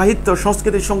ভাষা সাহিত্য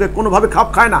সংস্কৃতির সঙ্গে কোনোভাবে খাপ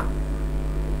খায় না,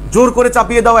 জোর করে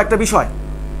চাপিয়ে দেওয়া একটা বিষয়,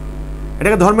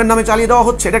 এটাকে ধর্মের নামে চালিয়ে দেওয়া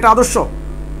হচ্ছে, এটা একটা আদর্শ।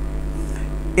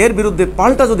 এর বিরুদ্ধে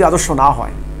পাল্টা যদি আদর্শ না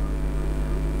হয়,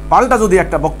 পাল্টা যদি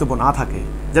একটা বক্তব্য না থাকে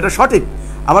যেটা সঠিক,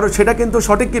 আবার সেটা কিন্তু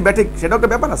সঠিক কি ব্যাঠিক সেটাও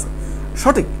একটা ব্যাপার আছে,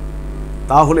 সঠিক,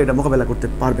 তাহলে এটা মোকাবেলা করতে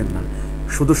পারবেন না।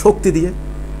 শুধু শক্তি দিয়ে,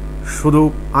 শুধু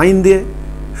আইন দিয়ে,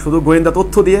 শুধু গোয়েন্দা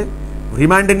তথ্য দিয়ে,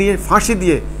 রিমান্ডে নিয়ে, ফাঁসি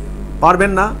দিয়ে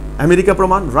পারবেন না। আমেরিকা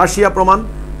প্রমাণ, রাশিয়া প্রমাণ,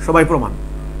 সবাই প্রমাণ।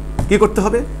 কি করতে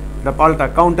হবে? এটা পাল্টা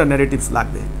কাউন্টার ন্যারেটিভস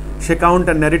লাগবে। সে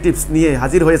কাউন্টার ন্যারেটিভস নিয়ে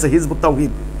হাজির হয়েছে হিজবুত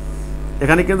তাওহীদ।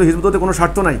 এখানে কিন্তু হিজবুতে কোনো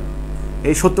স্বার্থ নাই,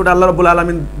 এই সত্যটা আল্লাহ রাব্বুল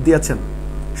আলামিন দিয়েছেন।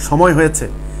 সময় হয়েছে,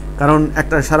 কারণ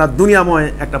একটা সারা দুনিয়াময়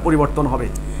একটা পরিবর্তন হবে,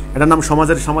 এটার নাম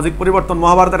সমাজের সামাজিক পরিবর্তন।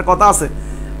 মহাভারতের কথা আছে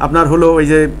আপনার, হলো ওই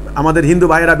যে আমাদের হিন্দু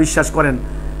ভাইয়েরা বিশ্বাস করেন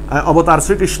অবতার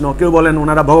শ্রীকৃষ্ণ, কেউ বলেন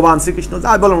ওনারা ভগবান শ্রীকৃষ্ণ,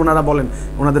 যা বলেন ওনারা বলেন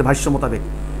ওনাদের ভাষ্য মোতাবেক।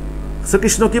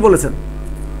 শ্রীকৃষ্ণ কি বলেছেন?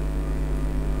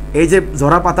 এই যে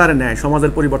জরা পাতার ন্যায়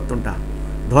সমাজের পরিবর্তনটা,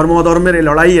 ধর্ম অধর্মের এই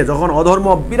লড়াইয়ে যখন অধর্ম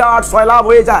বিরাট সয়লাভ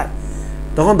হয়ে যায়,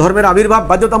 তখন ধর্মের আবির্ভাব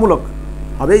বাধ্যতামূলক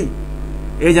হবেই।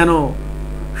 এই যেন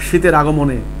শীতের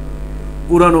আগমনে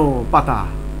পুরানো পাতা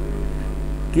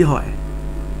কি হয়,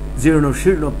 জীর্ণ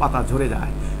শীর্ণ পাতা ঝরে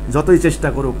যায়, যতই চেষ্টা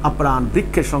করুক আপ্রাণ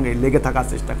বৃক্ষের সঙ্গে লেগে থাকার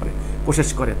চেষ্টা করে, কোশেষ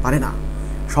করে, পারে না।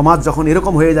 সমাজ যখন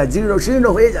এরকম হয়ে যায়, জীর্ণ শীর্ণ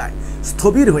হয়ে যায়,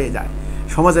 স্থবির হয়ে যায়,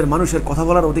 সমাজের মানুষের কথা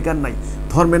বলার অধিকার নাই,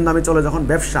 ধর্মের নামে চলে যখন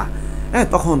ব্যবসা,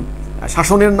 তখন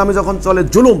শাসনের নামে যখন চলে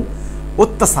জুলুম,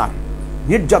 অত্যাচার,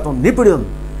 নির্যাতন, নিপীড়ন,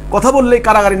 কথা বললেই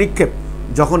কারাগারে নিক্ষেপ,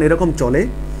 যখন এরকম চলে,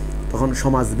 তখন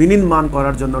সমাজ বিনির্মাণ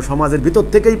করার জন্য সমাজের ভিতর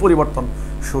থেকেই পরিবর্তন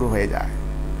শুরু হয়ে যায়।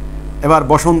 এবার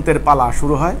বসন্তের পালা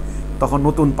শুরু হয়, তখন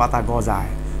নতুন পাতা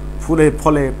গজায়, ফুলে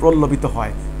ফলে প্রল্লবিত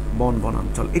হয় বন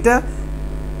বনাঞ্চল। এটা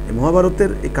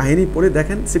মহাভারতের এই কাহিনী পড়ে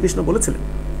দেখেন, শ্রীকৃষ্ণ বলেছিলেন,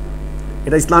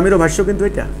 এটা ইসলামেরও ভাষ্য কিন্তু।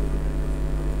 এটা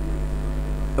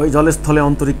ওই জলে স্থলে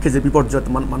অন্তরিক্ষে যে বিপর্যয়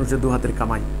মানুষের দু হাতের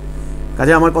কামাই।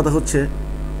 কাজে আমার কথা হচ্ছে,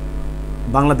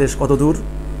 বাংলাদেশ কত দূর?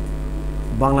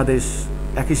 বাংলাদেশ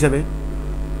এক হিসাবে,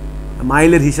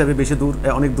 মাইলের হিসাবে বেশি দূর,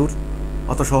 অনেক দূর,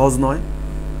 অত সহজ নয়।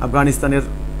 আফগানিস্তানের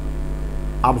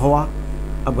আবহাওয়া,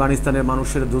 আফগানিস্তানের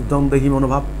মানুষের দুর্দ্বন্দ্বহী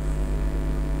মনোভাব,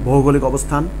 ভৌগোলিক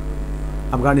অবস্থান,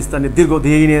 আফগানিস্তানের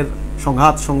দীর্ঘদিনের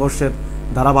সংঘাত সংঘর্ষের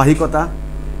ধারাবাহিকতা,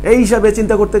 এই হিসাবে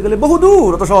চিন্তা করতে গেলে বহু দূর,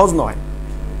 অত সহজ নয়।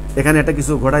 এখানে একটা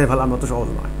কিছু ঘটায় ফেলানো অত সহজ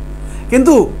নয়।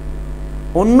 কিন্তু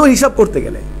অন্য হিসাব করতে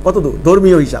গেলে কত দূর?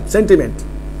 ধর্মীয় হিসাব, সেন্টিমেন্ট,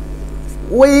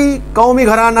 ওই কওমি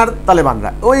ঘরানার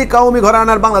তালেবানরা, ওই কওমি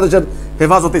ঘরানার বাংলাদেশের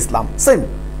হেফাজতে ইসলাম, সেম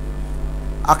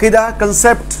আকিদা,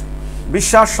 কনসেপ্ট,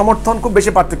 বিশ্বাস, সমর্থন, খুব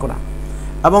বেশি পার্থক্য না।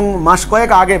 এবং মাস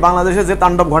কয়েক আগে বাংলাদেশে যে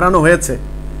তাণ্ডব ঘটানো হয়েছে,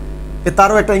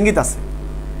 তারও একটা ইঙ্গিত আছে।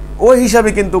 ওই হিসাবে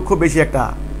কিন্তু খুব বেশি একটা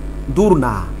দূর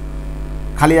না।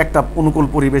 খালি একটা অনুকূল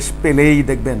পরিবেশ পেলেই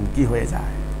দেখবেন কি হয়ে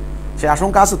যায়, সে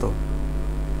আশঙ্কা আছে তো।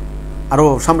 আরও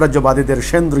সাম্রাজ্যবাদীদের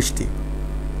সেন দৃষ্টি,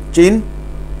 চীন,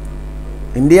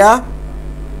 ইন্ডিয়া,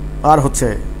 আর হচ্ছে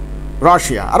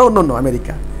রাশিয়া, আর অন্যান্য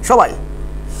আমেরিকা, সবাই।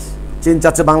 চীন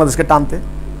চাচ্ছে বাংলাদেশকে টানতে,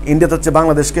 ইন্ডিয়া চাচ্ছে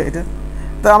বাংলাদেশকে, এটা।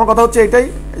 তাই আমার কথা হচ্ছে এটাই,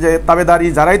 যে তাবেদারি,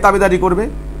 যারাই তাবেদারি করবে,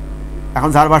 এখন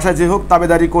যার ভাষায় যে হোক,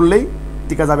 তাবেদারি করলেই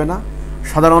টিকা যাবে না।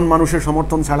 সাধারণ মানুষের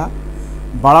সমর্থন ছাড়া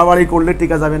বাড়াবাড়ি করলে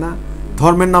টিকা যাবে না।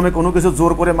 ধর্মের নামে কোনো কিছু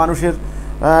জোর করে মানুষের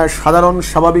সাধারণ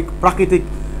স্বাভাবিক প্রাকৃতিক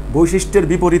বৈশিষ্ট্যের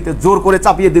বিপরীতে জোর করে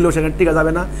চাপিয়ে দিলেও সেখানে টিকা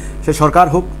যাবে না। সে সরকার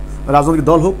হোক, রাজনৈতিক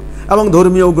দল হোক, এবং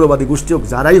ধর্মীয় উগ্রবাদী গোষ্ঠী হোক,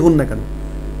 যারাই হন না কেন,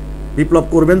 বিপ্লব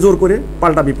করবেন জোর করে,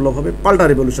 পাল্টা বিপ্লব হবে, পাল্টা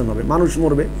রেভলিউশন হবে, মানুষ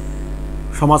মরবে,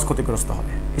 সমাজ ক্ষতিগ্রস্ত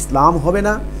হবে, ইসলাম হবে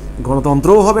না,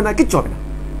 গণতন্ত্রও হবে না, কিচ্ছু হবে না।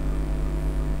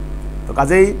 তো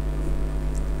কাজেই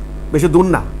বেশি দূর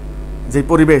না, যে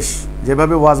পরিবেশ,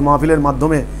 যেভাবে ওয়াজ মাহফিলের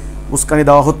মাধ্যমে উস্কানি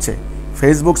দেওয়া হচ্ছে,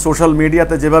 ফেসবুক সোশ্যাল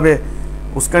মিডিয়াতে যেভাবে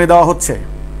উস্কানি দেওয়া হচ্ছে,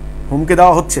 হুমকি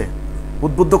দেওয়া হচ্ছে,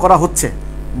 উদ্বুদ্ধ করা হচ্ছে,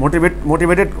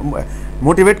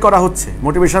 মোটিভেট করা হচ্ছে,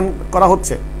 মোটিভেশন করা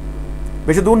হচ্ছে,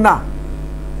 বেশি দূর না,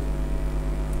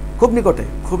 খুব নিকটে,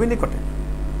 খুবই নিকটে।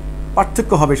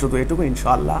 পার্থক্য হবে শুধু এটুকু,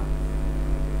 ইনশাআল্লাহ।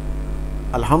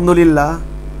 আলহামদুলিল্লাহ,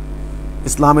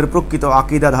 ইসলামের প্রকৃত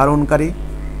আকীদা ধারণকারী,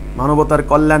 মানবতার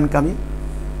কল্যাণকামী,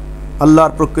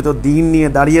 আল্লাহর প্রকৃত দ্বীন নিয়ে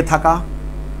দাঁড়িয়ে থাকা,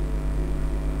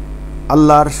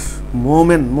 আল্লাহর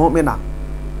মোমেনা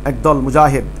একদল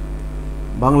মুজাহিদ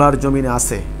বাংলার জমিনে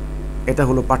আছে, এটা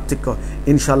হলো পার্থক্য।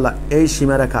 ইনশাল্লাহ এই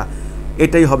সীমারেখা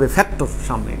এটাই হবে ফ্যাক্টর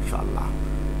সামনে, ইনশাল্লাহ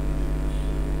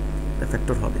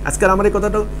ফ্যাক্টর হবে। আজকের আমার এই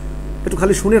কথাটা একটু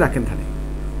খালি শুনে রাখেন, খালি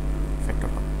ফ্যাক্টর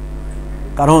হবে।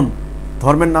 কারণ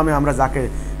ধর্মের নামে আমরা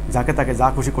যাকে তাকে যা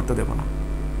খুশি করতে দেব না।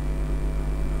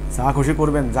 যা খুশি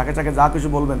করবেন, যাকে তাকে যা খুশি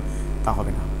বলবেন, তা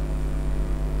হবে না।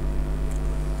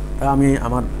 তাই আমি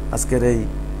আমার আজকের এই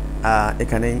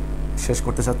এখানেই শেষ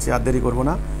করতে চাচ্ছি, আর দেরি করবো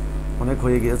না, অনেক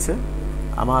হয়ে গিয়েছে।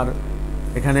 আমার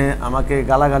এখানে আমাকে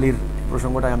গালাগালির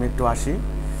প্রসঙ্গটায় আমি একটু আসি।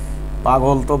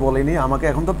 পাগল তো বলিনি, আমাকে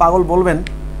এখন তো পাগল বলবেন।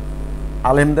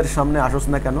 আলেমদের সামনে আসোস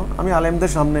না কেন? আমি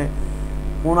আলেমদের সামনে,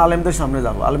 কোন আলেমদের সামনে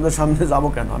যাব? আলেমদের সামনে যাব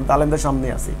কেন? আমি তো আলেমদের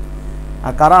সামনেই আছি।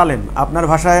 আর কারা আলেম? আপনার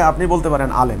ভাষায় আপনি বলতে পারেন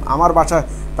আলেম, আমার ভাষায়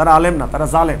তারা আলেম না, তারা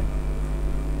জালেম।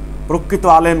 প্রকৃত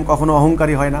আলেম কখনো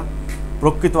অহংকারী হয় না,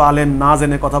 প্রকৃত আলেম না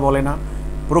জেনে কথা বলে না,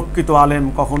 প্রকৃত আলেম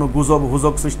কখনো গুজব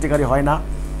হুজব সৃষ্টিকারী হয় না,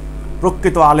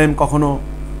 প্রকৃত আলেম কখনো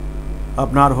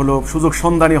আপনার হলো সুযোগ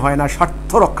সন্ধানী হয় না,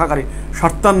 স্বার্থ রক্ষাকারী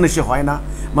স্বার্থান্বেষী হয় না,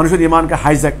 মানুষের ইমানকে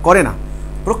হাইজ্যাক করে না।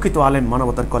 প্রকৃত আলেম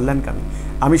মানবতার কল্যাণকামী।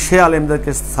 আমি সে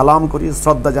আলেমদেরকে সালাম করি,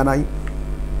 শ্রদ্ধা জানাই,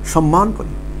 সম্মান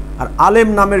করি। আর আলেম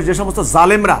নামের যে সমস্ত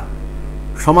জালেমরা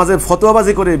সমাজে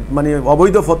ফতোয়াবাজি করে, মানে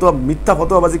অবৈধ ফতোয়া, মিথ্যা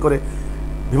ফতোয়াবাজি করে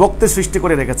বিভক্তি সৃষ্টি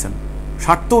করে রেখেছেন,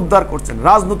 স্বার্থ উদ্ধার করছেন,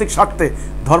 রাজনৈতিক স্বার্থে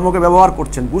ধর্মকে ব্যবহার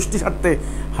করছেন, গোষ্ঠী স্বার্থে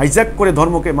হাইজ্যাক করে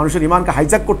ধর্মকে, মানুষের ইমানকে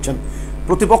হাইজ্যাক করছেন,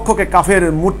 প্রতিপক্ষকে কাফের,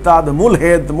 মুরতাদ,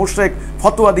 মুলহেদ, মুশরিক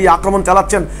ফতোয়া দিয়ে আক্রমণ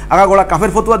চালাচ্ছেন, আগাগোড়া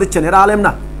কাফের ফতোয়া দিচ্ছেন, এরা আলেম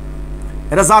না,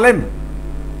 এরা জালেম,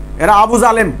 এরা আবু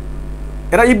জালেম,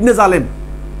 এরা ইবনে জালেম,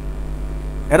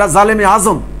 এরা জালেমে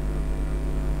আজম।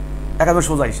 একেবারে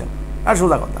সোজা হিসাব আর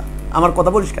সোজা কথা, আমার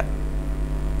কথা পরিষ্কার।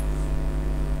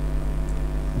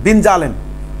 বিন জালেম,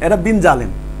 এরা বিন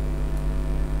জালেম।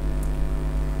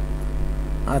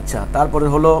 আচ্ছা, তারপরে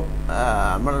হলো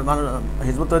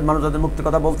হিজবুত তৌহিদ মানবজাতির মুক্তির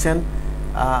কথা বলছেন,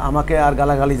 আমাকে আর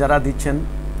গালাগালি যারা দিচ্ছেন,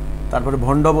 তারপরে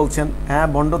ভণ্ড বলছেন। হ্যাঁ,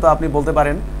 ভণ্ড তো আপনি বলতে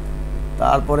পারেন।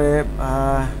 তারপরে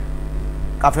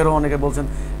কাফেরও অনেকে বলছেন।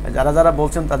 যারা যারা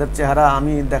বলছেন তাদের চেহারা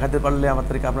আমি দেখাতে পারলে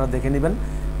আমাদেরকে আপনারা দেখে নেবেন।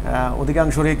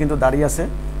 অধিকাংশরই কিন্তু দাঁড়িয়ে আছে।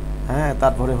 হ্যাঁ,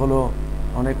 তারপরে হলো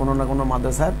অনেক কোনো না কোনো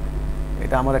মাদ্রাসার,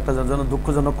 এটা আমার একটা জন্য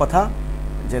দুঃখজনক কথা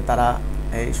যে তারা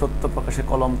এই সত্য প্রকাশে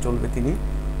কলম চলবে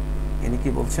ইনি কি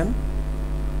বলছেন?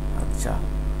 আচ্ছা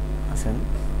আসেন।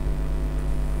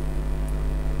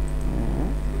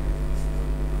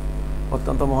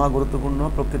 অত্যন্ত মহা গুরুত্বপূর্ণ,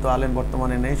 প্রকৃত আলেম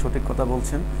বর্তমানে নেই, সঠিক কথা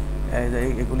বলছেন।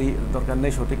 এগুলি দরকার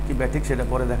নেই, সঠিক কি ব্যাঠিক সেটা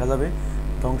পরে দেখা যাবে,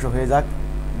 ধ্বংস হয়ে যাক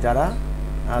যারা।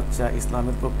 আচ্ছা,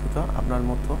 ইসলামের প্রকৃত আপনার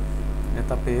মতো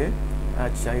নেতা পেয়ে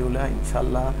চাইউল্লাহ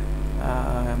ইনশাল্লাহ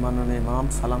মাননীয় ইমাম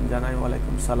সালাম জানাই।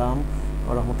 ওয়ালাইকুম সালাম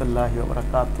ওয়া রাহমাতুল্লাহি ওয়া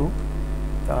বারাকাতুহু।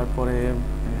 তারপরে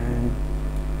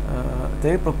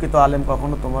প্রকৃত আলেম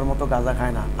কখনো তোমার মতো গাঁজা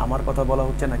খায় না, আমার কথা বলা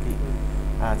হচ্ছে নাকি?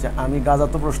 আচ্ছা, আমি গাঁজা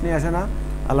তো প্রশ্নই আসে না,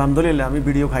 আলহামদুলিল্লাহ আমি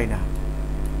ভিডিও খাই না,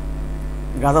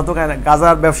 গাঁজা তো খাই না।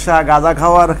 গাঁজার ব্যবসা, গাঁজা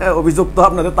খাওয়ার অভিযোগ তো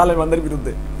আপনাদের তালেবানদের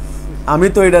বিরুদ্ধে, আমি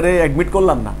তো এটারে অ্যাডমিট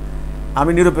করলাম না,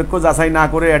 আমি নিরপেক্ষ যাচাই না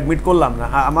করে অ্যাডমিট করলাম না।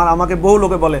 আমাকে বহু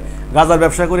লোকে বলে গাঁজার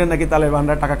ব্যবসা করে নাকি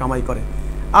তালেবানরা টাকা কামাই করে।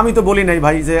 আমি তো বলি নাই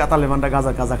ভাই যে তালেবানরা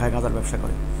গাঁজা খায়, গাঁজার ব্যবসা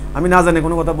করে, আমি না জানি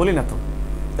কোনো কথা বলি না। তো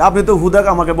আপনি তো হুদাক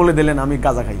আমাকে বলে দিলেন আমি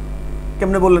গাঁজা খাই,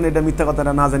 কেমনে বললেন এটা মিথ্যা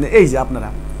কথাটা না জানে?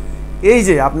 এই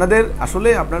যে আপনাদের আসলে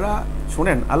আপনারা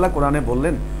শুনেন, আল্লাহ কোরআনে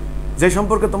বললেন যে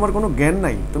সম্পর্কে তোমার কোনো জ্ঞান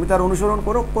নাই তুমি তার অনুসরণ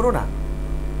করো না।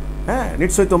 হ্যাঁ,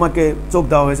 নিশ্চয়ই তোমাকে চোখ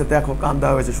দেওয়া হয়েছে, দেখো, কান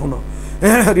দেওয়া হয়েছে, শোনো,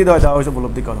 হৃদয় দেওয়া হয়েছে,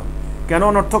 উপলব্ধি করো। কেন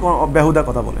অনর্থক বেহুদা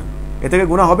কথা বলেন? এ থেকে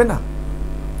গুনাহ হবে না?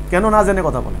 কেন না জেনে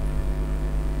কথা বলেন?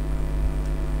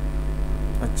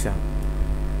 আচ্ছা,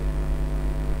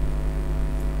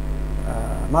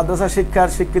 মাদ্রাসা শিক্ষার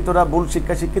শিক্ষিতরা ভুল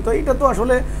শিক্ষা শিক্ষিত, এটা তো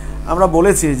আসলে আমরা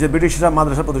বলেছি যে ব্রিটিশরা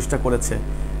মাদ্রাসা প্রতিষ্ঠা করেছে,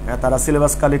 তারা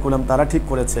সিলেবাস কারিকুলাম তারা ঠিক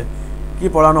করেছে, কি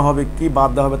পড়ানো হবে কি বাদ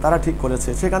দেওয়া হবে তারা ঠিক করেছে।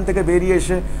 সেখান থেকে বেরিয়ে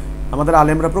এসে আমাদের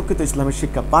আলেমরা প্রকৃত ইসলামের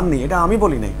শিক্ষা পাননি, এটা আমি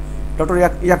বলি নাই। ডক্টর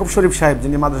ইয়াকুব শরীফ সাহেব,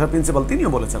 যিনি মাদ্রাসার প্রিন্সিপাল, তিনিও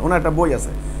বলেছেন, ওনার একটা বই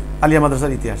আছে আলিয়া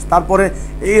মাদ্রাসার ইতিহাস। তারপরে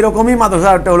এইরকমই মাদ্রাসা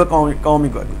একটা হলো কওমি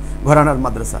ঘরানার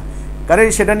মাদ্রাসা, কারণ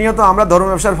সেটা নিয়ে তো আমরা ধর্ম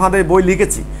ব্যবসার ফাঁদে বই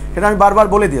লিখেছি, সেটা আমি বারবার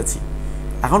বলে দিয়েছি।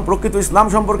 এখন প্রকৃত ইসলাম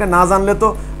সম্পর্কে না জানলে তো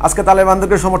আজকে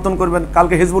তালেবানদেরকে সমর্থন করবেন,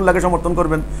 কালকে হিজবুল্লাহকে সমর্থন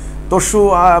করবেন, তরশু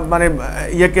মানে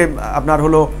ইয়েকে আপনার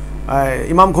হলো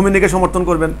ইমাম খুমেনিকে সমর্থন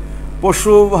করবেন,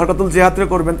 পরশু হরকাতুল জিহাদরে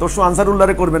করবেন, তরশু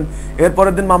আনসারুল্লাহরে করবেন,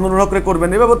 এরপরের দিন মামুনুল হকরে করবেন,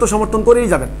 এভাবে তো সমর্থন করেই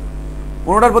যাবেন।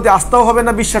 কোনোটার প্রতি আস্থাও হবে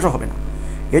না, বিশ্বাসও হবে না।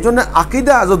 এই জন্য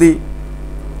আকিদা যদি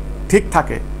ঠিক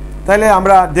থাকে তাহলে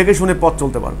আমরা দেখে শুনে পথ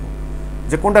চলতে পারবো,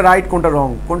 যে কোনটা রাইট কোনটা রং,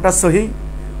 কোনটা সহি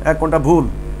কোনটা ভুল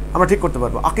আমরা ঠিক করতে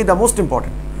পারবো। আকিদা মোস্ট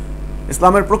ইম্পর্টেন্ট,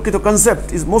 ইসলামের প্রকৃত কনসেপ্ট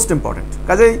ইজ মোস্ট ইম্পর্টেন্ট।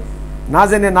 কাজেই না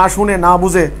জেনে, না শুনে, না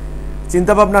বুঝে,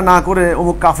 চিন্তাভাবনা না করে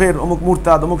অমুক কাফের, অমুক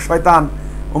মুরতাদ, অমুক শয়তান,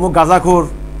 অমুক গাঁজাখোর,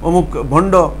 অমুক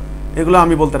ভণ্ড, এগুলো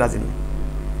আমি বলতে রাজি নই।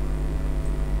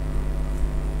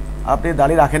 আপনি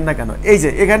দাড়ি রাখেন না কেন? এই যে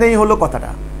এখানেই হলো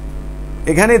কথাটা,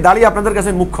 এখানেই দাড়ি আপনাদের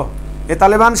কাছে মুখ্য। এই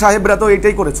তালেবান সাহেবরা তো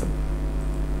এইটাই করেছেন,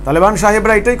 তালেবান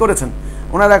সাহেবরা এটাই করেছেন।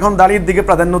 ওনারা এখন দাড়ির দিকে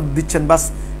প্রাধান্য দিচ্ছেন। বাস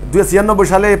 1996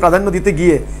 সালে প্রাধান্য দিতে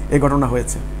গিয়ে এই ঘটনা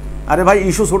হয়েছে। আরে ভাই,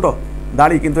 ইস্যু ছোট,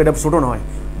 দাড়ি কিন্তু এটা ছোট নয়,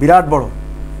 বিরাট বড়,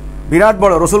 বিরাট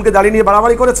বড়। রসুলকে দাড়ি নিয়ে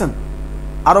বাড়াবাড়ি করেছেন।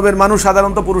 আরবের মানুষ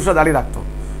সাধারণত পুরুষরা দাড়ি রাখতো,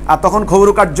 আর তখন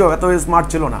খবরকার্য এত স্মার্ট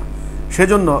ছিল না,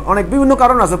 সেজন্য অনেক বিভিন্ন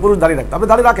কারণ আছে পুরুষ দাড়ি রাখতো। আপনি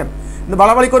দাড়ি রাখেন, কিন্তু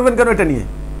বাড়াবাড়ি করবেন কেন এটা নিয়ে?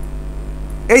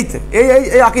 এইতে এই এই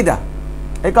এই আকিদা,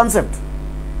 এই কনসেপ্ট।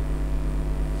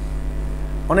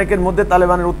 অনেকের মধ্যে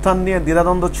তালেবানের উত্থান নিয়ে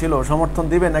দ্বিধাদ্বন্দ্ব ছিল, সমর্থন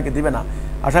দিবে নাকি দিবে না।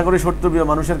 আশা করি সত্যপ্রিয়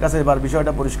মানুষের কাছে এবার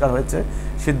বিষয়টা পরিষ্কার হয়েছে,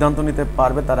 সিদ্ধান্ত নিতে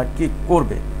পারবে তারা কি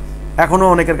করবে। এখনো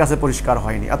অনেকের কাছে পরিষ্কার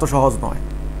হয়নি। এত সহজ নয়,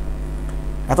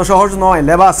 এত সহজ নয়।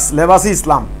 লেবাসই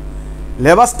ইসলাম।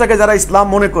 লেবাসটাকে যারা ইসলাম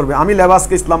মনে করবে, আমি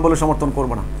লেবাসকে ইসলাম বলে সমর্থন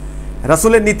করব না।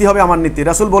 রাসূলের নীতি হবে আমার নীতি।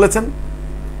 রাসূল বলেছেন,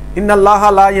 ইন্নাল্লাহা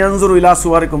লা ইয়ানজুরু ইলা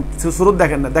সুওয়ারিকুম। সুরত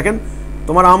দেখেন না, দেখেন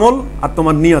তোমার আমল আর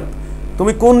তোমার নিয়ত,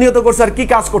 তুমি কোন নিয়ত করছো আর কি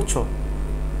কাজ করছো,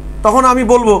 তখন আমি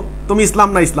বলবো তুমি ইসলাম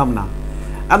না, ইসলাম না।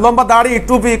 আর লম্বা দাড়ি,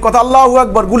 টুপি, কথা আল্লাহু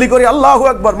আকবার, গুলি করি আল্লাহু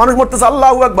আকবার, মানুষ মরতেছে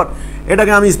আল্লাহু আকবার,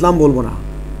 এটাকে আমি ইসলাম বলবো না।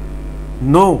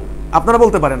 নো, আপনারা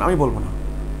বলতে পারেন, আমি বলবো না।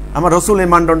 আমার রাসূল এই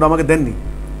মানদণ্ড আমাকে দেননি।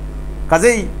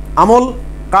 কাজেই আমল,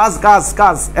 কাজ, কাজ,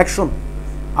 কাজ, অ্যাকশন,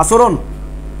 আচরণ,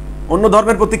 অন্য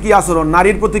ধর্মের প্রতি কি আচরণ,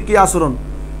 নারীর প্রতি কি আচরণ,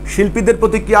 শিল্পীদের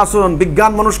প্রতি কি আচরণ,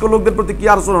 বিজ্ঞান মনস্ক লোকদের প্রতি কি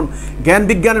আচরণ, জ্ঞান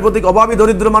বিজ্ঞানের প্রতি, অভাবী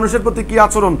দরিদ্র মানুষের প্রতি কি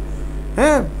আচরণ,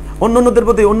 হ্যাঁ, অন্যান্যদের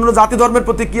প্রতি, অন্য জাতি ধর্মের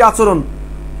প্রতি কি আচরণ,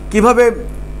 কিভাবে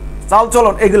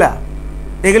চালচলন,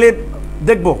 এগুলি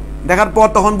দেখবো। দেখার পর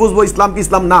তখন বুঝবো ইসলাম কি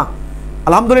ইসলাম না।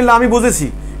 আলহামদুলিল্লাহ আমি বুঝেছি।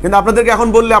 কিন্তু আপনাদেরকে এখন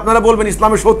বললে আপনারা বলবেন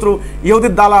ইসলামের শত্রু,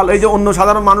 ইহুদির দালাল। এই যে অন্য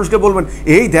সাধারণ মানুষকে বলবেন,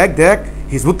 এই দেখ দেখ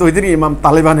হিজবুত তৌহিদের ইমাম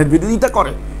তালেবানের বিরোধিতা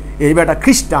করে, এই বেটা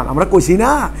খ্রিস্টান, আমরা কইছি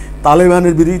না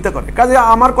তালেবানের বিরোধিতা করে। কাজে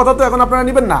আমার কথা তো এখন আপনারা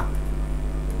নেবেন না।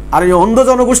 আর এই অন্ধ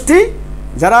জনগোষ্ঠী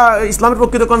যারা ইসলামের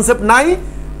প্রকৃত কনসেপ্ট নাই,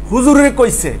 হুজুরে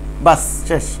কইছে, বাস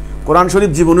শেষ। কোরআন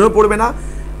শরীফ জীবনেও পড়বে না,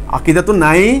 আকিদা তো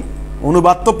নাই,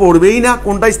 অনুবাদ তো পড়বেই না,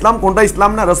 কোনটা ইসলাম কোনটা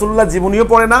ইসলাম না। রাসূলুল্লাহ জীবনীও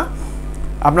পড়ে না,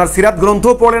 আপনার সিরাত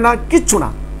গ্রন্থও পড়ে না, কিচ্ছু না।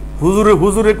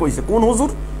 হুজুরে কইছে। কোন হুজুর?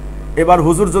 এবার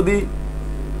হুজুর যদি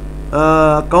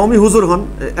কওমি হুজুর হন,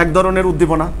 এক ধরনের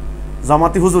উদ্দীপনা,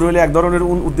 জামাতি হুজুর হইলে এক ধরনের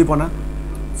উদ্দীপনা,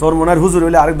 চরমনার হুজুর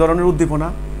হইলে আরেক ধরনের উদ্দীপনা,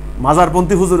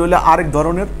 মাজারপন্থী হুজুর হইলে আরেক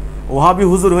ধরনের, ওহাবি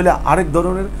হুজুর হইলে আরেক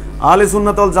ধরনের, আহলে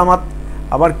সুন্নাত ওয়াল জামাত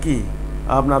আবার কি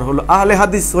আপনার হলো আহলে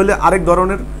হাদিস হইলে আরেক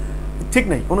ধরনের। ঠিক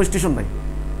নাই, কোনো স্টেশন নাই।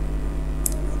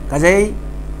 কাজেই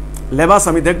লেবাস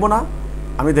আমি দেখব না,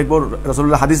 আমি দেখব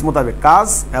রাসূলুল্লাহ হাদিস মোতাবেক কাজ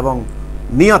এবং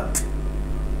নিয়ত।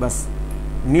 বাস,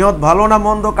 নিয়ত ভালো না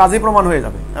মন্দ কাজই প্রমাণ হয়ে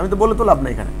যাবে। আমি তো বলে তো লাভ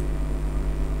নাই এখানে।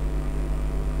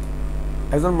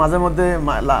 একজন মাঝে মধ্যে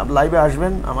লাইভে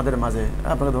আসবেন আমাদের মাঝে,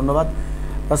 আপনাকে ধন্যবাদ।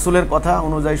 রাসূলের কথা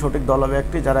অনুযায়ী সঠিক দল হবে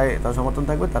একটি, যারা তার সমর্থন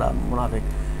থাকবে তারা মুনাফিক।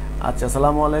 আচ্ছা,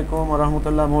 আসসালামু আলাইকুম ওয়া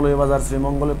রাহমাতুল্লাহ। মৌলভীবাজার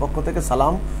শ্রীমঙ্গলের পক্ষ থেকে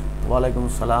সালাম। ওয়ালাইকুম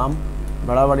সালাম।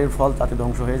 বাড়াবাড়ির ফল তাতে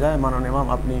ধ্বংস হয়ে যায়। মাননীয় ইমাম,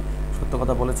 আপনি সত্য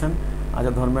কথা বলেছেন। আজ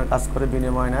ধর্মের কাজ করে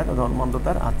বিনিময় নেয় তো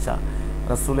ধর্মান্ধতার। আচ্ছা,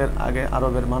 রাসূলের আগে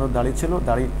আরবের মানুষ দাড়ি ছিল,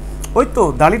 দাড়ি ওই তো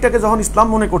দাড়িটাকে যখন ইসলাম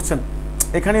মনে করছেন,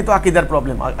 এখানেই তো আকিদার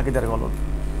প্রবলেম, আকিদার গলদ।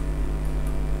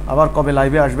 আবার কবে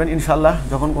লাইভে আসবেন? ইনশাল্লাহ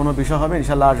যখন কোনো বিষয় হবে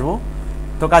ইনশাল্লাহ আসবো।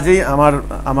 তো কাজেই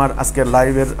আমার আজকের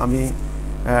লাইভের আমি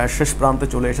শেষ প্রান্তে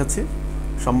চলে এসেছি।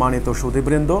 সম্মানিত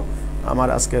সুধীবৃন্দ, আমার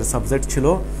আজকের সাবজেক্ট ছিল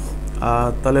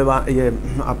তালেবান,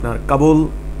 আপনার কাবুল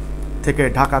থেকে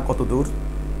ঢাকা কত দূর,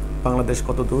 বাংলাদেশ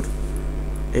কত দূর।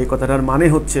 এই কথাটার মানে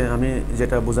হচ্ছে, আমি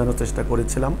যেটা বোঝানোর চেষ্টা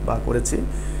করেছিলাম বা করেছি,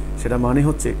 সেটা মানে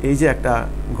হচ্ছে এই যে একটা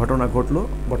ঘটনা ঘটলো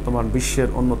বর্তমান বিশ্বের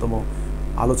অন্যতম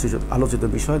আলোচিত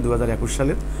বিষয় 2021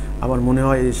 সালের। আমার মনে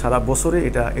হয় এই সারা বছরে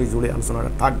এটা এই জুড়ে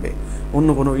আলোচনাটা থাকবে, অন্য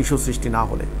কোনো ইস্যু সৃষ্টি না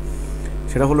হলে।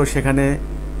 সেটা হলো সেখানে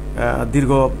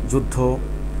দীর্ঘ যুদ্ধ,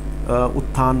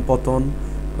 উত্থান পতন,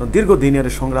 দীর্ঘদিনের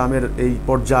সংগ্রামের এই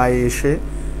পর্যায়ে এসে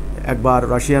একবার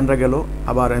রাশিয়ানরা গেল,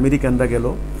 আবার আমেরিকানরা গেল।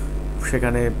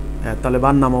 সেখানে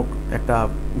তালেবান নামক একটা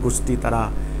গোষ্ঠী তারা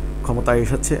ক্ষমতায়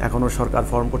এসেছে। এখনও সরকার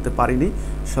ফর্ম করতে পারেনি,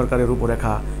 সরকারের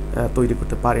রূপরেখা তৈরি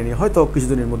করতে পারেনি, হয়তো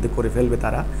কিছুদিনের মধ্যে করে ফেলবে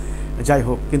তারা। যাই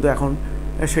হোক, কিন্তু এখন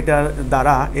সেটার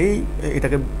দ্বারা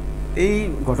এই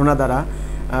ঘটনা দ্বারা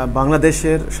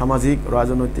বাংলাদেশের সামাজিক,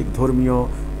 রাজনৈতিক, ধর্মীয়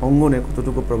অঙ্গনে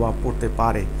কতটুকু প্রভাব পড়তে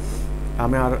পারে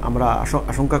আমরা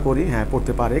আশঙ্কা করি। হ্যাঁ,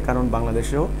 পড়তে পারে, কারণ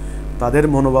বাংলাদেশেও তাদের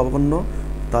মনোভাবাপন্ন,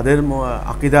 তাদের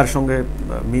আকিদার সঙ্গে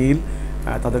মিল,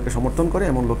 তাদেরকে সমর্থন করে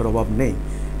এমন লোকের অভাব নেই।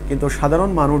 কিন্তু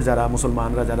সাধারণ মানুষ যারা,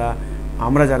 মুসলমানরা যারা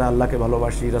আমরা যারা আল্লাহকে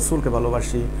ভালোবাসি, রাসূলকে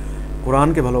ভালোবাসি,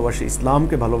 কোরআনকে ভালোবাসি,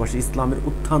 ইসলামকে ভালোবাসি, ইসলামের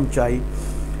উত্থান চাই,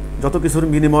 যত কিছুর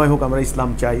বিনিময় হোক আমরা ইসলাম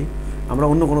চাই, আমরা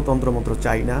অন্য কোনো তন্ত্রমন্ত্র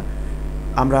চাই না।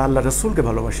 আমরা আল্লাহ রাসূলকে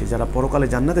ভালোবাসি, যারা পরকালে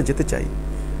জান্নাতে যেতে চাই।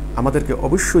 আমাদেরকে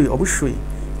অবশ্যই অবশ্যই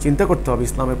চিন্তা করতে হবে,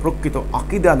 ইসলামের প্রকৃত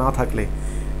আকীদা না থাকলে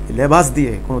লেবাস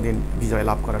দিয়ে কোনোদিন বিজয়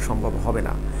লাভ করা সম্ভব হবে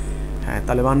না। হ্যাঁ,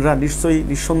 তালেবানরা নিশ্চয়ই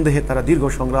নিঃসন্দেহে তারা দীর্ঘ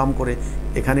সংগ্রাম করে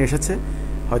এখানে এসেছে,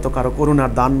 হয়তো কারো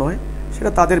করুণার দান নয়,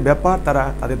 সেটা তাদের ব্যাপার। তারা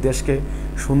তাদের দেশকে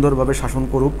সুন্দরভাবে শাসন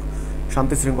করুক,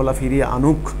 শান্তি শৃঙ্খলা ফিরিয়ে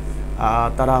আনুক,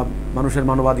 তারা মানুষের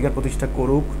মানবাধিকার প্রতিষ্ঠা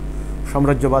করুক,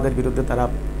 সাম্রাজ্যবাদের বিরুদ্ধে তারা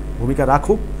ভূমিকা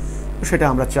রাখুক, সেটা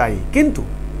আমরা চাই। কিন্তু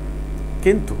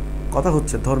কিন্তু কথা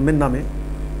হচ্ছে, ধর্মের নামে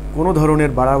কোনো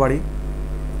ধরনের বাড়াবাড়ি,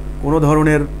 কোনো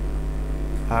ধরনের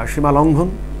সীমা লঙ্ঘন,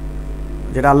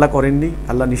 যেটা আল্লাহ করেননি,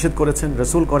 আল্লাহ নিষেধ করেছেন,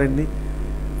 রাসূল করেননি,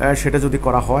 সেটা যদি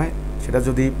করা হয়, সেটা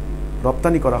যদি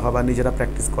রপ্তানি করা হয় বা নিজেরা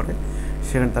প্র্যাকটিস করে,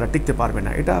 সেখানে তারা টিকতে পারবে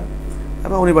না। এটা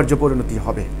অনিবার্য পরিণতি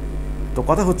হবে। তো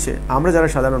কথা হচ্ছে, আমরা যারা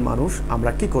সাধারণ মানুষ,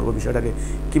 আমরা কি করব, বিষয়টাকে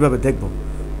কিভাবে দেখব?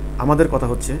 আমাদের কথা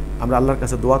হচ্ছে, আমরা আল্লাহর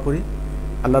কাছে দোয়া করি,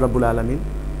 আল্লাহ রাব্বুল আলামিন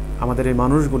আমাদের এই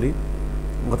মানুষগুলি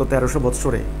গত 1300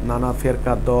 বৎসরে নানা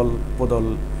ফেরকা, দল পদল,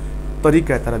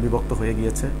 তরিকায় তারা বিভক্ত হয়ে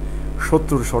গিয়েছে।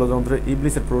 শত্রুর ষড়যন্ত্রে,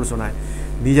 ইবলিসের প্ররোচনায়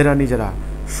নিজেরা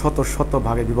শত শত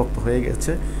ভাগে বিভক্ত হয়ে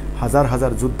গেছে। হাজার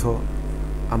হাজার যুদ্ধ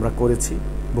আমরা করেছি,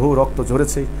 বহু রক্ত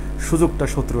ঝরেছে, সুযোগটা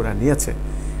শত্রুরা নিয়েছে।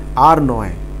 আর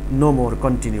নয়, নো মোর,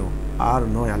 কন্টিনিউ, আর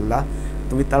নয়। আল্লাহ,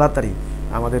 তুমি তাড়াতাড়ি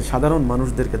আমাদের সাধারণ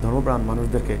মানুষদেরকে, ধর্মপ্রাণ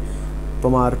মানুষদেরকে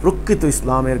তোমার প্রকৃত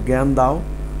ইসলামের জ্ঞান দাও,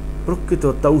 প্রকৃত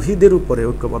তাওহীদের উপরে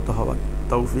ঐক্যবদ্ধ হওয়ার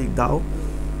তৌফিক দাও।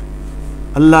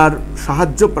 আল্লাহর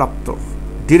সাহায্য প্রাপ্ত,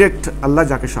 ডিরেক্ট আল্লাহ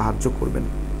যাকে সাহায্য করবেন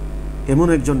এমন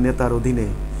একজন নেতার অধীনে,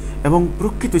 এবং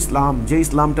প্রকৃত ইসলাম, যে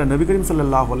ইসলামটা নবী করিম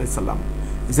সাল্লাল্লাহু আলাইহি সাল্লাম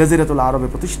জাজিরাতুল আরবে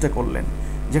প্রতিষ্ঠা করলেন,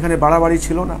 যেখানে বাড়াবাড়ি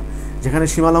ছিল না, যেখানে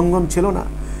সীমালঙ্ঘন ছিল না,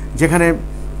 যেখানে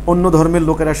অন্য ধর্মের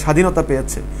লোকেরা স্বাধীনতা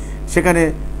পেয়েছে, সেখানে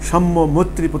সাম্য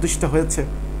মৈত্রী প্রতিষ্ঠা হয়েছে,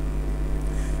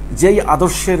 যেই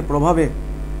আদর্শের প্রভাবে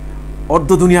অর্ধ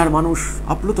দুনিয়ার মানুষ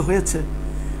আপ্লুত হয়েছে,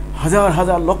 হাজার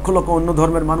হাজার লক্ষ লক্ষ অন্য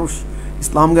ধর্মের মানুষ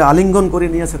ইসলামকে আলিঙ্গন করে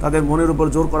নিয়েছে, তাদের মনের উপর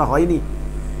জোর করা হয়নি।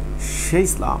 সেই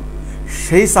ইসলাম,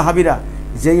 সেই সাহাবীরা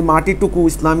যেই মাটিটুকু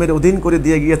ইসলামের অধীন করে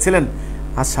দিয়ে গিয়েছিলেন,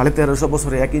 আজ 1350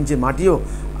 বছরে 1 ইঞ্চি মাটিও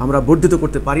আমরা বর্ধিত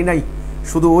করতে পারি নাই।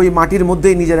 শুধু ওই মাটির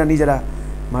মধ্যেই নিজেরা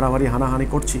মারামারি হানাহানি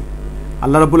করছি।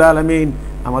 আল্লাহ রাব্বুল আলামিন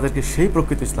আমাদেরকে সেই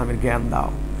প্রকৃত ইসলামের জ্ঞান দাও।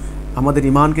 আমাদের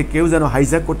ইমানকে কেউ যেন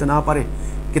হাইজ্যাক করতে না পারে।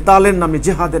 কিতালের নামে,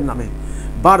 জিহাদের নামে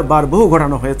বারবার বহু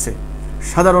ঘটানো হয়েছে।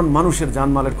 সাধারণ মানুষের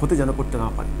জানমালের ক্ষতি যেন করতে না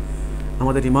পারে,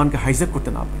 আমাদের ইমানকে হাইজ্যাক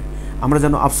করতে না পারে। আমরা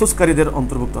যেন আফসোসকারীদের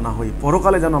অন্তর্ভুক্ত না হই,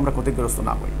 পরকালে যেন আমরা ক্ষতিগ্রস্ত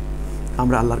না হই।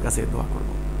 আমরা আল্লাহর কাছে দোয়া করব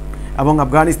এবং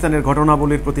আফগানিস্তানের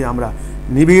ঘটনাবলীর প্রতি আমরা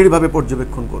নিবিড়ভাবে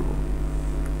পর্যবেক্ষণ করব।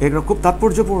 এগুলো খুব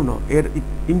তাৎপর্যপূর্ণ, এর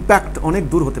ইম্প্যাক্ট অনেক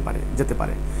দূর যেতে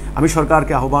পারে। আমি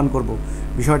সরকারকে আহ্বান করব,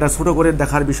 বিষয়টা ছোট করে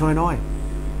দেখার বিষয় নয়।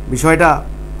 বিষয়টা,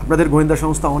 আপনাদের গোয়েন্দা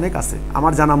সংস্থা অনেক আছে,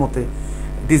 আমার জানা মতে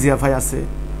ডিজিএফআই আছে,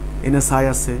 এনএসআই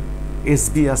আছে,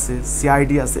 এসবি আছে,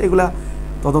 সিআইডি আছে, এগুলা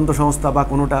তদন্ত সংস্থা বা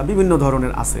কোনোটা বিভিন্ন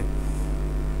ধরনের আছে।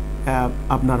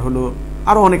 আপনার হলো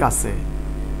আরও অনেক আছে।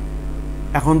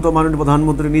 এখন তো মাননীয়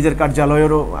প্রধানমন্ত্রী নিজের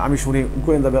কার্যালয়েরও আমি শুনি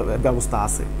গোয়েন্দা ব্যবস্থা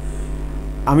আছে।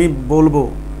 আমি বলবো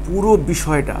পুরো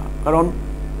বিষয়টা, কারণ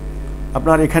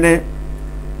আপনার এখানে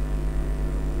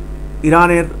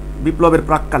ইরানের বিপ্লবের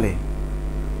প্রাক্কালে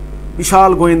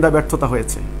বিশাল গোয়েন্দা ব্যর্থতা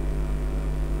হয়েছে।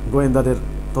 গোয়েন্দাদের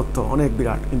তথ্য অনেক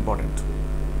বিরাট ইম্পর্টেন্ট,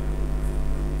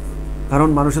 কারণ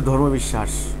মানুষের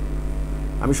ধর্মবিশ্বাস।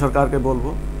 আমি সরকারকে বলবো,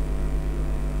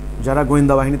 যারা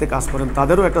গোয়েন্দা বাহিনীতে কাজ করেন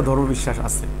তাদেরও একটা ধর্মবিশ্বাস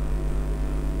আছে।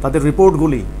 তাদের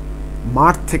রিপোর্টগুলি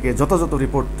মাঠ থেকে যথাযথ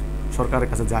রিপোর্ট সরকারের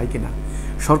কাছে যায় কিনা,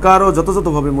 সরকারও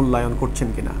যথাযথভাবে মূল্যায়ন করছেন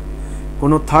কিনা,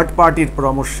 কোনো থার্ড পার্টির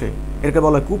পরামর্শে, এটাকে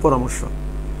বলা হয় কুপরামর্শ,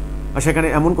 আর সেখানে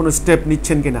এমন কোনো স্টেপ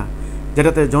নিচ্ছেন কিনা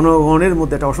যেটাতে জনগণের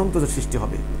মধ্যে একটা অসন্তোষের সৃষ্টি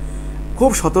হবে।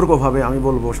 খুব সতর্কভাবে আমি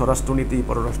বলবো স্বরাষ্ট্রনীতি,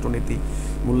 পররাষ্ট্রনীতি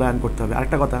মূল্যায়ন করতে হবে।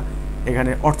 আরেকটা কথা,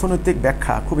 এখানে অর্থনৈতিক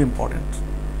ব্যাখ্যা খুব ইম্পর্ট্যান্ট,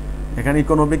 এখানে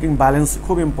ইকোনমিক ব্যালেন্স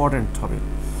খুব ইম্পর্ট্যান্ট হবে।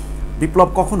 বিপ্লব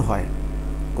কখন হয়,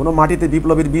 কোনো মাটিতে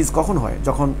বিপ্লবের বীজ কখন হয়?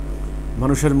 যখন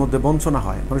মানুষের মধ্যে বঞ্চনা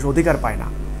হয়, মানুষ অধিকার পায় না,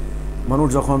 মানুষ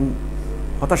যখন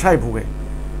হতাশায় ভুগে,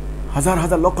 হাজার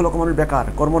হাজার লক্ষ লক্ষ মানুষ বেকার,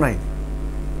 কর্ম নাই,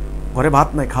 ঘরে ভাত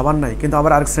নাই, খাবার নাই, কিন্তু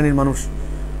আবার আরেক শ্রেণীর মানুষ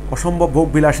অসম্ভব ভোগ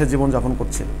বিলাসের জীবনযাপন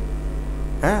করছে।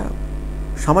 হ্যাঁ,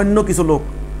 সামান্য কিছু লোক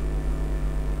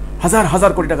হাজার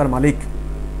হাজার কোটি টাকার মালিক,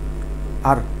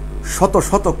 আর শত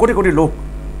শত কোটি কোটি লোক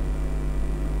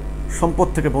সম্পদ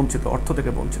থেকে বঞ্চিত, অর্থ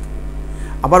থেকে বঞ্চিত।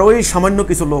 আবার ওই সামান্য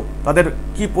কিছু লোক, তাদের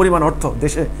কি পরিমাণ অর্থ,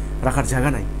 দেশে রাখার জায়গা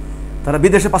নাই, তারা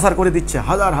বিদেশে পাচার করে দিচ্ছে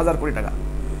হাজার হাজার কোটি টাকা,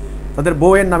 তাদের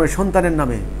বউয়ের নামে, সন্তানের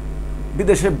নামে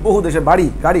বিদেশে বহু দেশে বাড়ি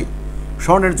গাড়ি,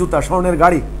 স্বর্ণের জুতা, স্বর্ণের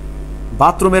গাড়ি,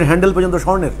 বাথরুমের হ্যান্ডেল পর্যন্ত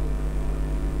স্বর্ণের।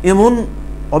 এমন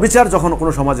অবিচার যখন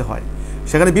কোনো সমাজে হয়,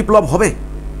 সেখানে বিপ্লব হবে।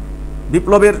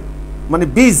 বিপ্লবের মানে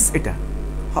বীজ এটা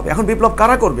হবে। এখন বিপ্লব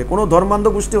কারা করবে? কোনো ধর্মান্ধ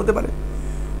গোষ্ঠী হতে পারে,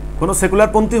 কোনো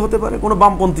সেকুলারপন্থী হতে পারে, কোনো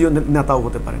বামপন্থী নেতাও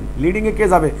হতে পারেন। লিডিংয়ে কে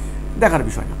যাবে দেখার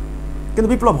বিষয় না, কিন্তু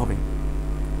বিপ্লব হবে।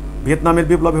 ভিয়েতনামের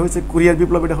বিপ্লব হয়েছে, কোরিয়ার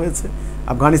বিপ্লব এটা হয়েছে,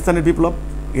 আফগানিস্তানের বিপ্লব,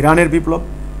 ইরানের বিপ্লব,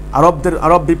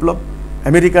 আরব বিপ্লব,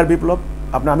 আমেরিকার বিপ্লব,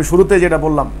 আমি শুরুতে যেটা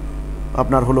বললাম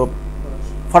আপনার হলো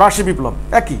ফরাসি বিপ্লব,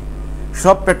 একই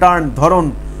সব প্যাটার্ন, ধরন,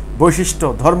 বৈশিষ্ট্য,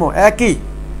 ধর্ম একই,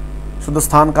 শুধু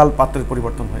স্থান কাল পাত্রের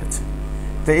পরিবর্তন হয়েছে।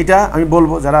 তো এটা আমি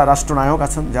বলবো, যারা রাষ্ট্রনায়ক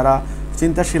আছেন, যারা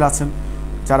চিন্তাশীল আছেন,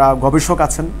 যারা গবেষক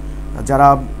আছেন, যারা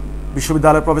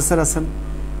বিশ্ববিদ্যালয়ের প্রফেসর আছেন,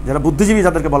 যারা বুদ্ধিজীবী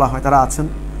যাদেরকে বলা হয় তারা আছেন,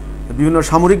 বিভিন্ন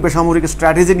সামরিক বেসামরিক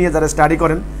স্ট্র্যাটেজি নিয়ে যারা স্টাডি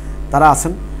করেন তারা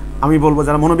আছেন, আমি বলবো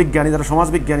যারা মনোবিজ্ঞানী, যারা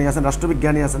সমাজবিজ্ঞানী আছেন,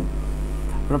 রাষ্ট্রবিজ্ঞানী আছেন,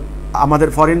 আমাদের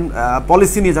ফরেন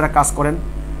পলিসি নিয়ে যারা কাজ করেন,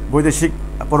 বৈদেশিক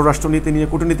পররাষ্ট্রনীতি নিয়ে,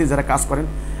 কূটনীতি যারা কাজ করেন,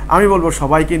 আমি বলবো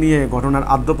সবাইকে নিয়ে ঘটনার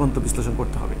আদ্যপ্রান্ত বিশ্লেষণ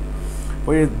করতে হবে।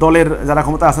 ওই দলের যারা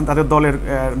ক্ষমতা আছেন তাদের দলের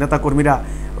নেতাকর্মীরা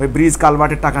ওই ব্রিজ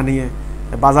কালভার্টের টাকা নিয়ে,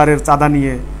 বাজারের চাঁদা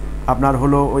নিয়ে, আপনার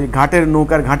হলো ওই ঘাটের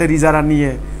নৌকার ঘাটের ইজারা নিয়ে,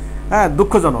 হ্যাঁ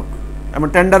দুঃখজনক, এমন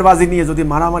টেন্ডারবাজি নিয়ে যদি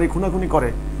মারামারি খুনাখুনি করে,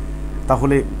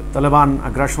 তাহলে তালেবান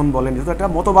আগ্রাসন বলেন, যেহেতু একটা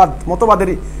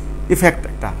মতবাদেরই ইফেক্ট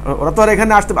একটা, ওরা তো আর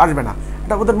এখানে আসবে না,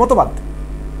 এটা ওদের মতবাদ।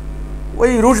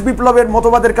 ওই রুশ বিপ্লবের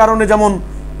মতবাদের কারণে যেমন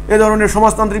এ ধরনের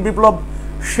সমাজতান্ত্রিক বিপ্লব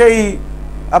সেই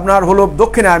আপনার হলো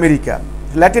দক্ষিণ আমেরিকা,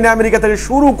 ল্যাটিন আমেরিকা থেকে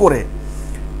শুরু করে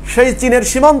সেই চীনের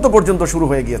সীমান্ত পর্যন্ত শুরু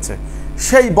হয়ে গিয়েছে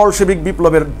সেই বলশেবিক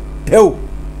বিপ্লবের ঢেউ।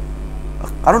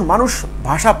 কারণ মানুষ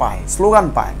ভাষা পায়, স্লোগান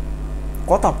পায়,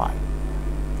 কথা পায়,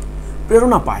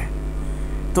 প্রেরণা পায়।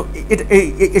 তো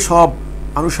এসব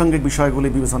আনুষঙ্গিক বিষয়গুলি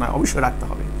বিবেচনায় অবশ্যই রাখতে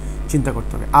হবে, চিন্তা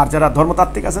করতে হবে। আর যারা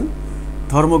ধর্মতাত্ত্বিক আছেন,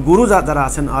 ধর্মগুরু যারা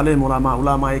আছেন, আলেম ওলামা,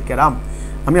 উলামায়ে কেরাম,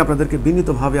 আমি আপনাদেরকে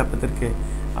বিনীতভাবে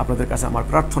আপনাদের কাছে আমার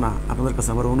প্রার্থনা, আপনাদের কাছে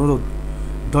আমার অনুরোধ,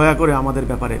 দয়া করে আমাদের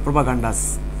ব্যাপারে প্রোপাগান্ডাস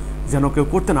যেন কেউ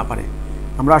করতে না পারে।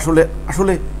 আমরা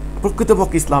আসলে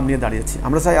প্রকৃতপক্ষে ইসলাম নিয়ে দাঁড়িয়েছি।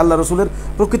 আমরা চাই আল্লাহ রসুলের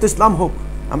প্রকৃত ইসলাম হোক,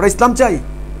 আমরা ইসলাম চাই,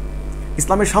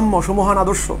 ইসলামের সাম্য সমহান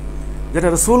আদর্শ যেটা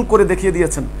রসুল করে দেখিয়ে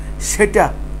দিয়েছেন, সেটা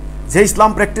যে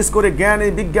ইসলাম প্র্যাকটিস করে জ্ঞানে,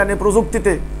 বিজ্ঞানে,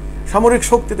 প্রযুক্তিতে, সামরিক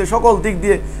শক্তিতে, সকল দিক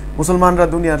দিয়ে মুসলমানরা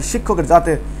দুনিয়ার শিক্ষকের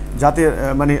জাতে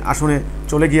মানে আসনে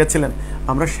চলে গিয়েছিলেন,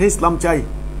 আমরা সেই ইসলাম চাই।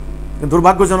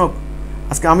 দুর্ভাগ্যজনক,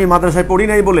 আজকে আমি মাদ্রাসায় পড়ি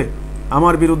নাই বলে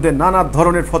আমার বিরুদ্ধে নানা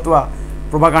ধরনের ফতোয়া,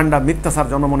 প্রোপাগান্ডা, মিথ্যাচার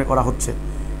জনমনে করা হচ্ছে।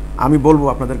 আমি বলবো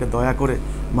আপনাদেরকে, দয়া করে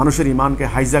মানুষের ইমানকে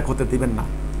হাইজ্যাক হতে দিবেন না।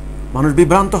 মানুষ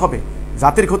বিভ্রান্ত হবে,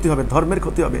 জাতির ক্ষতি হবে, ধর্মের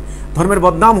ক্ষতি হবে, ধর্মের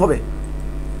বদনাম হবে,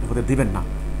 হতে দিবেন না।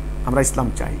 আমরা ইসলাম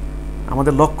চাই,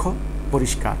 আমাদের লক্ষ্য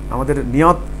পরিষ্কার, আমাদের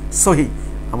নিয়ত সহি,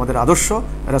 আমাদের আদর্শ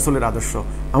রাসূলের আদর্শ,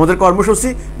 আমাদের কর্মসূচি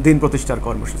দিন প্রতিষ্ঠার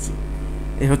কর্মসূচি,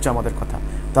 এই হচ্ছে আমাদের কথা।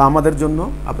 তা আমাদের জন্য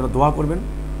আপনারা দোয়া করবেন,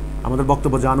 আমাদের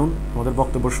বক্তব্য জানুন, আমাদের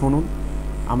বক্তব্য শুনুন,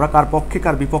 আমরা কার পক্ষে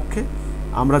কার বিপক্ষে,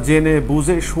 আমরা জেনে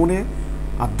বুঝে শুনে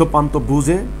আদ্যপান্ত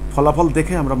বুঝে ফলাফল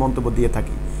দেখে আমরা মন্তব্য দিয়ে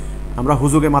থাকি। আমরা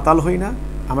হুজুগে মাতাল হই না,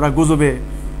 আমরা গুজবে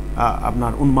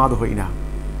উন্মাদ হই না।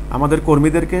 আমাদের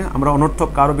কর্মীদেরকে আমরা অনর্থক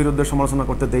কারো বিরুদ্ধে সমালোচনা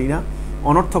করতে দেই না,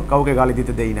 অনর্থক কাউকে গালি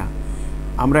দিতে দেই না।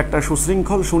 আমরা একটা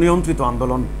সুশৃঙ্খল, সুনিয়ন্ত্রিত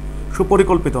আন্দোলন,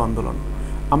 সুপরিকল্পিত আন্দোলন,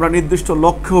 আমরা নির্দিষ্ট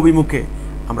লক্ষ্য অভিমুখে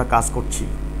আমরা কাজ করছি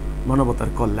মানবতার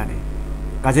কল্যাণে।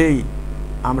 কাজেই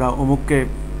আমরা অমুককে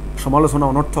সমালোচনা,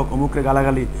 অনর্থক অমুককে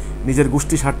গালাগালি নিজের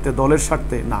গোষ্ঠী স্বার্থে, দলের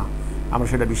স্বার্থে না, আমরা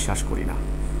সেটা বিশ্বাস করি না।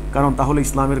 কারণ তাহলে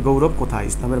ইসলামের গৌরব কোথায়,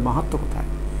 ইসলামের মাহাত্ম্য কোথায়?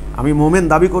 আমি মোমেন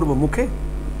দাবি করব মুখে?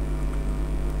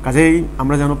 কাজেই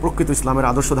আমরা যেন প্রকৃত ইসলামের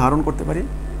আদর্শ ধারণ করতে পারি,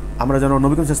 আমরা যেন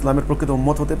নবী করিম ইসলামের প্রকৃত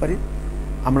উম্মত হতে পারি,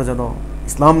 আমরা যেন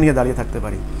ইসলাম নিয়ে দাঁড়িয়ে থাকতে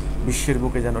পারি বিশ্বের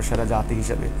বুকে, যেন সেরা জাতি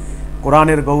হিসেবে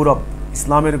কোরআনের গৌরব,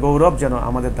 ইসলামের গৌরব যেন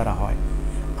আমাদের দ্বারা হয়,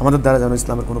 আমাদের দ্বারা যেন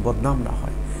ইসলামের কোনো বদনাম না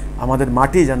হয়, আমাদের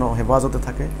মাটি যেন হেফাজতে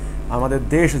থাকে, আমাদের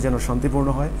দেশ যেন শান্তিপূর্ণ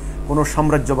হয়, কোনো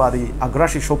সাম্রাজ্যবাদী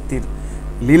আগ্রাসী শক্তির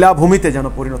লীলাভূমিতে যেন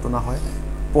পরিণত না হয়,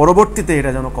 পরবর্তীতে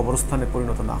এটা যেন কবরস্থানে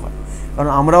পরিণত না হয়। কারণ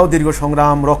আমরাও দীর্ঘ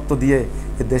সংগ্রাম, রক্ত দিয়ে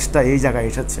এই দেশটা এই জায়গায়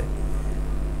এসেছে।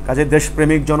 কাজে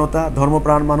দেশপ্রেমিক জনতা,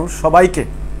 ধর্মপ্রাণ মানুষ সবাইকে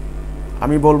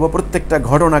আমি বলবো, প্রত্যেকটা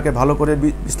ঘটনাকে ভালো করে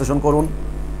বিশ্লেষণ করুন,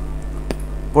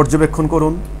 পর্যবেক্ষণ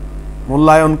করুন,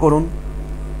 মূল্যায়ন করুন,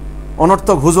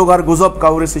 অনর্থক হুজুগ আর গুজব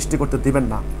কাউরে সৃষ্টি করতে দিবেন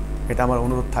না, এটা আমার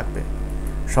অনুরোধ থাকবে।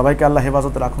 সবাইকে আল্লাহ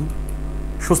হেফাজতে রাখুন,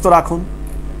 সুস্থ রাখুন,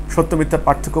 সত্য মিথ্যার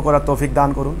পার্থক্য করার তৌফিক দান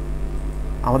করুন,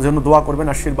 আমাদের জন্য দোয়া করবেন,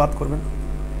 আশীর্বাদ করবেন,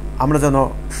 আমরা যেন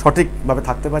সঠিকভাবে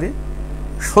থাকতে পারি,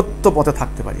 সত্য পথে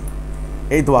থাকতে পারি,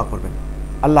 এই দোয়া করবেন।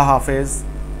 আল্লাহ হাফেজ,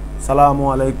 সালামু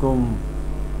আলাইকুম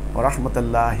ওয়া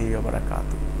রাহমাতুল্লাহি ওয়া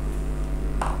বারাকাতুহু।